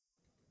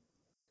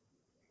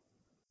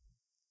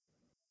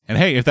 And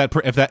hey, if that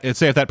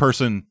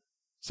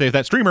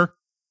streamer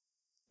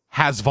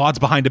has VODs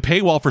behind a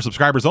paywall for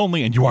subscribers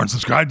only, and you aren't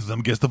subscribed to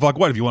them, guess the fuck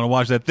what? If you want to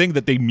watch that thing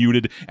that they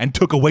muted and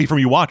took away from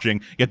you watching,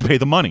 you have to pay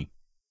the money.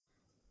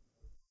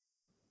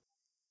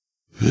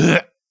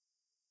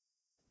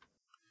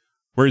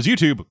 Whereas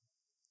YouTube,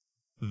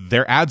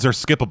 their ads are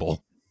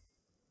skippable.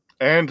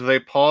 And they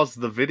pause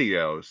the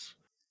videos.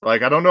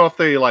 Like, I don't know if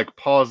they like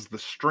pause the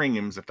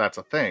streams, if that's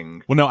a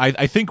thing. Well, no,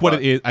 I think what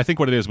it is. I think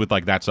what it is with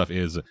like that stuff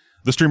is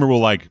the streamer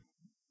will like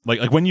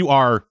when you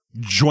are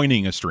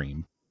joining a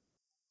stream,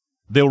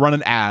 they'll run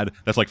an ad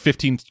that's like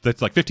 15,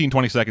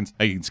 20 seconds.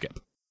 You can skip.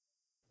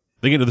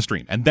 They get into the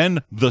stream, and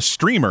then the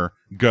streamer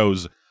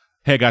goes,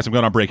 "Hey guys, I'm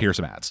going on break. Here's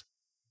some ads."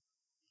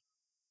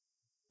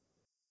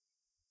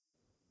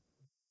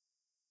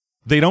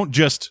 They don't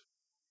just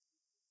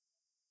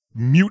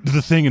mute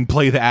the thing and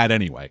play the ad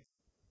anyway.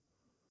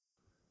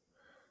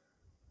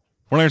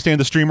 From what I understand,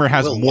 the streamer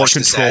has more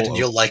control. And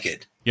you'll like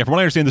it. Yeah, from what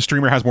I understand, the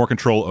streamer has more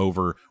control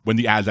over when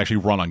the ads actually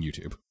run on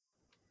YouTube.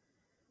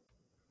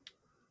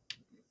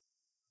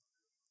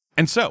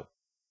 And so,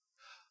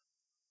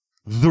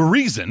 the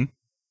reason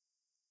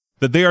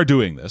that they are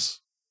doing this,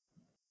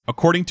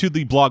 according to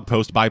the blog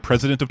post by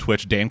President of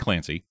Twitch, Dan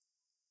Clancy,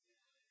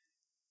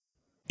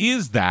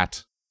 is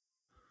that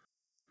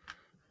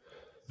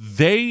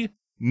they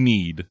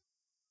need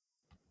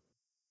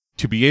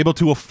to be able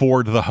to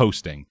afford the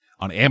hosting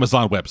on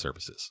Amazon Web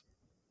Services.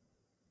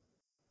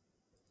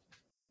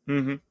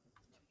 Mm-hmm.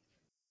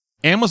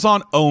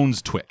 Amazon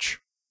owns Twitch.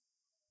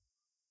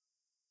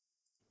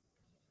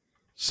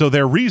 So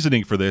their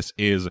reasoning for this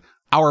is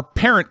our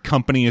parent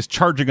company is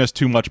charging us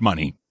too much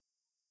money.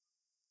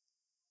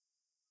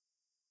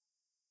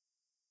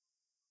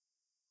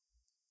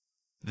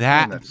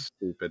 That's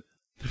stupid.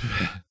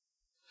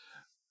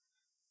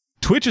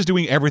 Twitch is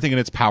doing everything in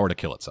its power to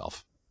kill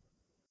itself.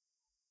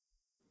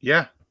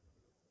 Yeah.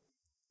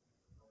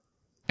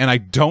 And I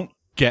don't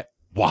get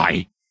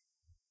why.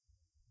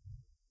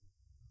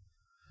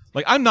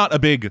 Like, I'm not a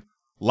big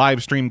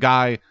live stream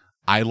guy.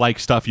 I like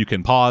stuff you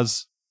can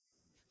pause.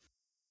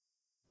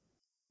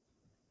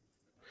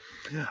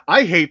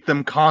 I hate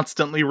them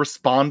constantly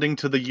responding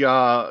to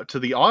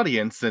the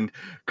audience and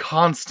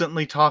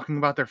constantly talking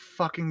about their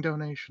fucking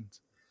donations.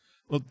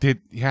 Well,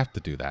 you have to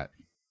do that.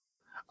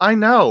 I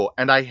know,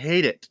 and I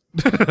hate it.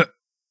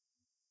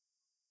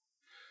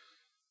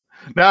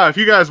 Now, if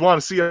you guys want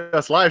to see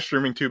us live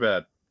streaming, too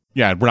bad.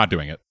 Yeah, we're not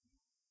doing it.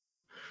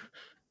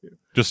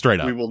 Just straight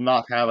up. We will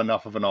not have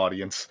enough of an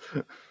audience.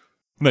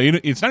 No,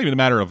 it's not even a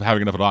matter of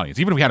having enough of an audience.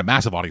 Even if we had a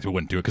massive audience, we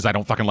wouldn't do it because I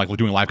don't fucking like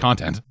doing live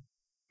content.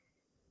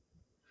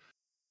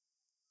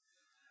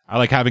 I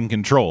like having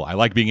control. I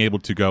like being able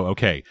to go,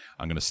 okay,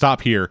 I'm going to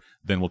stop here,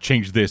 then we'll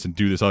change this and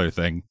do this other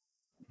thing.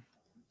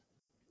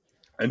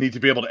 I need to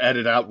be able to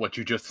edit out what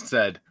you just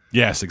said.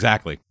 Yes,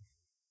 exactly.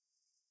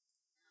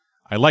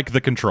 I like the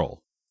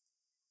control.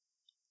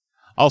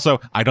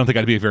 Also, I don't think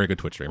I'd be a very good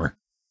Twitch streamer.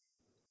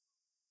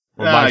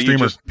 Or live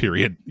streamer,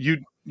 period.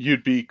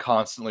 You'd be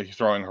constantly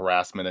throwing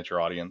harassment at your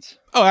audience.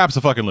 Oh,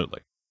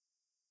 absolutely.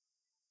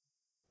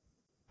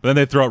 But then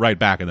they'd throw it right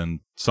back, and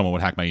then someone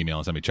would hack my email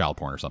and send me child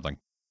porn or something.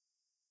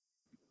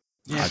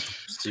 Yeah,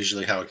 it's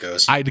usually how it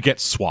goes. I'd get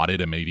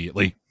swatted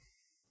immediately.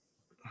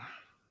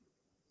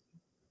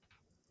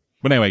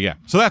 But anyway, yeah.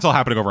 So that's all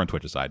happening over on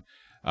Twitch's side.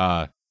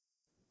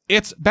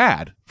 It's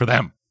bad for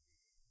them.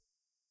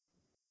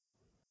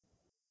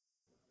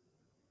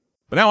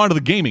 But now on to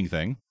the gaming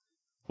thing,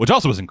 which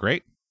also isn't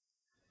great.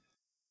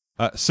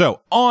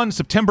 So on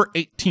September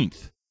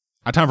 18th,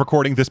 at time of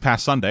recording this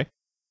past Sunday,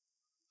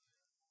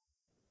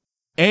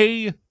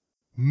 a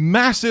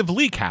massive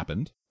leak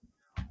happened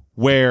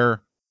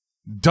where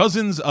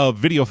dozens of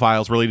video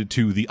files related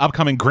to the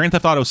upcoming Grand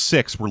Theft Auto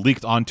 6 were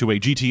leaked onto a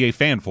GTA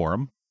fan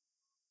forum.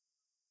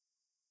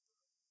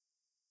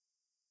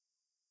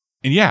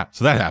 And yeah,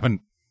 so that happened.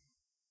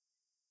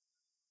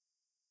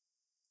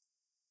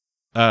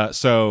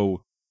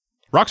 So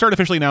Rockstar had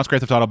officially announced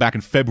Grand Theft Auto back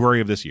in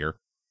February of this year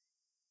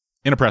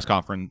in a press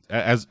conference,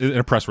 as in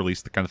a press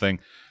release, the kind of thing,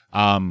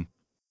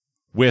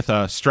 with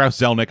Strauss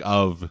Zelnick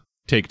of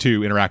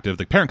Take-Two Interactive,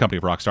 the parent company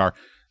of Rockstar,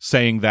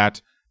 saying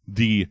that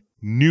the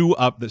new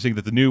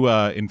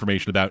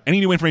information about any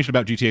new information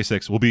about GTA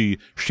 6 will be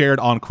shared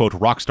on, quote,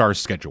 Rockstar's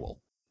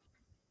schedule.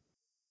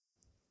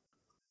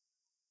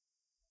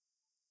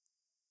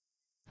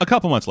 A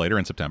couple months later,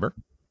 in September,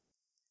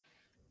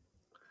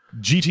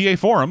 GTA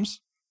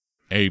Forums,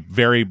 a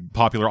very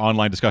popular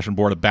online discussion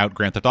board about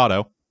Grand Theft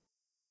Auto,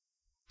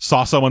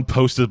 saw someone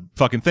post a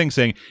fucking thing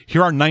saying,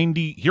 here are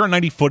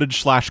 90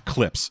 footage /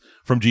 clips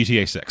from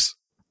GTA 6.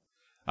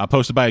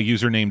 Posted by a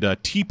user named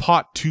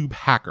Teapot Tuber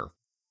Hacker.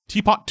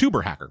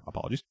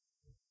 Apologies.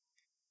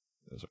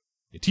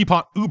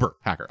 Teapot Uber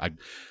Hacker.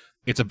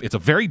 It's a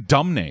very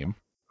dumb name.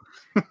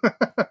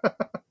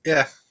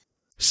 Yeah.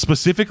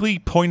 Specifically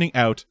pointing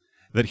out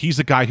that he's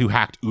a guy who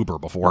hacked Uber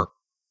before.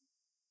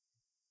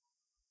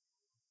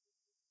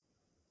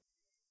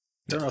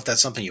 Don't know if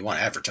that's something you want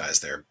to advertise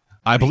there.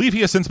 I believe he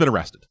has since been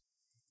arrested.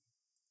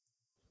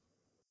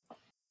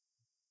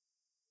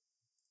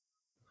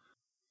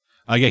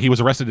 Yeah, he was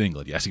arrested in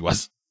England. Yes, he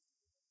was.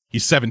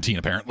 He's 17,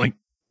 apparently.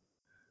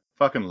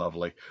 Fucking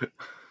lovely.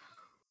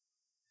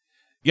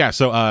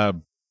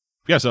 So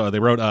they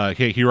wrote,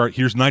 hey,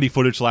 here's 90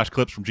 footage /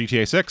 clips from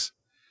GTA 6,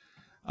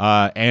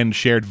 and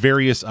shared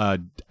various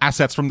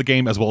assets from the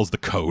game as well as the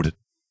code.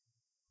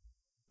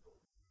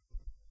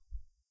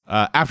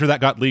 After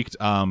that got leaked,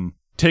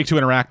 Take-Two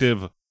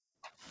Interactive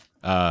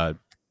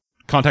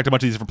contacted a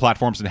bunch of these different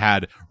platforms and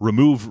had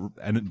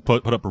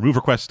put up remove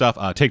request stuff,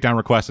 takedown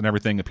requests and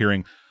everything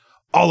appearing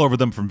all over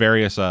them from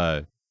various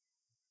things.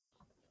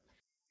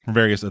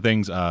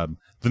 The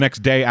next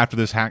day after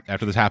this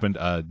happened,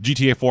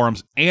 GTA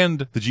forums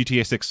and the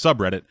GTA 6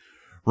 subreddit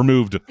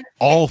removed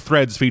all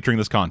threads featuring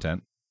this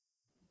content.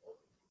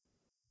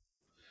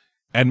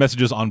 And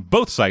messages on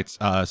both sites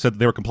said that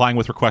they were complying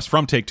with requests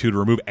from Take-Two to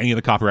remove any of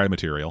the copyrighted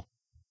material.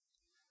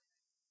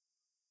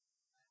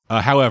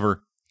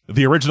 However,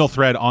 the original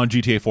thread on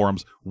GTA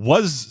forums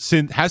has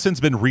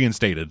since been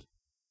reinstated,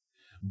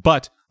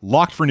 but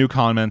locked for new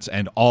comments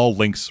and all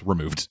links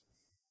removed.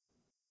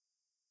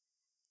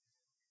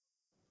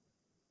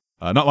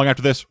 Not long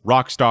after this,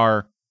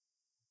 Rockstar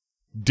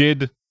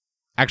did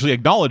actually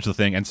acknowledge the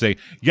thing and say,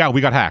 yeah, we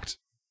got hacked.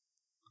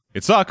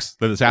 It sucks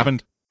that this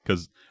happened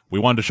because we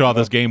wanted to show off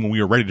this game when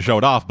we were ready to show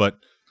it off, but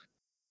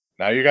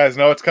now you guys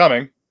know it's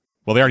coming.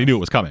 Well, they already knew it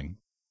was coming.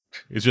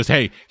 It's just,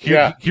 hey,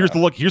 here's the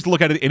look. Here's the look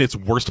at it in its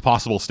worst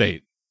possible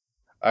state.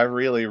 I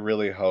really,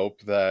 really hope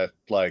that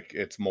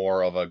it's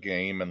more of a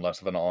game and less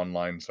of an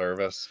online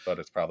service, but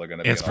it's probably going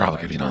to be. It's probably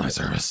going to be an online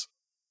service.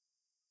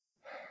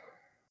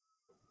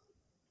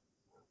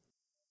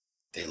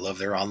 They love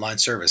their online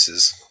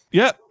services.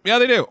 Yeah,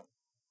 they do.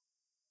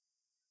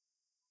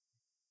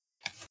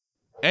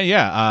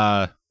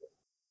 And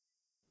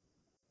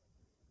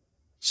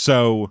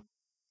so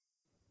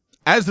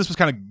as this was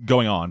kind of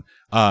going on,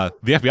 the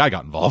FBI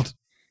got involved.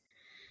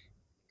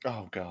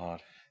 Oh,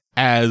 God.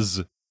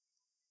 As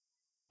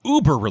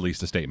Uber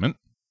released a statement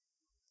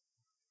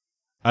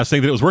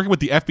saying that it was working with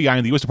the FBI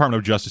and the U.S. Department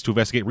of Justice to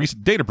investigate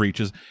recent data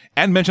breaches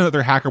and mentioned that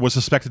their hacker was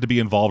suspected to be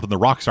involved in the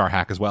Rockstar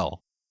hack as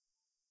well.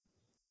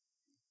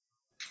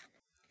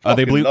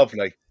 They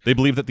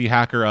believe that the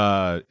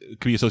hacker could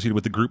be associated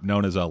with the group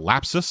known as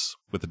Lapsus,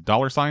 with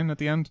a $sign at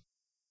the end,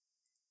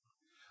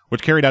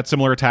 which carried out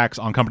similar attacks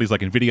on companies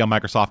like Nvidia,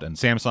 Microsoft, and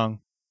Samsung.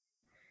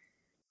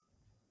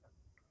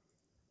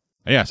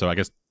 And yeah, so I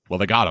guess, well,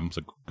 they got him,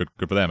 so good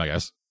for them, I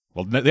guess.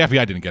 Well, the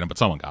FBI didn't get him, but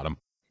someone got him.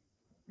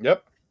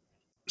 Yep.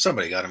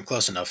 Somebody got him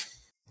close enough.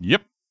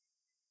 Yep.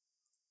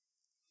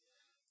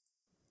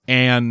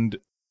 And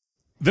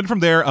then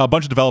from there, a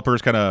bunch of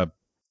developers kind of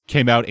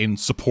came out in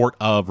support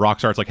of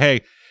Rockstar. It's like,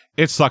 hey,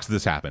 it sucks that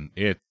this happened.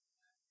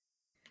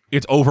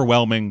 It's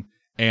overwhelming,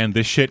 and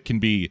this shit can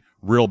be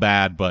real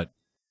bad, but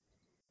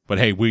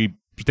hey, we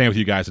stand with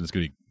you guys, and it's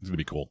gonna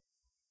be cool.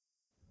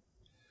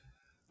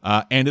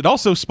 And it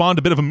also spawned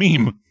a bit of a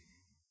meme,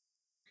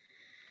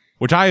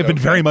 which I have been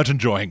very much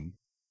enjoying.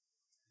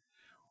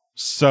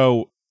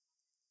 So,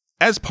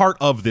 as part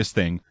of this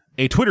thing,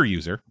 a Twitter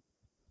user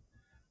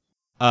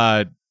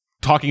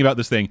talking about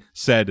this thing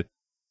said,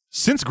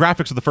 since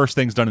graphics are the first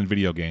things done in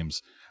video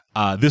games,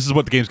 this is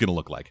what the game's going to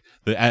look like.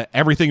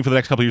 Everything for the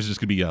next couple of years is just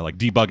going to be like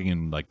debugging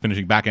and like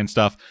finishing back-end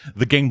stuff.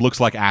 The game looks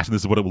like ass, and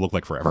this is what it will look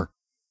like forever.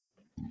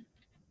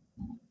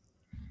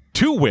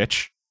 To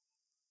which,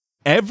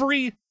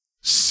 every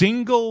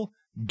single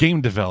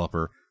game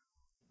developer,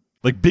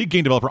 like big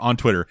game developer on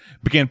Twitter,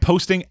 began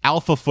posting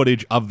alpha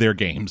footage of their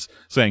games,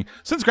 saying,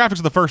 since graphics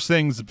are the first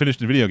things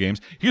finished in video games,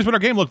 here's what our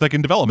game looked like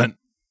in development.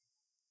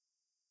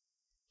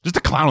 Just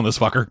a clown on this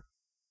fucker.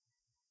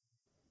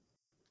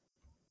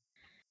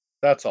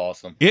 That's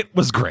awesome. It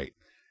was great.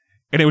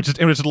 And it was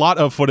just a lot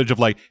of footage of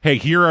like, hey,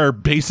 here are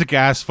basic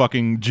ass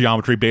fucking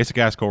geometry, basic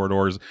ass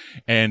corridors,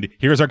 and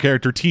here's our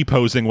character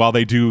T-posing while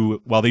they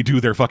do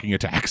their fucking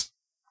attacks.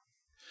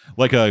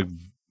 Like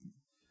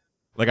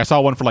I saw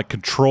one for like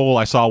Control,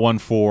 I saw one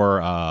for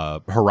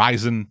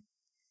Horizon,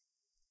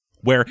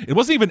 where it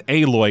wasn't even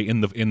Aloy in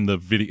the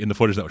video, in the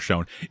footage that was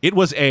shown. It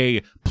was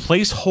a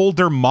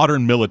placeholder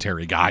modern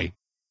military guy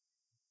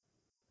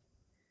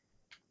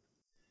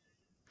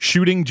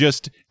shooting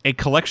just a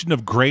collection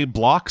of gray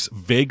blocks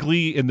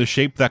vaguely in the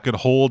shape that could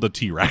hold a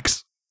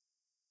T-Rex.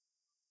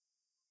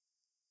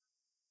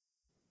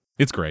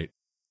 It's great.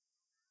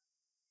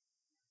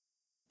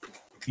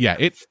 Yeah,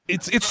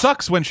 it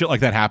sucks when shit like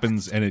that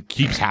happens and it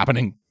keeps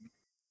happening.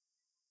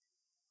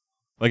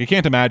 Like I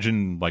can't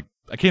imagine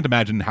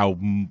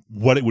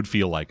what it would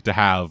feel like to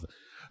have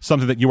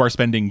something that you are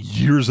spending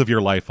years of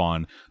your life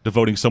on,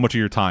 devoting so much of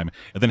your time,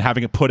 and then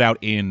having it put out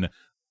in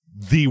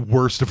the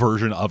worst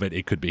version of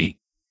it could be.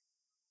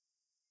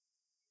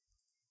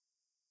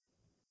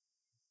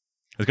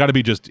 It's got to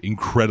be just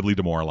incredibly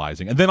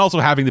demoralizing. And then also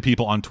having the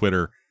people on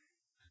Twitter,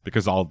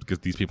 because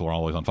these people are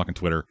always on fucking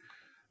Twitter,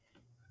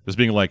 just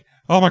being like,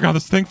 "Oh my god,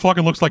 this thing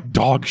fucking looks like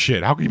dog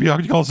shit. How can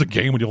you call this a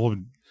game when you live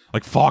in,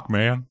 like, fuck,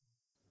 man?"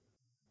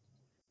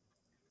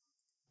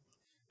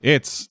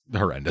 It's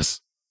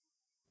horrendous.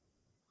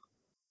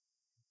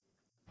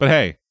 But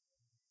hey,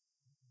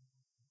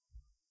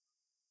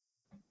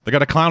 they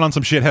got a clown on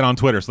some shithead on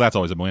Twitter, so that's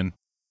always a win.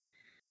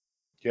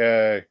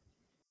 Yay.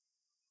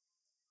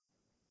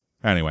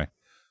 Anyway,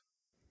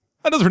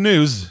 that does it for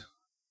news.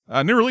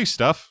 New release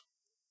stuff.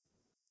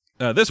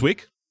 This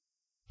week,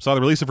 saw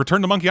the release of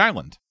Return to Monkey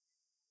Island.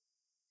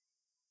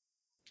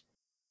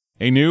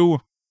 A new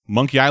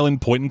Monkey Island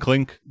point and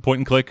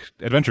click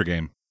adventure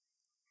game.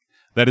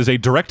 That is a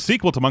direct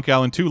sequel to Monkey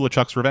Island 2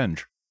 LeChuck's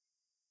Revenge.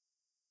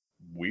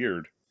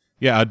 Weird.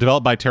 Yeah,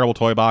 developed by Terrible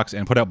Toy Box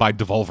and put out by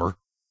Devolver.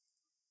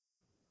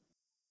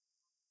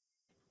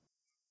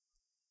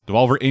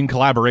 Devolver in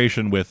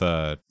collaboration with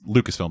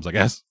Lucasfilms, I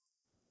guess.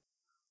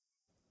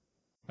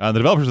 The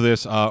developers of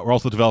this are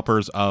also the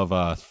developers of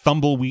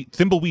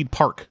Thimbleweed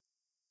Park,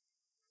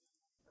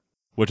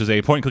 which is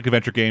a point-and-click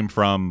adventure game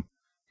from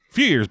a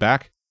few years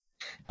back,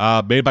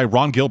 made by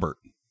Ron Gilbert,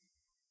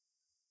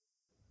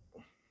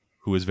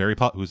 who is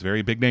who's a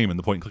very big name in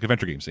the point-and-click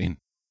adventure game scene,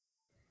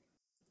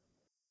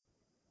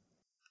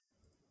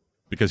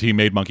 because he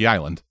made Monkey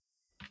Island.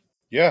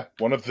 Yeah,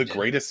 one of the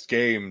greatest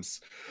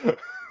games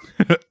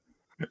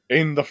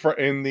in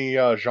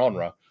the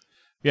genre.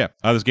 Yeah,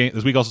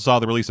 this week also saw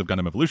the release of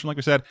Gundam Evolution, like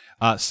we said.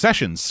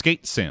 Sessions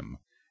Skate Sim,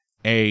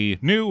 a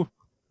new.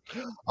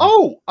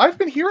 Oh, I've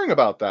been hearing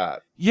about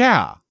that.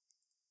 Yeah.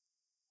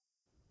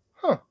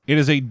 Huh. It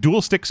is a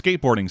dual stick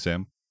skateboarding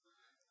sim,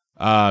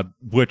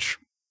 which,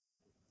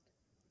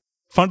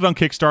 funded on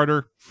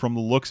Kickstarter. From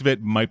the looks of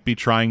it, might be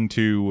trying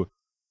to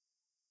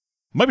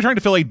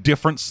fill a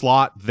different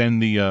slot than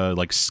the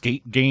like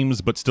skate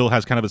games, but still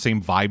has kind of the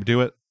same vibe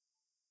to it.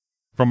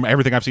 From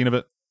everything I've seen of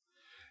it,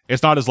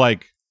 it's not as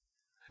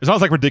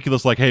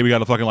ridiculous. Like, hey, we got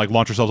to fucking like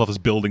launch ourselves off this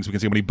building so we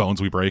can see how many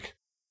bones we break.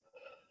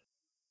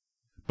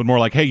 But more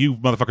like, hey, you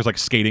motherfuckers like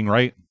skating,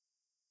 right?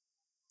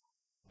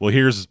 Well,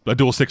 here's a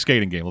dual stick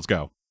skating game. Let's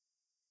go.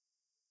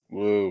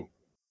 Woo.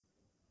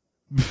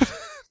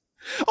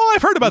 Oh,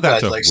 I've heard about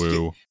that. Like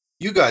woo.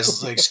 You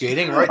guys like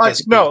skating, right?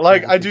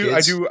 I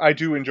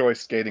do enjoy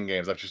skating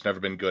games. I've just never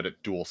been good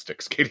at dual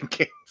stick skating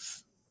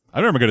games.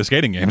 I've never been good at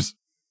skating games.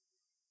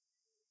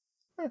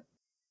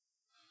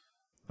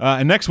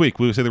 And next week,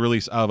 we'll see the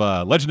release of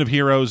Legend of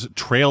Heroes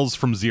Trails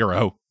from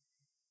Zero.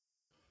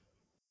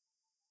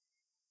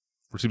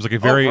 Which seems like a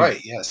very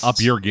up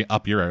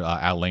your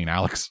lane,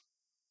 Alex.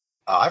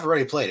 I've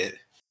already played it.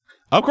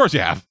 Of course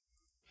you have.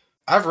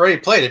 I've already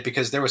played it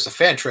because there was a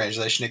fan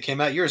translation that came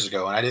out years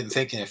ago, and I didn't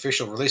think an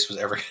official release was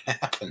ever going to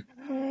happen.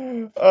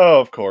 Oh,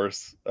 of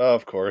course.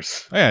 Of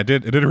course. Yeah, it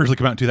did originally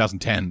come out in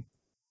 2010.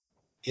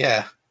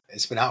 Yeah,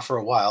 it's been out for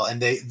a while, and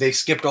they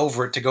skipped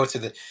over it to go to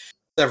the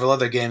several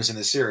other games in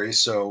the series,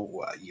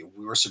 so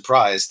we were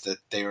surprised that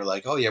they were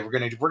like, "Oh yeah, we're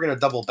gonna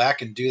double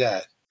back and do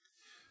that."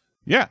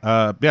 Yeah,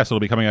 so it'll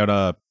be coming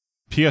out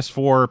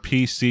PS4,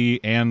 PC,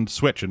 and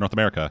Switch in North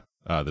America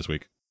this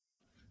week.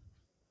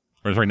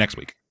 Or sorry, next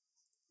week.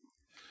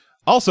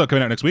 Also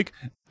coming out next week,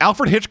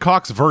 Alfred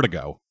Hitchcock's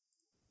Vertigo.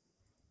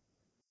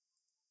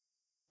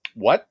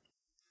 What?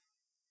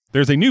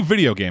 There's a new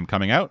video game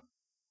coming out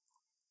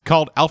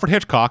called Alfred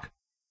Hitchcock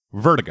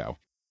Vertigo.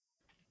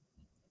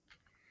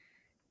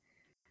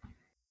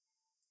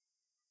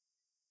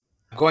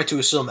 I'm going to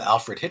assume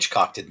Alfred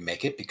Hitchcock didn't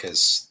make it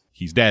because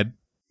he's dead.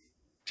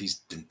 He's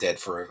been dead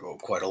for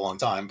quite a long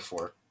time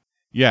before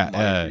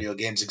video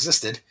games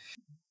existed.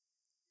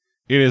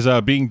 It is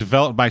being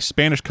developed by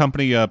Spanish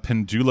company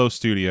Pendulo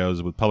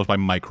Studios, published by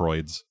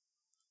Microids.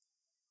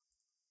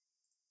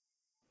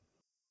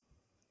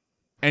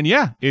 And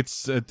yeah,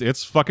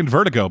 it's fucking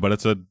Vertigo, but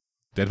it's an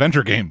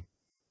adventure game.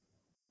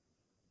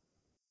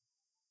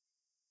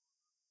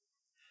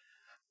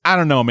 I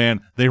don't know,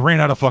 man. They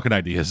ran out of fucking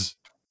ideas.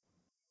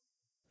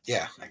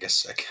 Yeah, I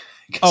guess.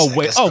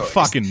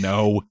 Fucking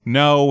no.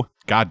 No.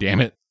 God damn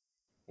it.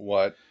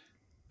 What?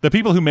 The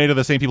people who made it are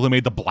the same people who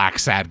made the Black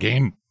Sad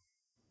game.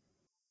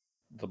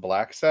 The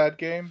Black Sad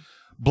game?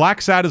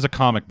 Black Sad is a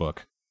comic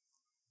book.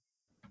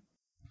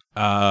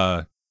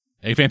 A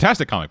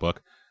fantastic comic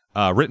book.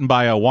 Written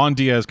by Juan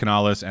Diaz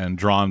Canales and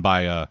drawn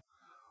by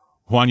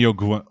Juanjo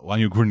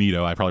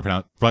Guarnido. I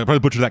probably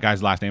butchered that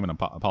guy's last name and I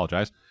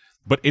apologize.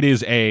 But it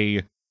is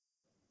a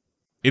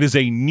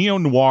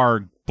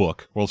neo-noir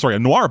book. Well, sorry, a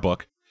noir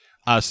book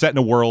set in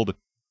a world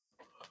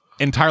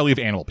entirely of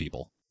animal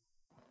people.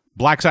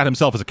 Black Sad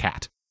himself is a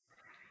cat.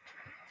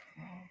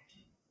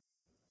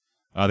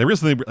 They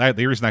recently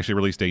actually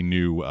released a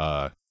new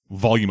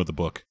volume of the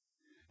book,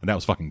 and that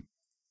was it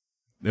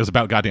was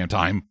about goddamn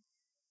time.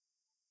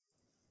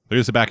 They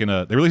released it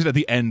they released it at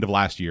the end of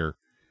last year,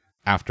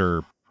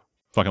 after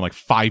fucking like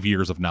 5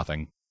 years of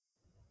nothing.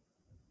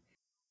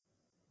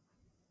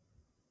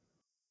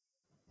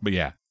 But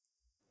yeah.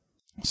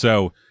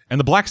 So, and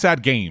the Black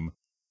Sad game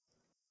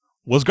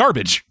was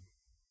garbage.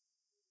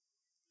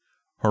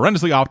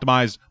 Horrendously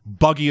optimized,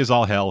 buggy as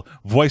all hell,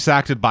 voice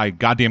acted by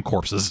goddamn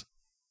corpses.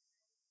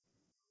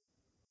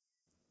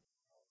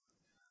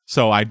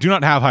 So I do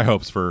not have high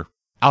hopes for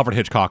Alfred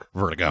Hitchcock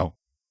Vertigo.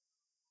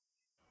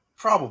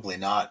 Probably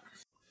not.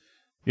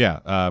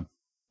 Yeah,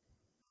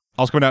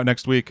 also coming out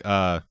next week,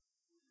 for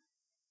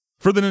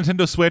the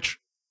Nintendo Switch,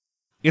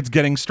 it's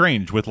Getting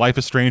Strange with Life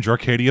is Strange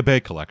Arcadia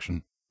Bay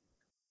Collection.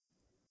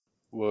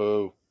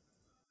 Whoa.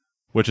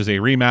 Which is a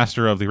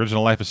remaster of the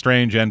original Life is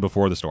Strange and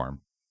Before the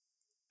Storm.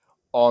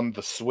 On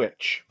the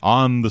Switch.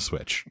 On the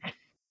Switch.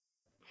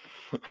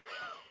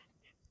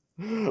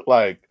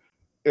 Like,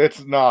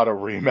 it's not a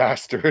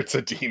remaster, it's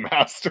a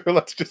demaster.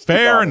 Let's just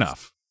Fair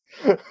enough.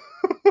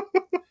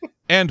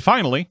 And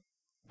finally,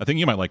 I think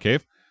you might like,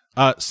 Cave,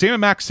 Sam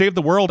 & Max Save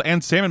the World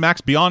and Sam &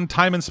 Max Beyond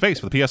Time and Space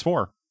for the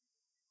PS4.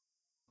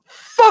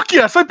 Fuck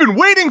yes, I've been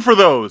waiting for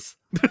those!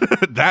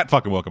 That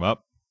fucking woke him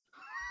up.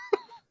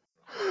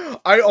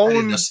 I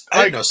didn't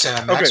know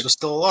Sam & Max was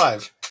still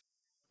alive.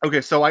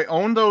 Okay, so I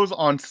own those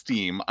on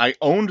Steam. I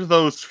owned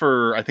those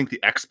for, I think, the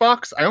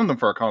Xbox. I owned them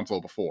for a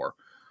console before.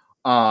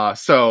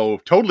 So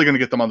totally going to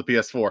get them on the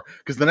PS4,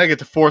 because then I get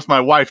to force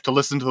my wife to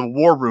listen to the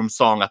War Room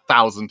song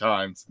 1,000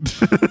 times.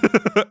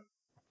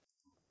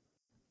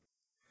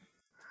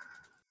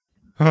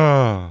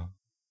 And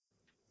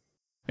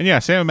yeah,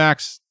 Sam &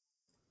 Max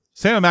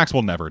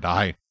will never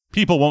die.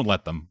 People won't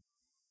let them.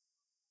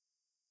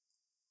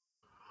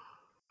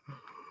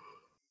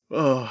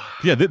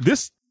 Yeah,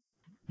 this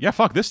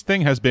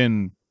thing has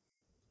been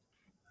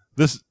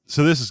this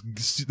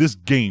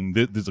game.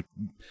 There's a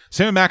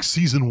Sam & Max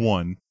Season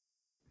 1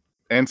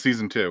 and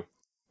Season 2.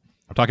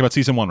 I'm talking about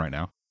Season 1 right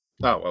now.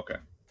 Oh, okay.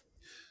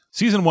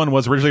 Season 1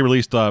 was originally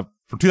released from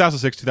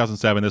 2006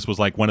 2007. This was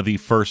like one of the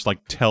first like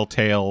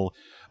Telltale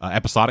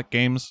episodic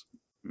games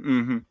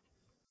that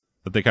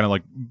they kind of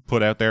like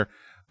put out there.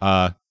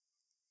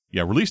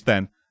 Released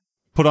then,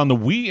 put on the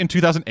Wii in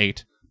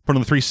 2008, put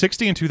on the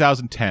 360 in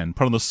 2010,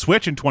 put on the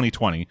Switch in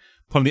 2020,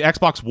 put on the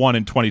Xbox One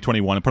in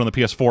 2021, and put on the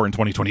PS4 in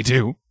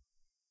 2022.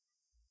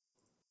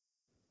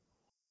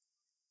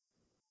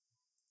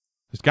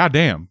 Just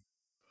goddamn.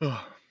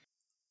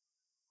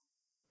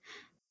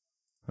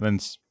 And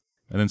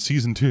then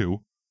Season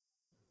 2.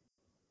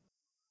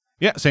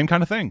 Yeah, same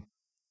kind of thing.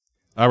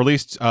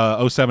 Released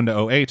 07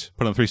 to 08,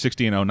 put on the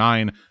 360 in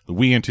 09, the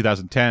Wii in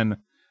 2010,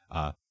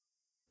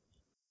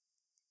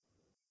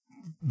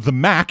 the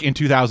Mac in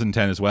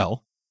 2010 as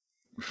well,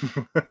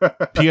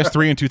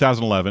 PS3 in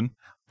 2011,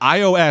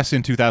 iOS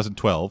in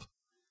 2012,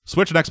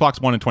 Switch and Xbox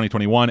One in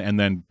 2021, and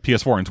then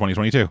PS4 in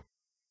 2022.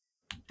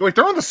 Wait,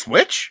 they're on the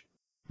Switch?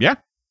 Yeah.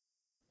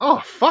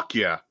 Oh, fuck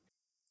yeah.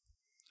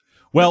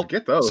 Well,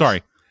 get those.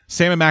 Sorry.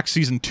 Sam & Max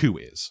Season 2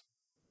 is.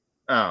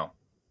 Oh.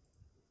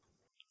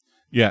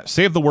 Yeah,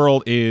 Save the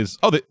World is...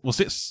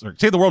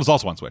 Save the World is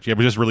also on Switch. Yeah,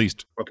 but just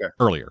released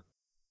earlier.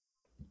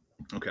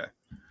 Okay.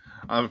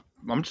 I'm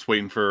just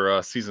waiting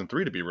for Season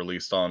 3 to be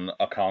released on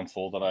a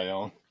console that I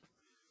own.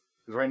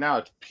 Because right now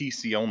it's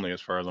PC only,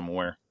 as far as I'm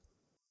aware.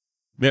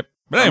 Yep.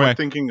 But anyway. I'm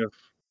thinking of...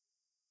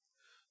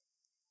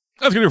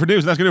 That's going to do it for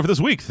news, and that's going to do it for this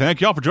week.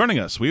 Thank you all for joining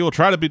us. We'll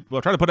try to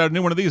put out a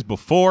new one of these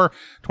before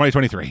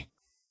 2023.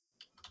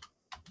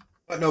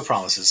 But no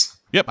promises.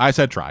 Yep, I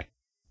said try.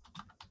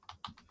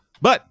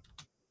 But...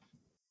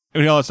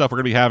 and all that stuff we're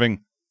going to be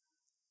having.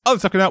 Other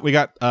stuff coming out. We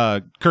got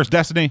Cursed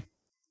Destiny.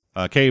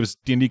 Cave's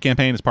D&D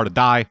campaign is part of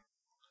Die.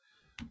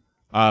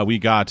 We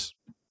got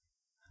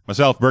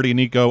myself, Bertie, and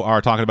Nico are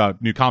talking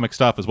about new comic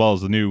stuff as well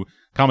as the new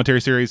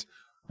commentary series.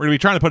 We're going to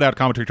be trying to put out a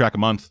commentary track a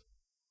month.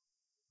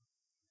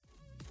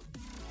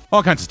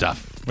 All kinds of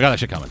stuff. We got that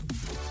shit coming.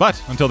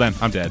 But until then,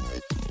 I'm dead.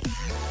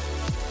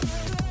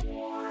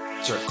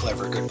 Is there a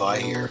clever goodbye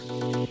here?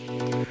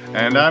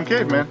 And I'm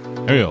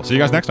Caveman. There you go. See you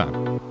guys next time.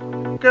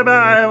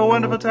 Goodbye. Have a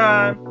wonderful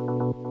time.